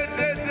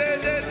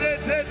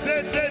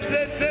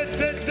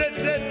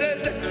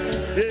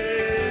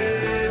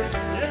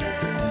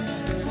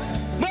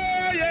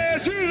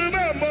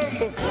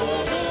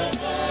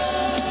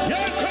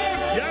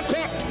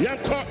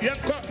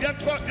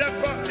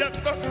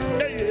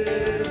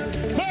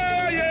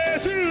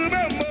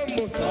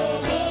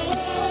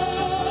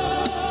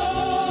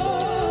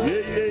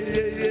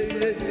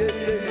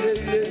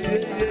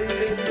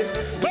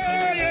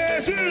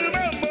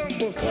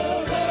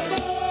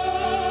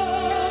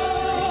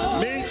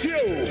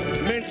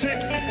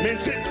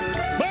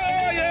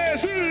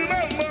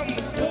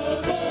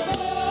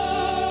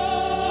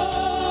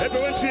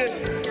 Everyone say,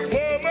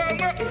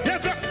 Mama,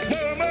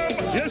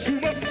 yes, you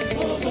must.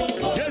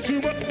 Yes,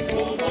 you must.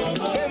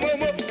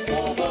 Mama,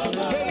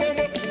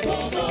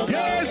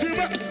 yes, you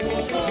must.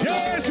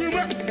 Yes, you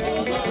must.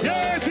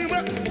 Yes, you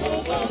must.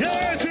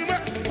 Yes, you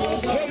must.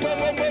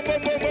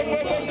 Yes,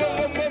 you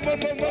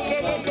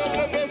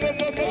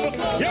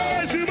must.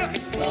 Yes, you must.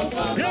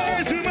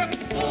 Yes, you must.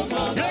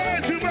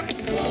 Yes, you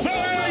must.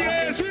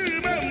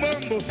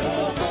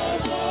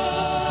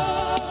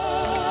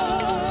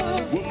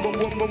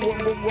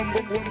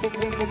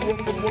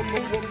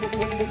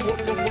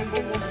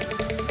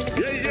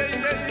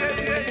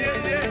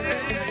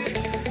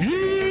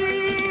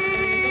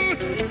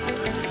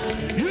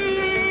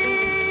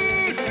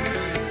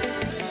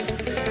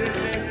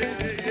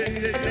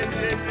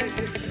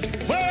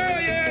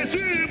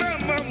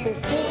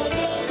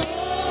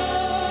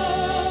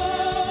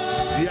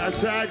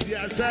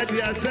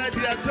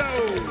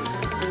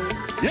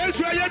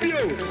 Yes, I am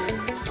you.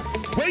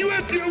 When you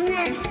have your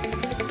womb,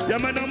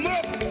 Yamana Mo,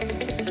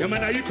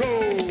 Yamana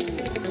Yiko.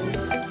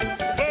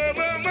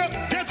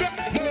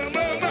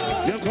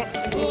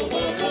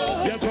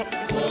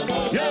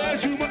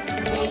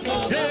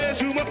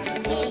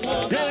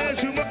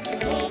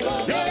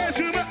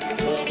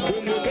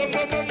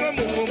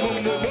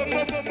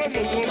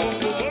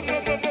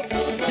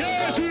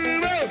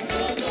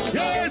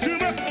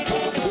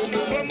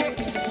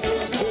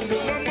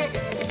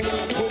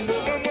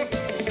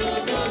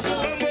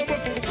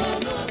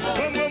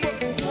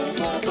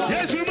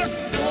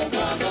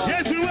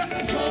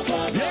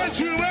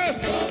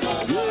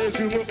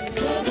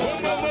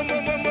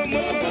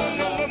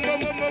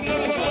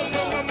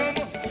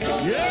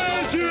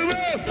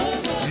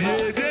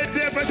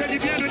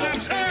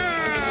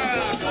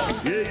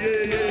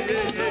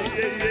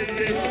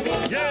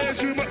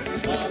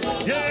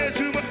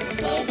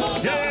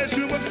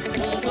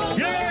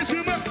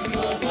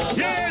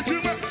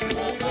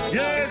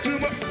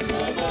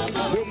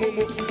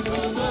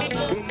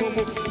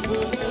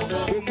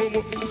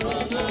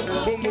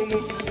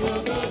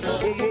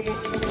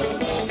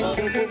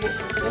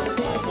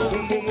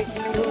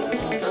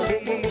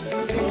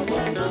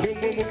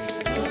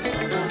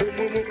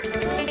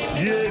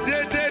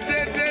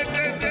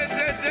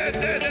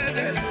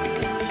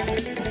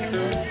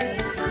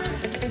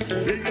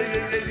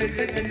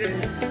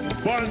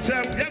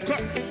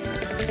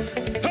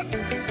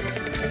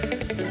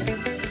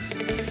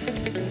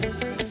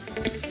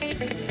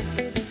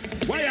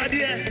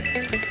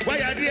 Why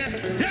are there?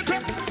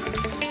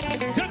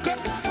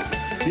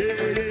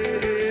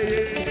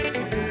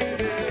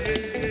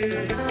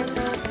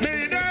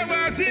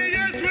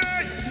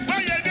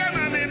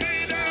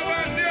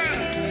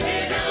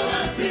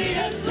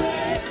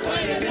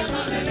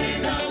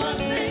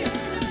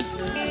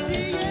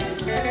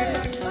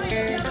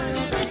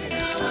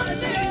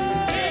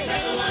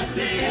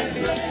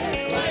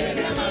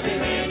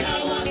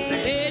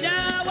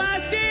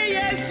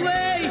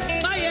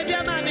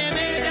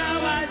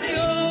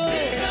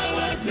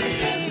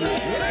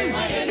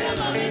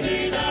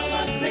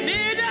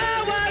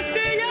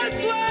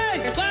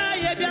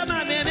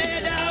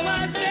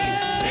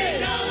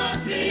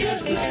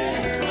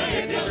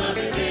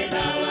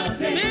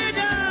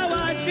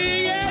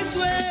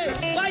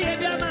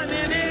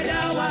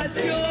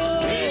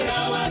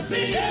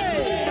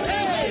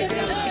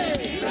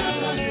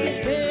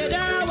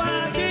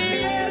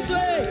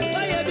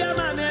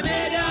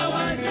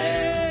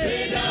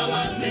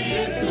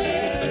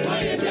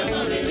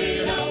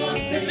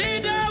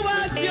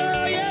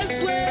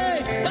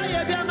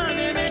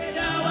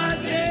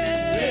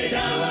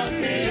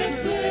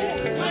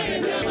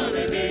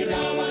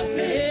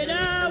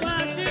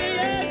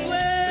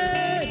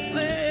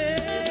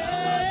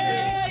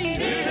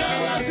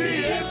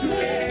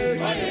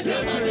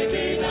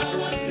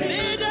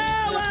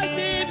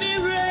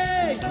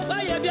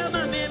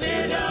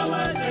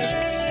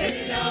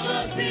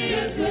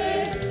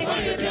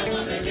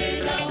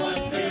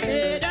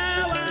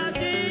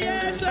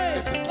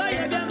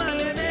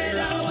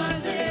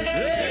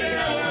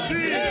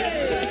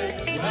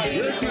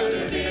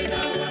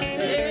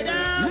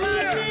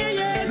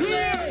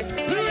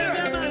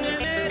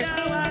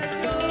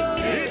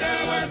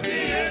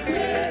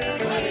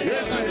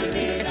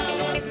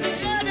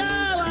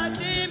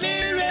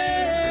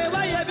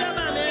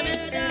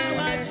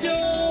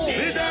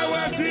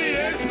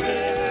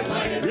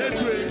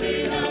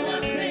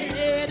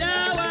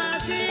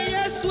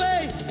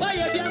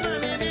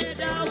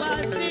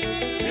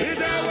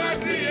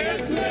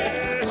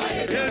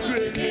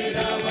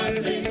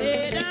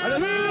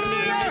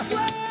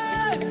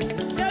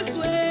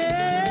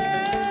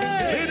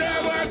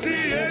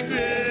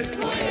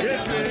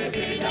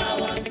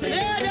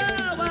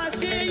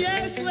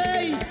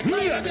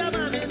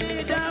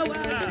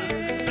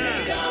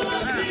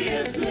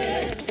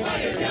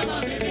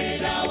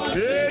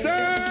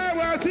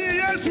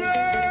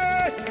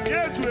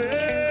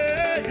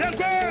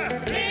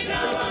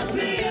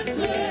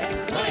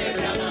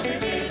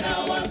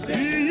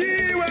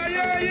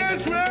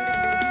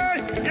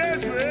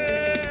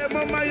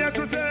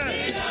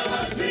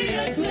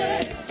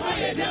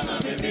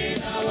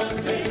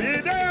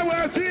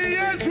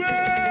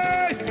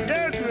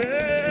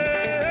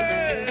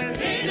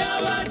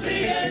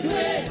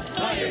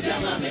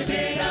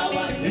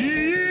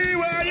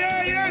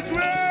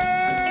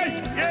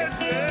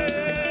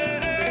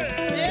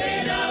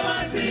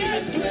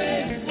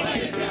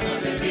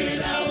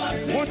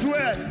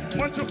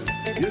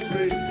 Yes,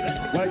 way.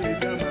 Why you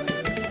come?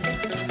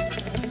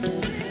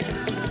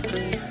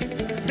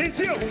 It's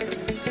you.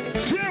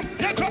 Swim.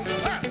 Yeah, come.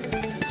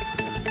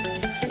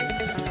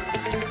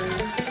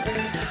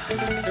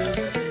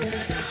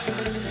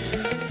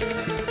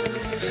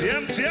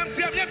 Swim.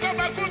 Yeah, come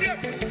back. Come here.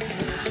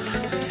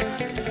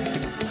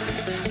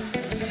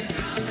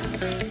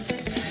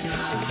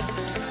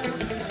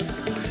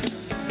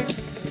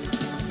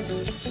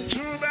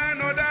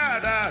 Chubano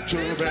dada.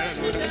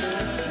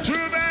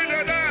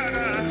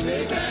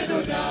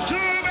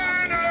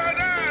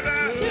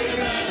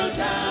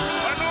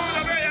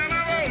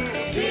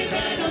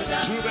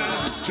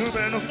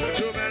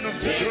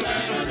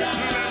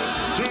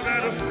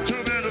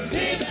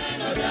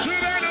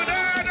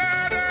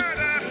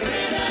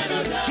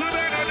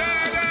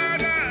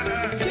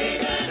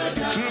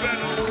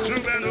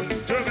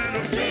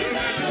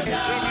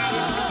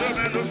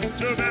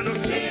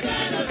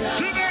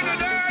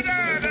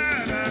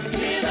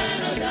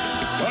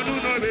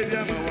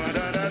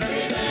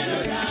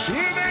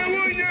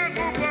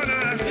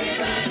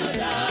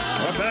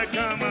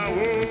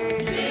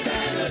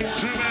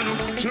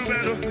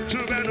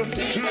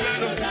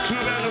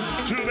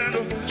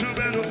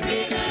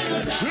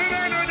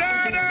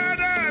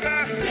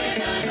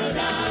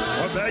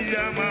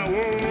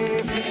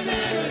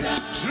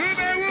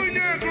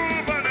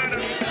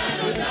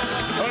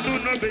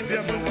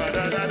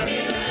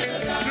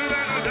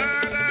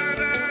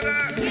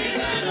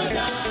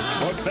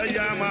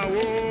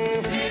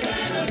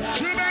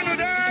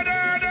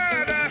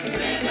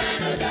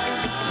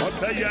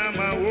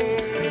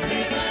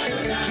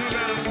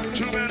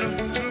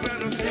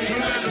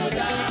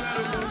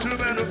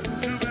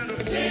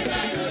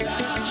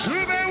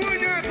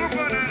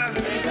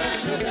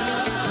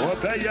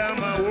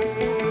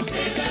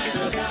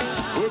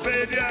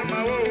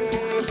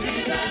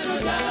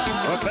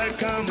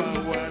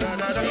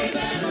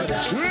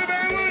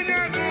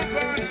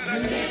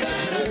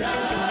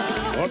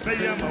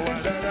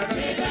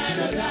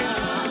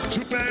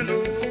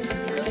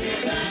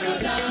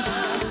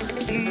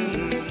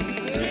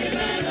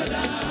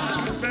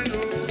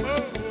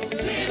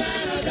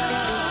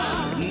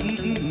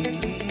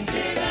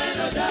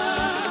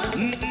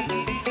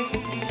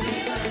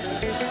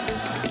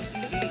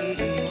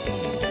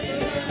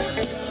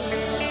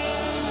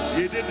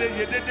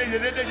 You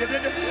did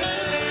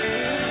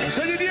it.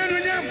 So you didn't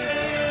win them.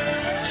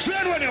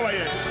 Swear when you were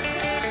here.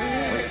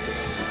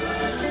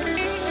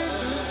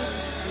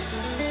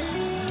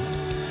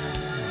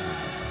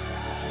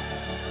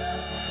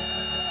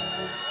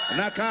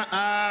 Naka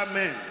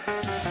amen.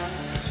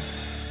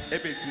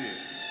 Epeti.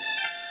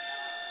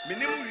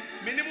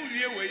 Minimum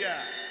year we ya.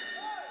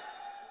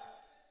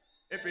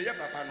 If you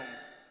papa no.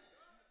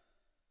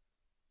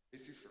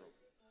 Esi fro.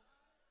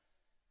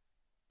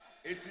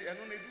 Eti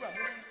eno na edu a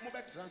mo be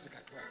transit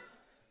kakra.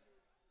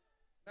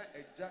 Na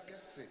eja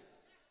kese.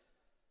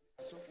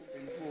 Asofo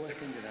penfo wo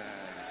heke nyina.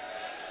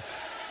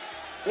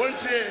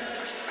 Wonche.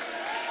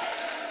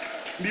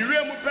 Ni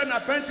re mu pe na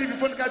penti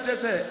before ka je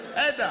say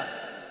elder.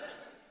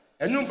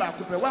 Enum ba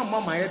ko pe wa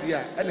mama ye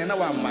dia ene na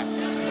wa ma.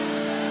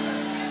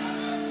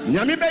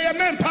 Nyame be ye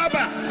men pa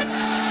ba.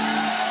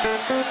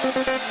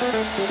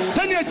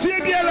 Tani etie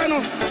biara no.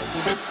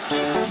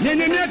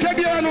 Nyenyemi aka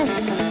biara no.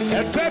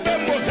 Ebebe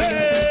mo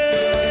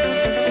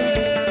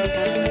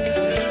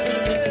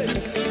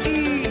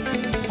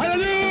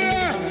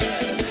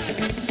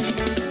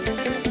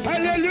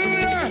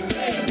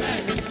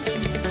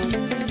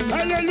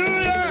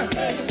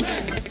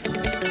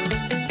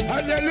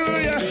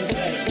Hallelujah.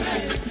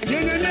 You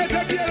make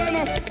a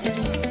piano.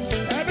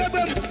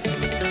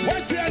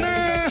 What's your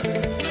name?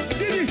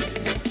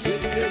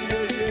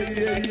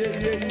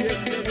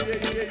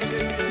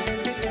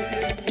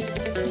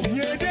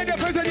 Yeah, then the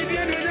person in the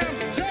end with them.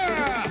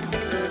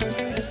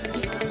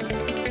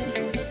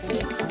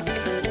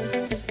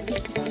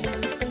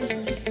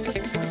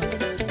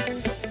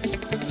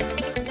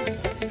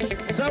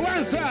 So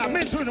once I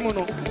meant to the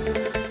mono.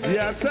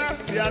 Yes, sir.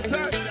 Yes,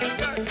 sir. Yes,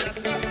 sir. Yes,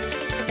 sir.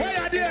 Why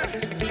are there?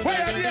 Why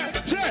are there?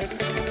 Check.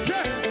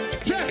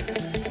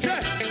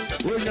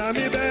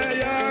 Unyami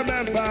beya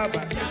men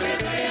baba.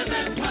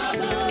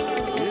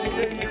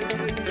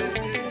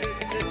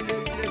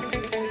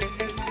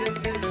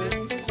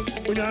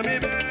 Unyami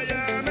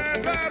beya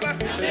men baba.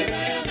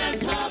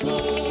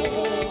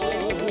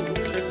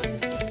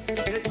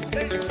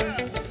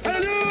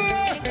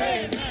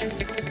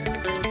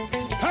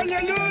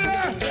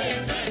 Hallelujah.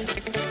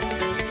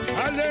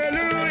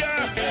 Hallelujah.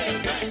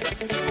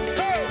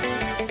 Oh.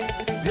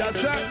 Yes,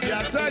 sir.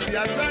 Yes, sir.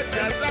 Yes, sir.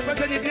 Yes, sir.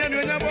 For any day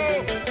you know.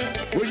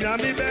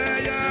 Unyami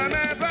beya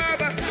men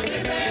baba.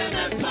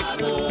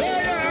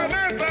 Beya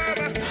men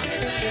baba.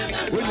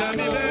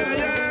 Unyami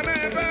beya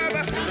men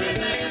baba.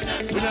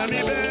 Unyami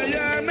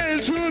beya men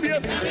subye.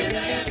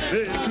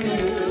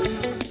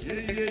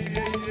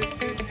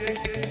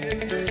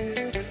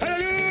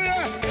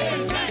 Hallelujah.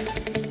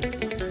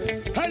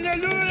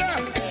 Hallelujah.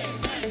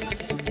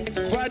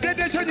 Father,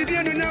 they say the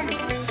day you know.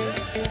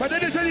 Father,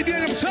 they say the day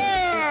you know.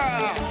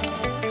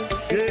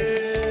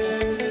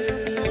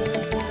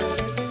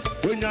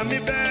 Unyami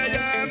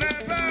beya men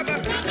baba.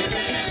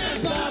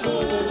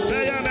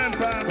 Beya men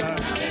baba.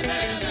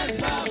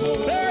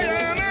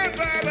 Beya men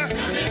baba.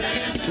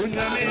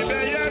 Unyami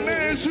beya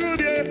men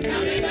subye.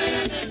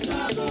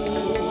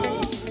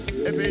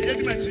 Ebe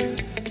yedi machi.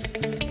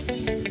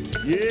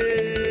 Yeah.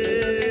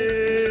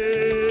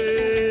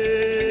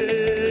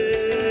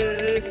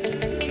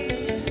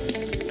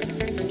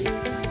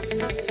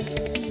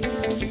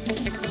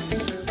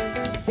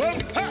 Boom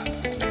ha.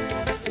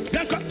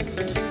 Yanko.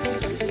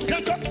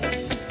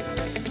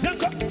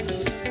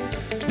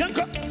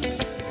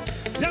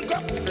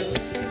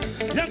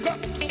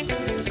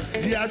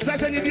 The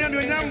assassin Indian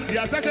Yam,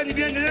 the assassin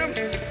Indian Yam.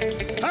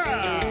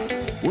 Ah,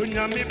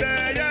 Unyami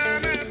beya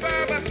men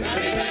baba.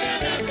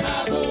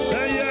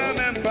 Beya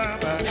men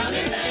baba.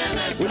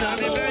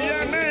 Unyami beya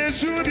men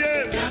subye.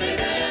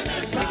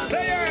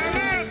 Beya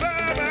men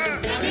baba.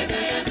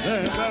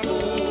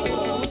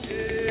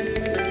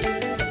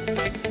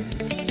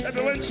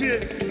 Everyone cheer.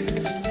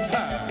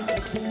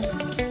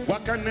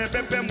 Waka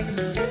nebebem.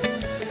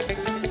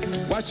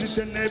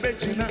 Washishe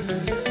nebejina.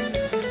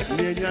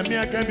 Nyami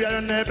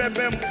akambia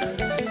nebebem.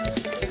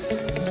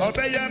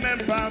 Obeya men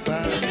baba.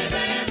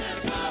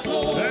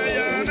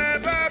 Beya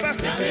men baba.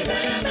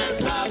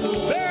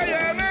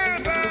 Beya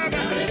men baba.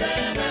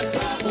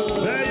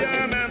 Beya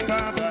men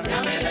baba.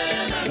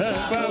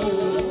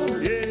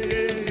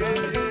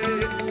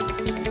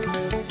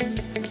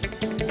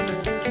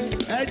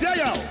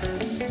 Ejayo.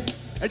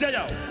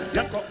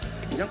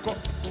 Yanko.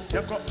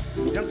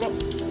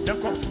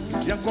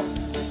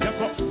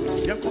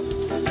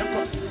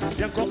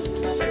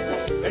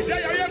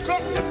 Ejayo yanko.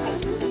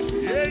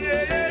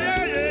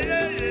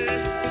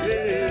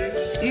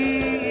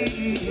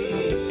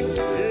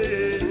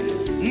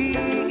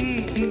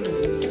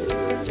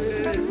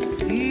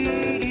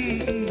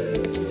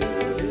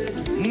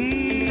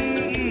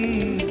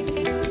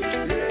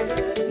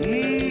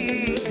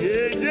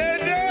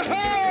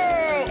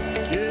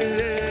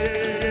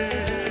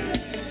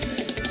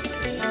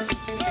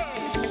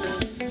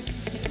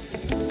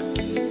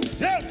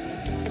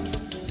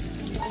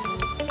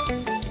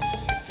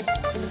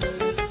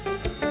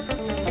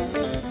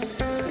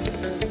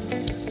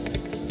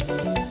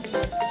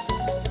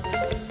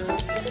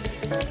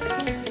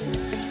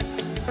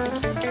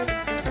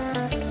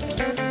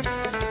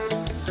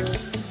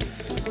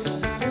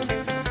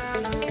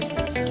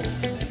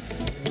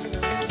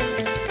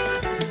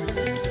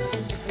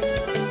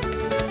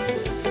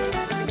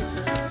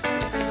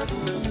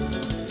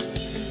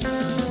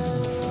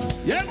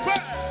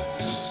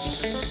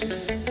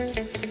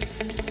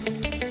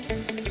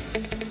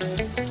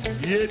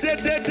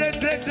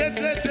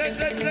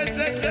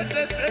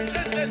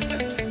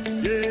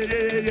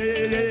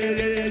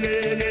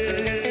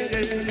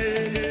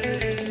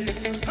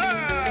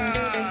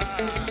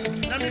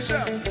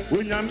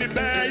 Unyami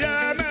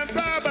beya men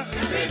baba.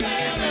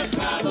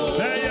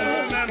 Beya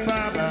men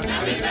baba.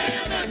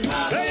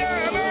 Beya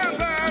men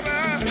baba.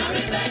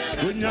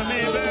 Unyami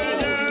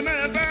beya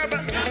men baba.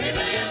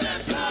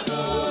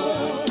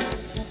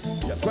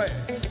 Yeah, quiet.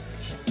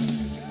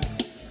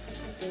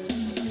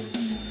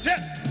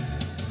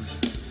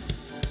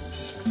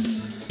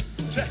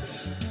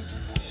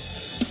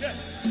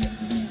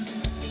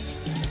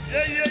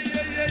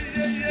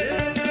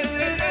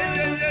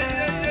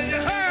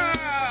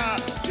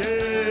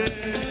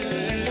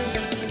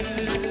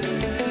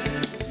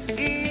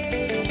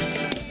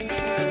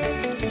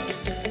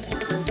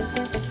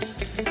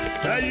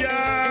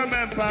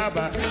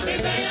 Baba,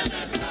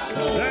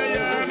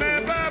 beya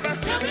men baba,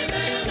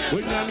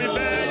 unyami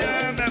beya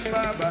men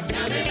baba,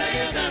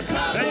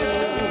 beya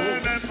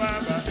men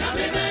baba.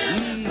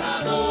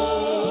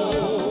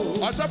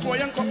 Asafo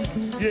yanko.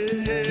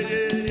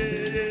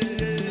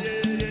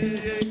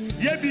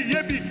 Yebi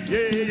yebi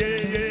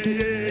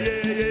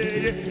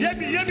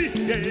yebi yebi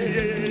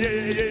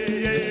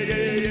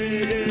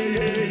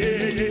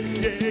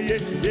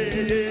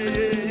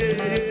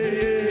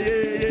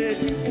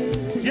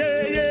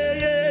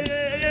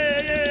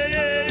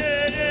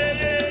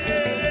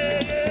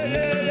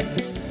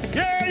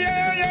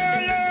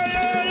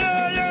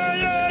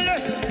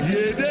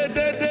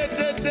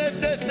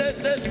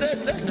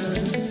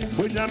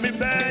Nyami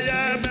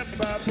beya me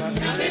baba,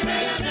 nyami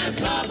beya me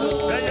baba,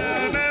 beya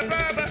me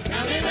baba,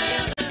 nyami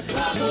beya me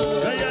baba,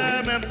 beya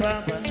me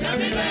baba,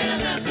 nyami beya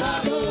me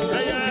baba,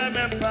 beya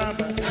me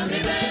baba, nyami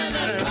beya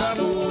me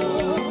baba.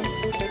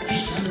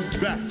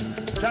 Ba,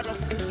 chako,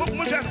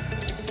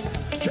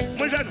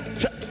 mujano,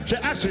 je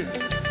assez,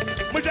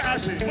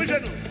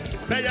 mujano,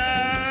 beya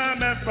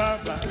me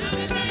baba.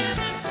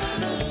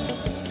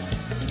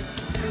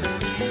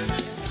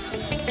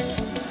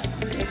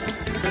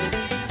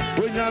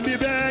 Nyami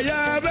beya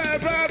me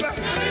baba,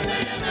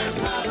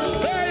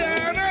 beya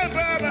me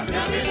baba,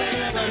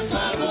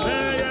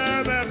 beya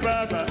me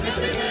baba.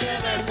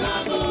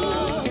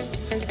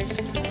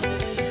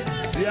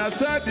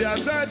 Diasa.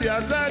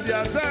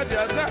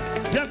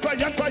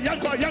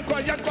 Yanko.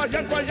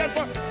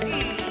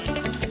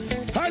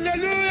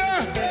 Hallelujah.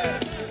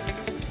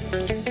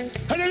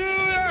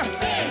 Hallelujah.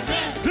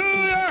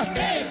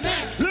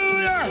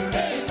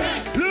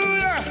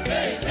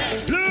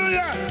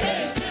 Hallelujah.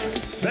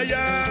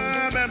 Beya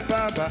me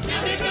baba.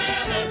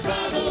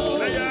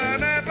 Beya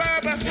me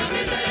baba.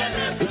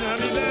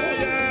 Nyami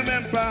beya me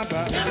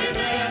baba.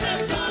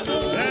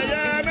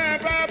 Beya me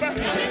baba.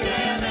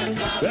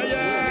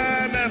 Beya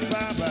me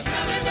baba.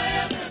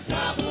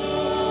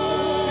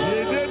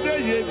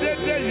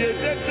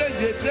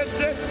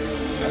 Yedede.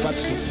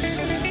 Abatsi.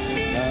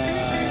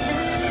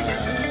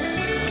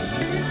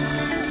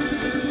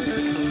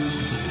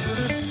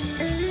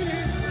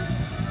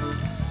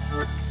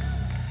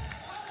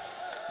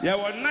 There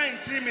were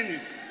 19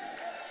 minutes.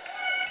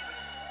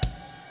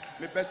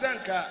 Me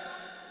pesenka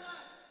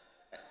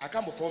I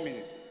come for 4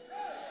 minutes.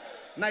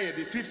 Now you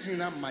the 15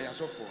 na my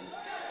phone.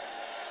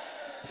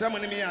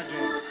 Someone me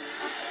again.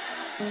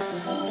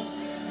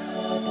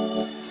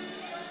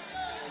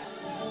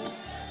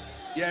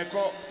 Yeah,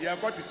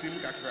 got to team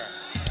kakra.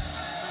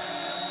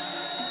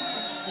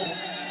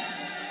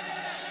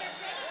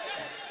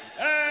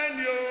 And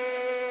you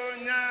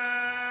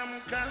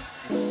nyamka.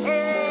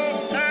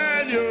 Oh,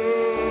 and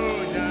you.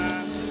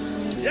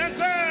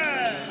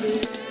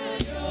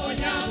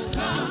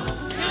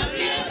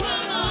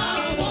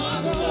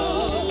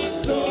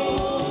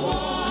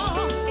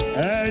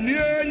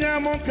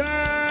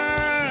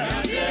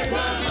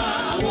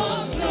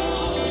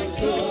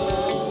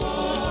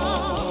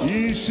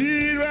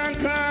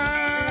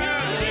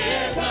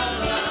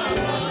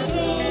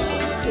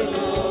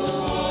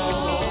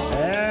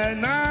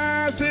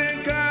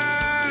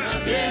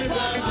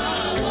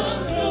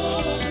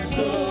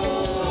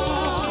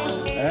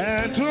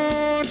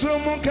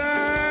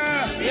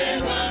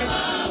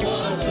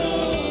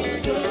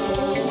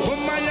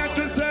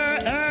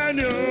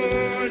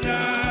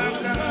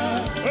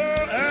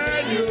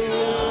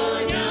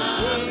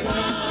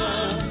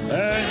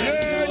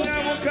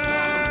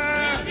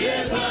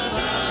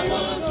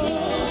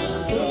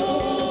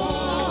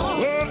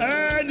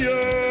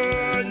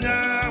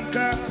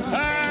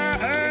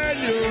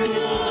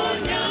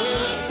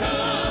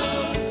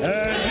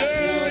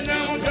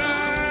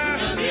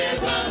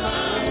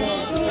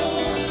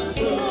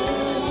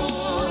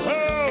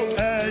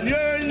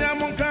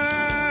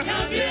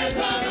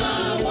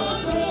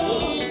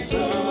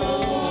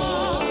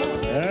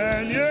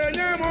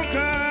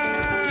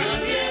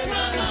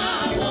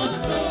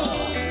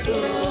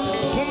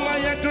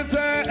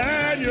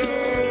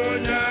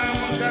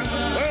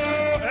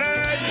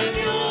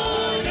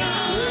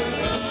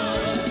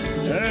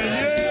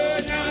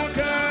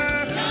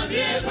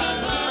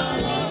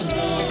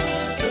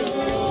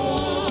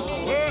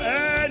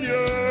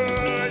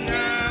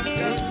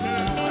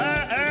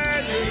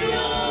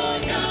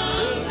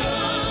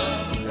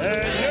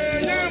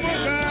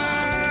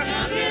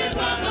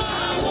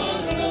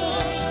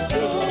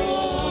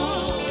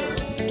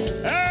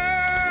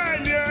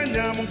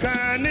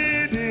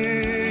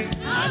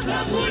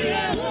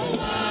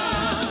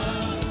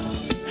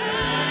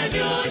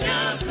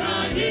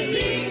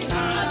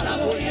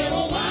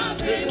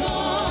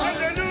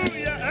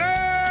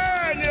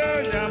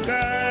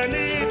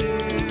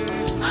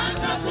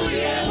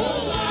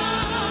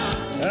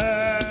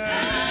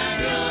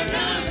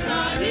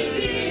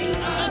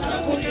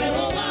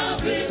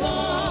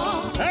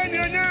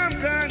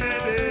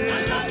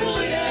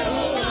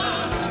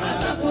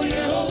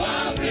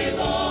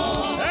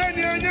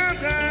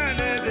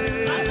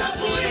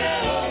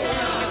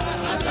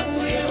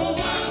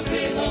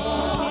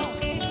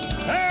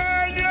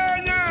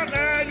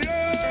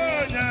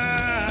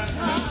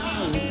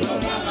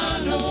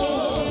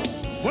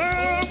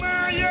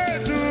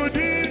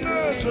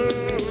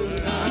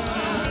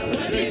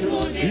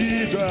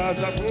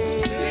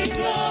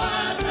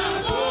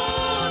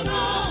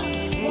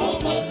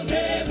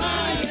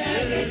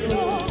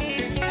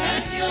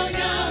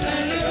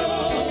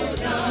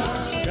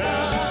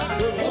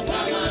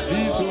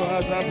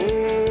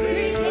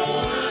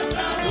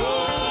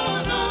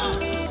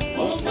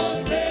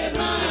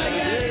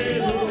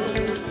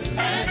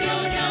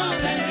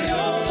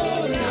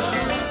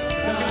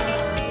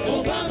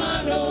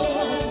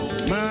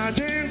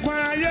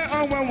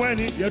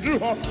 Yadru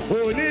ho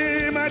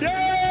oni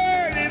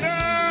madelina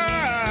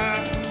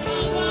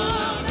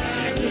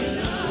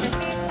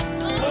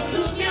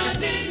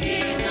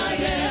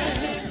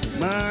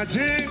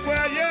Majikwa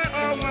ye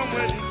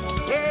omamweni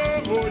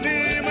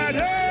oni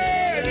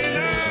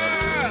madelina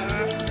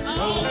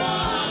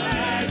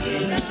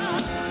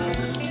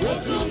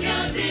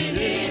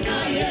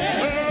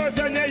Oh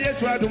sanye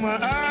Yesu aduma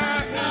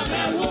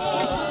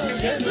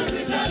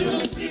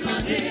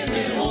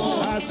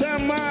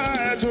Asema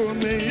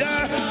etumiya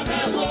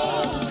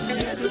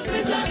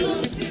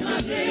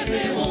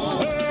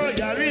Oh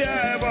yari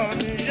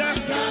eboniya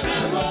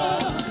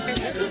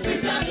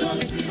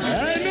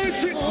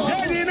Enuti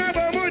yeni na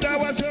bomuda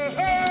waso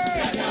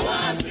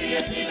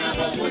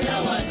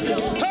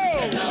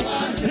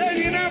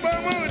Yeni na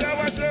bomuda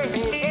waso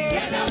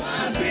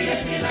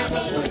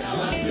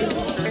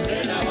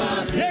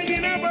Yeni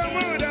na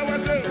bomuda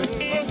waso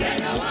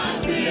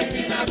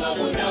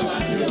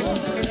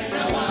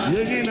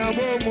Yeni na bomuda waso Yeni na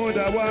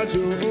bomuda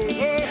waso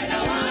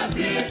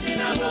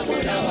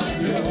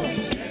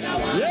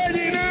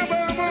Yeni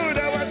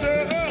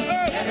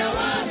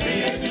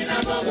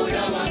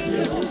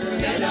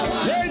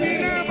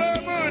na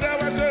bomuda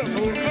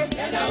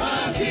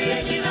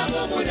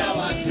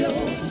waso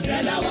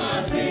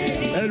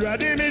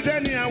Elwadi mi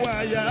jeni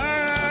awaya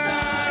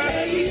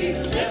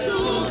Yesu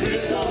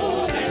Kristo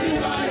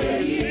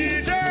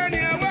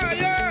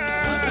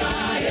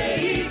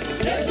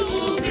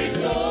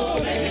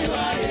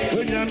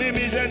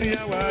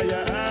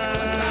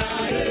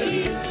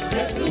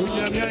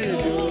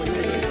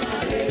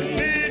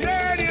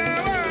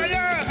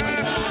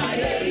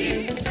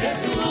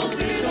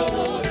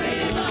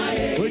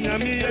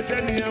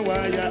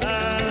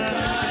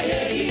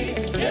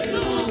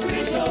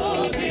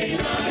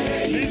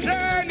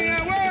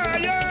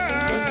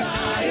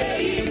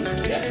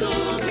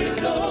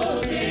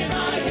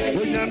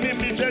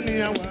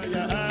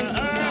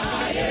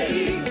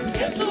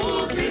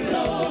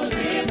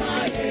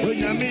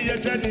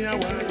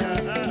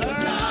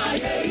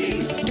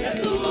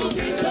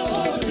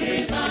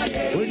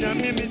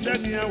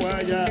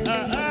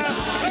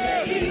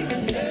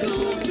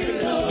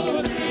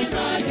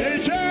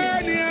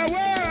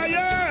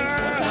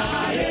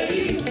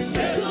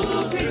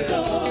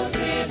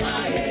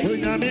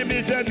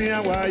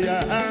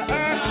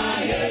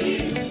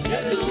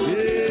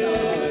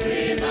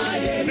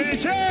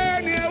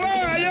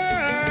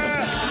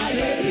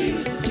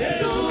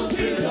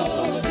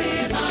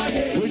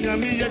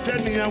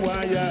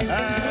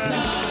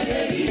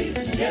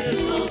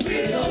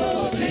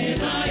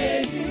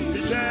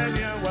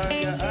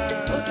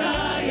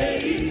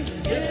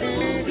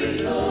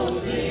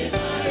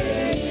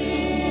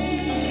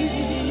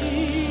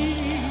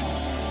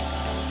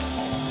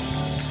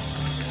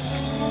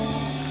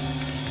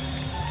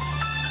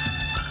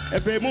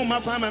If you move my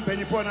palm and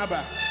penny for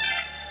number,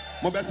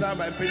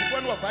 Mobesamba and penny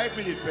for 5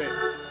 minutes pay.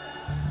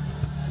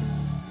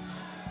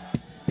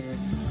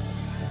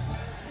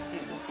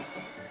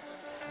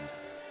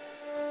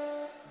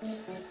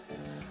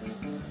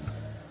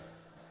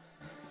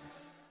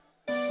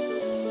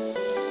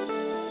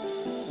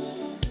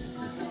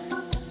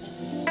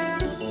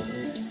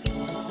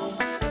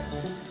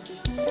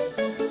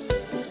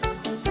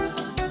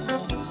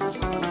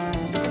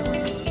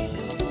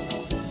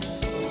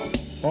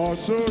 Oh,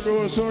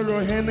 solo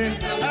hene.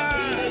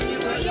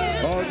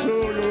 Oh,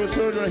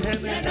 solo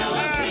hene.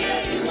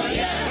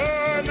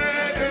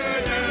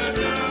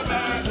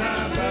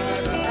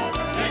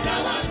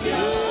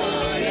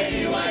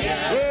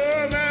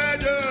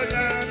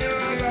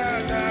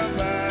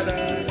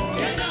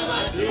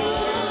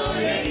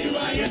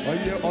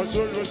 Oh,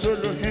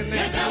 solo hene.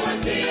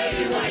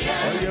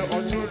 Oh, yeah,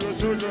 oh,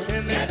 solo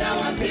hene.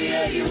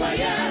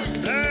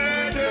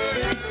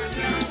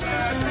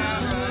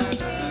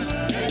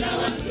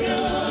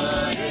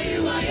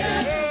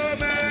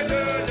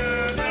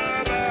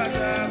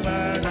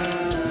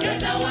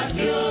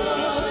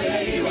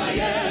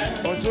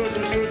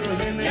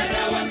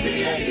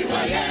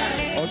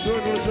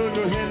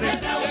 Solo hene.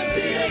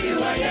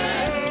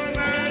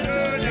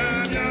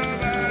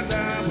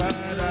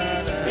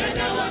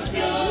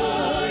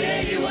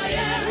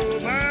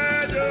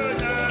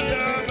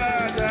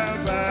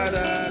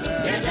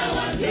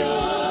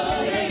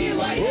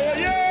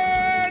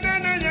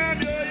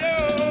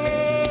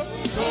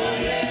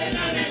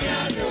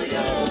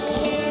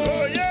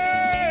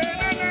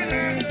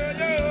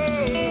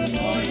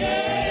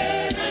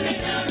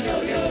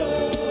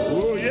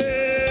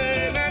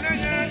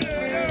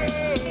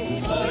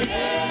 Oh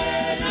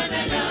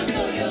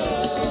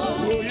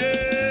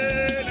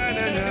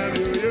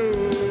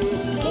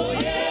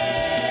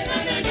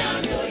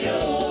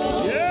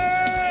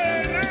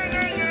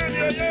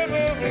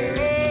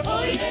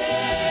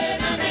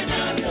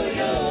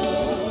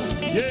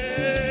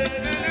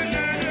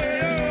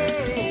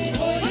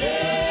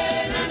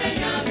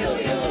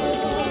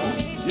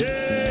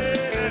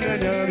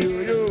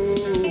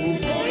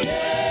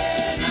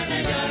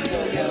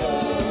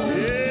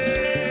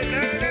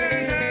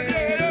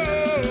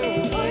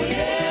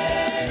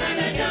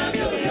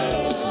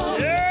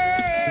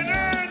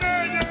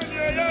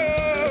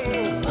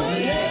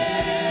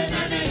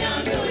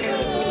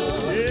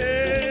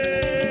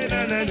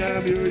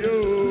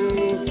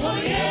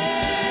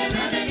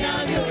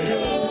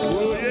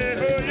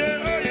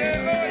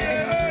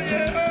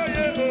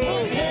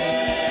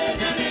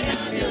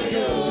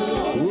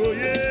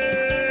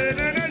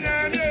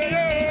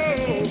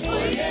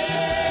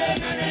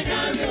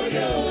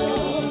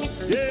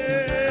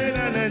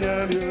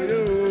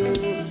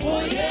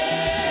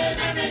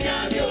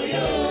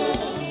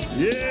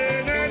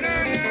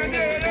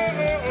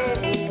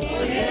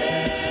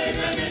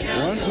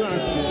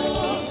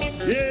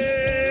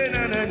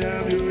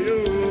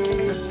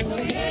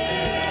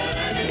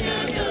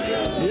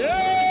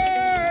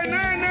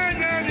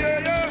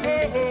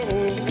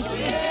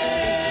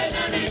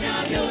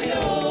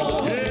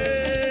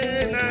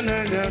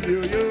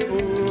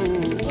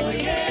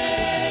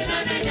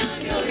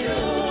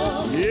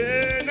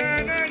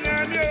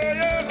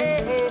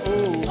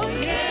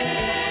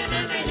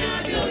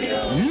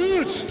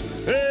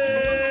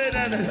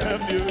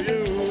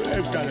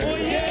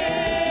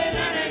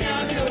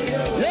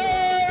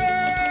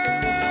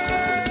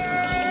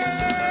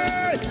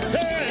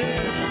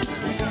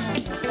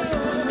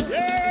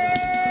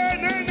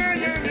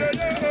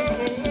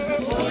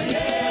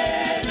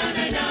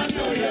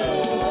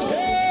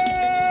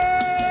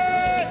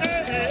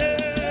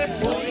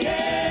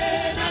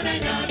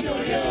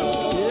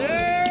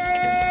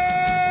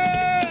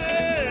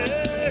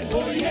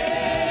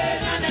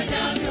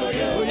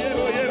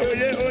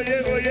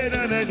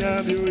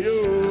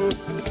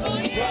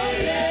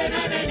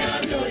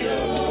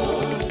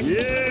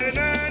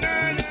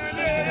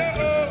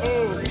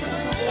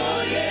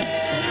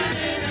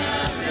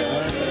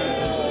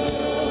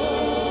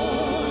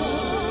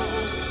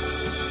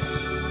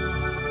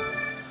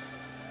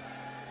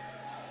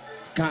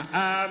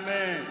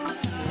Amen.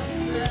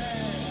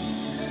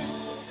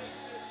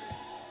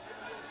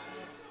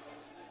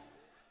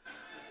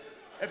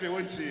 If you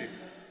want to see,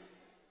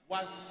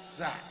 what's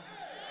that?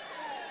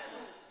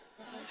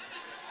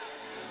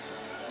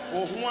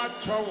 Oh, what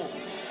trouble?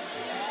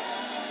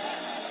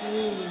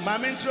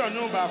 Mammy,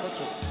 no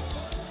bakoto.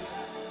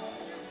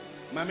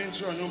 Mammy,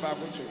 no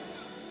bakoto.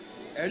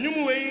 And you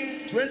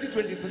moving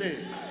 2023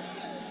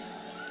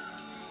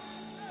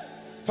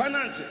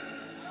 financing.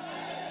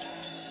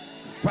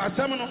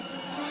 Pasamano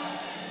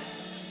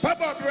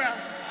Papa Bra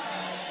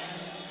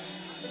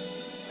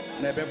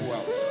Nebebua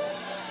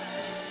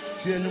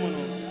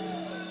Tienumono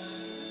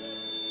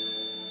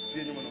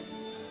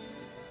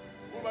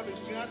Uba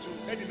Bifiatu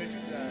Eddie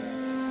Metisa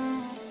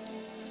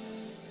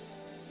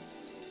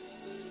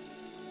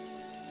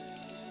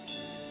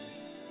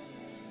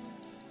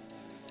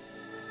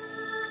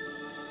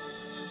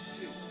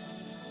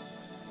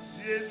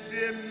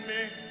Siesieme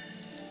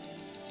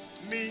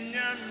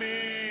Minyame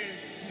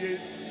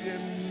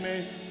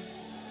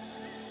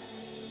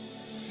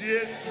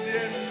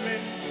Siesieme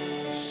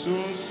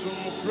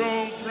Sunsum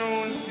Kron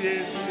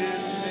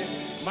Siesieme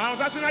Mount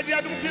Asinaji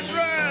Adum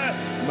Kisra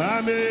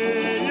Mame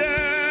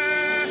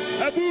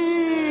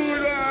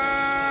Abura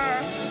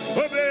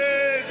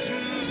Obetu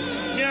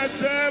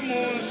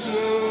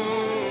Nyatemunso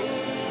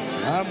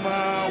Ama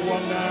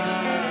Wana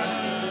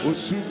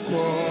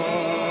Osuko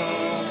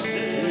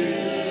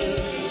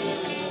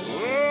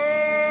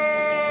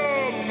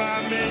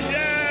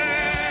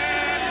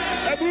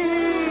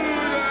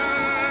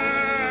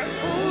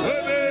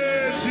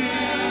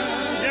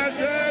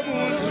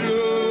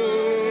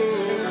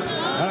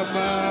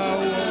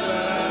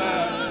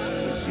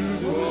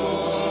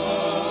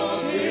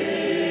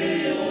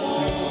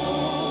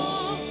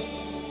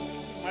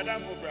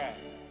Madame Fobra.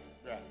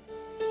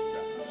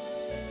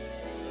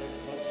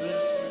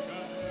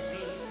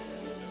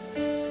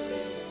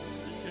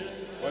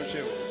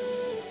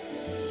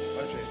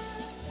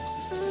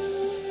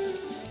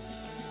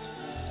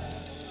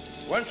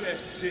 One share,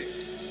 see.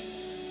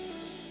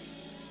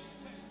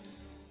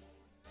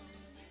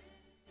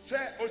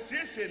 Say,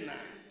 Osiesena.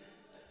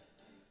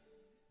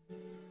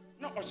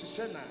 No,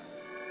 Osisena.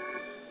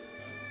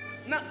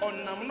 Na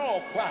onam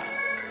no kwa.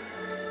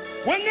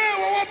 When you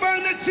were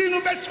born at Tino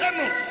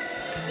Bechano.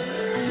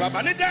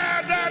 Babani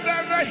da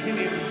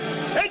hini.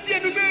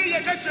 Etienne me, a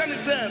catcher and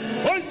said,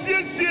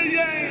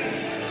 Osiesia.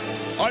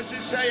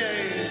 Osisaya.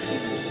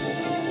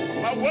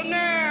 But when I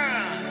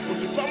was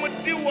to come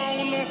with you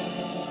on.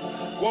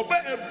 Well, a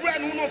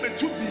brand new number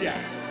 2 beer.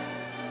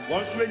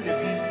 Once when you be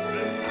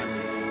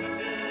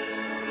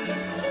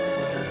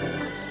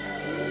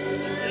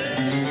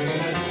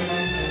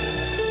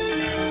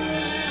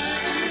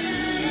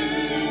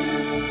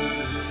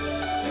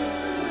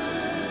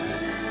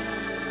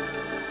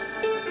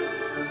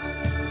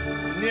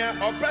near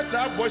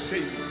Opessa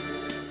Bossy,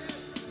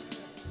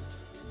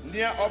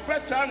 near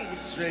Opessa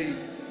Musray,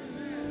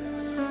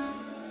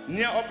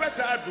 near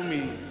Opessa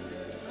Adumi,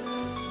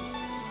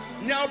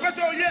 near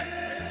Opessa yet.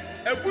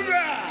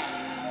 Ebura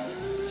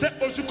se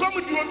osukomu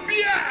di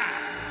obia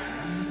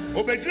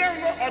obejia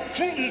no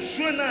otun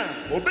nsuo na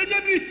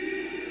obenya bi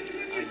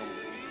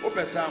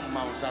opesa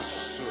mausa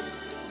so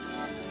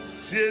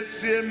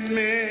siesie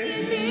me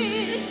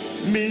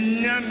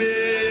minyame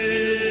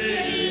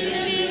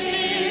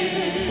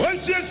o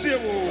siesie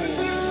wo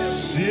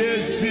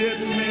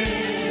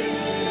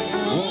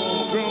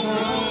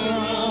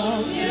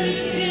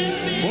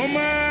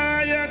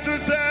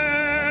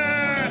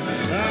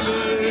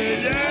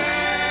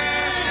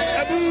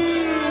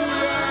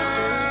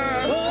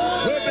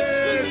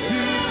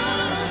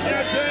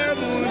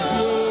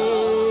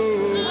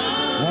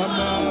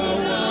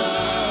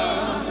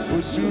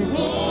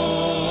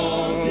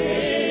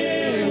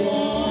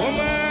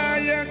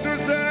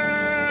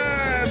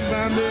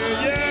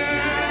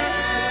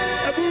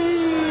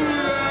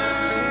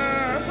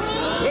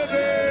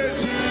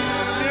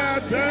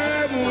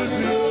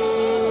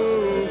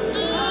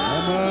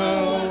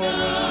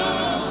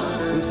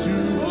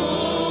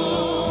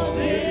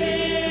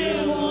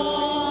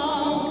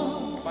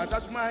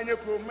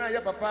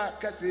Papa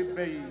kasi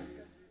bay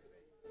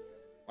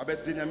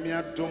wabesti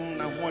nyamia dom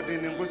na hode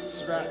ne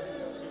ngosra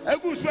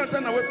egu so ansa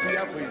na wafi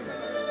akoi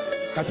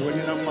kati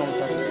wani na mma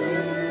mfa so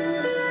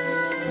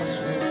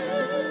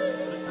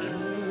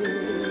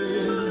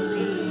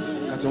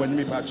kati wani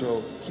mi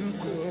pacho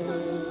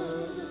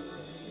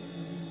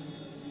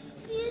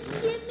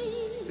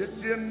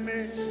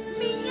siesiemi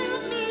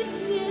minyami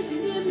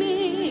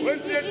siesiemi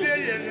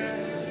wesiesiemi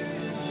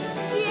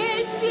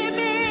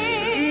siesiemi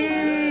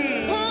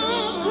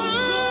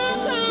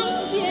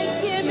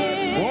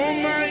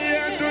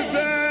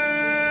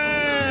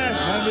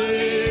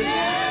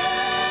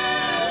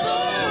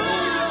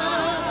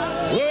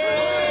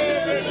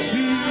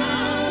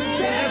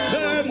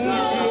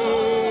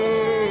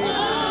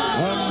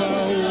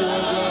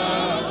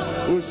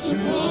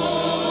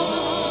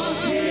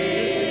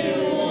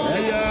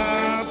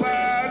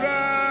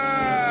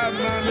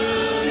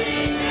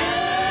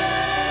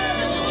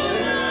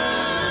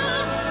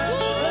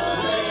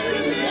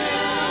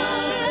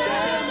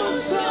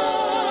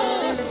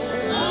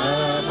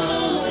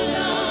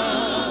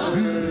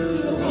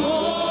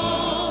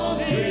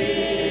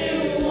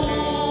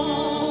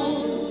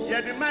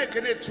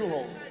to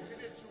ho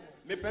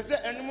me pese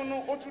enum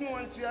no otu no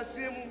anti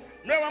asemu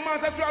me wa ma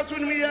saso atu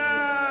no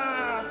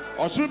ya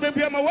osu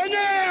bebia ma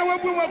wanya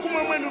wabu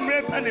makuma manu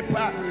me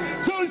panipa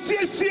so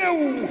nsiesie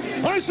wu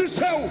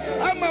onsusew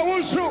ama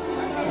wonso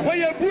wo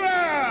ye bua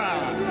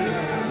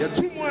ye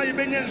tumu ayi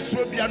benya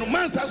nsuo bia no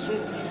mansa so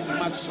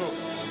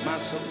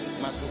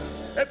maso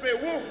efe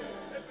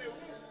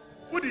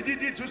wo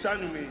didi tu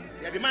sanumi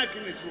ye de mic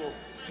ni to ho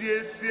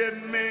siesie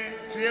me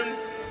tiem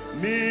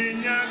mi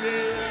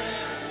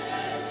nyame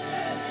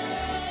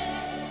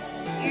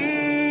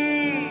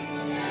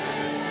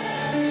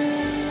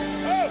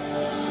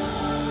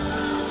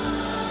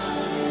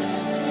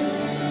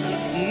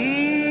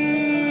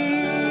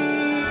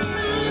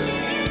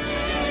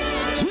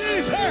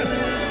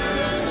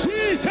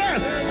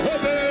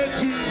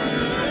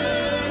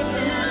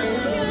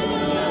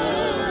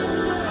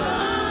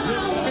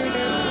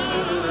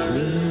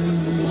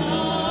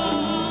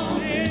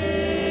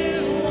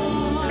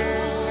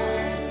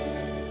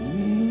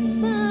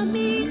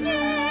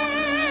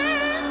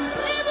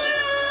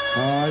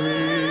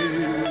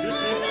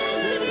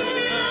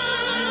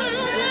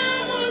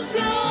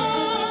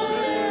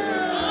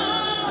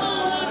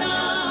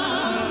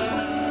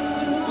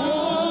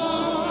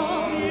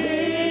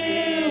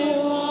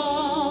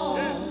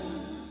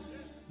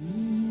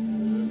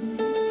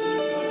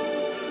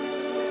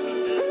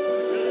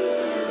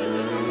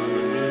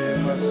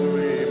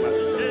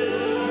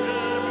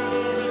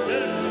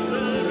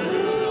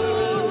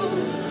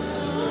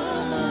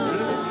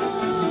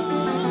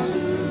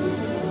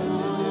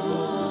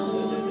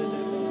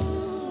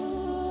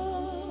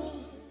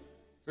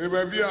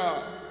Baby,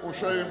 o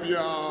shey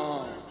bia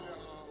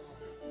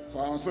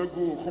fansa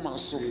go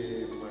kumaso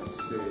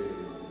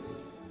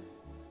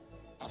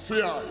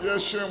afia ye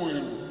shemu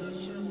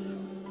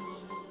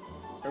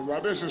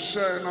ewade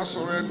hye na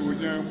sore na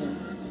onyan mu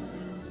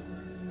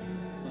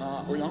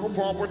na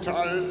oyankopon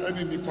botae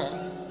ani nipa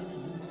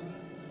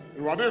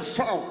ewade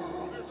faw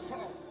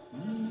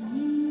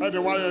ade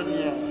waye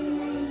nia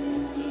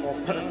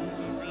ope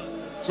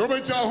so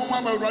be ja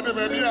homa ma ewade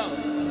baby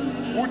a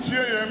utie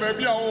ye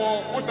baby a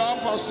wo da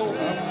mpa so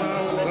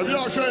baby a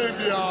hwe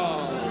bia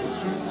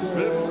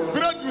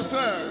bread to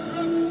say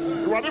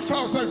what if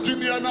I say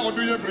junior na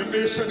odo ye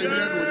brindation e ye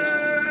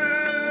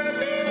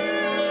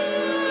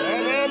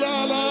no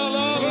la la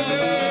la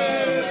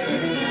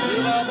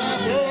la ba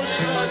bo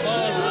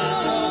shabara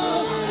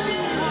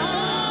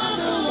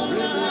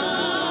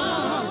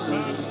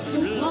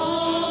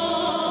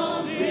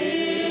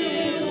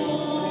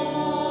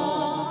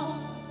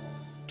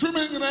tu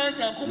mengina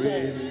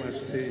Yakobo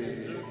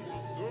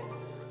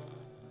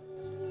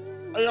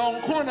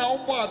ayonko na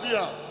wo ade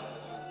a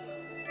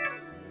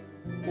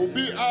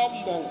obi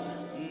ambo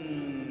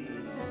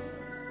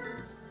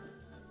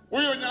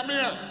oyo nyame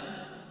a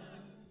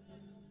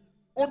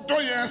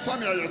odo yen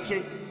sane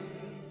ayete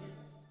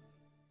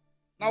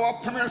na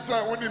wapene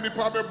sa woni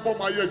nipa be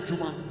bom aye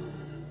adwuma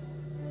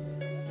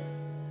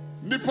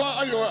nipa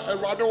ayo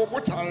awade wo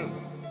botae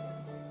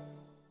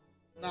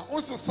na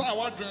osesa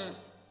wadwen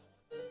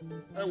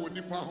e wo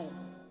nipa ho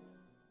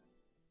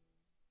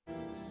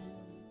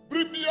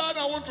Bribia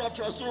na want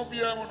to so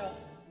bia mo no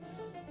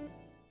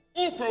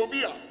Upe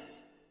obia.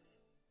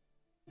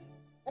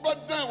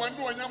 Obadan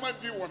wando anyama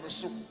di won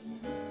so.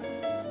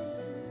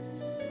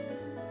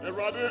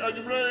 Erade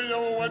anyumre ye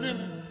wanim.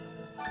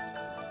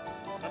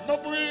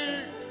 Amabui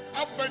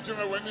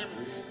abajina wanim.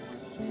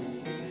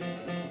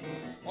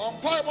 On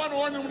pai one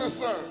wanyum na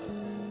sir.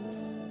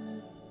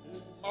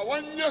 Ma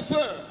wanye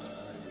sir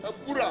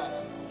abura.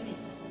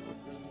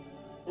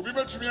 Obi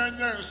betumi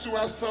anya nsu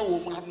asa wo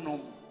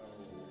manom.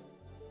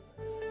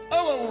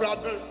 Awa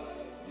urade.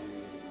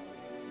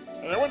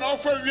 When I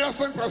feel we are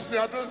saying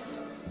Pasiade,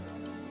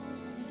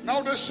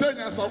 now the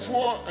Shanyas are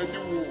for a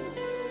new war.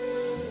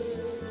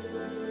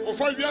 Or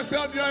 5 years,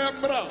 I am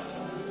bra.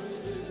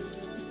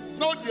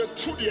 Not yet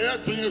to the air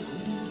to you.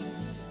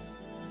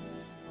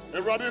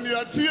 A rather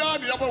near Tia,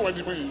 the other one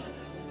you mean.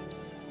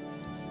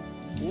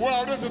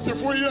 Wow, that's a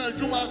 4 year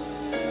Juma.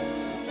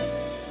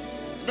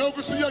 No,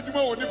 we see a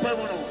Juma or the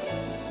Pamano.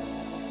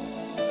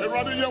 A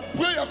rather your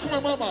way of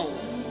Mama.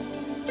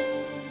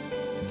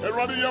 A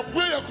rather your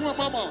way of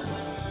Mama.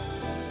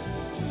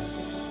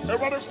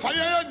 Everybody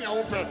fire in your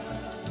open.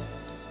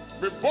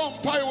 We bomb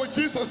pie with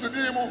Jesus in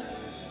him.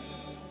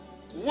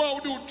 Wow,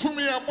 do to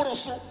me a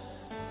moroso.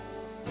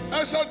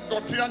 I shall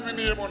not hear me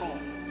name on.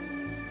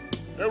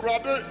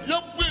 Everybody,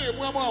 your way,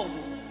 Mamma.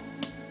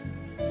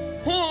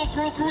 Oh,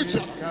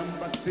 Crucia.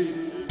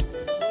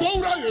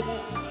 Bora you.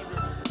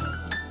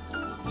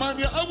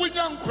 Mania, I will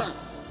young crank.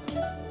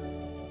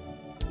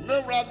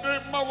 Never a day,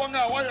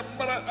 Mawanga, I am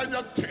better and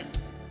your 10.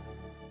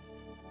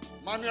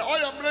 Mania, I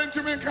am ready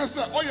to make us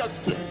a oil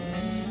 10.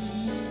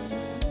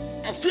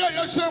 I fear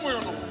your shame,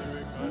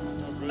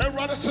 and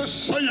rather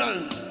say,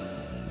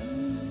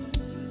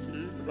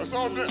 that's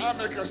all the I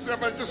make a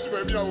 7 just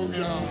to be over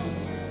here.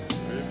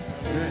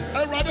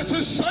 And rather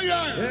say,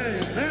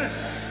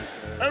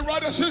 and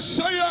rather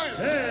say,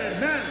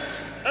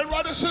 and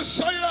rather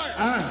say,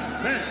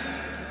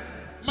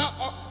 ma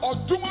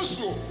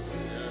odumoso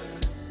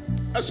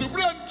as you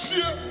bring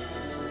tree.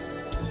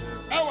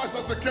 I was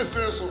as a case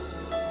so.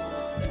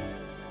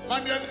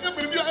 Man, you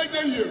never be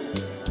a year.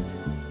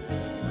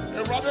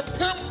 A rather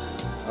pim.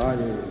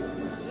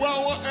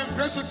 Well, and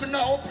presenting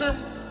now pim.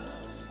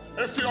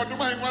 If you are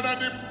doing one of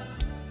them,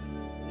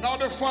 now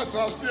the first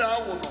I'll say I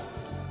will know.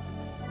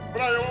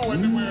 But I owe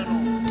anywhere.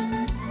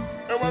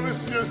 I want to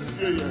see a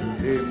see.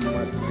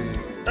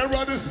 I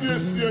rather see a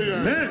see.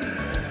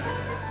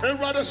 I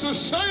rather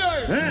say,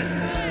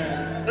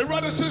 I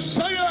rather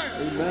say,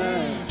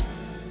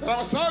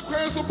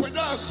 and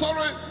I'm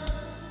sorry.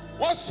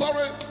 What's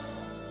sorry?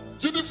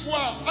 Jennifer,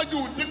 I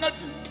do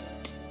dignity.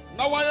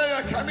 Now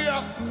I can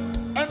hear,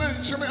 and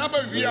then she may have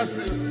a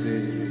VSC.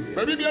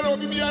 Maybe I will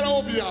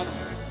be a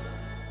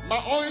my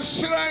own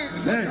shrine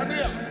is a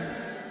career.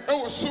 I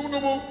was soon no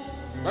more.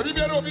 Maybe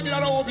I will be a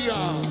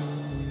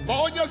my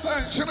own just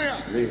and China.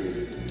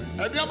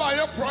 And nearby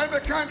your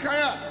private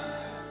cankaya.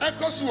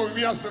 Echo so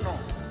VSC.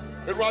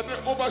 It rather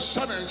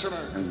overshadowed and China.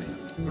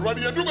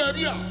 Rather you do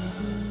baby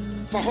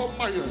for home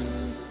my year.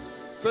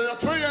 Say a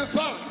 3 years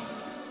son.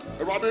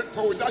 Rather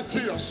for that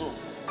cheer so.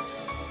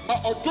 Ma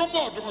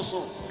odomo odomo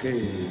so.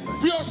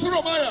 Pio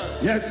Suromaya.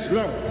 Yes,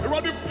 Lord.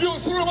 Rather Pio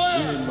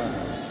Suromaya.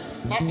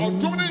 Ma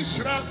odomo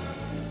shira.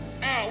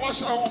 Ah,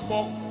 wash our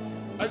home.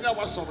 And ya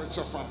was over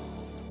chafa.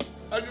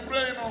 And you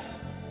brain no.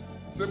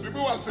 Say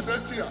people was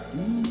sitting here.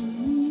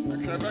 I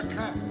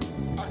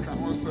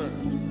can't say.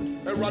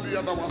 And rather the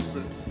other was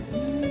said.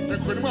 The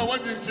Queen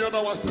went into the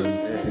other was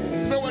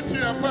said. Say what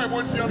you and Pie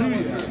went to the other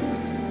was said.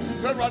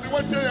 Say rather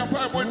what you and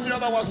Pie went to the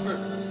other was said.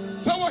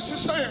 So what she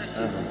saying?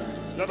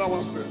 The other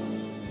was said.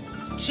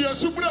 She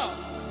is subra.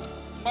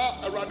 Ma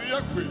a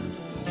radia queen.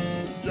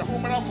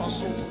 Yahomana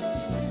Faso.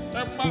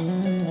 Emma,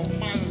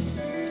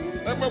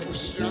 Emma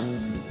Bushia.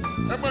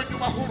 Emma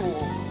Numahuro.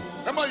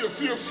 Emma, you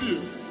fear.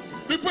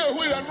 People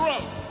who are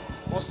wrong.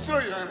 Or say,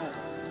 I know.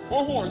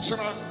 Oh, what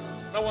China.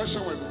 Now I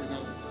shall win.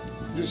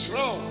 Yes,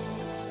 wrong.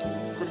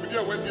 Could be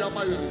there when the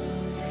Amaya.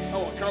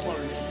 Our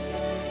cavalry.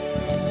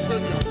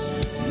 Savior.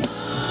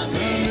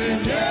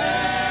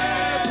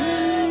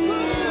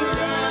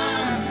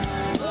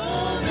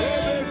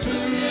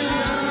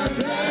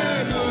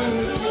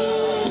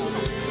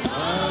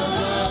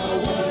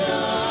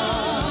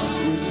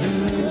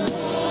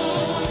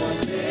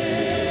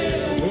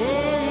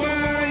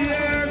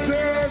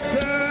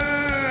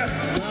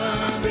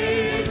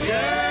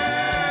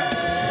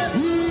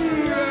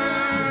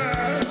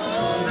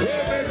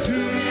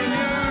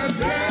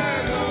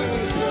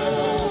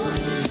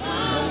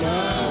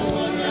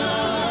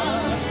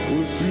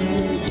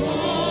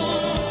 Super.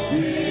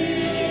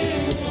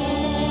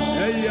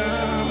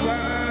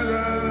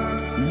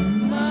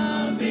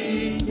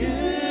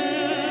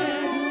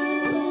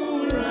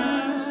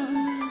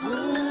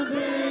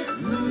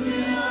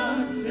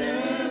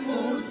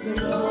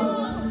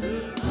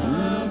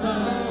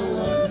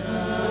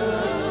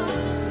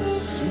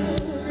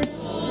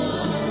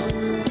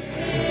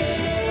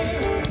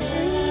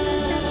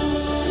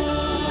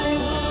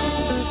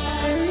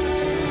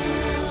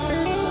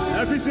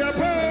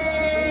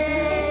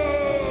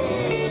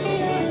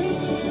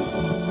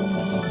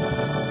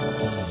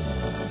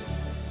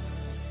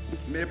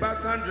 Meba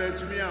Sandra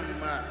to me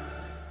amma.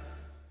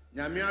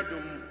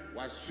 Nyamiadum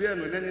was swear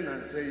no nani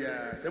and say,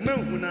 Samuel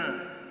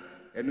Huna,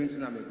 and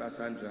Winton Meba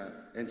Sandra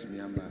and to me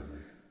amma.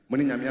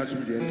 Money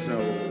Nyamiasum the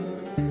intro.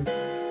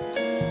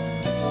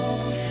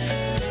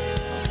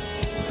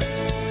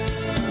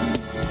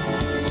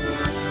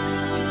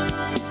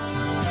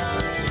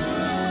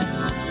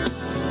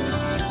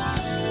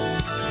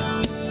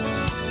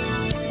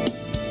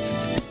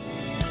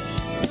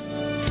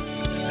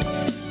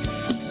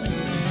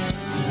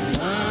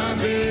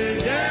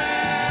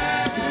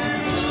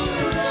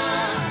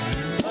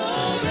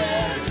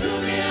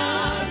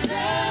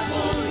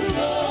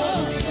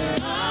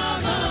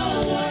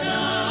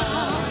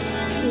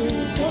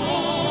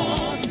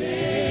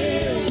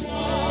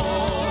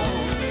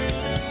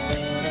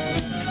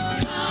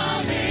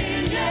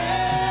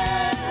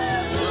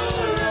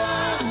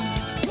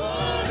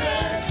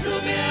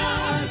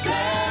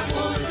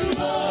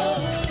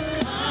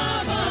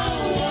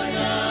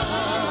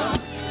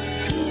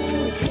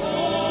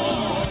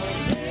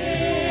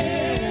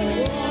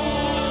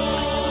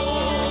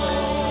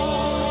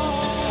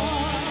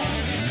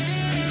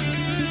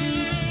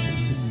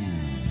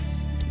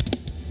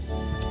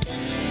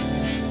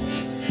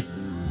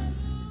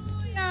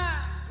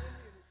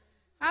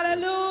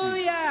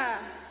 Hallelujah.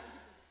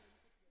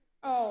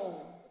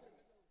 Oh,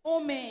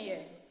 amen.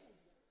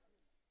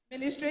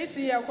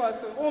 Ministration, of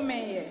course,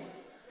 amen.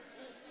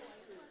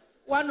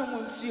 One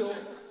monsieur.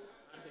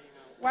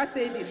 What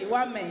say, did you?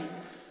 One man.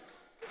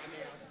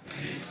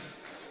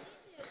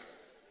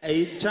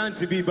 A chant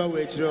to be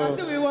bawitch.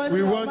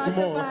 We want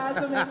more.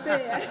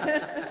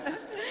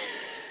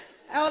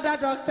 Elder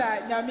Doctor,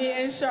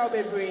 Nyami and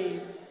Shelby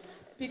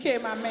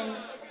became my main.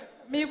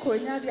 Me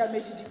konya dia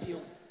medidibio.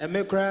 E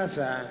me kra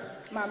sa.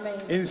 Mame.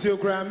 Ensio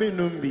kra me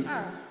numbi.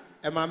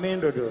 E mame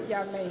ndodo.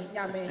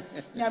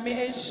 Nyame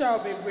enshaw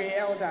bebre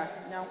elder.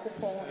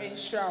 Nyankopon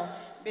enshaw.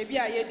 Baby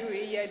a yedu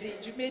ye di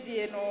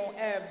dwumedie no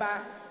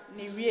eba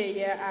ni wie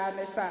ye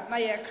amesa. Na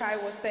ye kai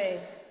wo say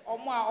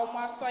omo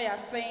aso ya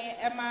sen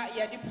ema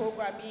ye di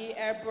program yi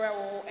ebre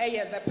wo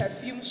eye the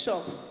perfume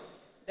shop.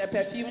 The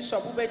perfume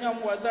shop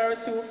ubenyom was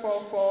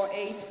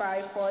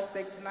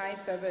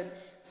 0244854697.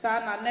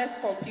 Sana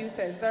Nest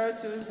Computer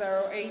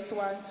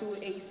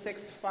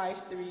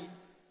 0208128653.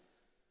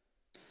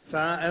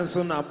 Sa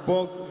enso na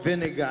bog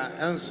vinegar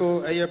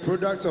enso a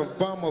product of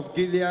Balm of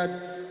Gilead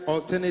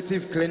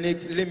Alternative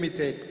Clinic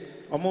Limited.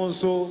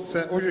 Omonso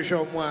se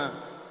ojojo mo a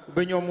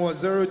ubenyom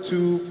was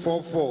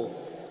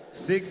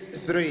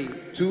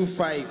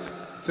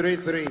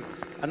 0244632533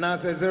 and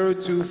as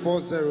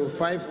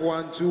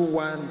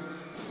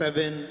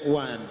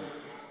 0240512171.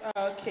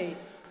 Okay.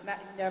 Na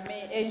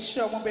nyame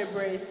ensure mo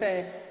bebre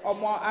say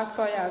omo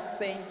asoya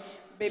sen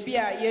baby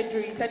a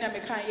yedru say na me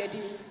kan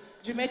yedi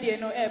dwumedie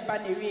no eba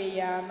na wie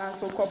ya na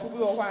so kofu bi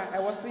wo ho a e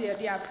wo se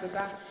yedi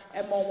aseda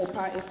e mo mo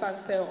pa esan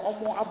say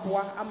omo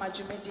aboa ama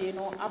dwumedie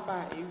no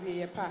aba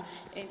ewie pa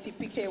enti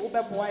pk wo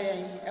beboa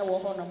yen e wo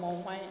ho no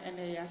mo hwan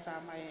ene ya sa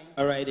ama yen.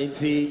 All right,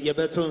 enti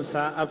yebeton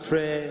sa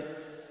afre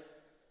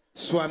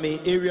SUAME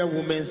area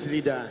women's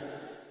leader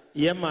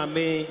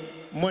Yemame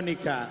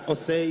Monica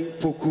Osei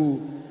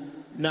Poku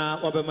na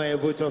wabema a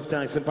vote of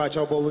thanks in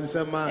Pacha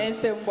Bowunsema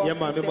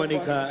Yemame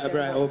Monica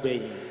Abra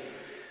Obey.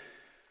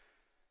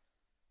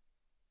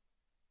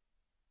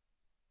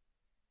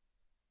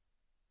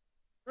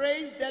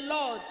 Praise the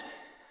Lord.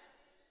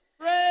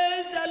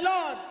 Praise the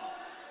Lord.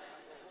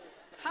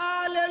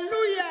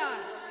 Hallelujah.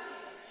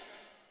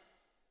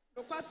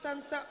 Because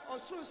some say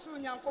osuru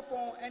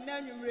nyankopon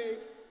enanwumre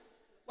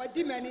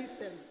wadi mani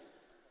sem.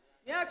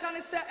 Ya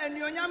kan say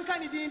enuonyam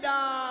kan din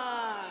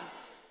da.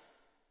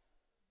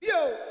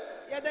 Bio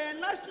the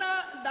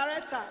national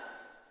director,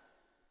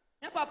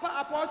 ya Papa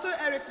Apostle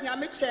Eric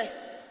Nyamiche,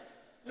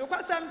 no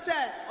kwasam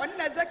say on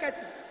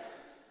executive.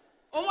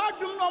 Omo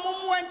dum no mo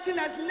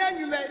wantinas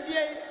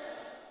nanwumedie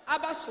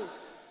abaso.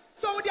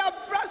 So we are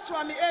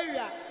SUAME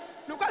area.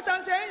 No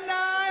kwasam say na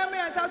me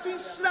asaso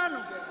nhira no.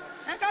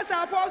 Enka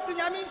say Apostle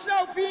Nyamiche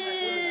opi.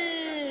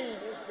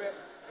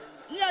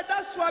 Near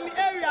that SUAME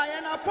area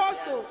and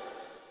Apostle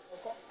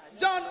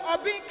John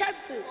Obi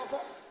Kese.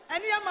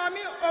 And your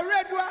mammy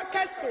already are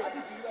Kese.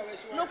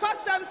 No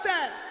question,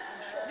 sir.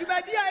 You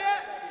may dear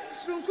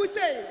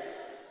Slunkuse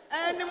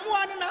and the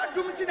one in our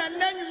Dumtin and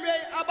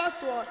Nenry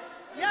Abaso.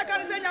 Ya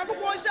can say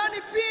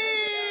Yakushani P.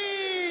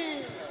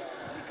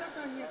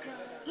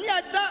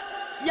 Near that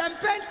young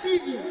Pent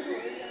TV.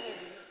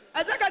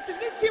 As I got to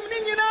team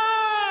Nina.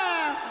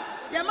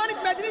 Your money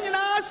medicine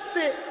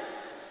say.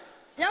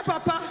 Ya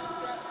Papa.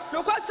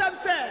 No question,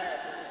 sir.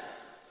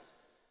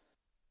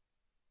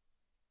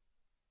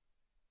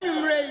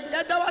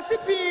 There was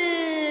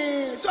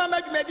sipping. So I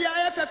made media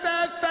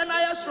FFF and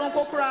I strong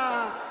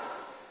cocra.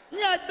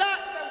 Near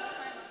that.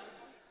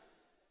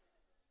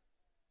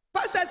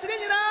 Pastor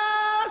Srinina,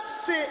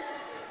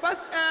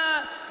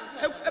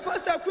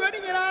 Pastor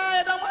Queenie,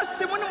 I don't want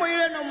Simon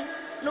Moirenum.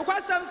 No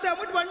question, say,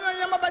 would one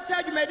year about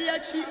media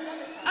cheap.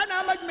 And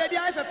I made media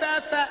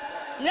FFF.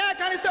 Near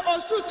can say, oh,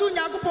 soon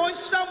Yakupon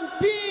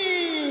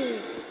Shampoo.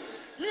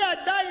 Near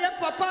that,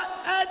 Papa,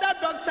 Elder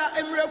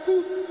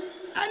anwumreku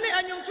ane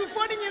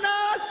anwumtufo ni nyina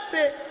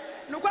se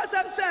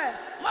nukwasem se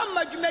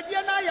mamma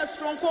dwumadie na aye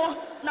stronko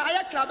na aye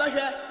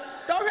krabahwe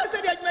se ohwe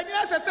se de dwumadie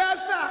na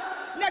fefefa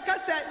na ka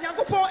se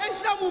nyankopon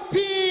enhyira mu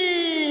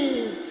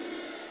pii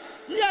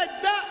ne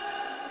da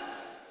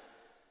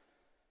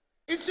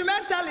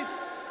instrumentalist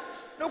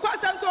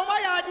nukwasem se o ma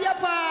ya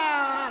ade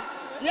pa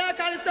ne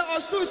ka se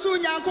osusu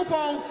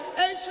nyankopon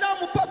enhyira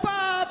mu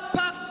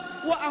papa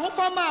wo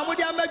ahofama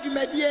amode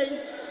amadwumadie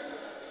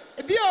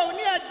bio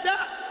ni ada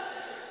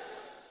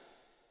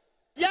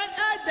young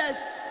elders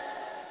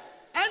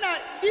and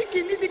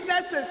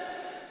deaconesses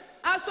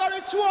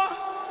asori tuo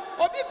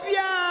obi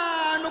bia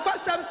no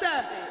kwasam se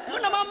mo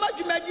na mama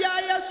dwumadie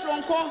aye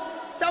stronko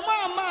se mo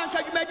ama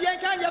anka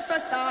dwumadie kan je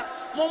fesa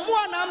mo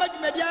mo na ama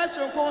dwumadie aye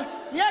stronko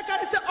ye kan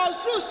se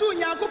osusu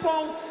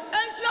nyankopon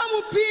enhyira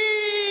mu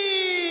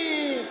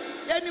pii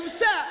yenim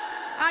se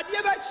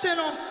ade ba kye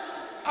no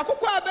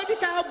akoko abedi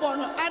kan abo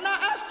no ana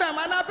FM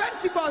ana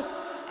Pentecost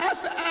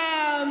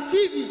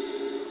TV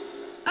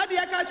ade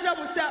ya ka kire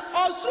mu se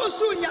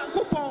osusu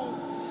nyankopon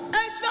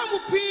enhyira mu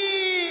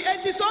pii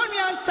enti so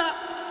nuansa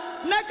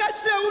na ka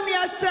kire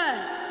unua se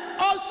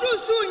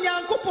osusu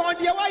nyankopon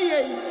de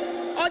waye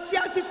oti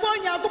asifo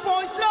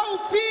nyankopon hyira u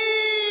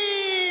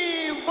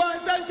pii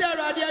bonsa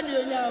share ade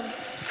anuonyam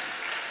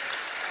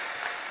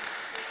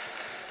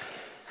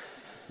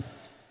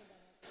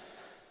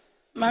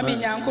Mami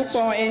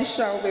nyankopon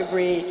enhyira u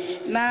bebre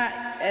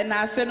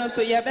na ase no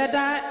so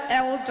yebeda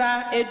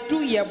elder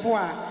edu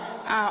yeboa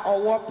a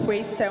owo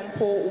Praise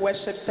Temple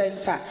Worship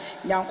Center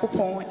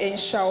nyankopon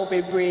enhyira u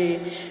bebre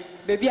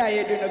baby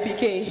ayedu no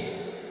PK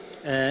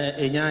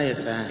enya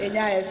yesa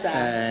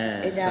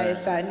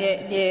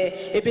ne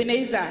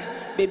Ebenezer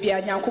baby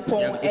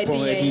nyankopon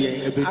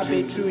edi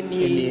abedru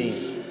ni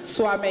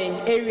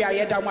SUAME area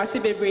yedamwase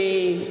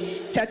bebre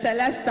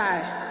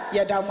TETELESTAL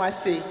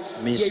yedamwase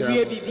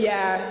yewie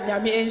bibia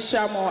nyame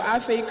enhyira mo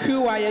afei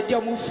kriwa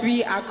yedom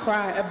free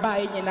Accra eba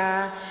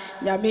nyina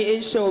nyame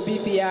enhyira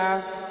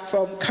obibia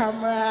from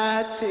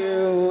camera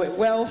to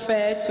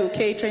welfare to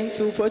catering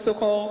to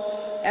protocol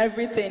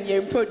everything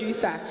your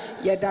producer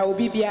yeda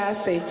obibia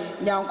say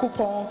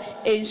nyankopon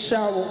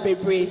enhyira wo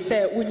bebre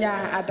say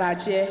unya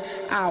adaje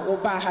a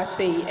oba ha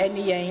say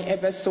ene yen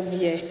ebesom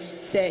ye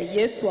say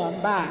Yesu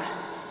amba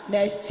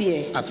next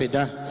year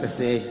afeda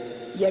say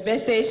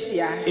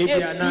Yebesesia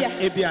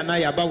Ebiana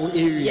Yabawu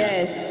area.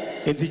 Yes.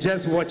 And to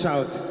just watch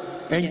out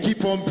and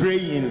keep on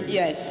praying.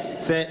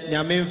 Yes. Say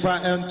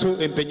Nyamenfa ento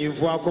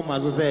empenyimfo akoma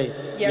so say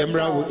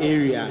Yemrawo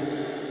area.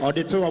 Or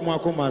the two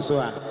amwakoma so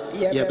a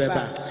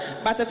yebeba.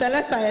 But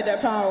TETELESTAL had the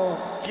power.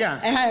 Yeah.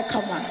 A higher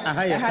come.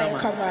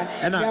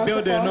 And I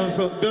building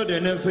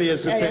so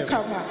yes.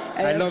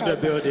 I love the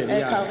building.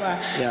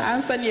 Yeah.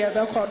 Answer near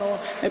Becono,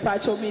 a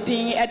pacho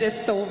meeting at the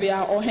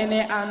Sylvia or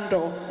Hene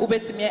Ando,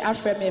 Ubetime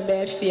Afreme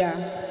Mefia.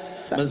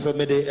 So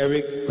made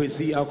Eric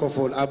Kwesi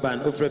alcohol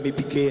aban over me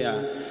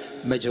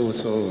Pikea Major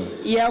so.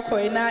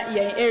 Yakoina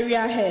ye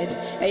area head,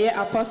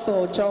 a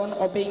Apostle John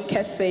Obin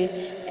Kese,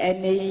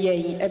 and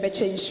ye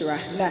Ebechenshira,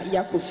 not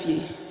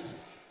Yakufi.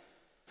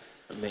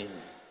 Amen.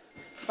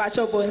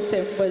 Pacho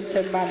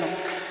Bonse Mano.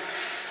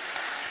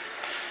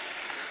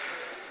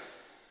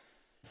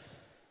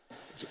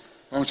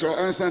 I'm sure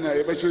answer na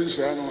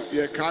Ebechenshira no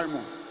ye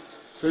kaimo.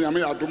 Say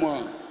Yami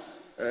Aduma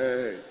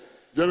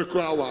Jericho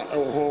hour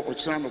ewo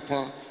ochira no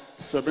pa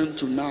 7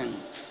 to 9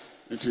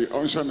 into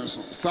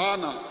Onshaneso.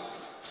 Sana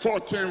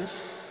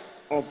 14th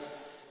of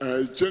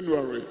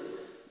January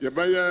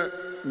yebaya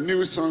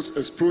new songs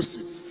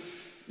explosive.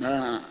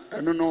 Na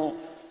eno no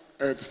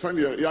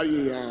Sunday ya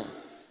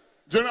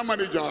general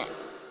manager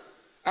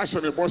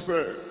Asha me boss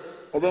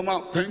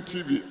Obama Pent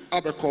TV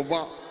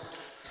abecover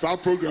sa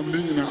program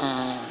ni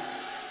nyina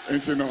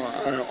enti no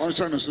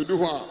Onshaneso du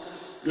ho a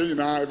ye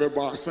nyina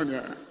ebeba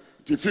sanya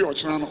ti fi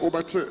ochira no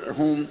obete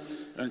home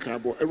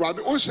enkabo ewade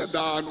o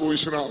sheda no o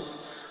nhyira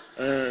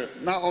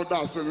na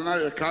order se na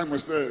ye kai mo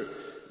se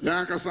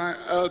yan kasa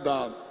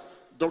elder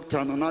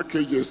doctor na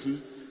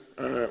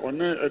KJC one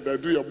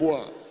edadu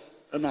yebo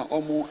a na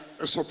omo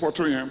support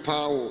yen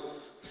pa o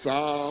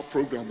sa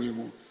program yi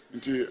mu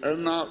nti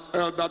na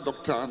elder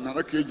doctor na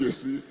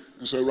KJC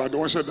nso ewade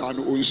o sheda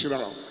no o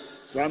nhyira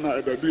sa na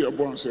edadu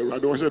yebo nso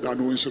ewade o sheda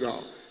no o nhyira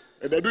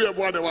edadu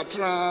yebo de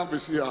watra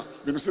besi a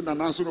bi se na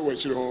nanso no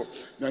wachire ho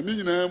na ni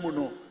nyina mu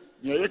no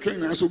ne ye kan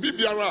na so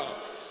bibiara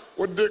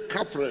ode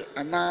kapre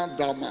ana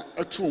dama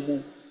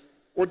atumu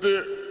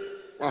ode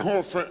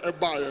ahofe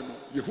ebaye no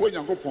yeho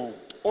nyankopon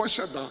o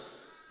hyeda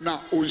na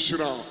o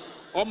nhyira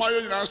o ma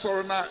ye nyina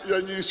soro na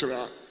ye nyi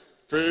nhyira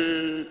fe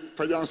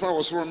fayansa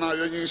wo soro na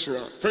ye nyi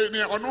nhyira fe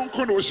ne ono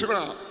nko na o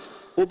hyira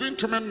obi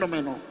ntume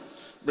nnome no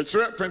be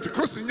kire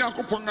Pentecost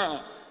nyankopon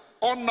a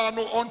onna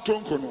no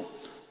ontonko no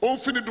on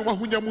fini duma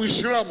hunya mu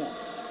nhyira mo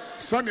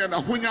sane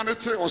na hunya ne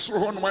te osoro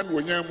ho no ma no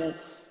nya mu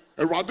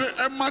ewade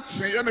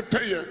emate ye ne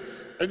peye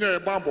enye e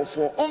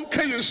bambofo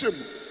onka ye hyem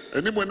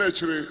enimo na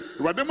akire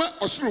ewade ma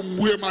osoro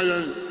mbue ma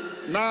ye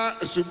na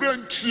esubra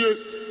ntue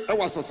e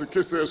wasase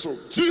kese so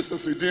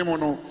Jesus din mo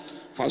no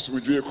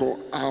fasumdwe ko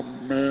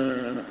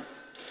amen.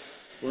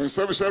 When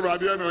some share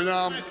radio no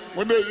yam,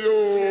 when they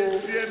yo.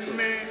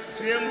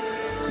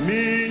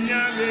 Me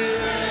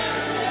nyame.